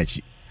 more time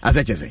energy. As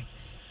I just say.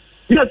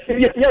 Yes.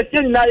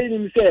 Now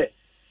you say,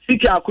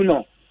 Siki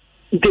Akuno,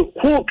 the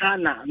whole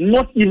Ghana,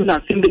 not even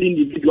a single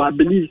individual, I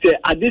believe that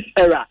at this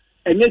era.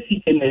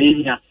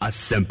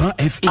 Asempa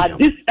FM. At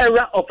this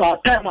era of our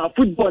time, our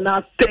football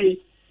now stay.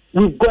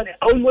 We've gone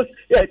almost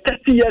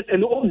 30 years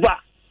and over.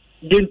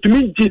 The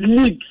intermediate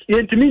league, the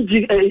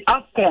intermediate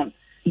AFCON,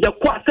 the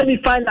quarter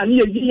semi-final,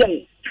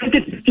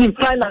 2016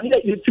 final,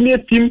 the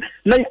intermediate team,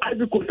 now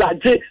Ivory Coast are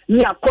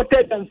near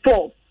quarter and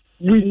four.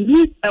 we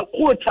need a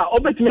coach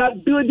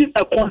building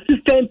a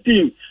consistent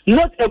team,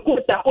 not a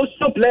coach that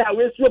also play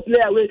away,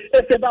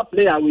 a favor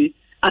play away.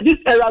 At this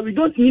era, we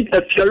don't need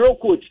a feral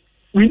coach.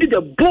 We need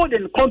a bold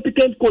and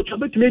competent coach to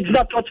make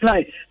that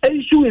touchline and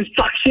issue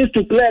instructions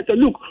to players.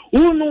 Look,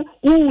 who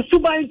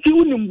super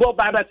into Numbo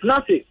by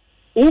Betnasi,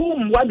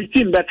 who Wabi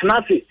team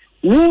Betnasi,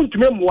 who to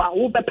Memoir,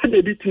 who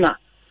Bepe Bitina.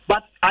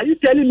 But are you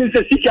telling me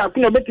that Siki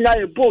Akuna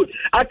Betina a bold?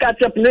 I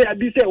catch a player,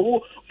 this who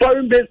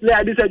foreign based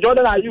player, this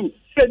Jordan are you?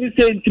 Say this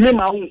to me,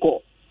 my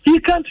uncle. He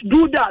can't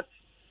do that.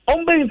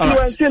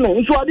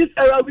 Influencing. So at this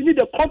era, we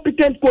need a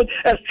competent coach,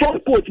 a strong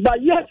coach.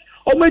 But yes,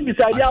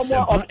 decide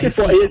more opting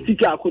for a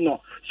Siki Akuna.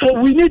 So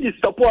we need his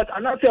support,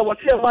 and I say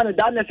whatever man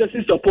that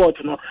necessary support,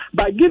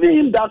 by giving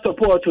him that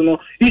support,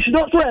 he should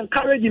also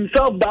encourage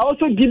himself by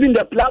also giving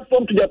the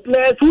platform to the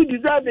players who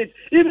deserve it,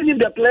 even if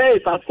the player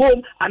is at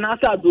home and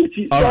answer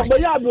Abrochi. So, but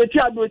yeah,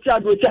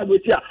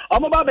 Abrochi.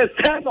 I'm about to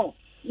say no.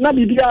 Now,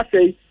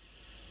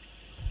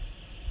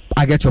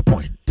 I get your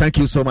point. Thank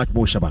you so much,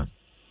 Mo Shaban.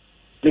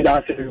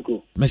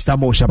 Mr.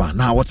 Mo Shaban.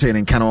 Now, what's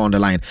in Canada on the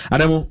line?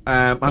 Ademo,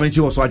 I mean,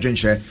 you also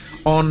share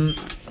on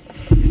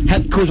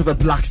head coach of the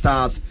Black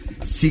Stars,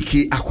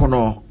 Siki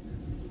Akono,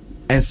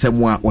 and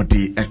Semwa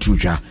Odi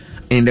Etuja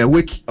in the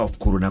wake of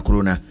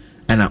Corona,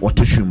 and what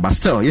to shoot, but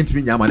still, you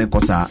mean Yaman and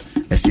Kosa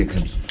as you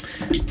can be.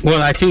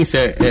 Well, I think,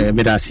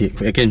 Medasi,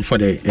 again, for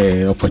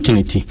the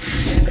opportunity.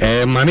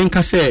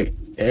 Maminka say,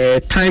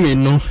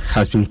 timing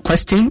has been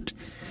questioned.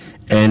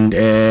 And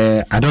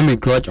I don't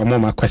begrudge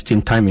my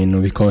question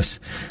timing because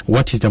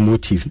what is the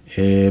motive,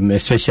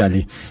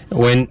 especially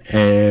when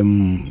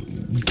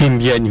game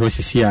here in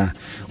Hosisia,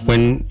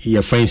 when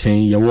your friends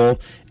saying you want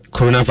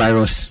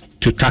coronavirus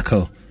to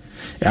tackle,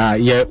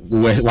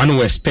 one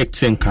will expect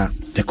Senka,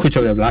 the coach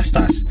of the Black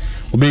Stars,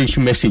 will be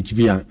issue message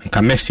via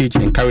a message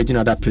encouraging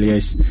other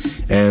players,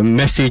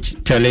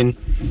 message telling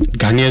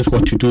Ghanaians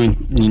what to do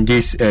in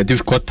these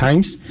difficult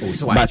times.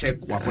 But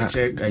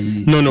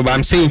no, but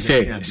I'm saying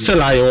say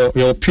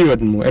your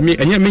period more.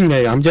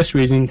 I'm just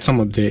raising some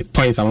of the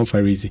points I want for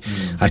a reason.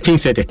 I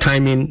think the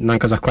timing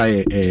Nanka's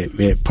quite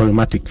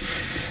problematic.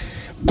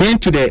 Going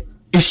to the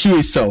issue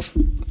itself,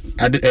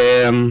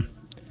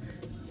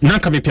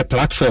 Nanka be a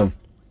platform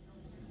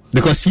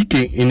because he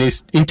in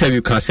his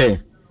interview can say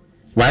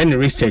why in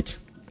research.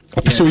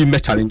 We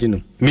met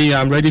challenging me.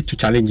 I'm ready to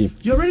challenge him.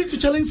 You're ready to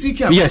challenge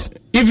CK? Yes.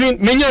 Even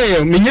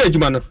Minya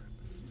Jumano.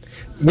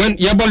 When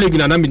Yabolig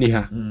and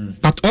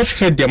Aminiha, but off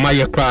head the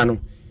Maya Crano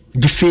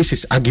deface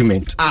his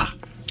argument. Oh,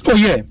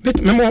 yeah.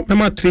 But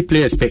remember 3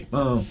 players pay.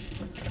 Oh.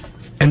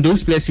 And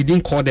those players, he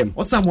didn't call them.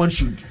 Or someone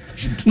should.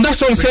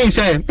 That's what I'm saying,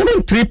 sir.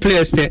 Remember 3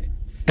 players pay.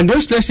 And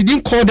those players, he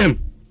didn't call them.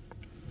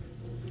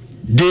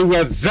 They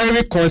were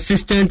very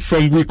consistent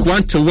from week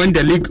 1 to when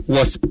the league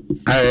was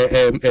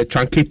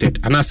truncated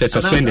and I said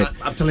suspended.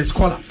 After his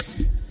collapse.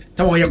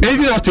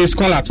 Even after his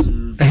collapse.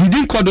 And he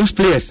didn't call those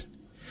players.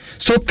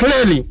 So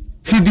clearly,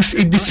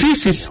 it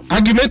defeats his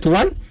argument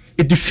 1.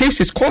 It defeats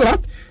his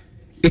call-up.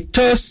 It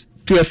tells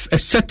to a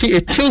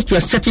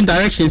certain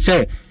direction.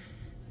 Say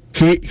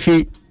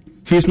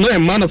he's not a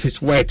man of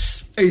his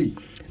words. Hey.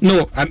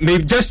 No, I'm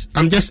just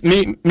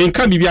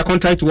can't be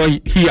contrary to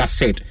what he has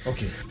said.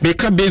 Okay.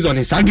 Based on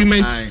his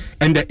argument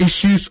and the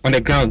issues on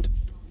the ground.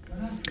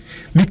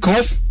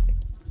 Because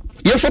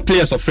for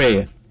players of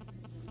prayer,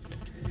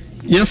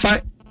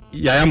 for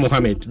Yaya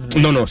Mohammed,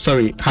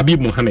 Habib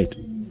Mohammed.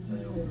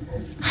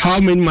 How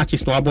many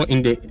matches no about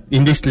in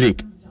this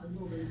league?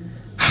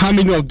 How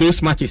many of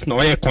those matches no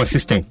are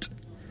consistent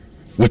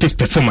with his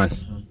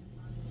performance?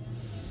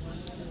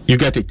 You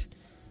get it?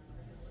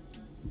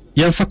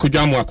 For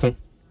Kujamu.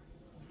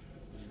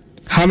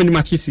 How many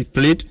matches he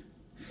played?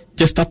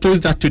 Just oppose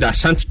that to the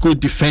Ashanti Coast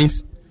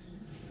defense.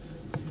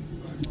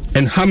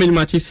 And how many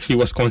matches he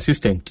was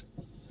consistent.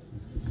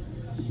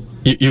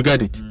 You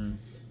get it?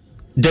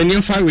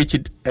 Daniel Fa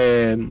Richard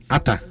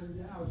Atta.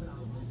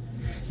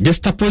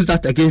 Just oppose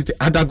that against the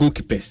other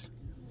goalkeepers.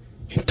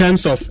 In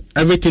terms of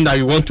everything that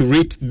you want to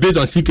rate based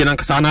on CK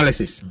Nankasa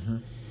analysis.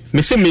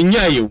 Me say me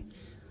nya you.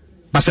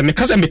 But say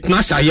because I'm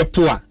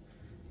poor,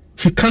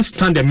 he can't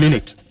stand a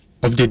minute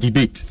of the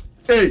debate.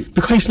 Hey.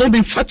 Because he's not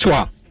been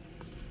factual.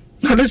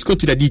 Now let's go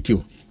to the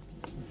detail.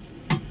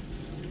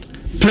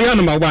 Player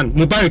number 1,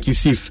 Mubarak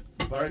Yusuf.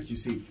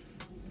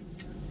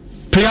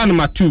 Player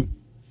number 2,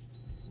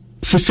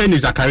 Fuseni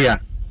Zakaria.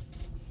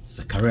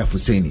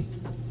 Fuseni.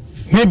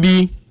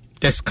 Maybe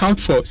the scout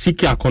for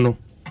Siki Akono.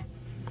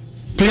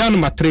 Player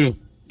number 3,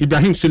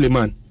 Ibrahim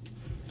Suleiman,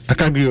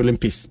 Akagri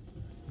Olympics.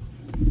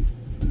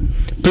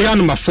 Player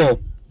number 4,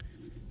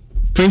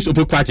 Prince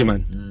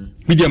Obokwajiman,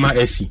 Midiama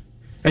SC.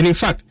 And in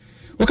fact,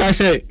 what I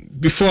say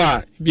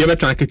before you ever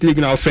try to get league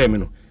now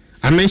frame,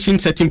 I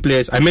mentioned certain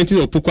players. I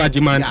mentioned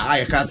Opokwajiman. Yeah,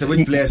 I can't say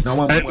which players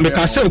now. Because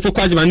I say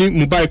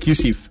Opokwajiman, Mubarak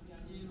Yusuf.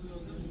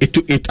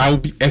 I will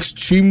be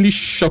extremely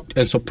shocked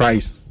and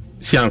surprised.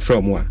 See, I'm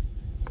from one,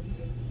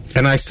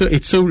 and I'm so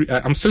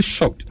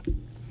shocked.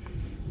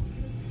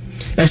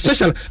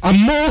 Especially, I'm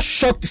more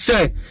shocked to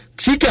say,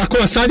 CK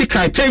Akon Sadi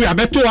criteria,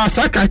 better us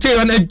that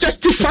criteria, and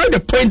justify the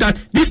point that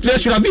this player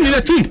should have been in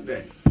the team.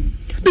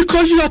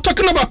 Because you are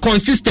talking about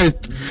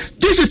consistent.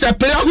 This is a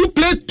player who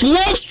played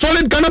 12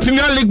 solid Ghana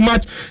Premier League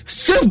matches,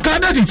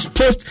 safeguarded his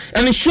post,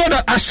 and ensured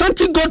that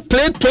Ashanti God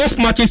played 12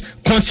 matches,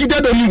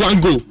 conceded only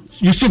 1 goal.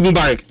 Yusuf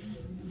Mubarak,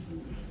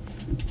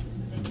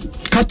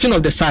 captain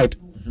of the side,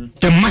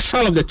 the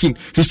marshal of the team.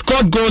 He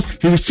scored goals,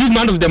 he received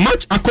man of the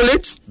match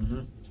accolades.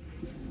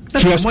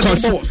 He was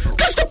consistent.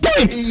 That's the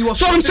point.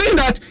 So I'm saying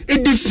that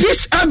it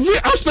defeats every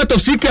aspect of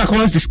CK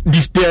Akon's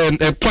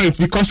point,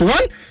 because 1,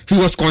 he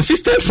was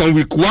consistent from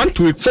week 1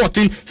 to week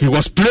 14. He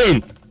was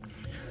playing.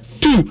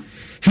 2,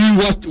 he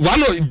was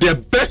one of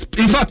the best.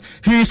 In fact,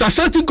 he is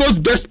Ashanti Gold's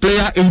best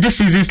player in this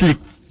season's league.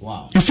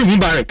 Wow. Yusuf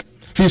Mubarak.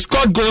 He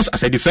scored goals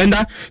as a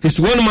defender. He's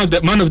one of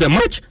the man of the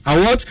match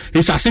awards.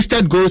 He's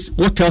assisted goals.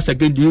 What else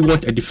again do you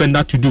want a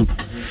defender to do?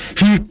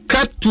 He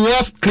kept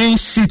 12 clean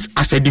sheets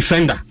as a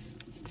defender.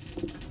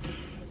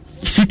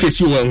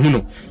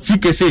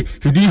 CKC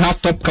he didn't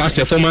have top class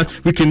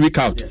performance week in, week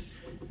out. Yes.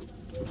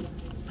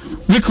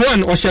 Week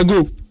 1,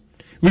 Oshago.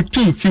 Week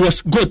 2, he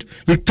was good.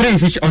 Week 3,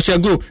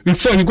 Oshago. Week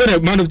 4, he got a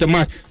man of the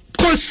match.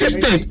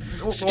 Consistent.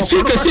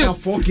 CKC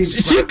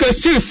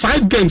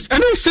 5 games.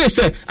 And I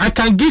say, I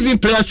can give him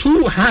players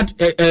who had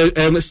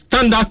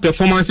standard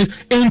performances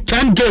in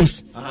 10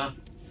 games.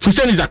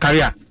 Hussein is a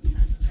career.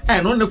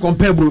 And on the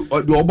comparable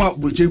the about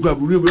which you to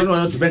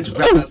bench.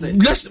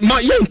 Let's my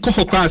young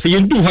coho class,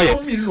 you do higher.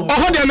 Oh,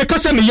 how they make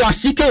us say, yeah,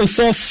 CK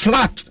fall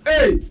flat.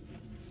 Hey,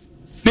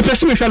 the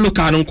person we shall look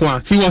at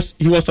he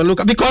was a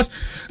local, because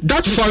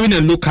that foreign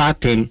and local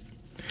thing,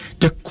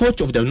 the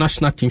coach of the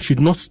national team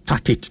should not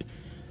start it,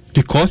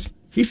 because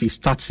if he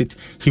starts it,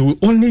 he will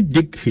only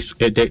dig his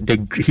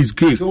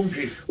grave.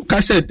 I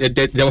said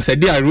there was a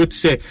day I wrote,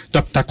 say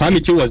Dr. Kwame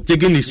was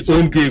digging his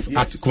own grave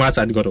at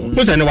Kumasi and God.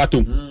 Who's another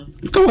too?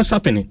 Look at what's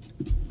happening.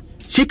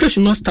 CK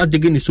should not start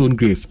digging his own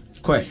grave.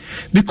 Correct.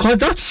 Because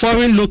that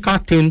foreign local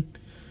thing,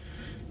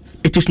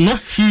 it is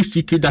not he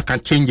CK that can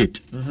change it.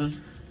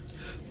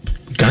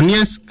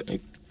 Ghanaians.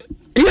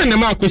 I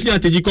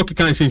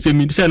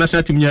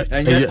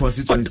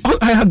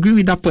agree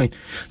with that point.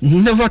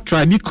 Never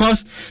try,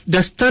 because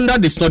the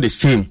standard is not the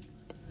same.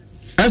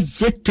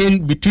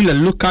 Everything between a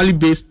locally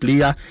based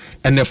player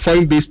and a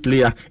foreign based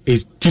player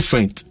is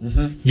different.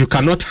 You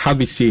cannot have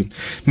the same.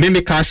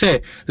 Maybe can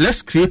say,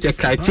 let's create a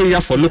criteria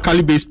for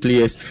locally based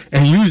players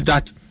and use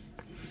that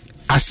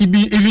as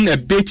even a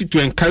bait to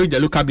encourage the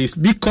local base,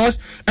 because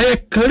a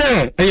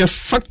clear, a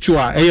factual,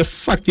 a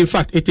fact. In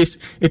fact, it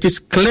is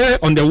clear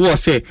on the wall.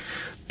 Say,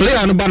 player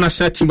on the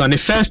national team and the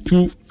first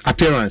 2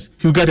 appearances,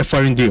 you get a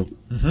foreign deal.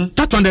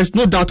 That one, there's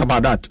no doubt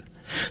about that.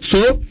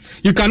 So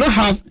you cannot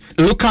have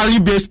a locally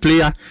based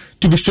player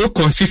to be so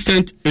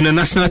consistent in a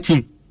national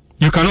team.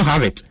 You cannot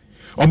have it.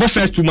 About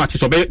first 2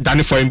 matches, than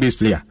a foreign based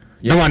player.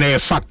 That one is a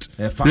fact.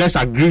 Let's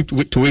agree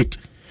to it.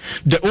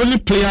 The only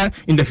player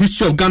in the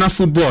history of Ghana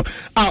football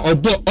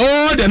about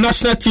all the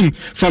national team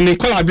from the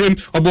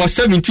Colabrim, about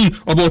 17,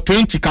 about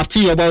 20,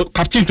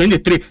 captain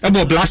 23,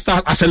 about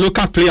Blaster as a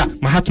local player,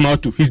 Mahatma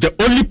Otu. He's the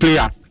only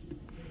player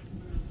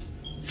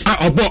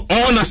about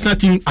all national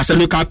team as a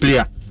local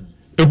player.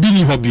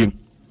 Ebini Hobim.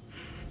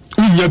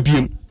 Unya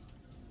Bim.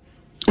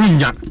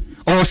 Unya.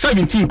 Or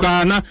 17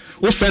 Ghana,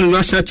 offend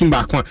national team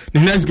back on. The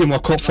next game will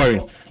call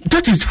foreign.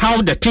 That is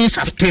how the things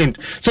have turned.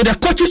 So the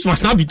coaches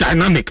must now be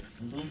dynamic.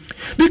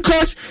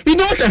 Because you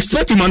don't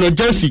expect Emmanuel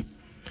Jersey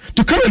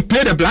to come and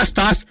play the Black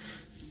Stars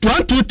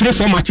 1, 2, 3,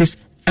 4 matches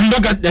and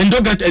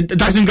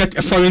doesn't get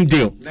a foreign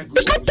deal.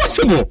 It's not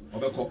possible.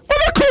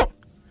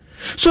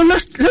 So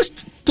let's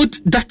put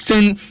that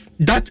thing,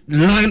 that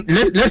line.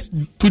 Let's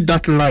put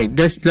that line.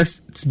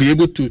 Let's be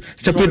able to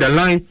separate the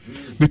line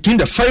between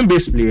the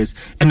foreign-based players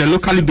and the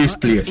locally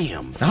based players.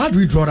 How do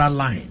we draw that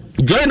line?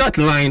 Drawing that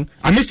line,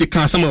 I missed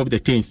some of the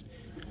things.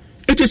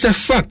 It is a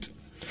fact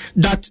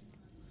that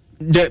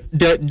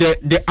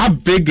the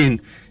upbringing,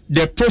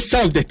 the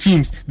posture of the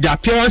teams, the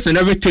appearance and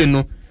everything,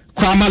 no,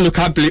 Krama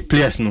local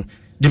players, no,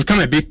 they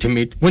become a bit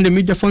timid when they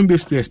meet the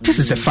foreign-based players. This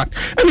is a fact.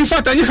 And in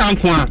fact, if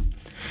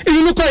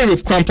you look at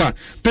Europe,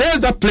 players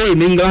that play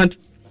in England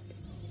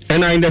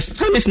and are in the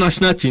Spanish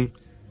national team,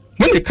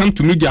 when they come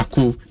to meet their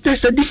crew,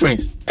 there's a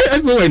difference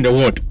everywhere in the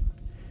world.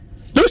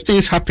 Those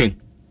things happen.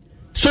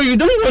 So you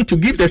don't want to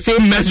give the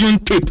same measuring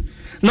tape.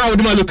 Now,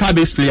 with my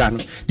local-based player,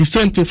 no, the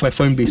same thing for a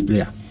foreign-based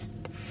player.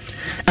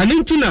 And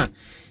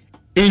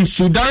in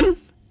Sudan,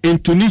 in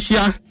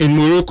Tunisia, in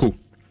Morocco,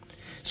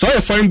 so a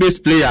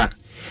foreign-based player,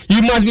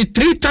 you must be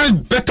 3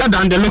 times better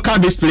than the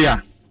local-based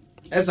player.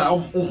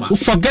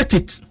 Forget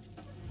it.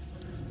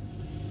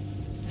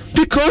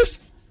 Because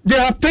they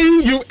are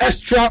paying you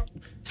extra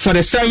for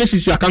the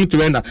services you are coming to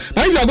render.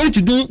 But if you are going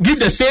to give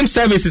the same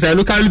services as a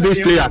locally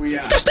based player,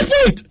 that's the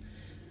point.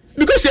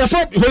 Because you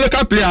are a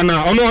local player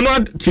now, or no,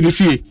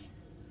 Tinifi.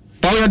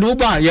 But you are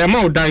the you are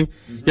more dying,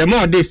 you are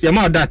more this, you are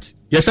more that.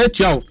 You set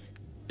you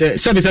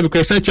service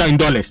because set you in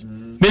dollars.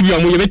 Maybe you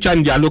are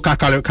in their local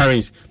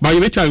currency, but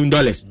you bet you in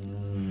dollars.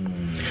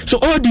 So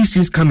all these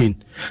things come in.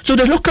 So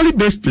the locally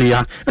based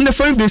player and the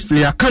foreign based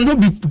player cannot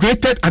be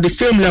rated at the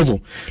same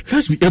level.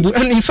 Let's be able,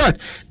 and in fact,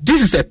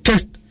 this is a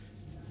test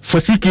for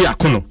CK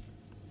Akono,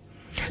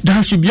 that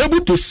I should be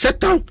able to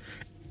set out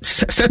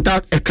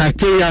a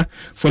criteria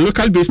for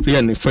local based player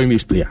and foreign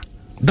based player.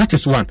 That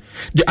is one.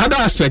 The other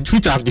aspect,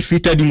 which I've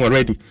defeated him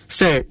already,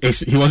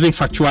 he wasn't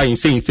factual in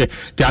saying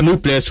there are no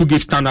players who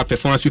give stand-up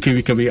performance.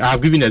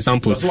 I've given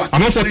examples.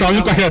 I'm also telling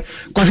you,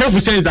 Kohe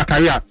Hussein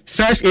Zakaria,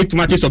 first 8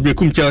 matches of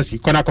Brekum Chelsea,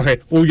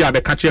 Kohe, oh yeah,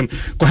 they catch him.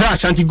 Kohe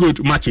Ashanti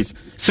Good matches,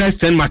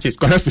 first 10 matches,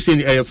 Kohe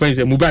Hussein, friends,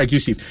 Mubarak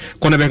Yusuf,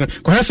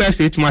 Kohe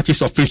first 8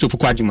 matches of Prince of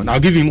Kwajiman. I'll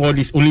give him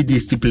only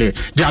these 2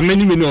 players. There are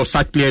many of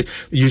such players.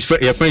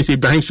 Your friends,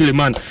 Ibrahim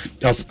Suleiman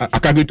of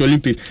Akagrit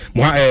Olympics,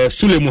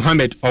 Sule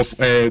Muhammad of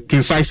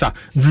King Faisal,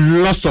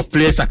 lots of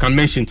players I can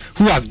mention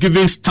who have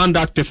given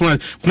standard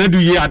performance.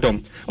 Knedu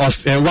Yadom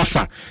of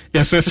Wafa,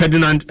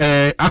 Ferdinand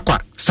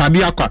Aqua,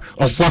 Sabi Aqua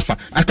of Wafa.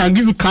 I can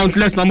give you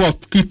countless number of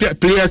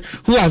players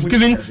who have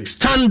given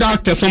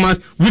standard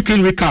performance week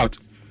in, week out.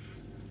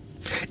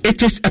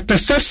 It is a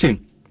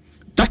perception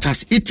that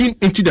has eaten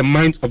into the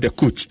minds of the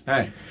coach.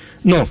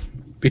 No,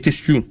 it is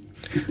true.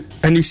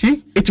 And you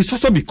see, it is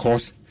also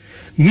because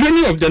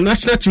many of the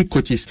national team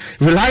coaches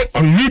rely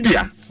on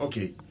media.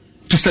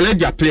 To select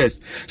their players.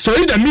 So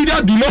if the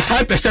media do not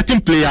hype a certain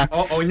player,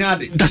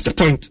 that's the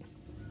point.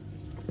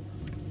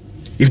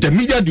 If the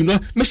media do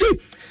not,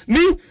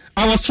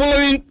 I was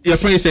following your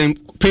friend saying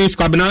Prince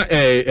Kwabena,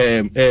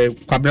 the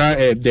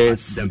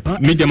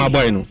Asempa? Media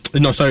boy,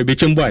 no, sorry,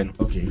 Bechem boy.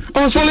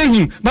 I was following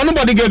him, but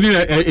nobody gave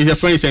him a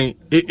friend saying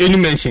any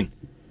mention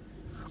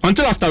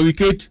until after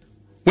week 8,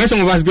 when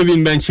some of us gave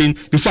him mention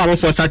before I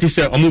started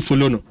say Omu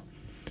follow no.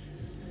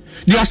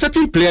 There are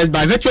certain players,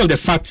 by virtue of the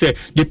fact that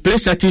they play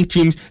certain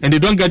teams and they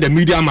don't get the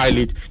media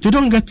mileage, they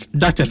don't get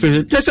that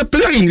effect. There's a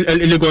player in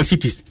Lagos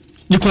Cities,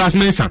 Nicholas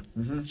Mensah,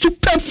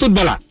 superb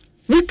footballer,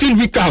 week in,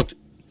 week out.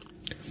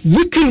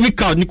 Week in, week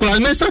out, Nicholas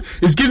Mensah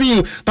is giving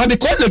you, but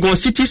because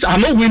Lagos Cities are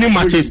not winning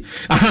matches,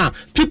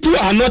 people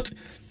aren't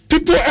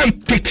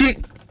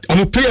picking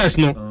players,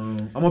 no.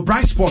 I'm a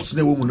bright spots.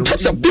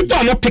 People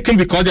are not picking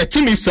because the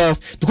team itself,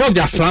 because of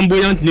their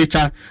flamboyant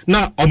nature.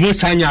 Now,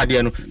 almost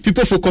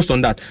people focus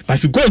on that. But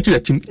if you go into the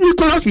team,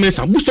 Nicholas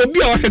Mensah,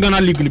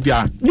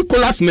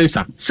 Nicholas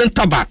Mensah,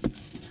 centre back.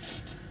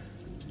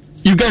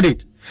 You get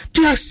it?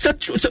 They are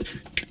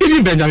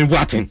even Benjamin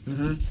Boateng.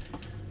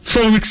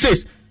 From week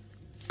 6,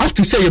 up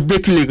to say a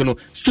breaking leg,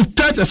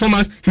 superb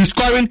performance. He's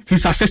scoring,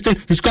 he's assisting.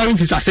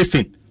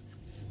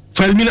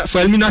 For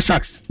Elmina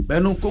Sharks.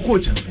 That's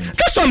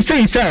what I'm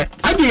saying, sir.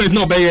 Argument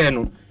no be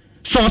no.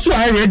 So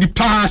I ready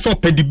pass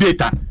up a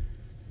debater.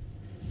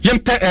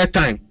 Yempe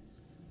airtime.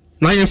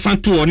 Now you fan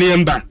two or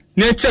number.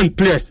 10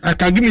 players. I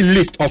can give me a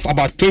list of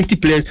about 20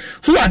 players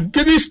who are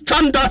giving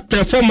standard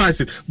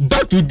performances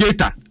back with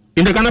data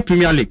in the Ghana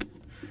Premier League.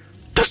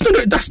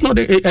 That's not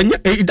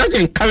it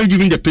doesn't encourage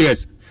even the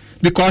players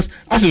because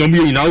as you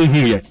know in our home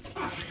here.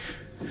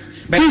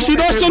 He should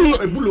also know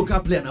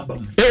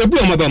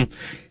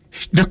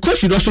the coach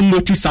should also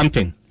notice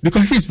something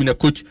because he's been a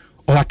coach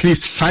of at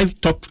least 5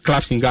 top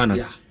clubs in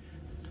Ghana.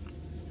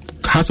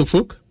 House of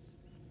Folk,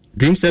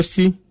 Dreams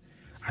FC,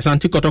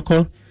 Ashanti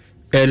Kotoko,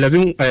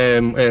 11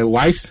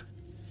 Wise,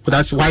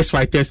 that's Wise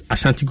Fighters,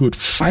 Ashanti Good,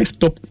 5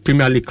 top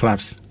Premier League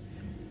clubs.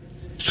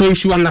 So you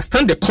should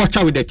understand the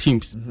culture with the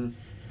teams.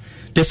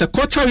 There's a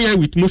culture here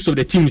with most of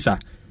the teams.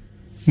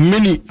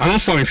 Many, I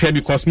don't find fair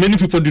because many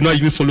people do not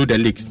even follow the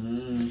leagues.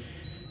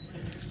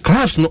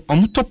 Clubs no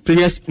top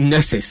players in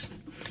excess.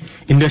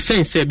 In the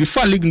sense,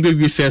 before league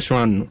be first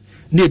round,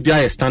 they be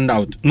a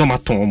standout, no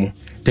matter.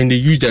 Then they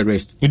use the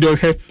rest. You don't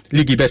have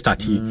league best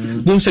at here.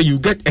 Don't say you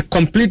get a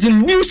completely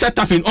new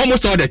setup in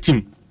almost all the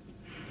team.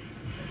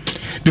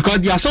 Because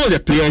there are some of the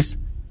players,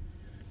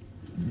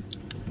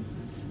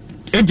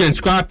 agents,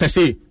 squad per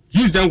se,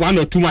 use them 1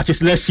 or 2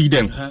 matches, let's see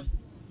them.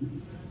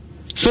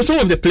 So some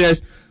of the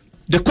players,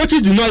 the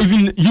coaches do not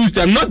even use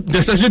them, not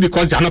necessarily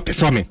because they are not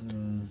performing,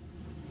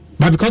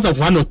 but because of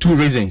 1 or 2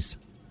 reasons.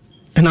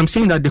 And I'm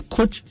saying that the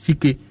coach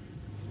CK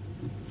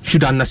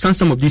should understand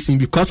some of these things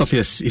because of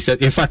his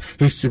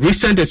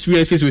recent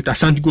experiences with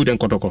Ashanti Good and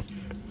Kotoko.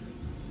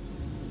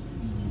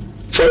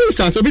 For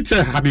instance, Obit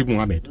said Habib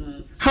Mohammed.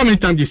 How many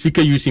times did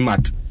CK use him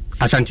at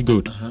Ashanti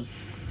Good?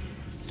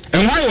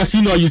 And why was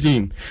he not using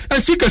him?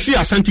 And CK see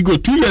Ashanti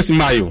Good 2 years in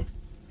Mayo.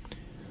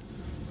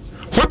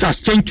 What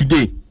has changed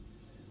today?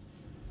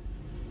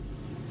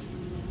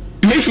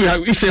 If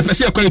you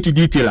see according to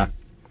detailer.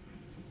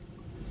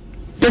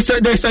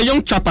 There's a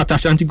young chap at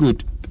Ashanti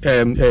Good,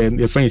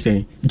 your friend is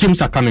saying,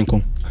 James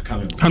Akamenko.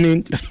 I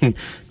mean,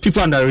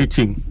 people underrate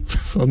him.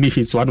 For me,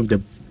 he's one of the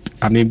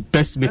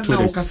best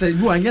midfielders.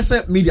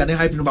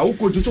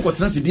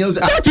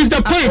 That is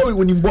the point.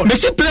 They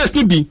say players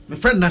no be.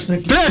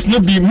 Players no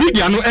be.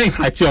 Media no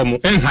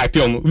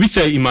hype. We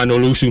say Emmanuel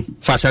Osu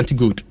for Ashanti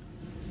Good.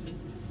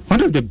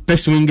 One of the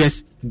best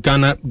wingers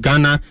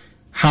Ghana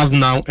have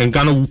now and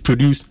Ghana will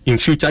produce in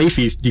future if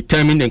he is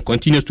determined and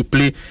continues to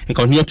play and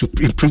continue to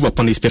improve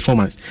upon his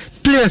performance.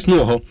 Players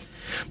know how.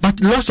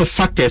 But lots of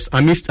factors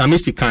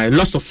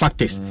lots of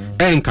factors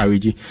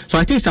encouraging. So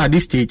I think at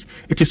this stage,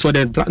 it is for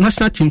the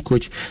national team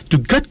coach to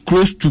get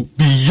close to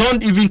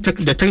beyond even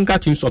the technical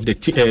teams of the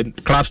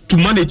clubs to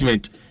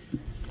management,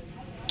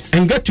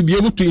 and get to be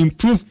able to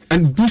improve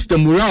and boost the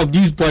morale of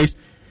these boys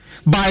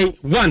by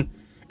one,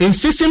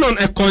 insisting on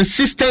a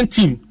consistent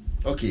team.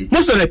 Okay.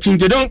 Most of the team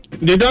they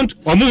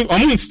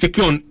don't stick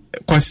on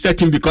consistent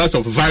team because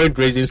of varied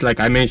reasons, like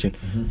I mentioned.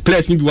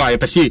 Players need to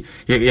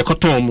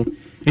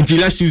until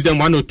let's use them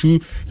 1 or 2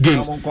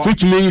 games,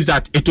 which means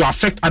that it will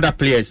affect other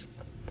players.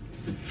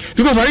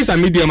 Because for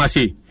instance, Medium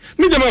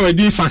were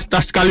doing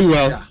fantastically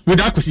well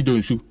without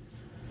Kosidonsu.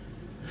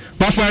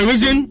 But for a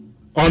reason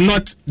or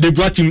not, they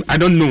brought him, I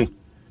don't know.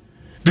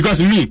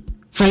 Because me,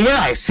 from where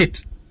I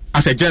sit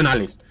as a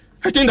journalist,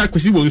 I think that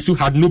Kosidonsu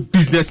had no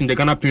business in the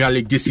Ghana Premier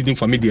League this season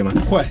for Medium.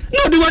 Why?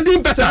 No, they were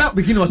doing better.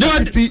 They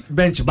were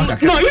bench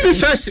back. No, even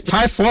first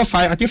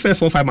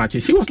 4-5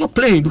 matches, he was not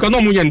playing because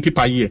no million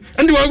people here.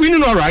 And they were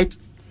winning all right.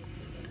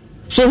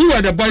 So who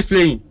were the boys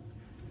playing?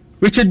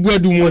 Richard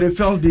Boadumo, they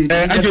felt they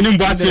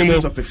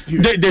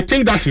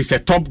think that he's a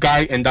top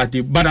guy and that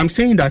but I'm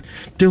saying that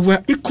they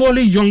were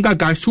equally younger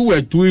guys who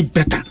were doing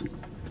better.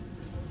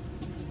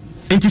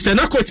 And he's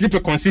not coach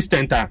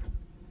consistent.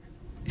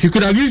 He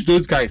could have used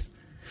those guys.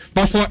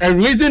 But for a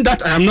reason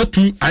that I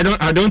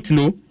don't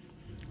know,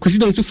 because he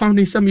don't found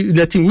himself in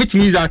the team, which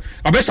means that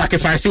I bet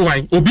sacrifice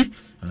wine. Obi.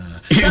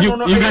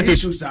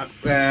 Issues that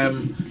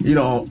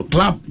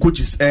club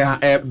coaches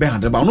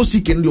behind but not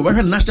seeking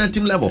the national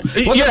team level.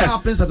 What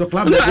happens at the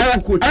club?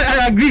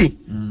 I agree,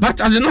 but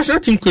as a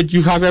national team coach,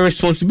 you have a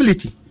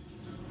responsibility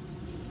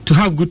to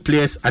have good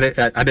players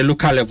at the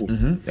local level.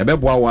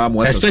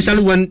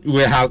 Especially when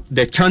we have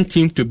the Chan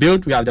team to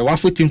build, we have the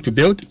Wafu team to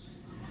build,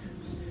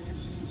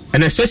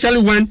 and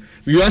especially when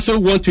we also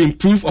want to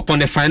improve upon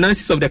the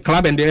finances of the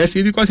club and the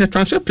FA, because a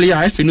transfer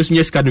player FA knows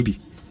be.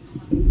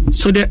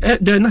 So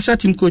the national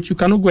team coach, you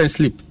cannot go and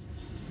sleep.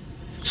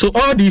 So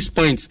all these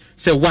points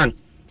say, one,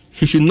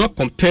 he should not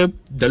compare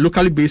the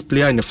locally based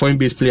player and the foreign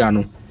based player.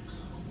 No,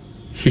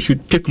 he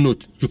should take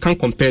note. You can't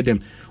compare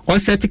them. On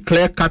set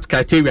clear cut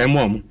criteria,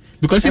 mom.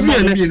 Because if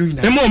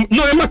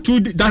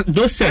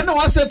those set. No,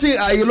 what setting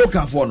are you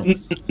looking for?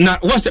 Now,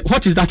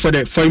 what is that for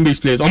the foreign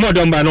based players? I'm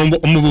done by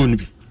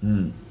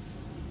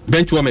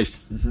bench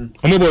warmers.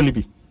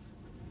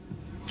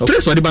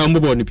 Place what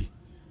the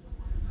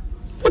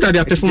what are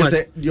their performance?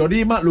 Your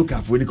demand look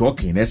at when you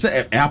okay, they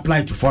say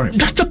apply to foreign.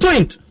 That's the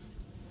point.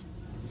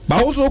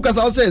 But also, because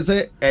I'll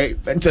say,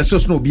 and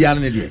just no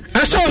beyond the day.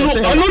 I saw no,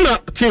 I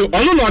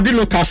didn't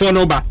look at for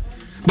no, but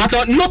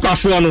look at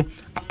for no.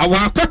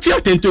 Our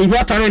quarter to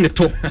what are in the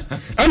top.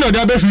 I know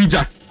the best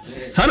reader.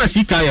 Sana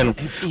Sikayano.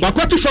 But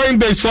quarter foreign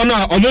base for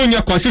now,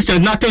 ammonia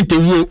consistent, nothing to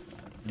you.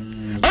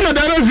 I know the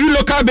best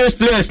local based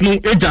players, no,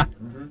 Eja.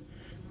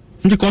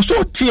 Because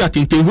so tea at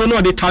into who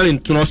know the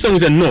talent to know say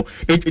no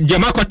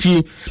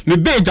Jamakoti me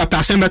be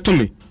Asempa to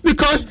me,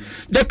 because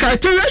the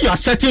criteria you are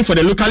setting for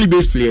the locally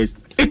based players,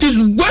 it is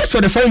worse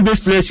for the foreign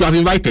based players you have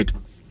invited.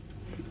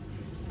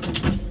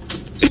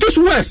 It is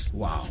worse.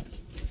 Wow.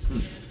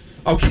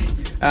 Okay.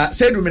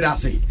 Say to me that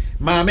say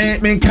my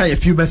man carry a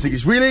few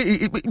messages.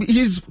 Really,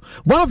 he's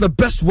one of the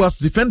best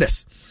worst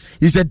defenders.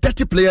 He's a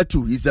dirty player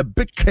too. He's a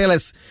bit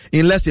careless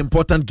in less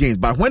important games.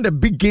 But when the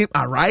big game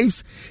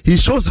arrives, he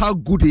shows how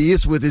good he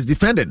is with his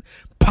defending,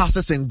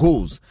 passes and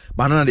goals.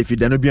 But not if he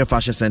doesn't be a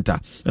fashion center.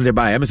 And they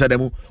buy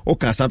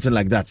okay, something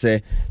like that.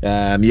 Say,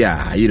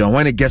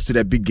 when it gets to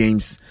the big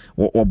games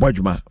or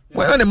Bojuma,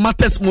 when it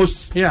matters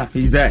most,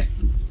 he's there.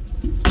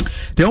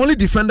 The only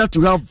defender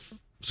to have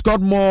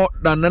scored more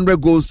than 100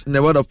 goals in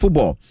the world of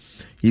football.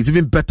 He's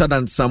even better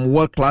than some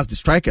world-class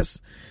strikers.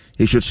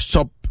 He should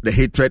stop the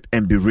hatred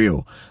and be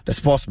real. The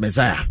sports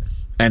messiah.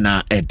 And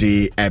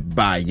Eddie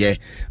Ebaye.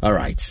 All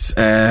right.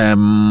 The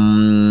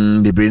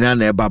Brina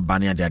Neba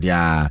Banya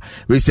Dadia.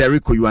 We say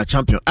Rico, you are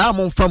champion.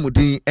 I'm on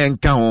Famudi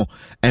and Kao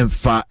and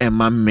Fa and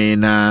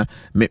Mamena.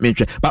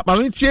 But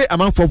Malintie, I'm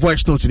on for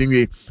voice notes in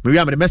me. Maybe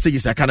I'm the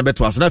messages I can't bet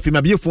to us. Now, if you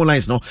may be phone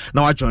lines, now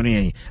I join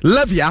in.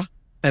 Levia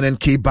and then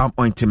K-Bam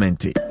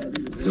ointment.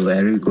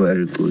 Very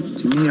good.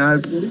 To me, I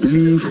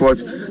believe what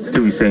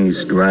Steve is saying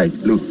is right.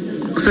 Look,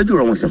 Sergio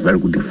Ramos is a very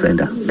good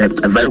defender,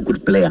 a very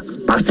good player.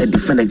 But as a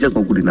defender, he's just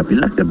not good enough. He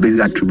lacks the basic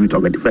attribute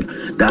of a defender.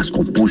 That's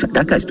composure.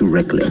 That guy is too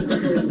reckless.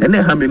 And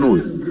then, I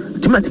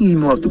think he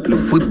knows how to play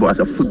football. As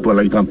a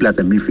footballer, you can play as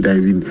a midfielder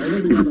even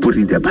if you put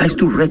it there. But he's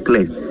too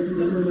reckless.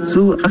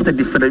 So, as a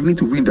defender, you need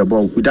to win the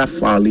ball without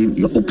fouling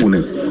your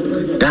opponent.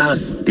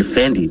 That's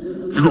defending.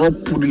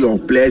 Not put your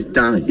players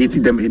down,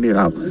 hitting them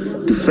anyhow.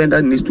 Defender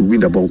needs to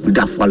win the ball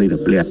without fouling the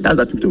player. That's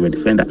the truth of a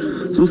defender.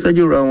 So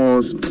Sergio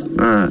Ramos,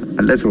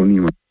 let's run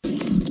him.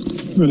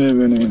 Good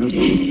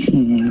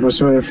evening.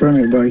 What's your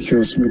friend about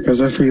yours?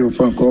 Because I feel you're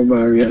from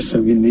Barrier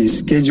 7 days.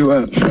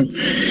 Schedule.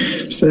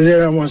 Sergio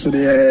Ramos,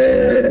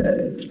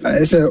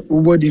 I said,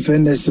 Ubo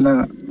defenders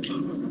now.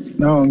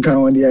 Now on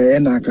count the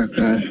Enaka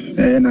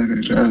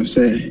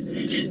say.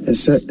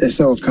 It's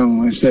all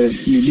come. I say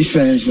the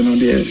defense,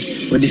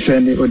 they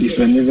defend it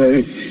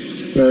very,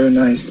 very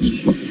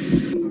nicely.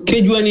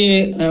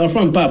 Kejuani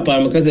from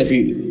Papa because if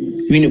you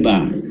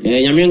Winiba,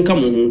 Yamian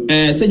Kamu,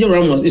 Sergio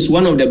Ramos is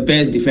one of the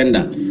best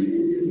defender,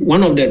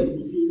 one of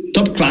the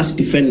top class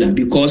defender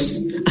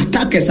because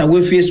attackers are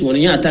we face one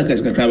attackers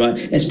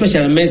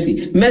especially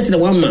Messi the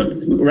one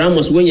man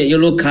Ramos win a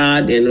yellow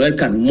card and red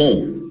card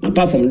more.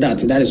 Apart from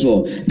that is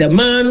all. The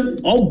man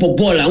of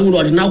ball and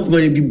would now come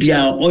and be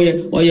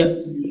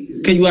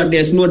Kejua,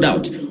 there's no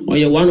doubt. Or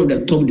you're one of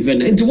the top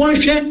defenders. Into one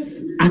share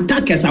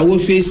attackers I will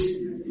face.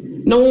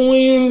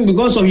 No,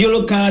 because of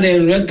yellow card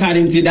and red card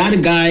into that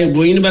guy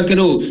going back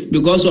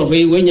because of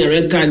when you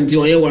red card into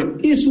one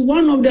is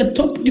one of the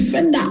top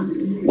defender.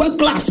 World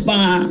class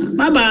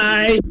bye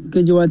bye.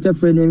 Kejuwa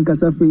friend name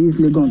Kasafi is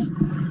Legon.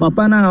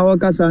 Papa na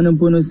waka sa no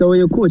pono say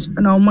we coach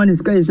na man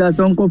is kai say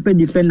so nko pe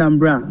defender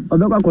bra.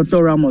 Obeka koto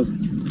Ramos.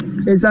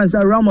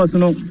 Esansa Ramos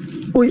no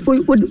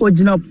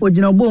ojina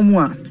bomu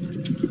a.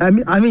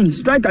 I mean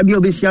striker bi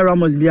obesia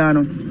Ramos bia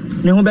no.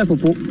 Ne ho be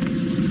popo.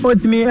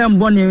 Otimi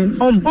emboni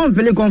on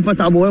feel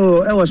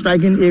comfortable e was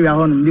striking area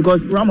hono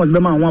because Ramos be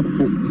man one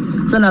popo.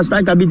 Sana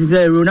striker bi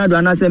say Ronaldo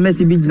and say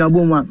Messi bi jina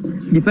bomu a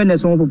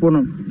defenders on popo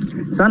no.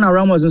 Sana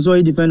Ramos so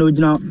he defend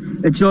original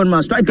a children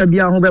man striker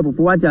bia ho be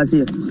popo what you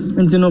say.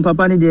 Into no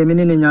papa ni de me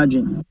ni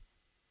nyadwen.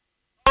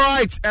 All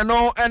right, and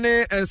no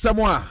any and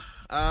someone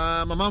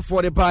mama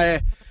for the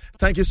buy.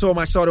 Thank you so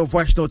much. Sort of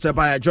voice note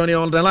by Johnny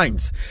on the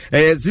lines.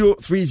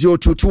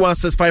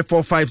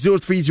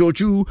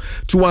 0302216545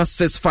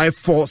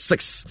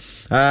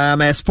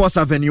 0302216546. Sports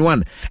Avenue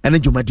 1 and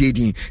then Juma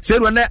Didi.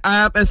 Said when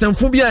and some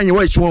phobia and you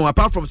watch one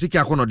apart from Sika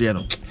Kono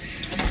Diano.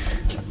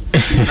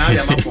 Now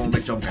you're my phone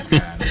with John.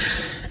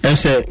 And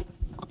say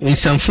in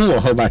some fool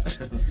or but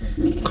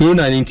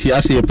Corona into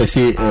as you per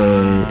se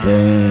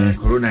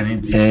Corona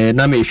into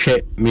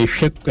me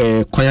shake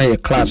choir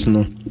class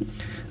no.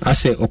 I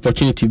say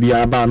opportunity be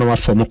about no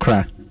from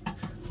cry.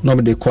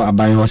 Nobody call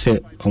about who say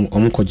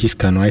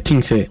Jiska. I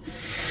think say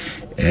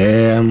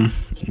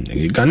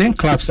Ghanaian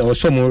clubs are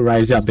also more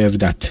rising above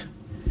that.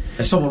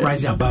 Some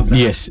rising above that.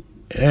 Yes.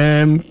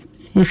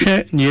 We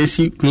share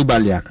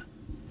globally.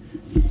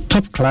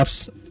 Top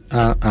clubs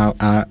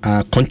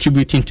are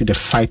contributing to the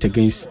fight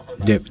against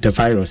the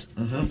virus.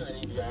 Mm-hmm.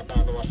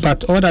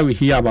 But all that we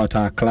hear about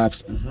our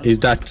clubs is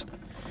that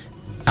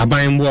are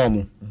buying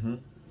warm.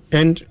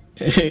 And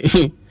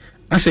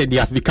I said they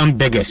have become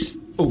beggars.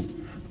 Oh.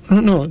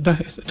 No,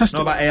 that's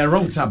no, but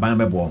wrong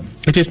warm.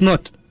 It is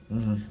not.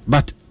 Mm-hmm.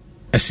 But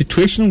a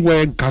situation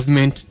where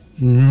government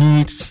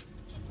needs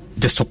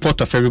the support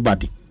of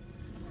everybody.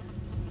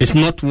 It's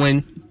not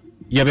when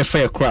you have a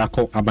fair crack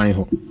or a buying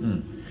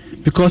home.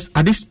 Because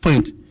at this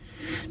point,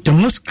 the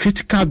most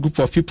critical group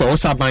of people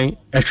also are buying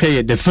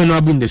actually the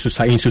vulnerable in the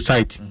society.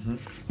 Mm-hmm.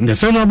 In the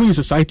vulnerable in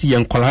society,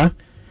 young color,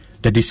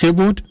 the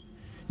disabled,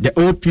 the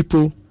old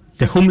people,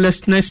 the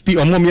homelessness,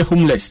 or more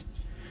homeless.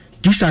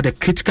 These are the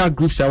critical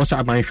groups that also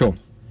are buying home.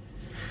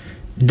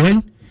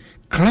 Then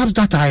clubs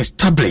that are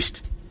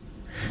established,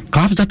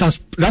 clubs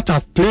that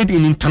have played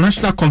in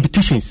international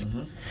competitions,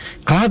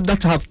 clubs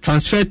that have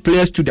transferred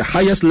players to the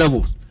highest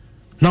levels.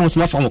 Now it's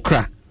not from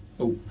Accra.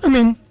 Oh. I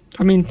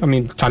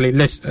mean,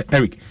 Charlie.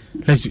 Eric.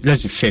 Let's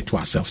be fair to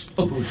ourselves.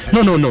 Oh,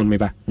 okay. No,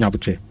 maybe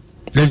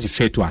let's be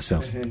fair to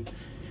ourselves.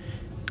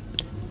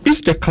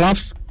 If the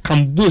clubs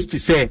can boast to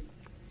say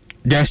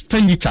their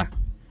expenditure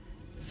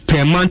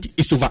per month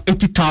is over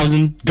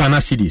 80,000 Ghana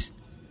cedis,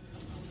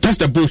 that's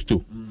the boast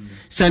too.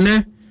 So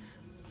now,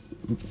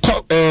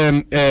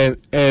 a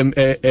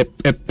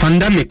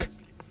pandemic,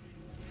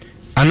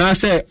 and I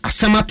say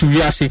Asempa to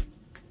Yase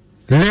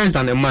less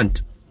than a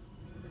month.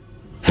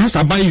 That's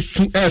about you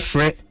soon air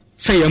fre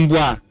say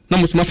Mboa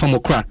Namusma from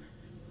Okra.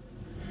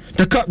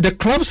 The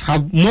clubs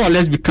have more or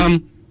less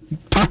become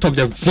part of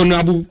the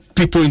vulnerable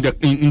people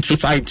in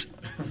society.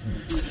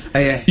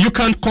 You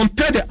can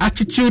compare the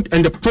attitude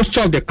and the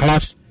posture of the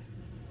clubs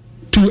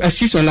to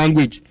excuse your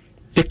language,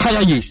 the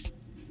Kayayes.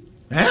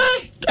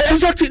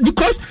 Exactly,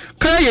 because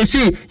Kayayes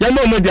say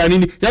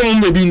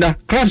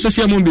clubs say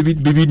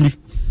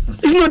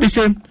it's not the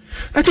same.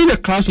 I think the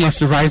clubs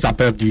must rise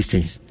above these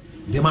things.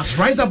 They must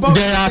rise above.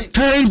 There are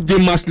times they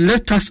must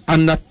let us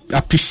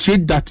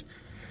appreciate that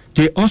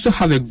they also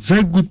have a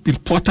very good,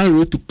 important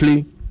role to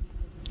play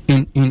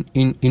in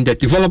the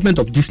development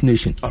of this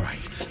nation. All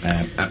right.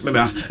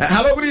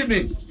 Hello, good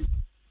evening.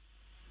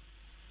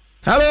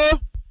 Hello,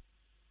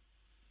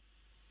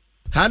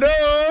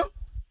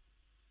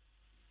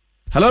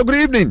 good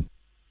evening.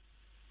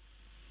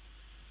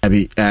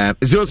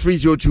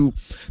 0302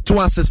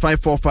 216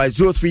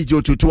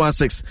 0302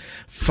 216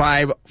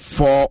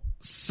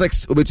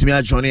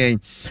 Obetumia Johnny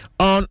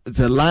on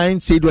the line.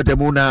 Said what the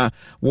Mona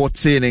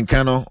what's saying in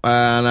Kano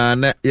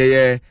and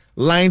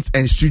lines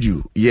and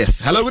studio.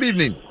 Yes. Hello, good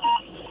evening.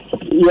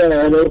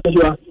 Yeah, hello.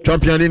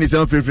 Champion in his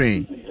own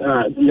free.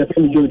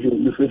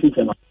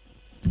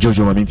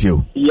 Jojo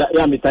Mamintio.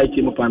 Yeah, me tight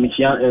him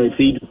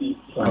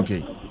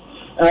okay.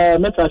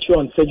 Meta show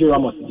on Sergio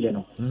Ramos, you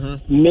know.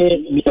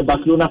 Me a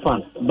Barcelona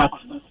fan, but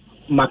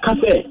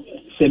Macase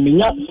se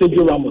minya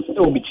Sergio Ramos e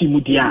o mi team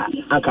dia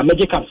anka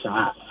magic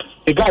capsa.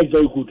 The guy is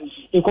very good.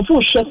 In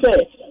confusion say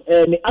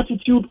the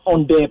attitude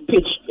on the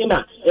pitch.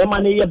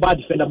 A bad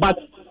defender, but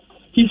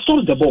he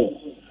stops the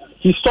ball.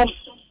 He stops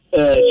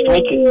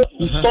striking.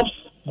 He stops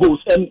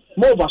goals, and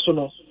more of us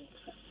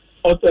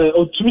or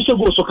to me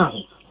goals so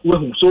can.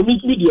 So me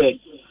there.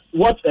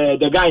 What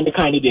the guy in the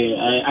kind of day,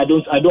 I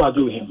don't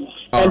agree with him.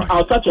 All and right.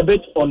 I'll touch a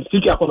bit on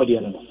Siki Akono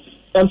there.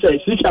 I'm saying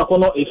Siki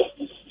Akono is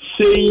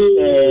saying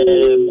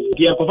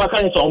the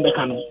Akopaka is on the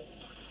canon.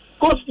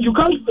 Because you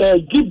can't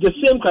give the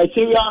same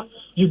criteria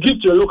you give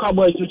to a local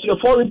boys to the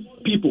foreign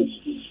people.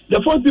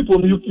 The foreign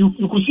people, you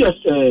could see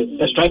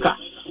a striker.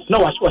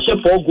 Now, I share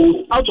 4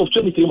 goals out of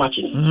 23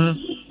 matches. Mm-hmm.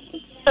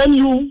 And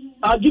you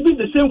are giving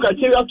the same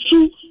criteria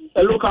to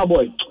a local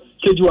boy.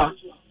 Kejua,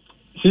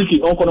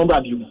 Siki, Uncle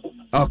Nombradu.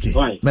 Okay,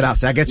 right.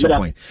 Medasi, I get your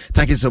point.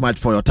 Thank you so much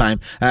for your time.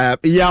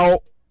 Yao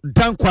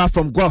Dankwa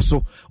from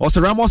Gosso.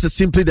 Also, Ramos is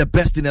simply the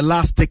best in the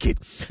last decade.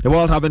 The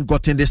world haven't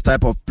gotten this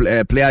type of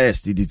player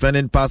yet. The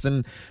defending,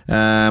 passing,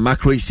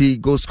 accuracy,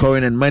 goal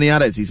scoring, and many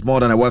others. He's more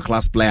than a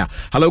world-class player.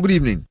 Hello, good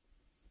evening.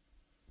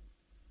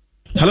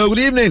 Hello, good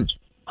evening.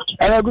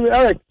 Hello, good evening,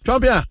 Eric.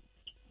 Champion.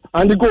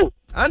 Andy, go.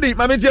 Andy,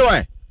 Mami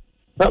Tiwai.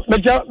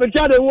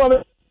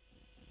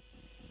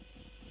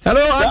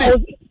 Hello,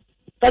 Andy.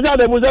 Kaja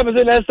de muze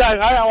meze next time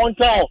I want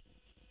to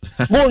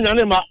mo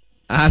nyane ma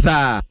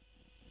asa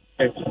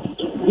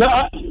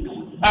na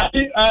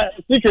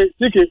tike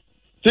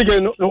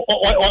no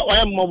why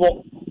am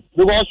mo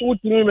because we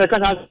tinu me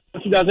kaka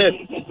say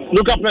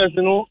local players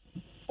no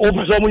o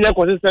be so mo nye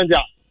consistent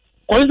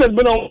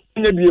be no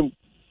nye biem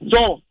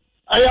so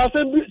I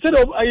said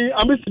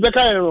I miss be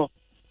kai no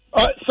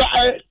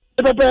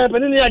pepe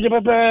ni age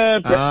pepe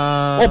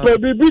o pe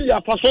bi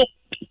ya paso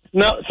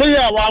na say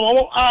ya wa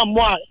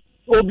mo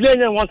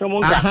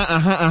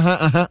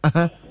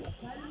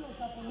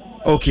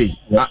Okay.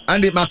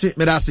 Andy Mati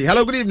Medasi.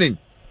 Hello, good evening.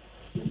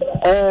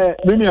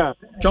 Minia.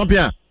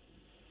 Champion.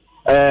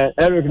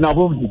 Eric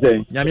Nabum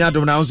today. Yamia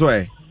do now so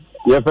eh.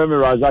 Yeah, Femi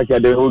Razak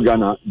at the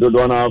Ugana. Do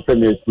not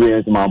Femi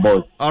experience my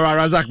boss. All right,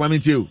 Razak, mami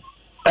too.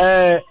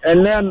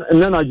 And then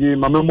I give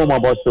my mama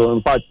boss. So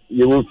in fact,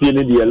 you will feel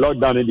in the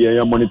lockdown in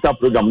the monitor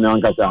program now.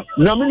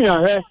 Now,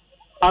 Minia,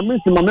 I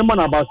miss my member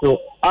Nabaso.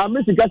 I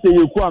miss the guy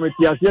you come with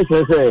yes.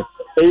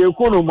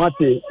 Kono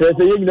mate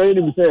say you know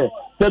you say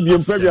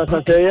Serbian previous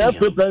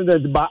say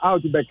president by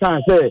out the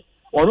can say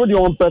or the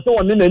on person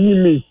on any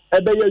me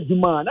ebe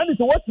yejuma that is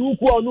what you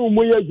ko no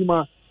mo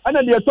yejuma and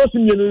the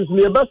tossing you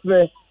no best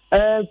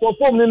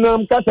perform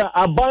nem kata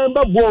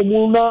abamba bo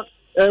mu na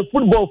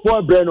football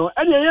for breno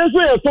and yes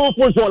we so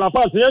for la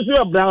pass yes we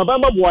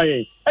abamba bo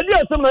ayen and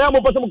yes some na ya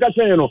mo person ka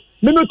chen no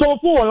me to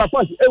for la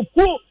pass e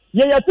ku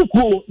ye ya ti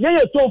ku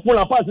ye to for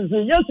la pass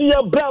yes ye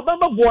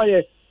abamba bo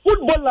ayen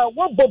footballer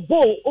what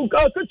bobo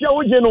okatia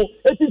ojeno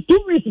it is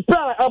 2 weeks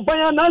pra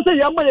abaya na say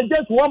yamba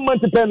just 1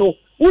 month peno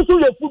usu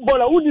ye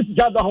footballer who this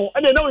gather ho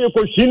and now you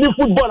ko shini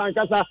football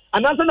ankasa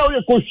and now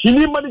you ko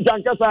shini manager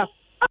ankasa.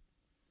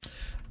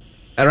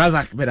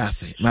 Razak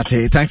Medasi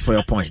Mate, thanks for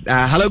your point.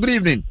 Hello, good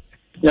evening.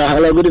 Yeah,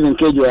 hello, good evening,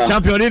 Kejua.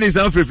 Champion in is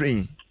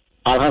free.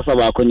 Alhasa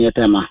ba kunye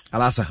tema.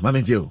 Alhasa,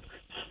 mamentio.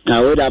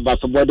 Na we da ba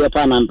so body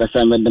pa na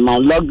mpesa me the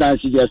man lockdown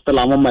she just tell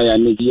am ya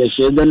ni ye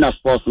she na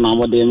sports na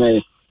mo de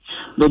me.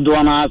 Do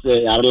na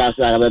say arla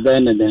say be be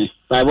ne de.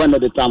 Sai won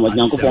the time of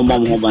Nyanko for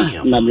mom ho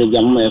ba na bre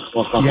jam me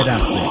sports.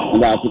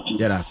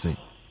 Yeah, that's it.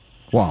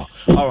 Wow.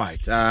 All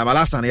right.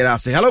 Malasan, yeah,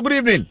 that's it. Hello, good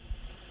evening.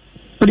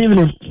 Good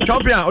evening.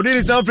 Champion, Odin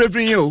is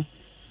free you.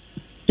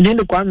 Idin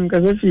the Kwame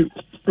Kasafi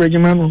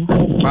Regimano.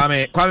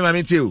 Kwame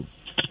mami too.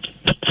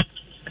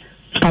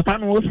 Papa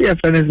no see a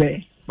friend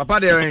say. Papa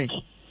there.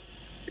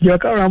 You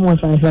ka Ramos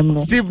and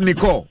Steve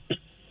Nicole.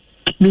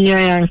 Me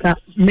yanka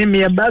me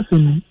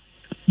basun.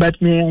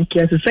 But me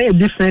can say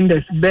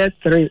defenders best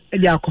 3 e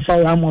dia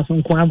kofa Ramos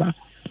nko aba.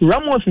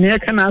 Ramos ne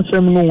ka na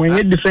asem no when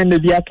you defend the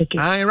akeke.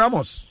 Ai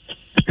Ramos.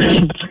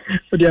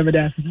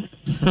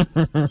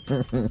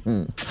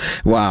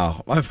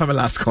 Wow, my family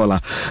last caller.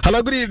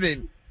 Hello, good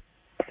evening.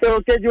 So,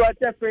 Kejua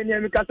Tefre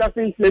near Mikasa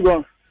Finch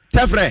Legon.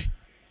 Tefre?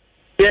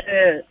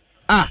 Yeah.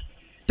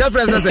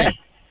 Tefre say.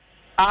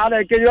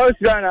 The Kejua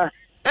Srana.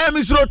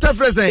 Miss Ro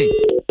Tefre say.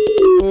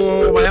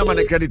 Oh, my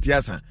man, credit,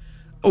 yes.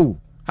 Oh,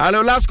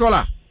 hello, last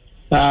caller.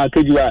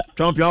 Kejua.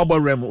 Champion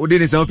Albert Remo. Who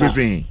did it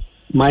free?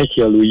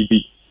 Michael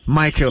Oibi.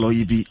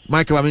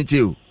 Michael, I mean,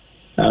 too.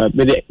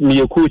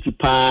 Me coach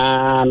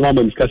pa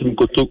normal discussing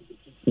koto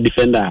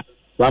defender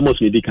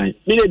Ramos me di kan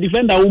me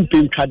defender on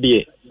pen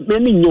twade me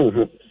ni nyo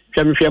ho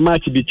hwehwe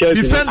match bi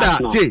Chelsea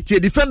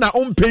defender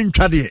on pen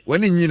twade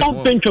when ni no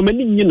on pen twa me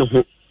ni no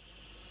ho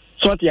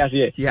so ti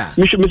ase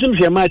me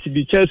hwehwe match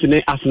bi Chelsea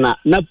ne Arsenal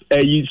na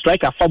you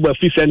striker football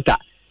free center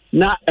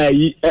na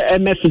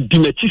MS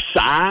Dimechi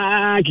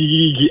saa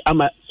gigi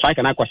ama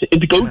striker na kwase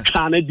enti ka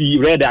utwa na di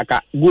red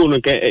aka goal no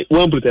ke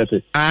one protect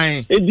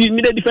ai edi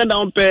me the defender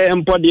on pe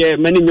empode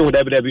many nyo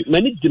da bi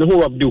many gino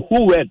who of the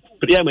who word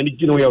player many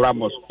gino your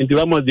Ramos enti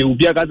Ramos they will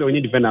be against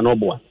when defender no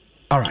boy.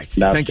 All right,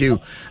 thank you.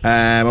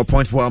 A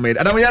point well made.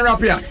 Adam, you're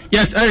up here.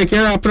 Yes, Eric,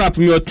 you're up.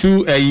 Me or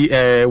two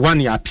 1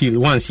 year appeal.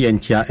 Once here,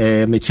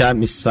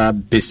 Mr.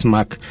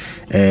 Bismarck,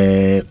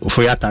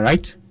 Foyata,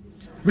 right?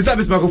 Mr.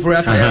 Bismarck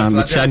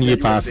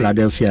for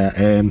Philadelphia.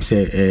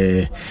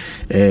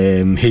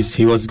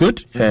 He was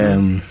good.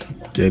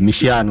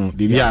 Michiano,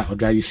 Bibia, or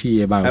drive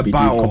fee about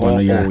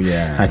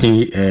I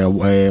think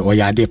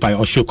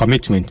or show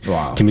commitment to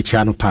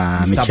Michiano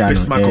Pa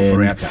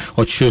Michiano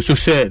or show so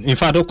said in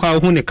fact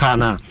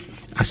Hunekana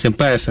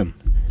Asempa FM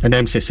and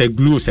then say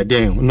glue said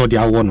then no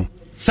dia one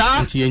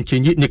sir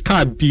change the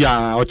car be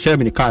or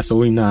chairman the car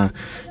so in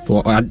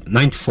for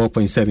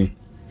 94.7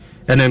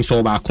 and then so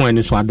about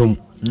coin so adom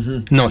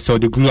no so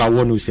the glue I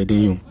want to say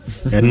then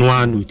and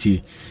one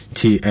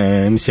say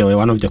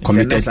one of the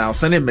committed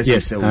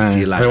yes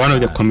one of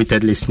the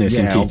committed listeners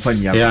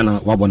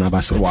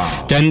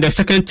wow. Then the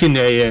second thing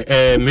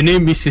my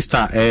name is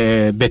sister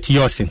Betty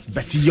Yosin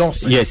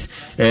yes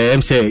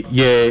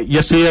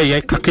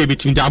say kake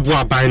between the Abu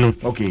Abino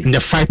in the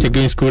fight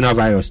against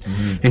coronavirus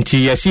and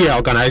she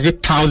organized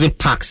 1,000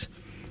 packs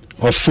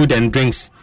of food and drinks